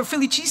out for a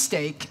Philly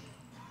cheesesteak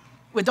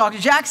with Dr.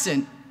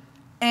 Jackson.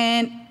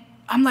 And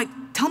I'm like,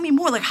 tell me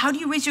more. Like, how do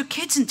you raise your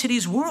kids in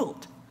today's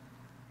world?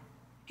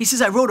 He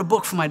says, I wrote a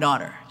book for my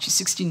daughter. She's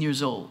 16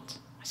 years old.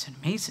 I said,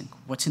 amazing.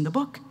 What's in the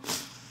book?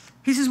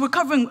 He says, we're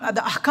covering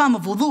the ahkam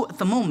of wudu at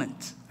the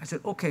moment. I said,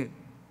 okay.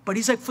 But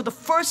he's like, for the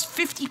first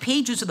 50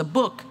 pages of the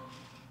book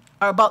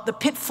are about the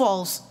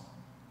pitfalls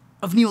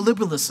of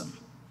neoliberalism.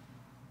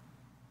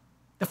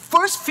 The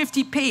first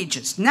 50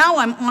 pages. Now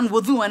I'm on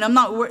wudu and I'm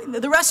not worried.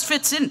 The rest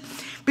fits in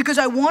because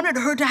I wanted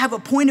her to have a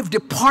point of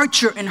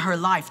departure in her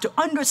life, to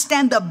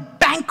understand the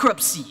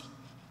bankruptcy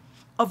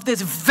of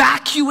this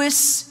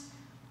vacuous,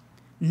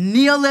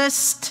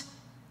 nihilist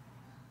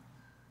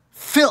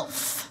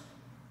filth,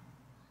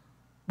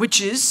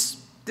 which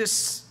is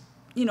this,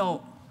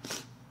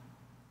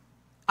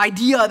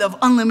 idea of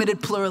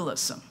unlimited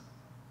pluralism.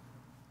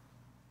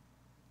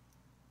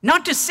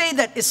 Not to say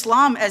that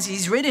Islam, as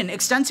he's written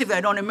extensively,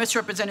 I don't want to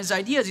misrepresent his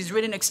ideas, he's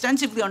written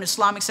extensively on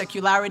Islamic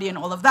secularity and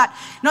all of that.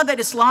 Not that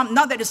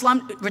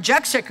Islam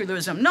rejects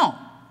secularism, no.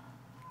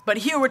 But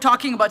here we're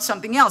talking about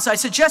something else. I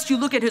suggest you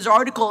look at his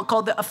article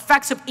called The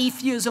Effects of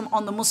Atheism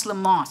on the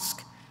Muslim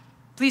Mosque.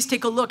 Please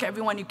take a look,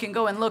 everyone, you can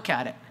go and look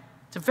at it.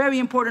 It's a very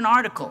important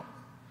article.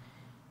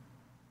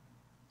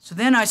 So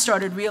then I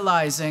started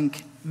realizing,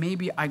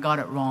 maybe I got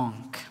it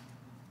wrong.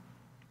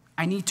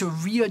 I need to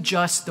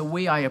readjust the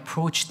way I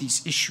approach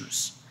these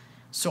issues.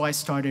 So I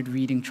started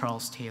reading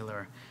Charles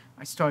Taylor.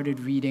 I started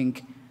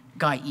reading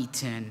Guy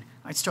Eaton.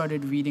 I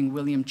started reading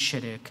William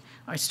Chittick.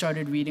 I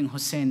started reading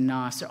Hussein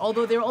Nasr,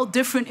 although they're all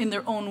different in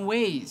their own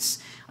ways.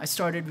 I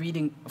started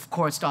reading, of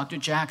course, Dr.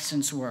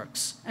 Jackson's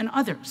works and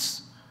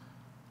others.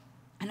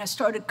 And I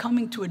started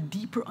coming to a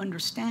deeper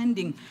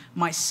understanding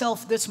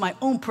myself. This is my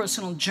own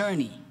personal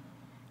journey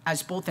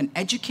as both an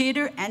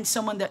educator and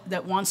someone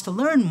that wants to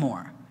learn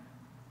more.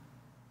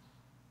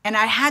 And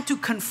I had to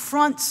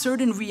confront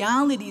certain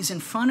realities in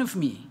front of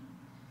me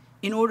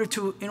in order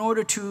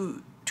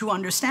to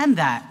understand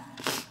that.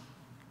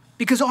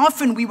 Because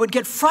often we would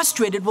get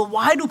frustrated, well,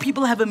 why do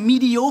people have a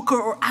mediocre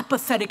or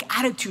apathetic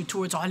attitude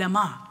towards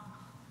ulama?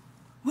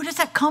 Where does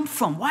that come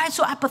from? Why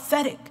so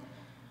apathetic?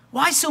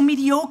 Why so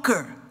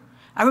mediocre?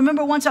 I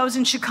remember once I was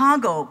in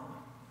Chicago,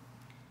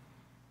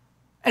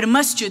 at a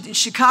masjid in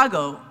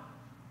Chicago,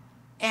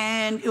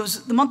 and it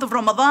was the month of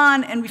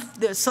Ramadan, and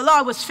the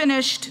salah was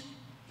finished.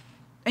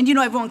 And you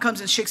know, everyone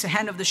comes and shakes the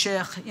hand of the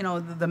sheikh. You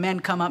know, the men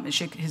come up and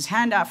shake his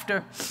hand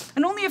after.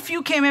 And only a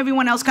few came,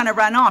 everyone else kind of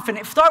ran off. And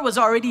iftar was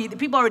already, the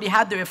people already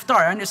had their iftar.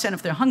 I understand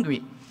if they're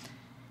hungry.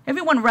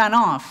 Everyone ran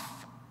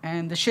off.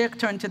 And the sheikh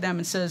turned to them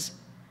and says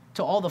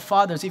to all the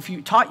fathers, if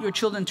you taught your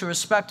children to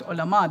respect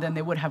ulama, then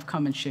they would have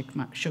come and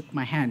shook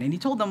my hand. And he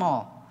told them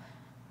all.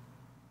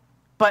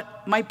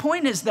 But my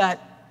point is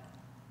that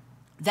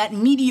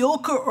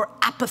mediocre or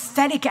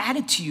apathetic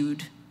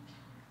attitude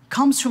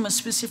comes from a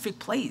specific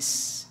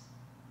place.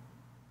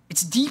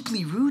 It's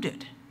deeply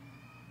rooted,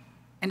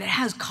 and it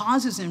has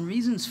causes and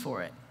reasons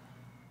for it.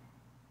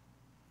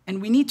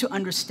 And we need to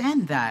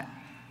understand that,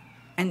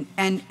 and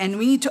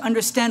we need to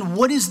understand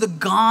what is the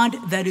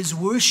God that is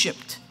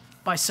worshipped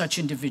by such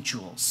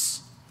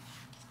individuals.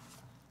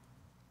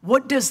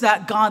 What does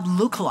that God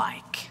look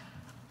like?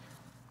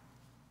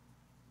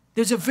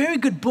 There's a very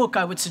good book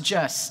I would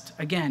suggest,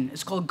 again,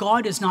 it's called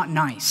God is Not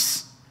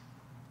Nice.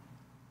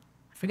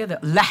 I forget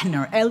that,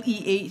 Lehner,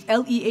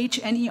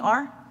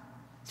 Lehner.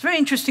 It's a very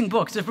interesting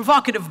book. It's a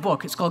provocative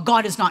book. It's called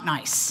God is Not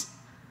Nice.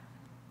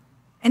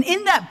 And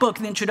in that book,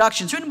 in the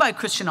introduction, it's written by a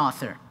Christian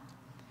author.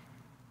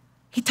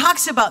 He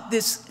talks about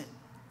this,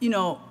 you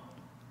know,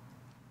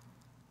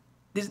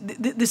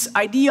 this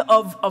idea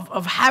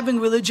of having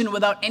religion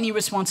without any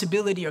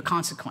responsibility or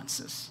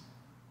consequences.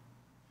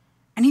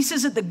 And he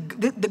says that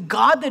the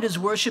God that is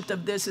worshipped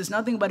of this is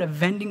nothing but a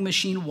vending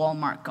machine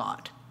Walmart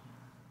God.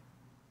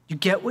 You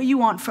get what you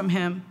want from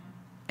him,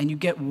 and you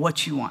get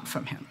what you want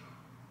from him.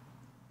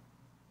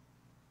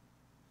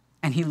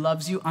 And he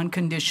loves you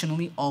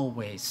unconditionally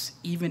always,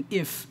 even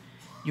if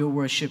your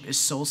worship is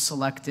so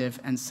selective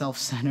and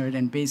self-centered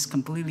and based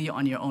completely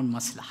on your own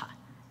maslahah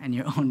and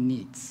your own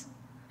needs.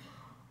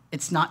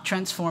 It's not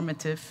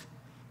transformative.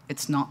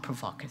 It's not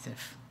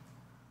provocative.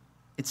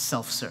 It's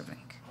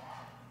self-serving.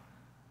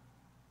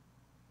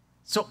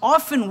 So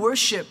often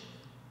worship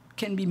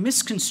can be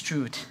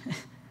misconstrued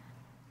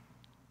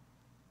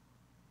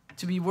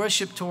to be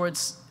worship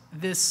towards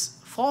this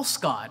false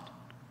God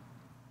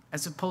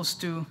as opposed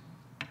to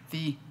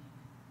the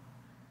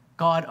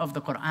God of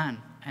the Quran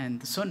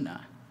and the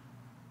Sunnah,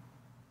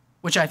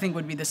 which I think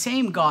would be the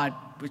same God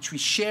which we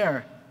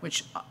share,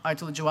 which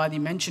Ayatullah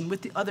Jawadi mentioned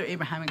with the other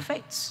Abrahamic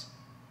faiths.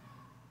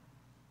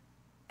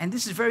 And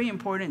this is very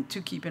important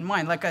to keep in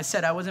mind. Like I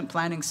said, I wasn't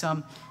planning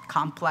some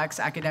complex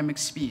academic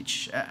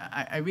speech.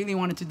 I really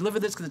wanted to deliver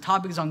this because the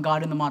topic is on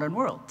God in the modern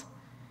world.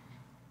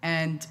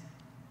 And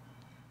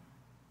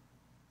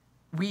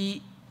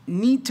we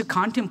need to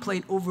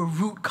contemplate over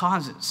root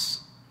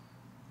causes.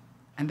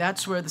 And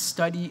that's where the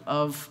study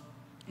of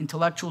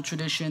intellectual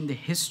tradition, the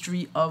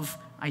history of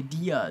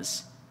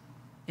ideas,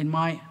 in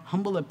my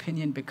humble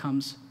opinion,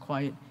 becomes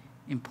quite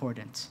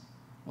important.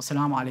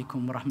 Wassalamu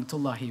alaikum wa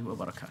rahmatullahi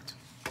wa barakatuh.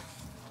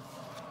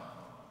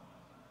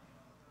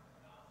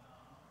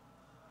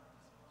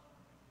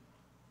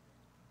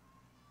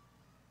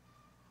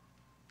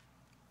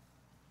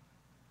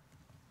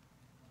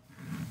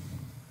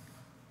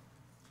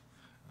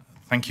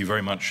 Thank you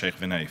very much, Sheikh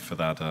Vinay, for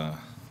that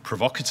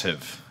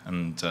provocative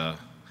and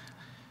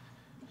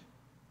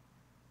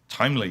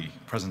timely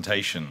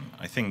presentation.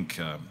 I think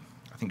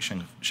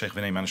Sheikh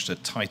Vinay managed to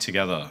tie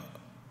together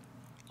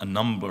a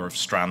number of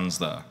strands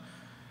there.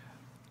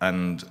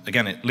 And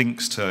again, I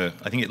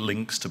think it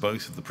links to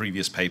both of the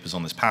previous papers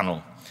on this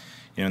panel.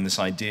 You know, in this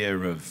idea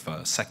of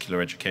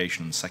secular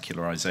education,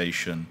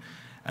 secularization,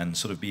 and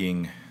sort of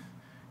being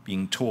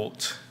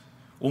taught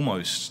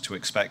almost to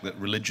expect that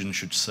religion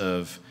should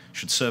serve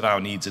our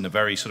needs in a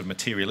very sort of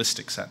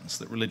materialistic sense,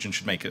 that religion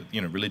should make it,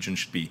 religion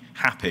should be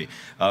happy.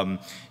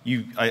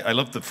 I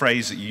love the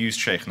phrase that you used,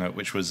 Sheikhna,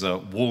 which was a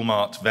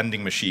Walmart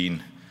vending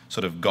machine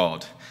sort of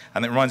God.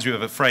 And it reminds me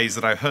of a phrase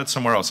that I heard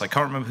somewhere else. I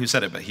can't remember who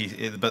said it,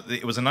 but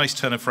it was a nice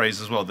turn of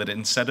phrase as well, that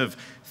instead of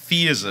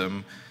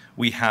theism,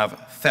 we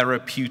have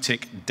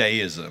therapeutic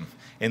deism.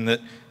 In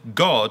that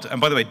God, and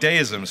by the way,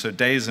 deism, so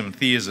deism,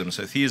 theism,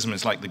 so theism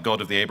is like the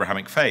God of the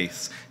Abrahamic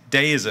faiths.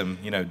 Deism,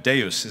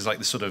 deus, is like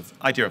this sort of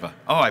idea of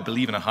I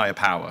believe in a higher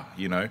power,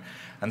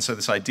 And so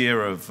this idea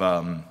of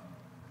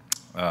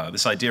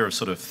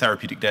sort of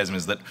therapeutic deism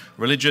is that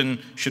religion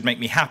should make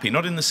me happy,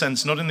 not in the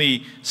sense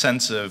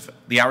of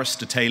the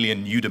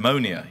Aristotelian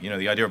eudaimonia,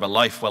 the idea of a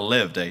life well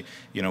lived, or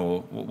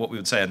what we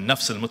would say a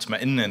nafs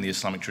al-mutma'inna in the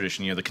Islamic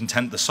tradition,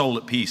 the soul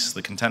at peace,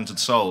 the contented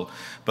soul,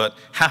 but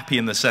happy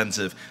in the sense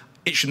of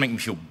it should make me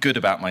feel good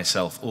about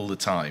myself all the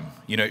time.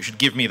 It should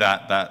give me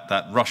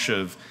that rush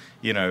of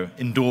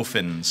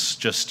endorphins.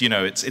 Just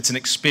it's an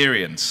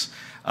experience.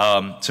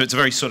 So it's a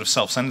very sort of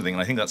self-centered thing,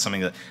 and I think that's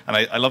something that, and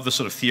I love the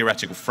sort of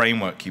theoretical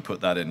framework you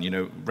put that in,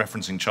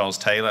 referencing Charles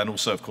Taylor and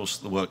also, of course,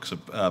 the works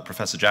of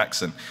Professor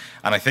Jackson.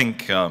 And I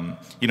think,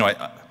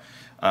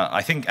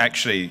 I think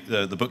actually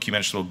the book you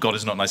mentioned, God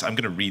is Not Nice, I'm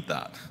going to read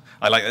that.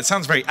 I like it.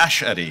 Sounds very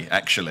Ash'ari,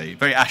 actually,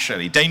 very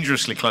Ash'ari,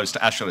 dangerously close to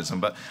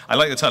Ash'arism, but I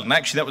like the title. And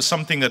actually, that was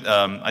something that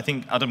I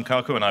think Adam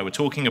Kako and I were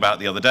talking about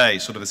the other day,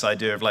 sort of this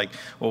idea of like,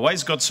 well, why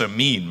is God so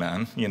mean,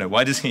 man?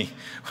 Why does he,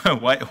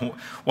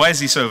 why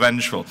is he so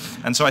vengeful?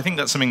 And so I think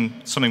that's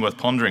something worth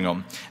pondering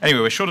on.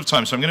 Anyway, we're short of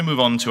time, so I'm going to move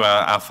on to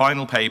our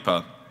final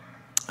paper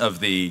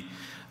of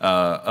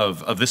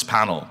of this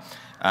panel.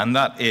 And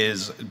that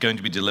is going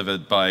to be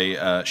delivered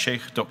by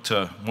Sheikh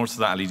Dr.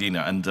 Murtada Ali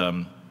Dina.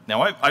 And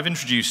now, I've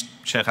introduced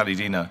Sheikh Ali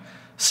Dina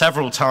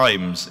several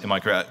times in my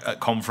career at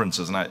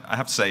conferences, and I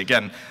have to say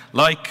again,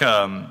 like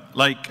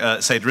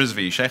Sayyid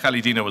Rizvi, Sheikh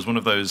Ali Dina was one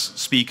of those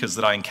speakers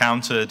that I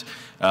encountered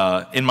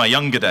in my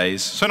younger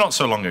days, so not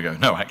so long ago,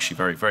 no, actually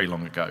very, very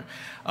long ago.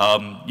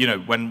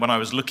 When I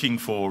was looking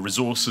for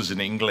resources in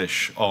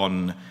English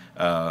on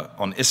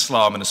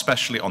Islam and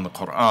especially on the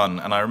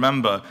Quran, and I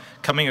remember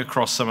coming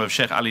across some of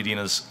Sheikh Ali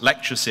Dina's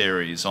lecture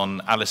series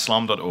on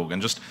alislam.org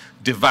and just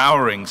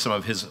devouring some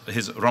of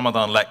his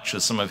Ramadan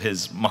lectures, some of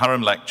his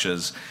Muharram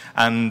lectures,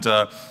 and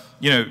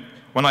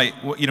when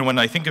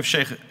I think of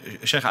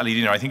Sheikh Ali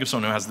Dina, I think of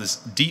someone who has this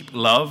deep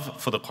love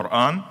for the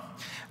Quran,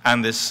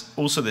 and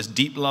also this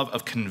deep love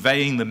of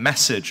conveying the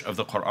message of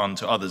the Quran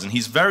to others, and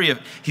he's very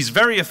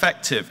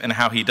effective in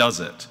how he does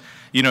it.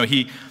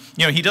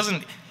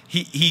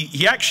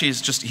 He actually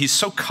is he's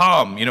so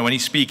calm, when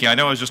he's speaking. I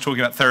know I was just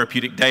talking about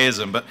therapeutic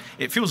deism, but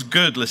it feels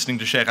good listening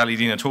to Sheikh Ali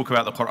Dina talk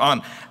about the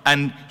Quran.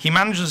 And he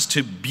manages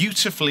to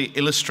beautifully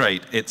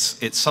illustrate its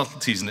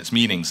subtleties and its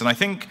meanings. And I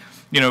think,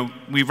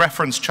 we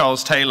referenced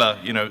Charles Taylor,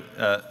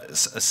 a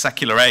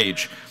secular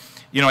age.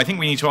 I think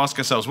we need to ask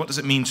ourselves, what does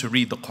it mean to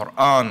read the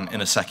Quran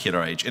in a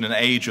secular age, in an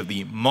age of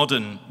the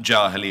modern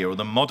jahiliyyah, or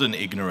the modern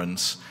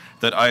ignorance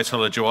that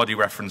Ayatullah Jawadi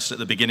referenced at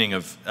the beginning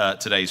of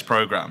today's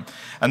program.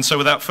 And so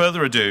without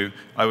further ado,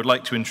 I would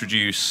like to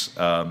introduce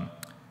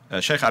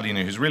Sheikh Ali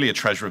Dina, who's really a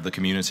treasure of the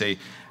community.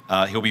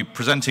 He'll be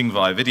presenting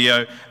via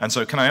video. And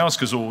so can I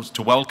ask us all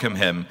to welcome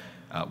him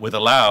with a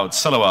loud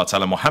salawat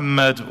ala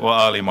Muhammad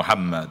wa ali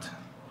Muhammad.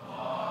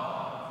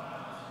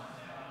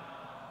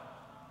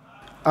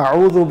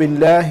 أعوذ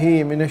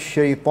بالله من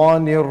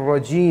الشيطان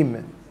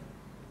الرجيم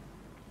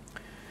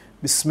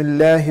بسم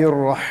الله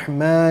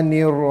الرحمن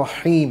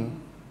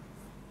الرحيم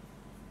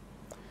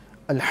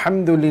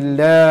الحمد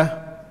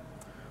لله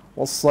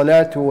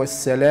والصلاة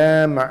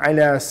والسلام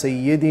على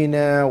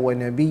سيدنا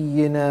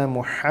ونبينا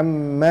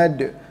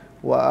محمد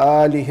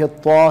وآله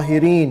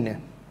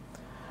الطاهرين.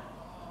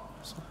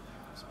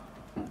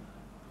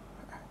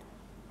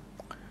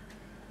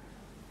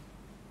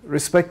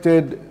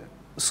 Respected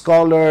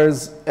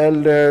scholars,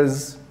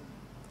 elders,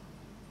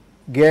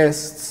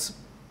 guests,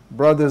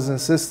 brothers and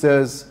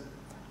sisters,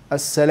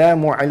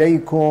 Assalamu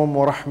alaikum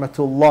wa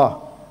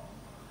rahmatullah.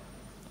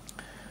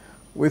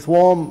 With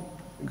warm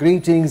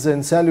greetings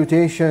and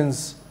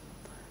salutations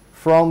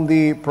from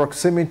the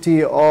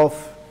proximity of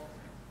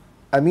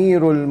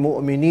Amirul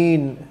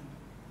Mu'mineen,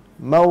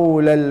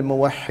 Mawla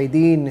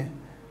al-Muwahhideen,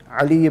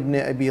 Ali ibn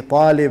Abi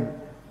Talib,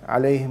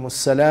 alayhimus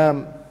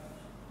salam,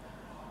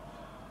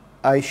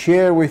 I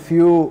share with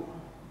you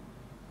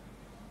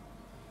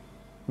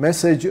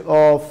message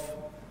of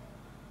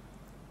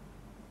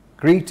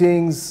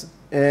greetings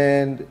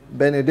and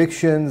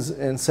benedictions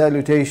and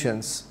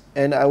salutations.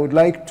 And I would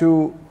like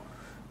to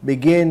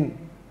begin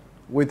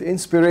with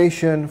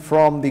inspiration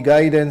from the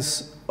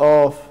guidance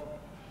of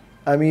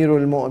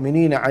Amirul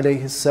Mu'mineen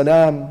alayhi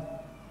salam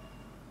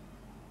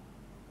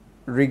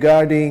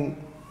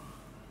regarding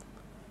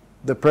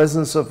the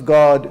presence of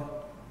God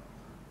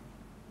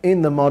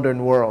in the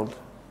modern world.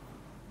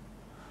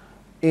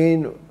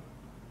 In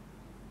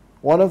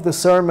one of the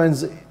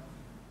sermons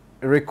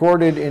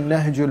recorded in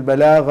Nahjul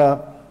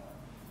Balagha,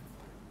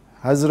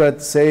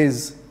 Hazrat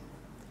says,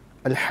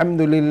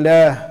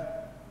 Alhamdulillah,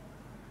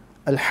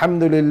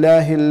 الحمد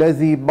لله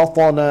الذي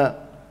بطن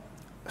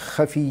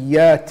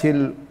خفيات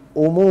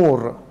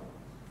الأمور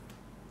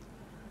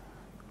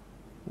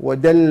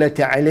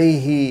ودلت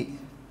عليه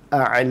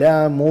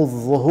أعلام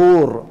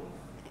الظهور.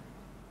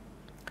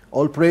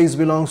 All praise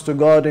belongs to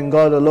God and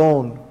God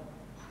alone,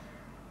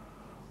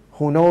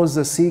 who knows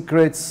the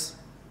secrets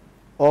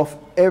of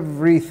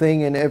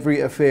everything and every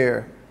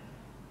affair,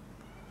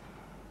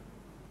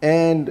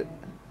 and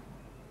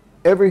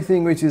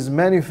everything which is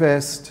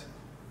manifest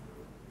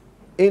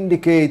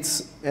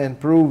indicates and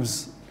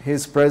proves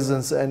His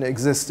presence and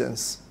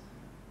existence.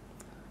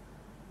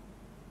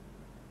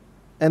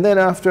 And then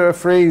after a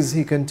phrase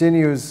he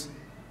continues,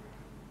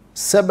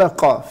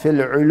 سبق في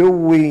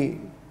العلو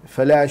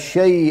فلا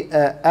شيء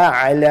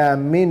أعلى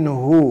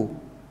منه.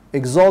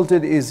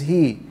 Exalted is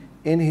He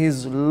in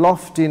His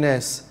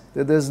loftiness,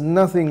 that there's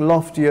nothing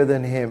loftier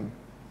than Him.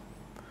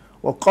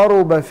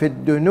 وقرب في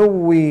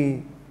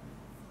الدنو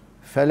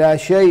فلا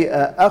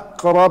شيء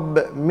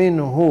أقرب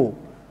منه.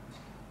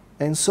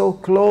 And so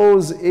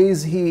close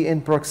is He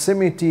in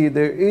proximity,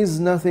 there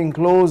is nothing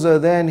closer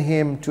than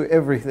Him to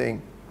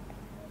everything.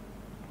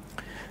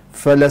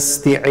 فلا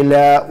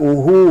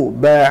استعلاؤه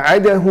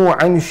باعده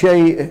عن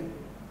شيء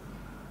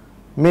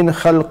من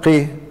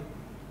خلقه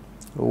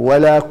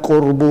ولا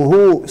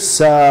قربه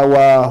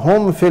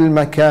ساواهم في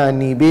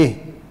المكان به.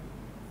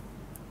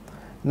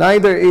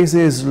 Neither is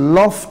His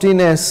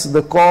loftiness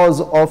the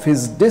cause of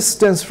His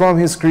distance from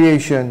His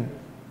creation,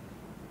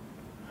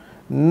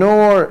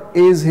 nor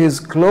is His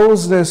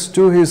closeness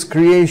to His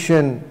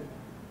creation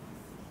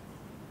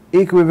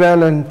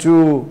equivalent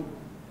to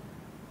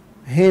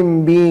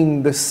Him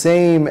being the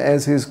same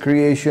as His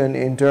creation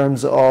in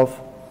terms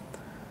of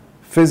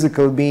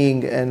physical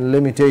being and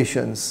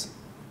limitations.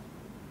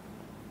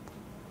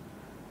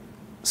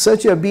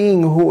 Such a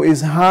being who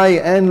is high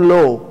and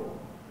low,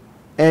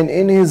 and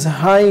in His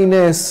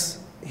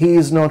highness He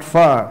is not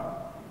far,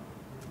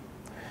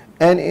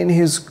 and in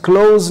His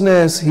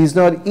closeness He is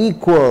not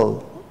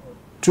equal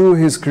to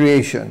His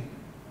creation.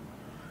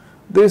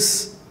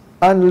 This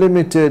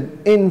unlimited,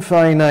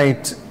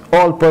 infinite,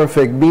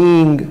 all-perfect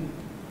being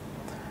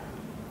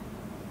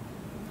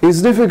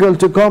is difficult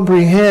to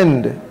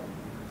comprehend.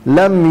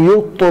 لم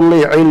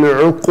يطلع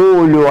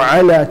العقول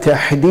على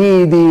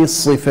تحديد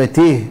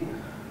صفته.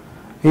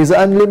 His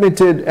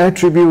unlimited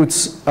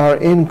attributes are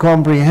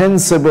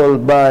incomprehensible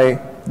by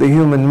the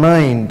human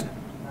mind.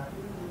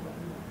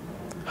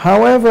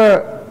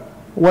 However,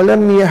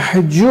 وَلَمْ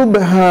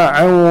يَحْجُبْهَا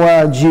عَنْ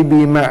وَاجِبِ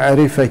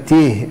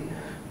مَعْرِفَتِهِ.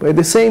 But at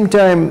the same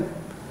time,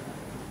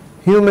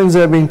 humans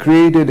have been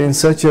created in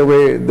such a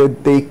way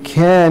that they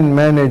can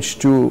manage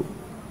to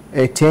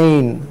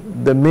attain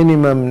the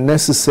minimum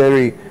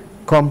necessary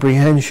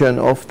comprehension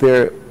of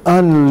their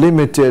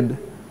unlimited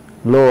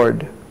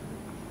Lord.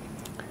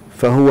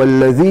 فهو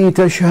الذي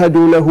تشهد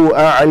له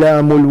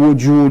أعلام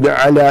الوجود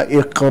على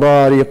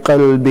إقرار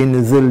قلب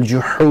ذي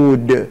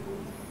الجحود.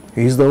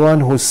 He is the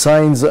one whose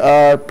signs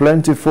are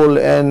plentiful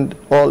and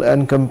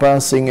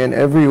all-encompassing and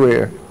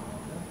everywhere.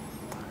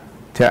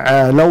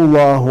 تعالى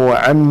الله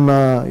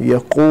عما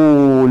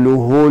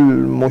يقوله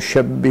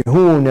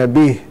المشبهون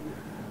به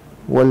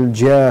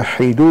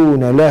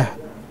والجاحدون له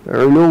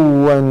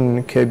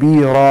علوا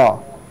كبيرا.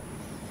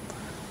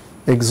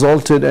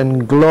 Exalted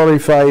and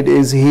glorified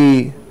is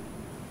He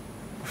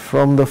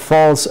from the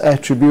false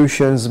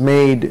attributions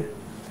made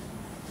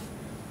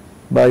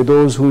by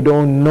those who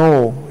don't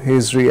know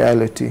His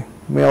reality.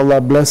 May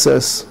Allah bless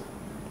us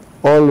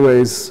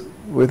always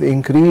with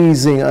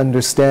increasing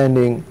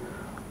understanding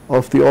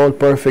of the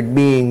all-perfect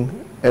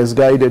being as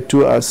guided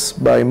to us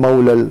by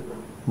Mawla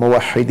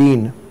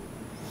al-Muwahhideen.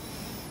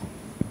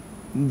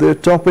 The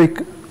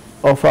topic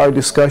of our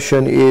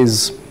discussion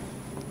is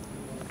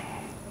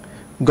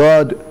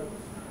God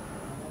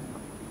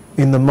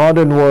in the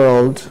modern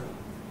world,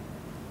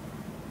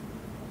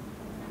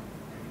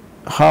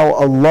 how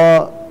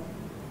Allah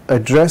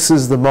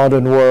addresses the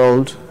modern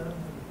world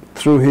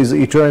through His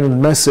eternal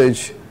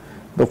message,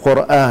 the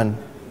Quran.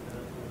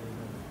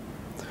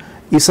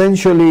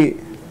 Essentially,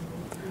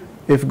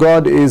 if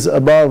God is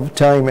above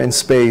time and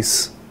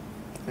space,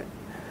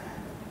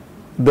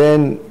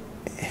 then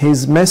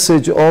His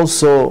message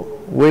also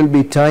will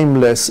be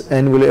timeless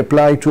and will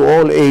apply to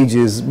all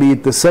ages, be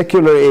it the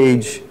secular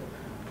age,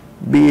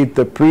 be it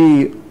the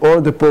pre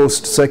or the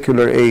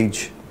post-secular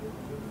age.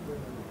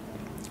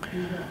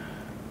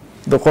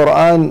 The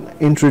Quran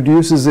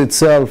introduces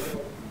itself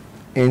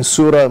in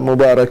Surah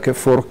Mubarak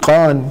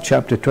Furqan,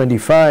 chapter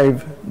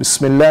 25,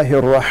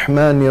 Bismillahir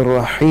Rahmanir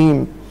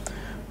Rahim.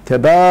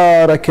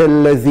 تبارك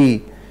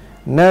الذي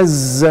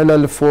نزل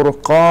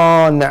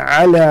الفرقان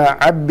على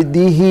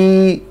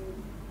عبده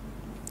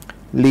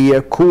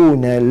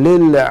ليكون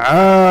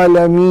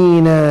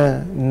للعالمين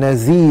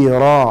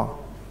نذيرا.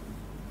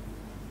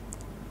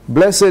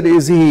 Blessed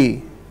is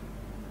He,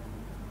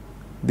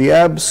 the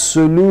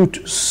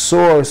absolute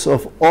source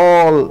of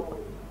all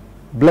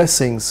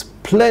blessings,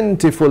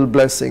 plentiful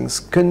blessings,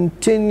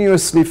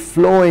 continuously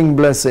flowing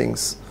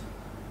blessings,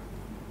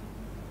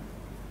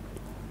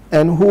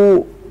 and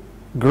who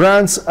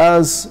grants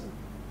us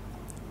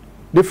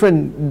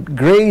different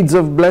grades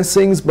of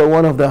blessings, but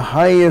one of the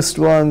highest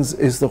ones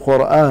is the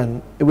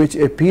Quran, which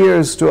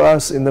appears to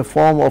us in the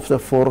form of the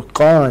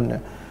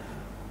Furqan,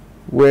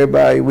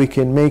 whereby we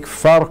can make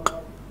farq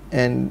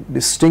and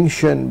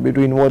distinction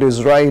between what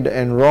is right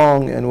and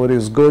wrong, and what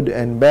is good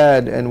and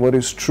bad, and what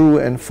is true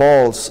and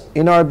false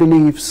in our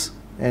beliefs,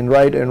 and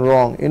right and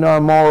wrong in our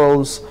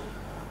morals,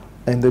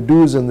 and the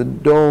do's and the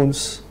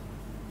don'ts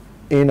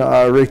in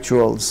our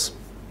rituals.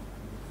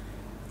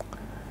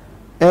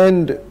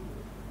 And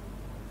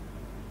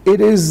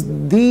it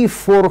is the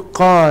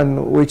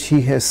Furqan which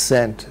He has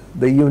sent,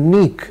 the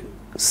unique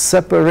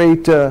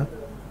separator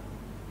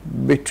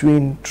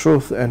between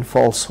truth and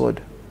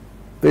falsehood.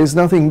 There is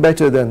nothing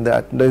better than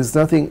that. There is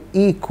nothing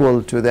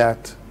equal to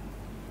that.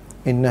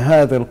 إن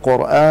هذا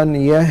القرآن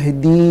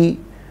يهدي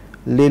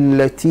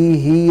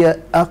للتي هي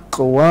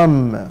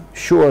أقوم.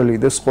 Surely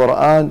this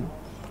Quran,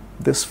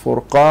 this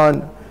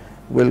Furqan,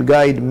 will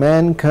guide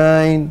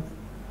mankind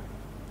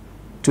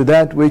to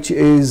that which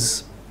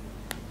is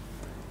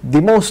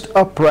the most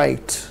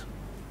upright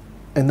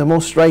and the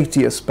most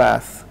righteous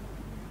path,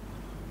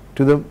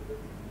 to the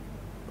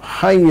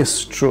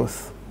highest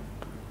truth.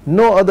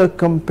 No other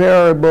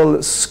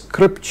comparable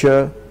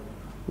scripture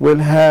will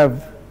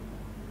have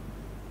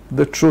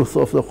the truth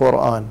of the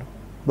Quran.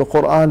 The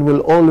Quran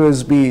will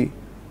always be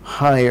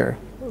higher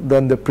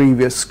than the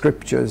previous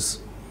scriptures.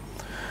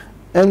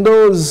 And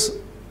those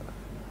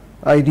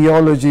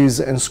ideologies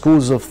and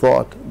schools of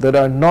thought that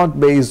are not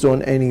based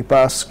on any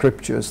past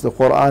scriptures, the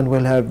Quran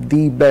will have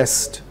the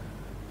best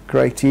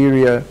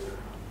criteria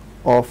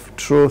of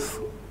truth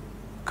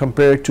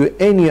compared to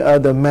any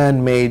other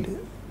man-made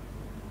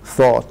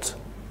thought.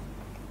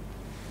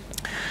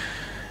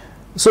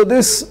 So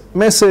this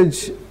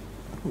message,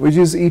 which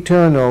is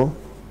eternal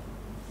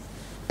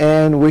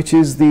and which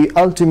is the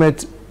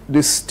ultimate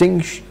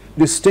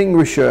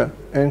distinguisher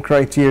and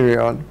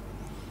criterion,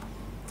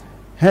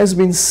 has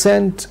been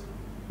sent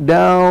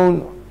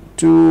down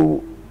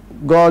to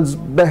God's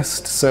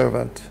best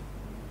servant.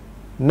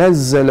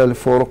 نزل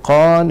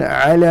الفرقان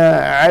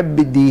على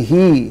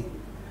عبده,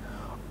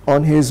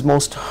 on His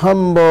most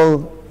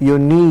humble,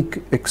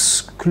 unique,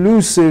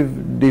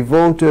 exclusive,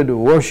 devoted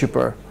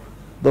worshipper,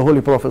 the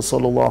Holy Prophet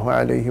sallallahu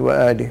alaihi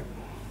wasallam.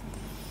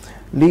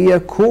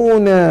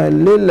 ليكون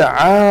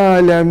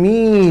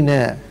للعالمين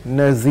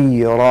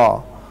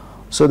نذيرا,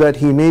 so that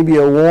He may be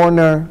a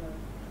warner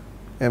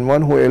and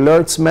one who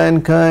alerts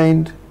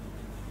mankind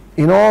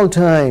in all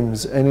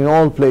times and in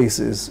all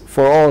places,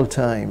 for all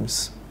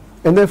times.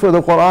 And therefore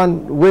the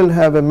Quran will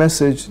have a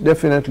message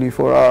definitely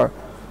for our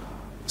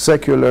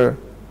secular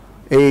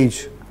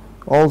age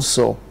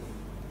also,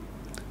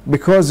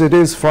 because it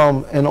is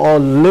from an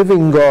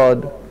all-living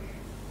God,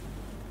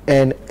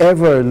 an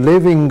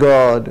ever-living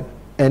God,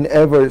 an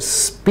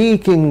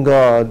ever-speaking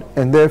God,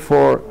 and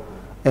therefore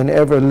an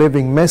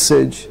ever-living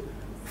message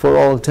for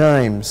all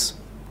times.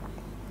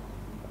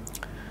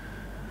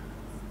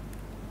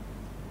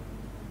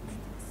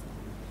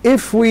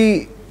 If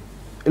we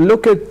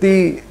look at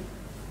the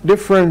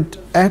different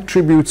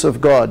attributes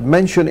of God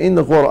mentioned in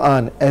the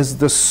Quran as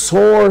the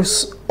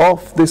source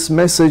of this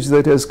message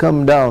that has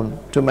come down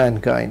to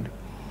mankind,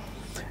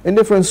 in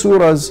different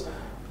surahs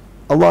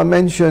Allah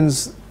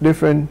mentions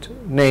different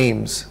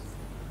names.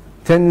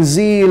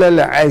 Tanzeel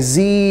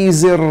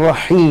al-Aziz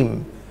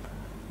al-Rahim,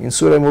 in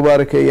Surah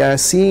Mubarakah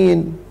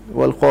Yasin,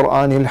 wal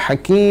Quran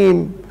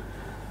al-Hakim,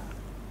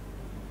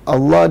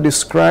 Allah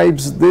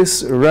describes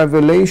this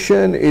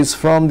revelation is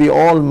from the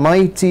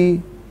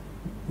Almighty,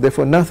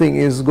 therefore nothing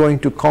is going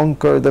to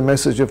conquer the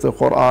message of the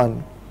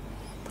Quran.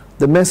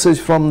 The message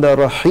from the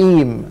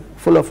Rahim,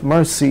 full of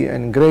mercy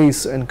and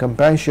grace and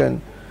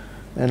compassion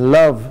and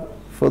love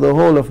for the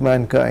whole of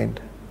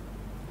mankind.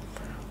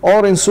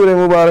 Or in Surah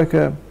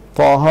Mubarakah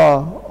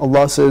Taha,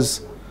 Allah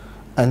says,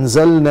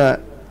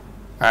 Anzalna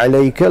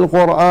alayka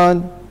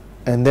al-Quran,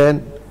 and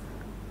then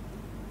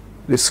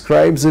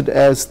describes it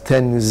as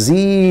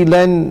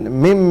Tanzeelan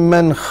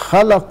mimman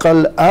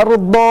khalaqa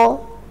al-arda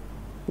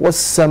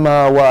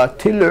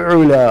was-samawati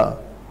al-ula.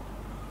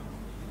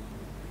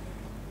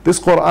 This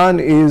Quran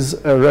is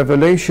a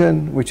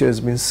revelation which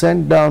has been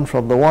sent down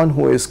from the one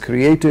who has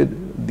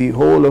created the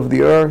whole of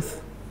the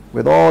earth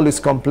with all its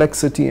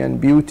complexity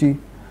and beauty,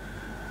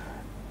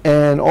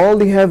 and all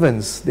the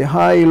heavens, the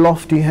high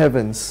lofty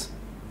heavens,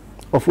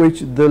 of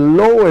which the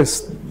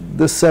lowest,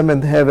 the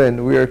seventh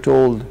heaven, we are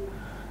told,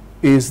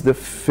 is the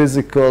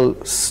physical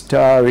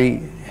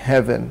starry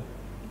heaven.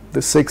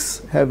 The six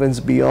heavens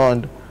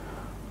beyond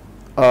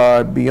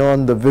are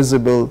beyond the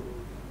visible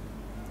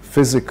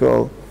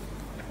physical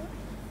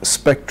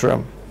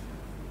spectrum.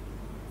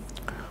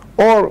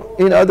 Or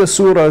in other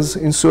surahs,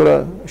 in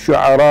Surah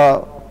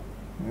Shu'ara,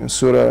 in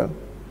Surah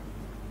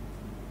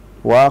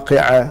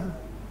Waqi'ah,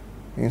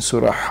 in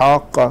Surah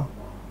Haqqa,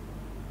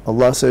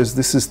 Allah says,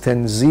 this is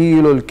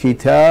Tanzeelul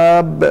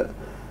Kitab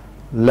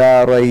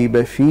La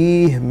Rayba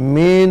Fih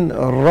Min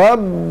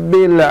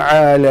Rabbil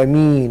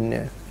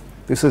Alameen.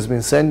 This has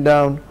been sent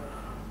down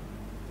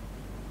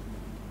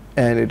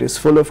and it is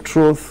full of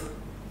truth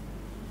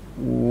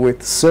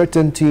with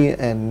certainty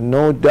and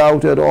no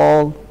doubt at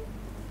all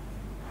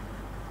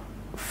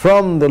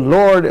from the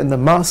Lord and the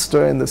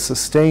Master and the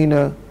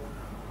Sustainer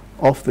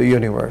of the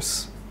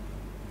universe.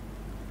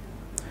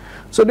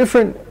 So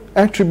different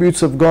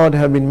attributes of God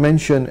have been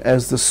mentioned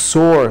as the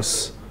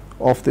source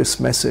of this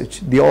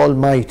message. The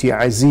Almighty,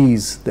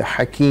 Aziz, the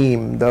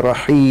Hakim, the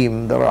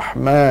Rahim, the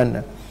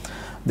Rahman,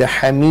 the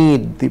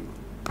Hamid, the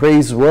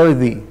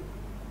praiseworthy.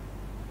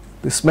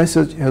 This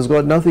message has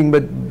got nothing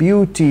but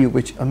beauty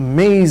which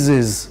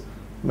amazes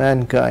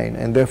mankind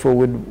and therefore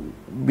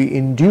would be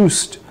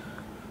induced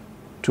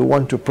to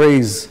want to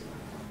praise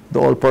the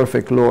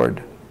all-perfect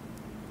Lord.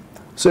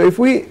 So if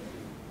we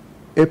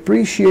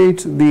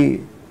appreciate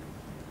the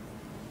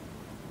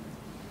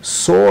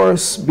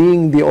source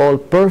being the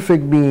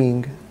all-perfect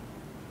being,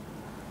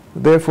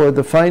 therefore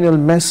the final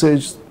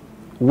message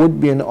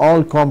would be an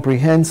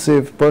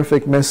all-comprehensive,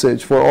 perfect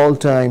message for all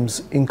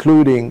times,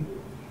 including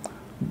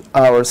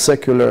our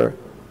secular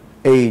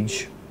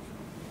age.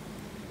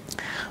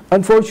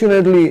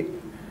 Unfortunately,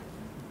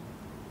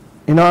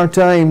 in our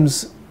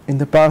times, in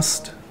the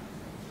past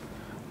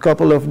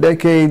couple of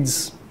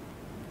decades,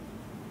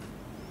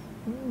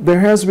 there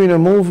has been a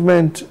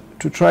movement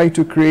to try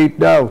to create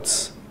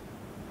doubts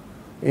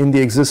in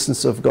the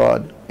existence of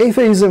God.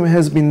 Atheism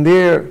has been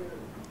there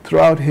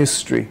throughout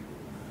history,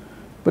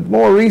 but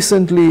more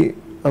recently,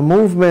 a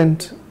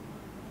movement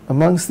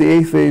amongst the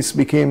atheists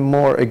became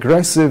more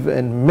aggressive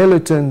and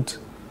militant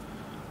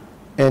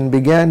and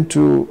began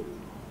to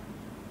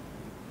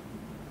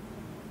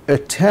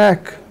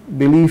attack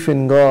belief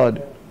in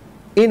God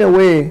in a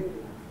way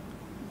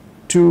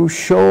to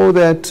show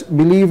that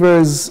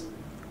believers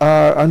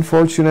are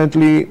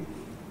unfortunately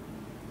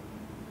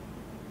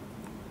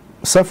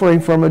suffering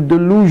from a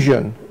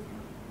delusion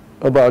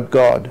about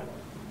God.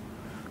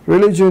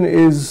 Religion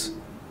is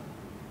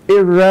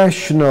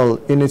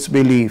irrational in its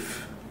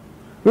belief.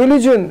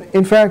 Religion,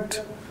 in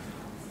fact,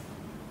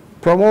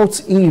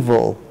 promotes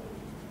evil,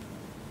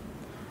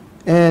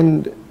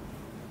 and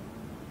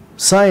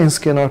science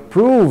cannot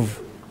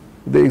prove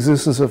the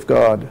existence of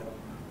God,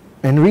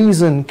 and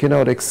reason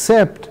cannot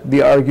accept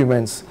the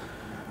arguments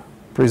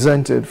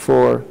presented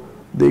for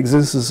the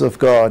existence of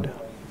God.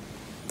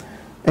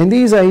 And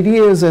these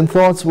ideas and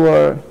thoughts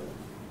were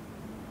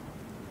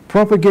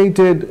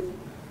propagated,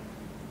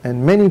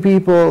 and many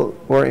people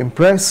were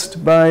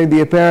impressed by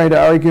the apparent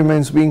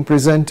arguments being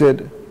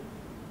presented.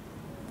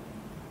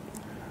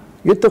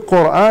 Yet the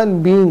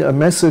Quran, being a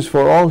message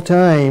for all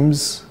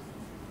times,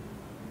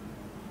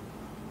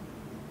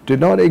 did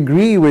not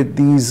agree with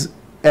these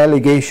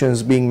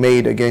allegations being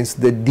made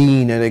against the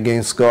deen and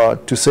against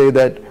God, to say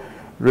that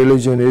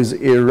religion is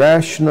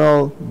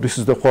irrational. This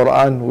is the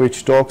Quran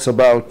which talks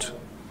about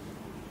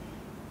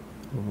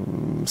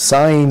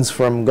signs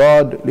from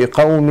God,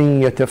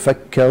 لِقَوْمٍ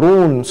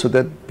يَتَفَكَّرُونَ, so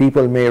that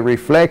people may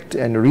reflect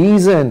and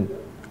reason,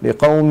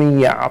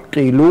 لِقَوْمٍ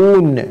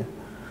يَعْقِلُونَ,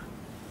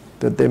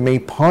 that they may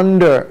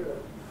ponder.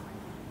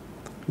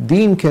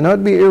 Deen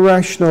cannot be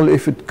irrational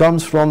if it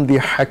comes from the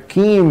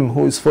Hakim,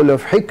 who is full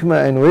of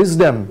hikmah and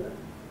wisdom.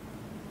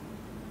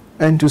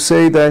 And to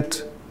say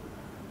that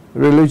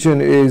religion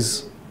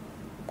is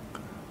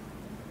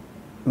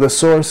the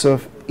source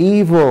of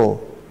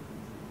evil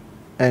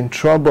and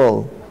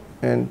trouble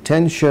and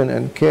tension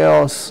and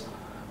chaos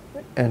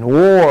and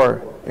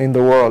war in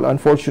the world.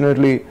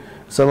 Unfortunately,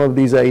 some of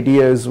these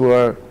ideas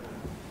were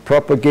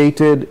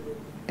propagated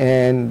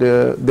and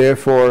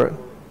therefore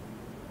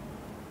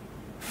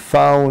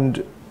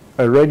found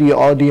a ready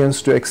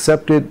audience to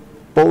accept it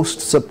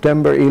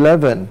post-September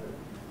 11.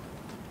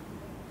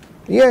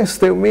 Yes,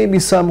 there may be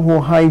some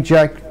who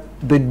hijack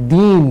the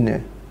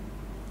deen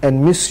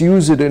and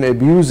misuse it and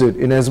abuse it,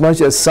 in as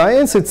much as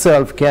science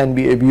itself can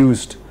be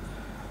abused.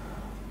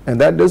 And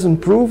that doesn't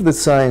prove that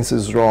science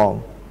is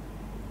wrong,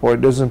 or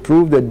it doesn't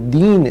prove that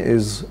deen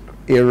is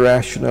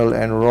irrational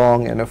and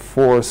wrong and a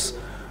force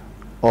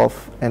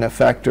of and a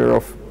factor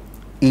of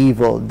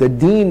evil. The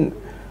deen,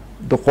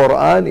 the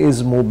Quran,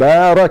 is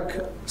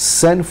Mubarak,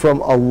 sent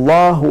from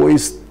Allah, who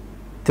is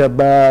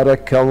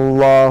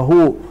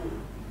Tabarakallahu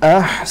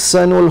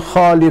Ahsanul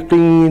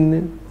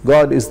Khaliqeen.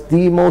 God is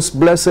the most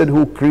blessed,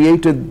 who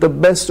created the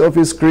best of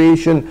His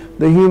creation,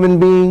 the human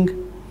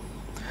being,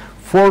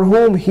 for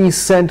whom He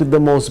sent the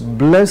most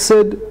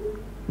blessed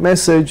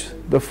message,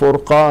 the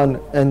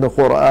Furqan and the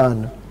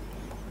Quran.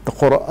 The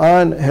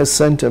Quran has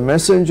sent a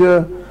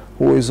messenger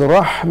who is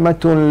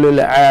Rahmatun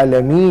lil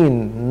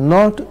Alameen,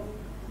 not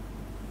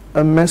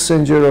a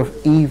messenger of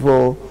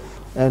evil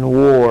and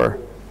war.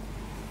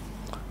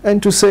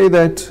 And to say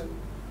that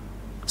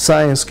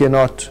science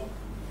cannot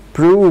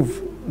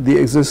prove the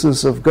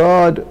existence of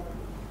God,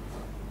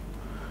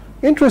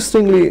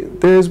 interestingly,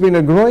 there has been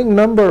a growing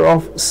number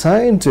of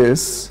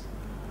scientists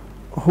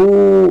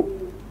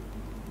who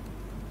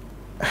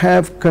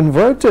have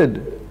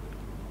converted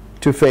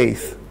to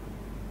faith.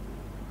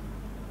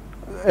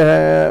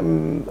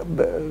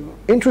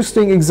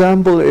 Interesting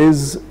example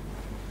is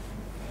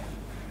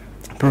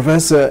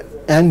Professor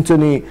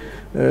Anthony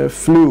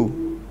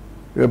Flew,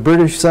 a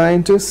British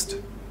scientist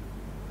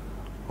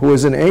who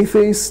was an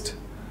atheist,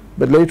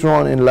 but later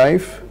on in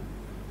life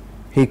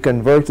he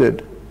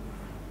converted.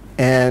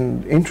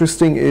 And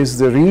interesting is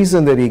the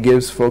reason that he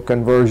gives for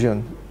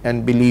conversion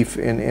and belief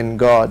in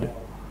God,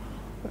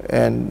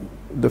 and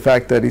the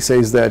fact that he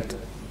says that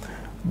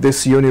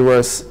this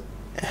universe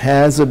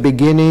has a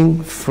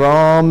beginning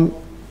from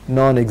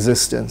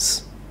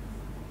non-existence,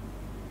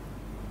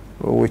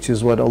 which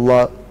is what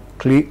Allah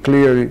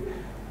clearly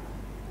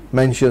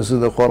mentions in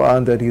the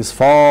Quran, that He is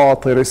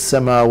Fatir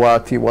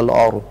as-samawati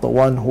wal-ard, the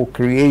one who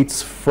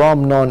creates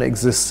from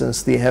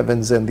non-existence the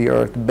heavens and the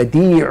earth.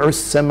 Badi'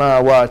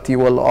 as-samawati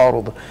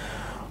wal-ard,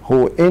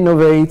 who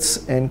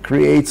innovates and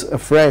creates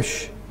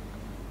afresh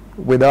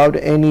without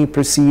any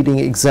preceding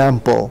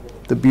example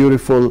the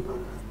beautiful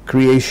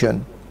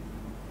creation.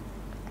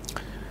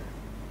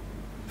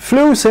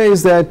 Flew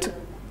says that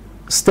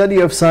study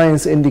of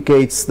science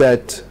indicates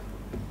that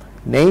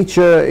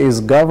nature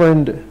is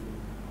governed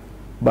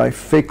by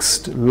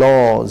fixed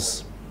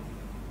laws,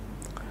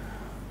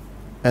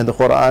 and the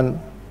Quran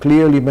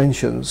clearly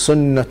mentions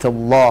Sunnat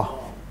Allah.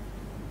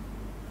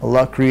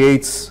 Allah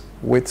creates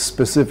with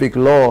specific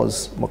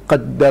laws.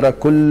 مَقَدَّرَ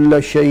كُلَّ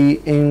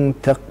شَيْءٍ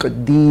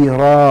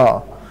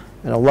تَقْدِيرًا,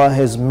 and Allah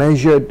has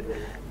measured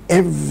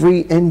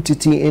every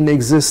entity in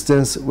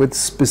existence with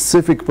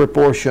specific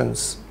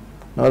proportions,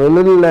 not a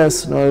little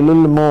less, not a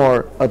little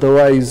more,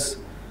 otherwise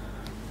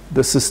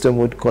the system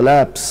would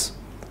collapse.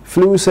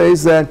 Flew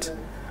says that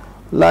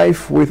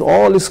life with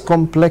all its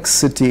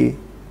complexity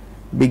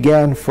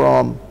began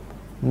from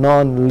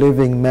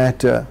non-living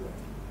matter.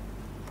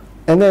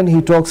 And then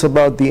he talks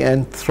about the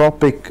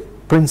anthropic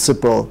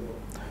principle,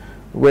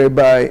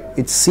 whereby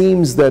it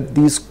seems that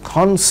these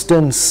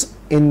constants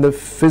in the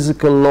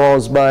physical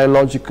laws,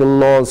 biological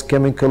laws,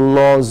 chemical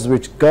laws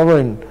which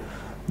govern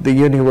the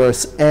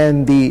universe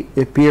and the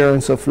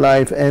appearance of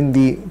life and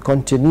the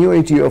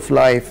continuity of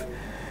life,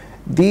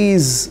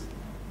 these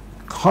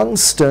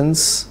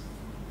constants,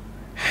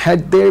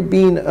 had there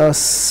been a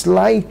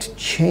slight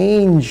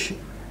change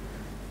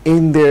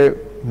in their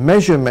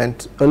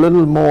measurement, a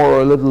little more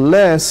or a little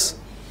less,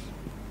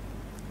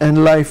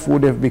 and life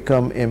would have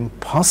become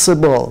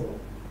impossible.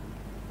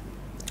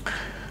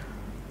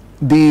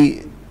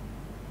 The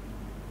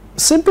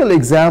simple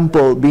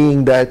example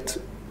being that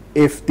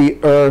if the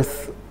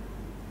earth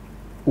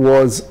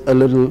was a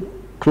little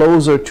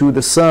closer to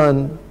the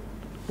sun,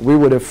 we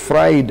would have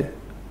fried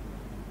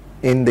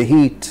in the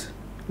heat,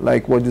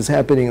 like what is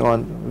happening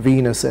on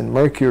Venus and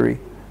Mercury.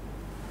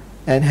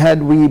 And had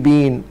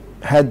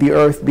the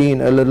earth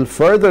been a little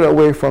further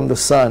away from the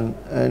sun,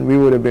 and we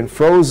would have been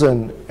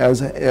frozen,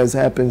 as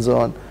happens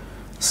on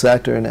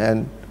Saturn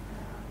and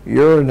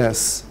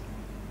Uranus.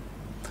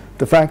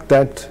 The fact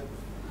that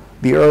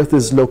the earth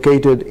is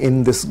located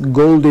in this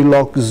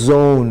Goldilocks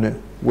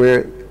zone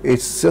where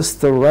it's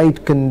just the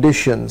right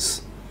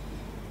conditions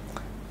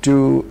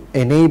to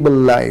enable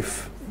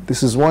life.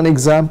 This is one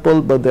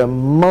example, but there are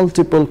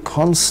multiple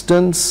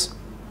constants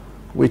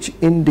which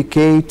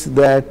indicate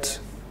that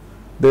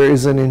there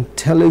is an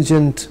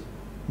intelligent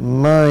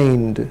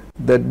mind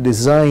that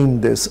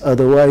designed this.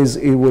 Otherwise,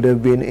 it would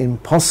have been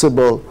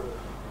impossible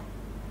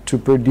to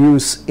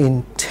produce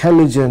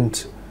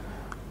intelligent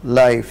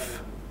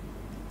life.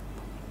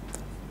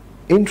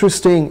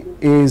 Interesting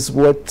is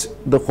what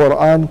the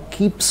Quran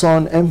keeps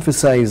on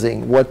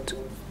emphasizing, what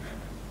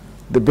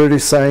the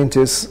British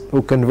scientists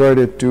who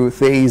converted to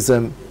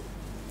theism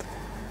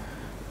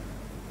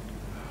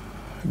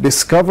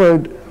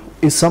discovered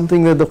is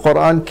something that the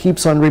Quran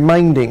keeps on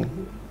reminding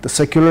the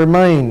secular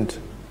mind,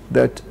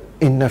 that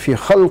inna fi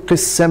khalqi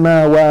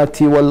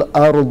as-samawati wal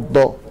ard,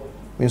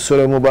 in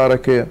Surah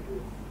Mubarakah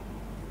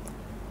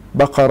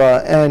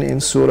Baqarah, and in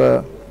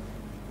Surah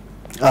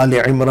Ali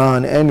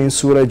Imran, and in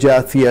Surah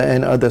Jathiyah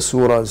and other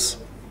surahs.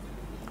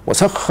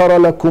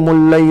 وَسَخَّرَ لَكُمُ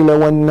اللَّيْلَ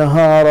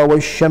وَالنَّهَارَ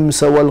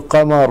وَالشَّمْسَ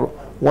وَالْقَمَرَ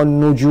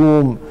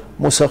وَالنُّجُومَ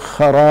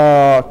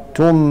مُسَخَّرَاتٌ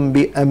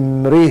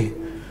بِأَمْرِهِ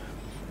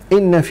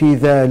إِنَّ فِي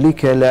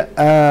ذَلِكَ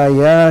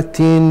لَآيَاتٍ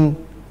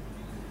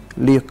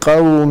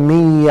لِقَوْمٍ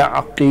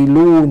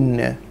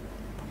يَعْقِلُونَ.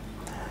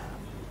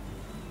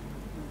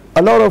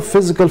 A lot of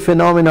physical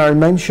phenomena are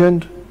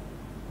mentioned,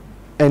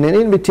 and an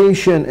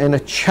invitation and a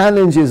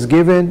challenge is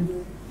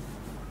given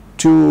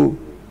to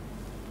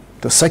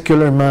the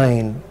secular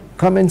mind.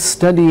 Come and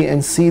study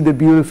and see the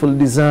beautiful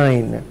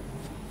design,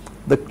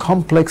 the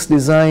complex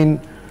design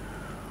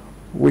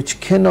which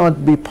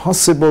cannot be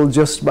possible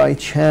just by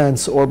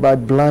chance or by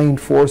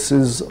blind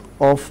forces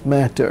of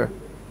matter.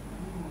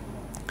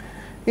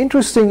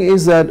 Interesting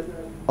is that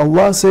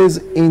Allah says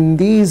in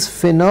these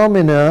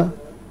phenomena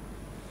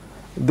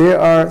there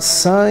are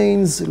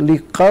signs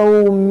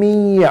لِقَوْمٍ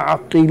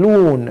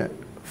يَعْقِلُونَ,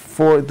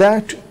 for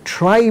that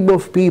tribe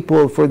of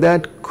people, for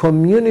that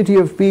community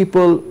of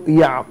people,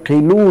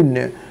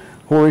 يَعْقِلُونَ,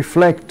 who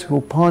reflect, who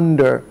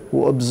ponder,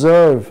 who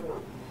observe.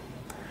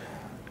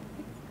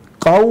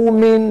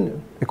 قَوْمٍ,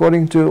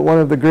 according to one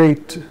of the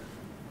great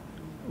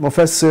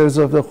mufassirs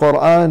of the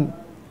Quran,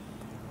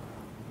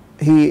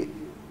 he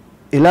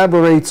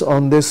elaborates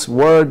on this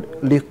word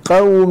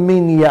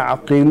لِقَوْمٍ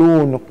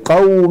يَعْقِلُونَ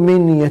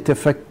قَوْمٍ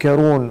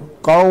يَتَفَكَّرُونَ.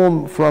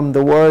 Qawm from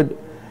the word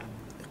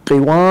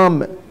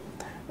qiwam,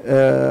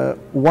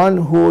 one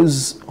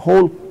whose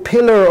whole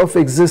pillar of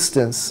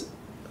existence,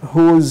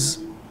 whose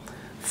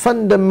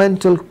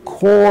fundamental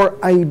core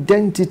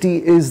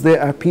identity is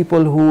there are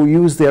people who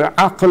use their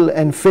aql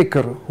and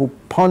fikr, who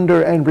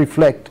ponder and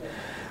reflect.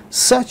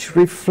 Such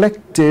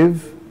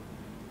reflective,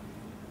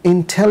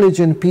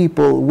 intelligent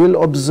people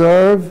will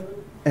observe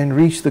and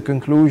reach the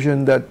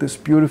conclusion that this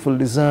beautiful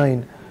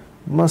design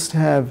must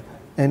have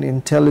an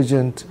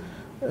intelligent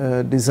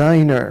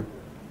designer.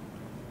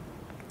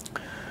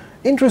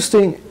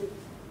 Interesting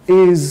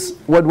is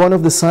what one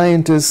of the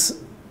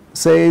scientists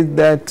said,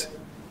 that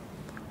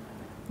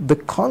the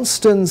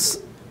constants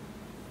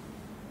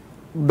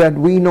that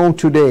we know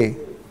today,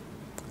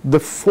 the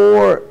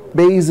four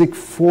basic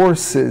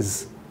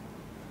forces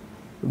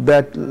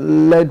that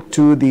led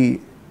to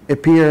the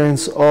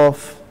appearance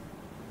of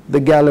the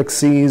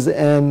galaxies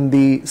and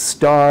the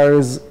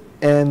stars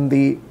and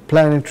the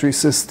planetary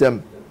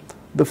system,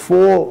 the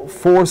four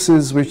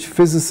forces which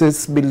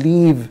physicists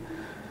believe,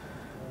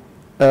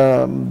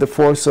 the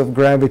force of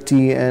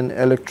gravity and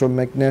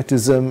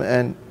electromagnetism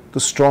and the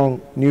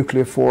strong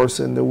nuclear force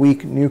and the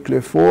weak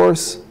nuclear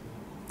force,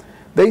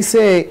 they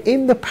say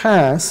in the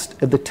past,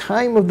 at the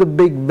time of the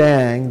Big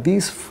Bang,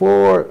 these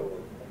four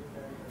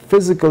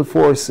physical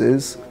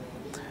forces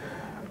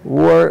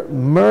were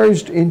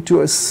merged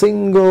into a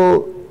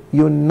single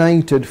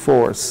united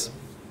force.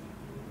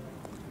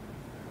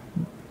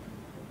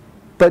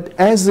 But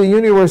as the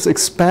universe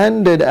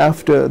expanded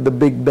after the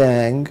Big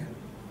Bang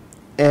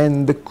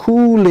and the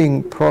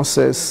cooling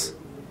process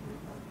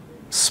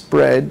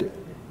spread,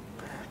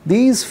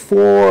 these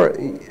four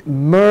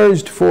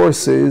merged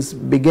forces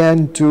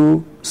began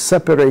to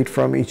separate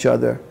from each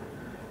other.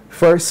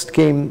 First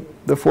came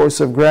the force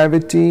of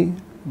gravity,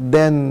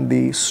 then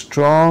the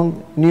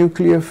strong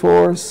nuclear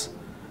force,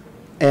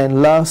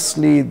 and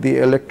lastly the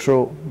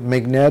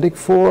electromagnetic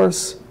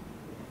force,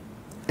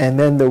 and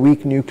then the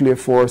weak nuclear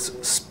force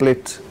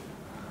split.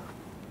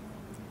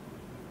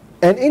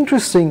 And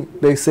interesting,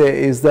 they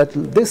say, is that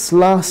this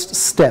last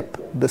step,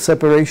 the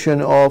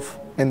separation of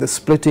and the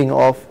splitting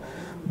of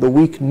the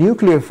weak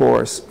nuclear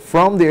force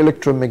from the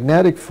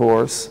electromagnetic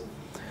force,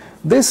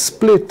 this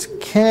split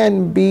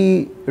can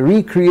be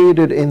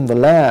recreated in the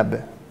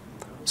lab.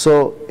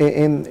 So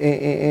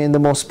in the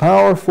most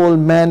powerful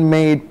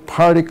man-made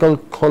particle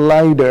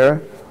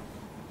collider,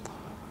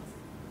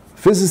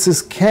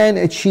 physicists can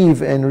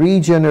achieve and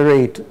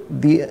regenerate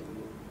the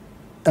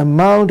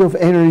amount of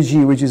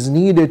energy which is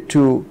needed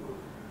to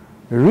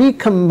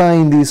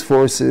recombine these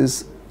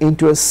forces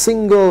into a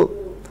single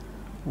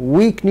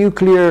weak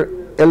nuclear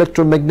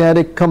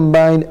electromagnetic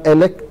combined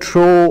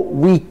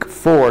electro-weak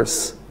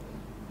force.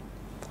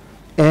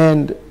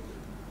 And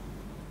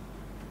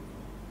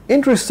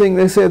interesting,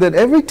 they say that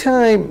every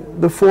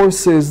time the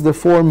forces, the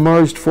four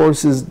merged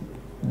forces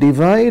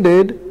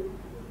divided,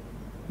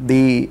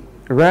 the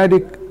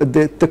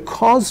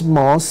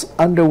cosmos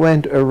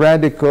underwent a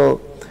radical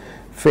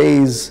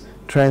phase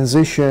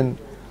transition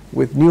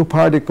with new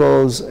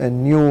particles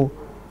and new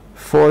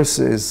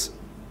forces.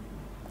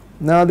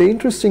 Now the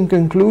interesting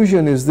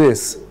conclusion is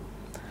this: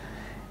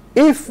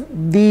 if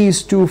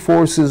these two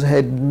forces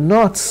had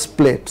not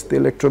split, the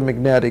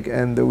electromagnetic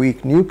and the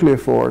weak nuclear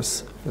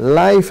force,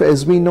 life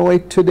as we know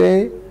it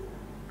today,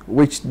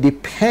 which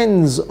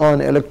depends on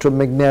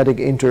electromagnetic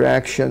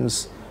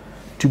interactions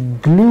to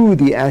glue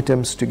the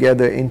atoms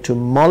together into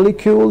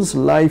molecules,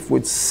 life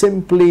would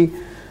simply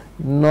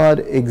not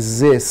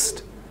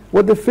exist.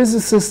 What the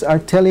physicists are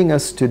telling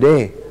us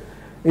today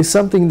is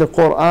something the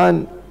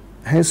Quran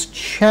has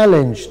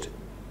challenged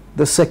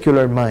the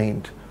secular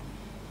mind.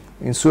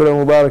 In Surah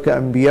Mubarakah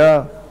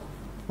Anbiya,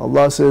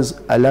 Allah says,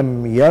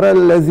 Alam yara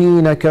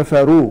alladhina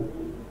kafaru.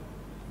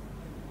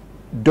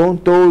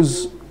 Don't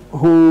those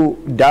who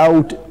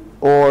doubt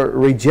or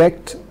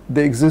reject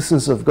the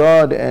existence of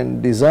God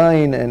and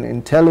design and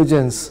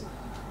intelligence,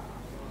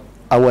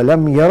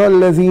 أَوَلَمْ يَرَ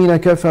الَّذِينَ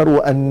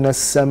كَفَرُوا أَنَّ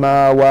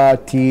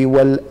السَّمَاوَاتِ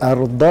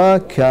وَالْأَرْضَ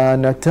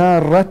كَانَتَا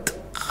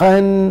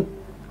رَتْقًا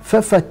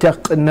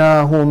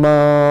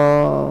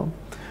فَفَتَقْنَاهُمَا.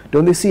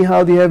 Don't they see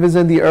how the heavens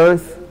and the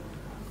earth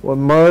were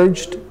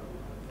merged,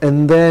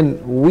 and then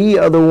we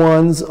are the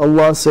ones,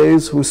 Allah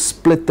says, who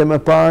split them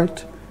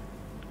apart?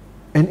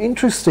 And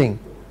interesting,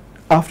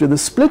 after the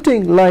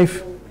splitting,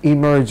 life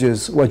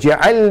emerges.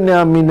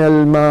 وَجَعَلْنَا مِنَ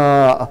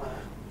الْمَاءِ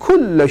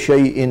كُلَّ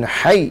شَيْءٍ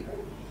حَيٍّ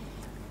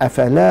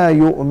أَفَلَا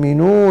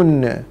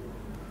يُؤْمِنُونَ.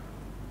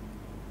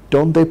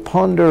 Don't they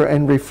ponder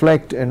and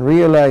reflect and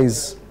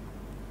realize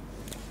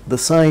the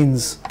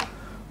signs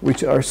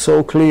which are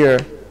so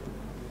clear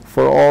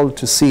for all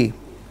to see?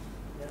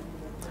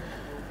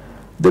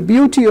 The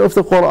beauty of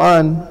the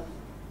Quran,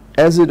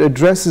 as it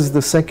addresses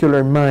the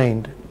secular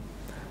mind,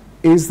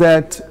 is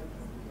that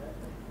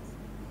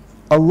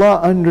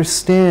Allah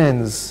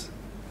understands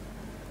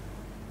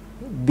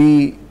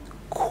the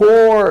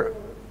core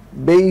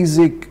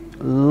basic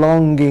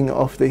longing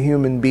of the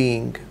human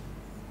being.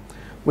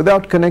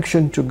 without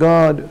connection to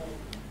God,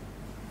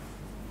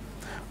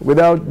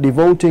 without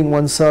devoting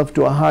oneself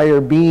to a higher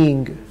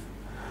being,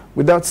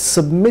 without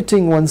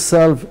submitting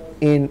oneself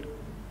in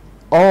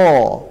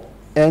awe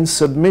and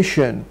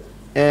submission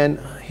and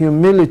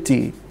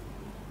humility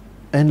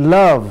and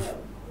love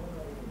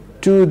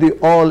to the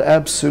all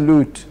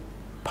absolute,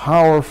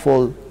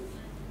 powerful,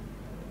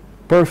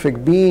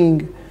 perfect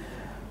being,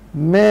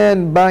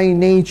 man by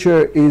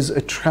nature is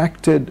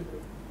attracted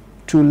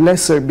to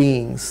lesser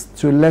beings,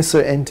 to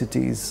lesser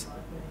entities,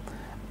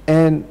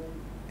 and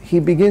he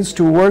begins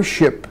to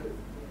worship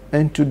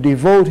and to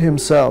devote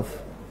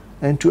himself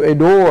and to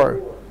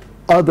adore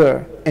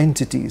other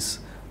entities,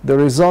 the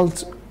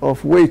result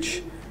of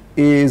which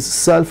is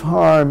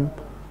self-harm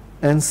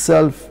and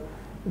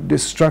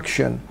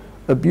self-destruction.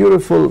 A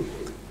beautiful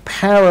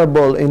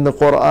parable in the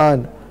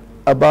Quran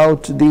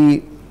about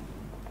the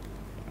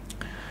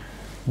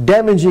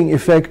damaging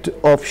effect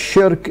of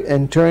shirk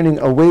and turning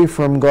away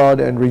from God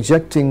and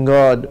rejecting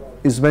God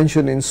is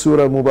mentioned in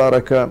Surah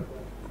Mubarakah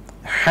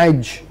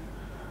Hajj.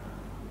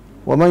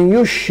 وَمَنْ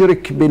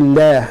يُشْرِكْ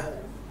بِاللَّهِ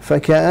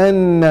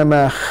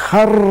فَكَأَنَّمَا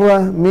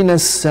خَرَّ مِنَ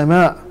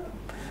السَّمَاءِ.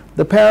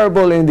 The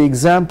parable and the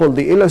example,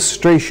 the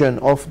illustration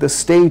of the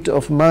state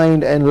of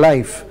mind and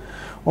life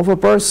of a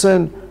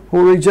person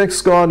who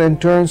rejects God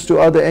and turns to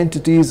other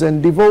entities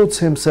and devotes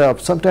himself.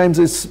 Sometimes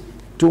it's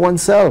to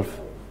oneself,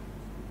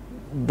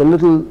 the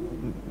little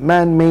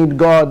man-made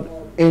God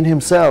in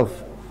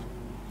himself.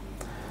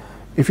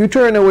 If you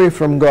turn away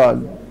from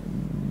God,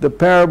 the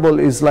parable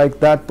is like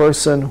that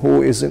person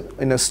who is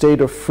in a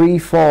state of free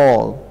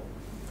fall.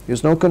 He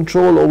has no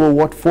control over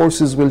what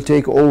forces will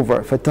take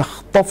over.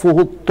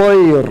 فَتَخْطَفُهُ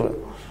الطَّيْرُ.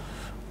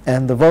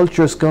 And the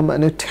vultures come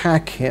and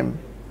attack him.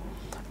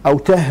 أَوْ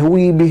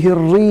تَهْوِي بِهِ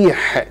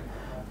الرِّيحِ.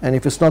 And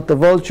if it's not the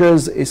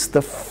vultures, it's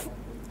the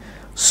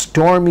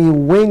stormy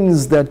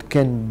winds that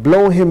can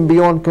blow him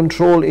beyond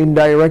control in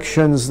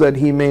directions that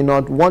he may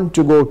not want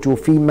to go to.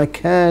 فِي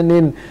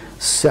مَكَانٍ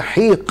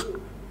سَحِيقٍ.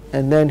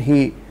 And then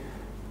he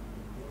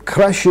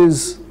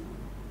crushes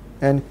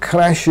and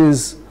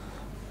crashes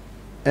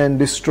and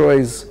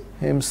destroys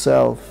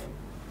himself.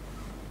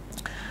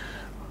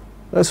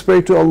 Let's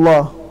pray to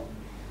Allah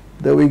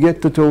that we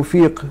get the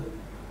tawfiq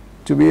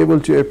to be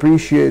able to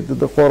appreciate that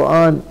the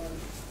Quran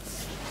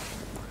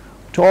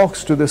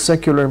talks to the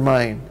secular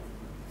mind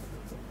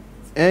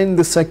and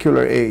the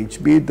secular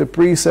age, be it the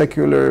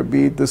pre-secular,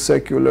 be it the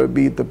secular,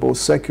 be it the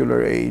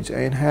post-secular age,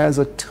 and has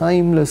a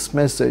timeless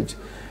message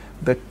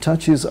that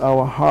touches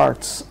our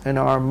hearts and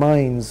our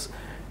minds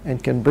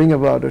and can bring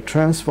about a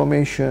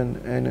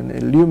transformation and an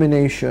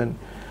illumination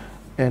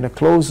and a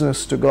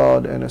closeness to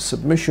God and a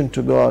submission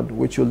to God,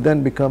 which will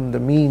then become the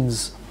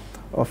means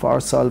of our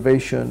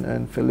salvation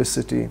and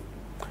felicity.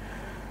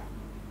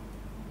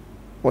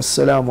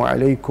 Wassalamu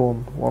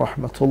alaikum wa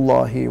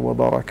rahmatullahi wa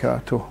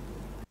barakatuh.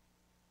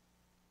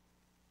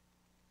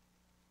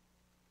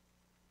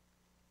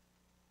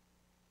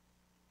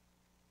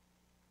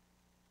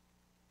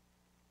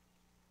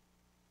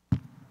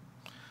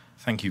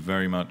 Thank you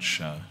very much,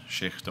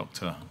 Sheikh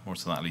Dr.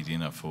 Murtada Ali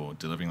Dina, for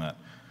delivering that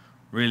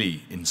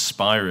really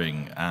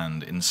inspiring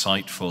and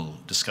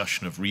insightful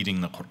discussion of reading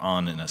the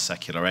Quran in a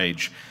secular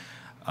age.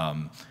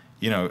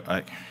 You know,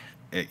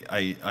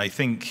 I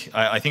think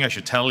I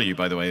should tell you,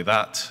 by the way,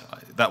 that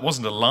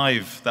wasn't a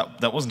live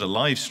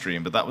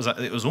stream, but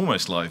it was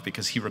almost live,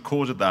 because he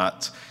recorded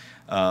that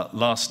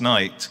last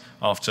night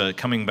after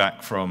coming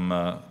back from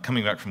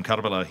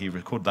Karbala. He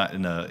recorded that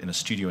in a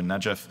studio in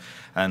Najaf,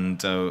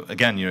 and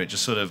again, you know, it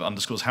just sort of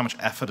underscores how much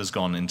effort has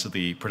gone into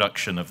the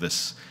production of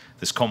this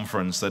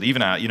conference, that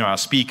even our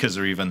speakers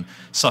are even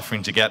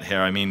suffering to get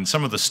here. I mean,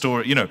 some of the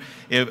story, you know,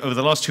 over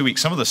the last 2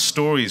 weeks, some of the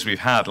stories we've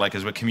had, like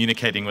as we're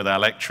communicating with our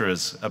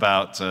lecturers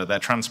about their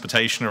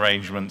transportation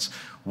arrangements,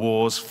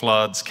 wars,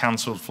 floods,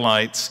 cancelled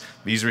flights,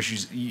 visa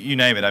issues, you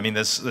name it. I mean,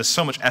 there's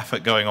so much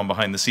effort going on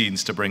behind the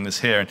scenes to bring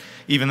this here. And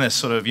even this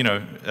sort of, you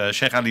know,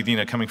 Sheikh Ali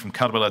Dina coming from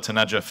Karbala to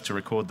Najaf to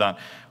record that,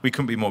 we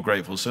couldn't be more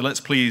grateful. So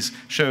let's please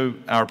show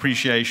our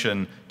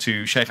appreciation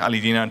to Sheikh Ali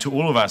Dina and to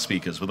all of our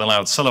speakers with a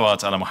loud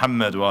salawat ala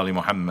Muhammad wa ali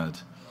Muhammad.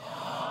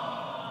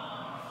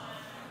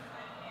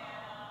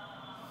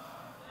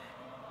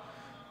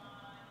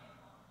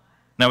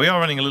 Now, we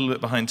are running a little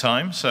bit behind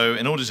time, so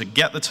in order to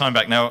get the time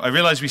back, now I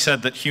realize we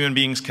said that human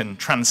beings can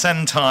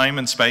transcend time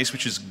and space,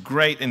 which is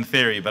great in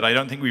theory, but I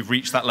don't think we've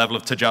reached that level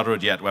of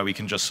tajarrud yet where we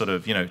can just sort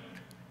of, you know,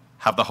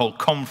 have the whole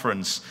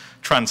conference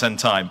transcend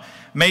time.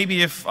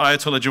 Maybe if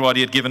Ayatullah Jawadi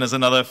had given us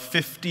another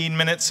 15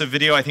 minutes of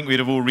video, I think we'd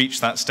have all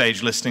reached that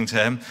stage listening to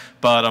him,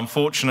 but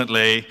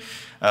unfortunately,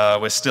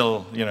 we're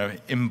still, you know,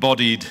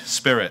 embodied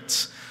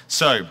spirits.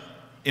 So,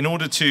 in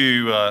order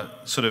to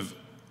sort of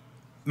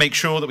make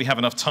sure that we have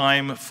enough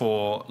time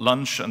for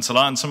lunch and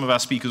salah, and some of our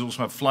speakers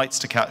also have flights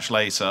to catch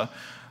later,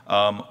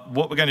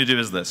 what we're going to do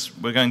is this.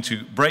 We're going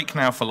to break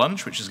now for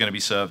lunch, which is going to be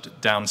served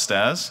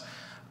downstairs,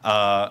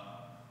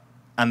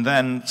 and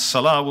then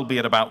salah will be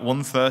at about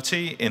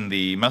 1:30 in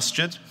the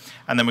masjid,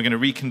 and then we're going to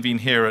reconvene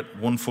here at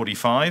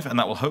 1:45, and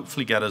that will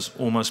hopefully get us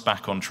almost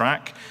back on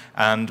track.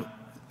 And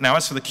now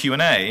as for the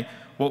Q&A,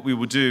 what we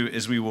will do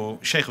is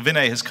Sheikh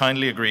Vinay has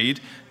kindly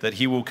agreed that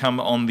he will come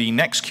on the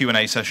next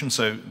Q&A session,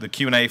 so the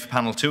Q&A for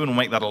panel 2, and we'll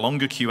make that a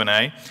longer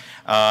Q&A.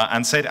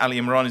 And Sayyid Ali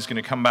Imran is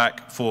going to come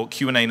back for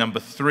Q&A number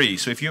 3.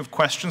 So if you have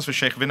questions for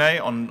Sheikh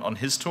Vinay on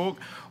his talk,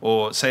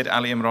 or Sayyid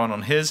Ali Imran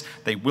on his,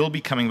 they will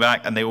be coming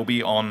back, and they will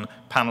be on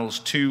panels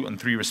 2 and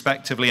 3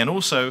 respectively. And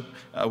also,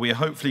 we are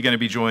hopefully going to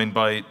be joined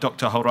by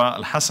Dr. Hawra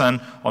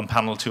Al-Hassan on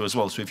panel 2 as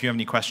well. So if you have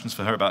any questions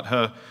for her about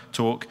her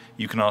talk,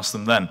 you can ask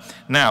them then.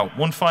 Now,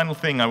 one final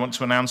thing I want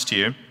to announce to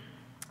you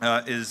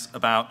is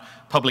about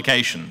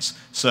publications.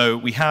 So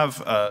we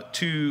have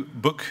 2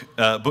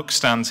 book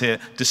stands here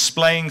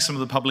displaying some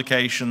of the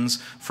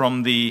publications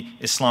from the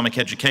Islamic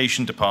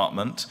Education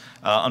Department.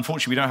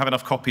 Unfortunately, we don't have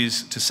enough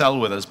copies to sell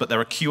with us, but there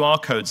are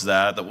QR codes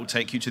there that will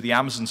take you to the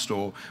Amazon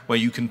store where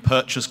you can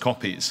purchase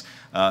copies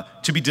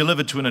to be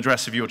delivered to an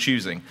address of your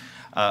choosing.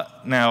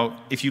 Now,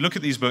 if you look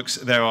at these books,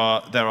 there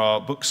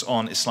are books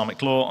on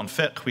Islamic law, on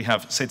fiqh. We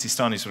have Sayyid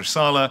Sistani's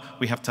Risala.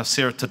 We have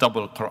Tafsir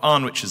Tadabbur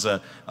al-Quran, which is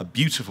a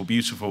beautiful,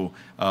 beautiful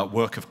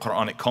work of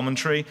Quranic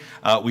commentary.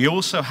 We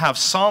also have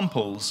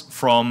samples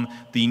from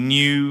the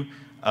new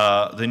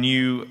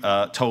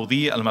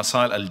Tawdi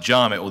al-Masail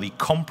al-Jami', or the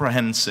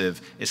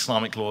comprehensive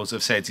Islamic laws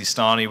of Sayyid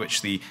Sistani,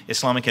 which the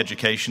Islamic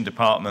Education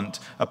Department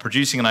are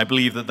producing, and I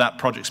believe that that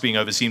project's being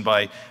overseen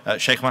by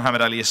Sheikh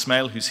Muhammad Ali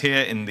Ismail, who's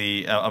here in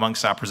the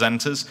amongst our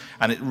presenters,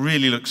 and it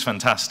really looks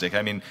fantastic.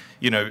 I mean,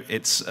 you know,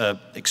 it's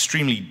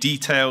extremely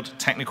detailed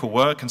technical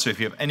work, and so if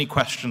you have any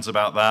questions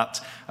about that,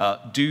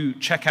 do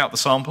check out the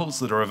samples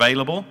that are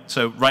available.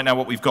 So right now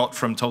what we've got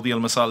from Tawdi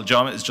al-Masail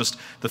al-Jami' is just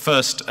the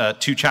first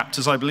 2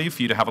 chapters, I believe,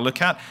 for you to have a look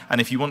at.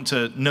 And if you want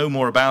to know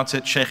more about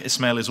it, Sheikh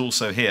Ismail is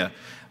also here.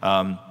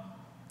 Oh,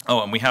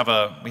 and we have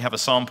a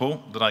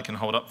sample that I can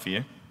hold up for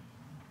you.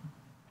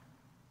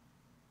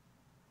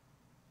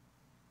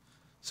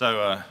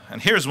 So,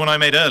 and here's one I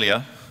made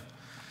earlier.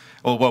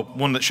 Or, well,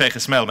 one that Sheikh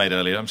Ismail made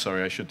earlier. I'm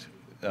sorry, I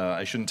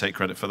shouldn't take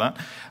credit for that.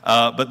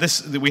 But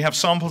we have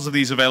samples of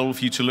these available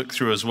for you to look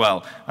through as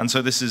well. And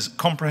so this is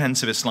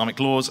Comprehensive Islamic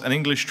Laws, an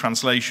English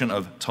translation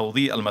of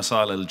Tawdi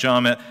al-Masail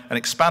al-Jami', an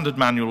expanded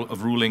manual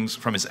of rulings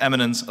from His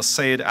Eminence,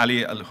 As-Sayyid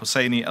Ali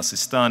al-Husseini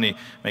as-Sistani,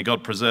 may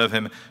God preserve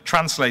him,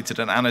 translated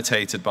and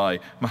annotated by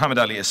Muhammad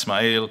Ali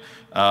Ismail.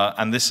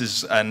 And this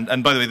is,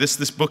 and by the way,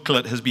 this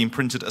booklet has been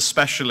printed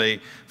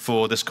especially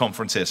for this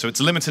conference here. So it's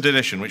a limited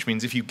edition, which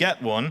means if you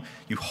get one,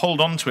 you hold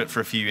on to it for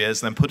a few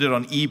years, then put it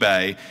on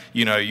eBay.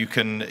 You know, you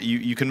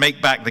can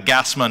make back the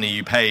gas money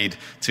you paid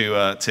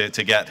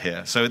to get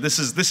here. So this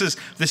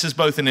is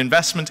both an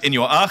investment in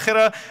your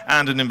akhirah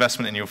and an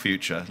investment in your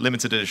future.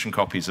 Limited edition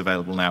copies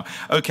available now.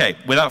 Okay,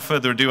 without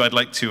further ado, I'd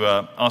like to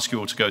ask you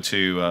all to go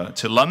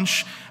to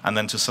lunch and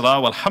then to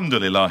salah.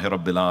 Walhamdulillahi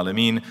Rabbil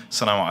Alameen.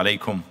 Assalamu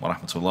alaikum wa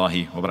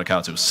rahmatullahi wa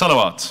barakatuh.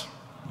 Salawat.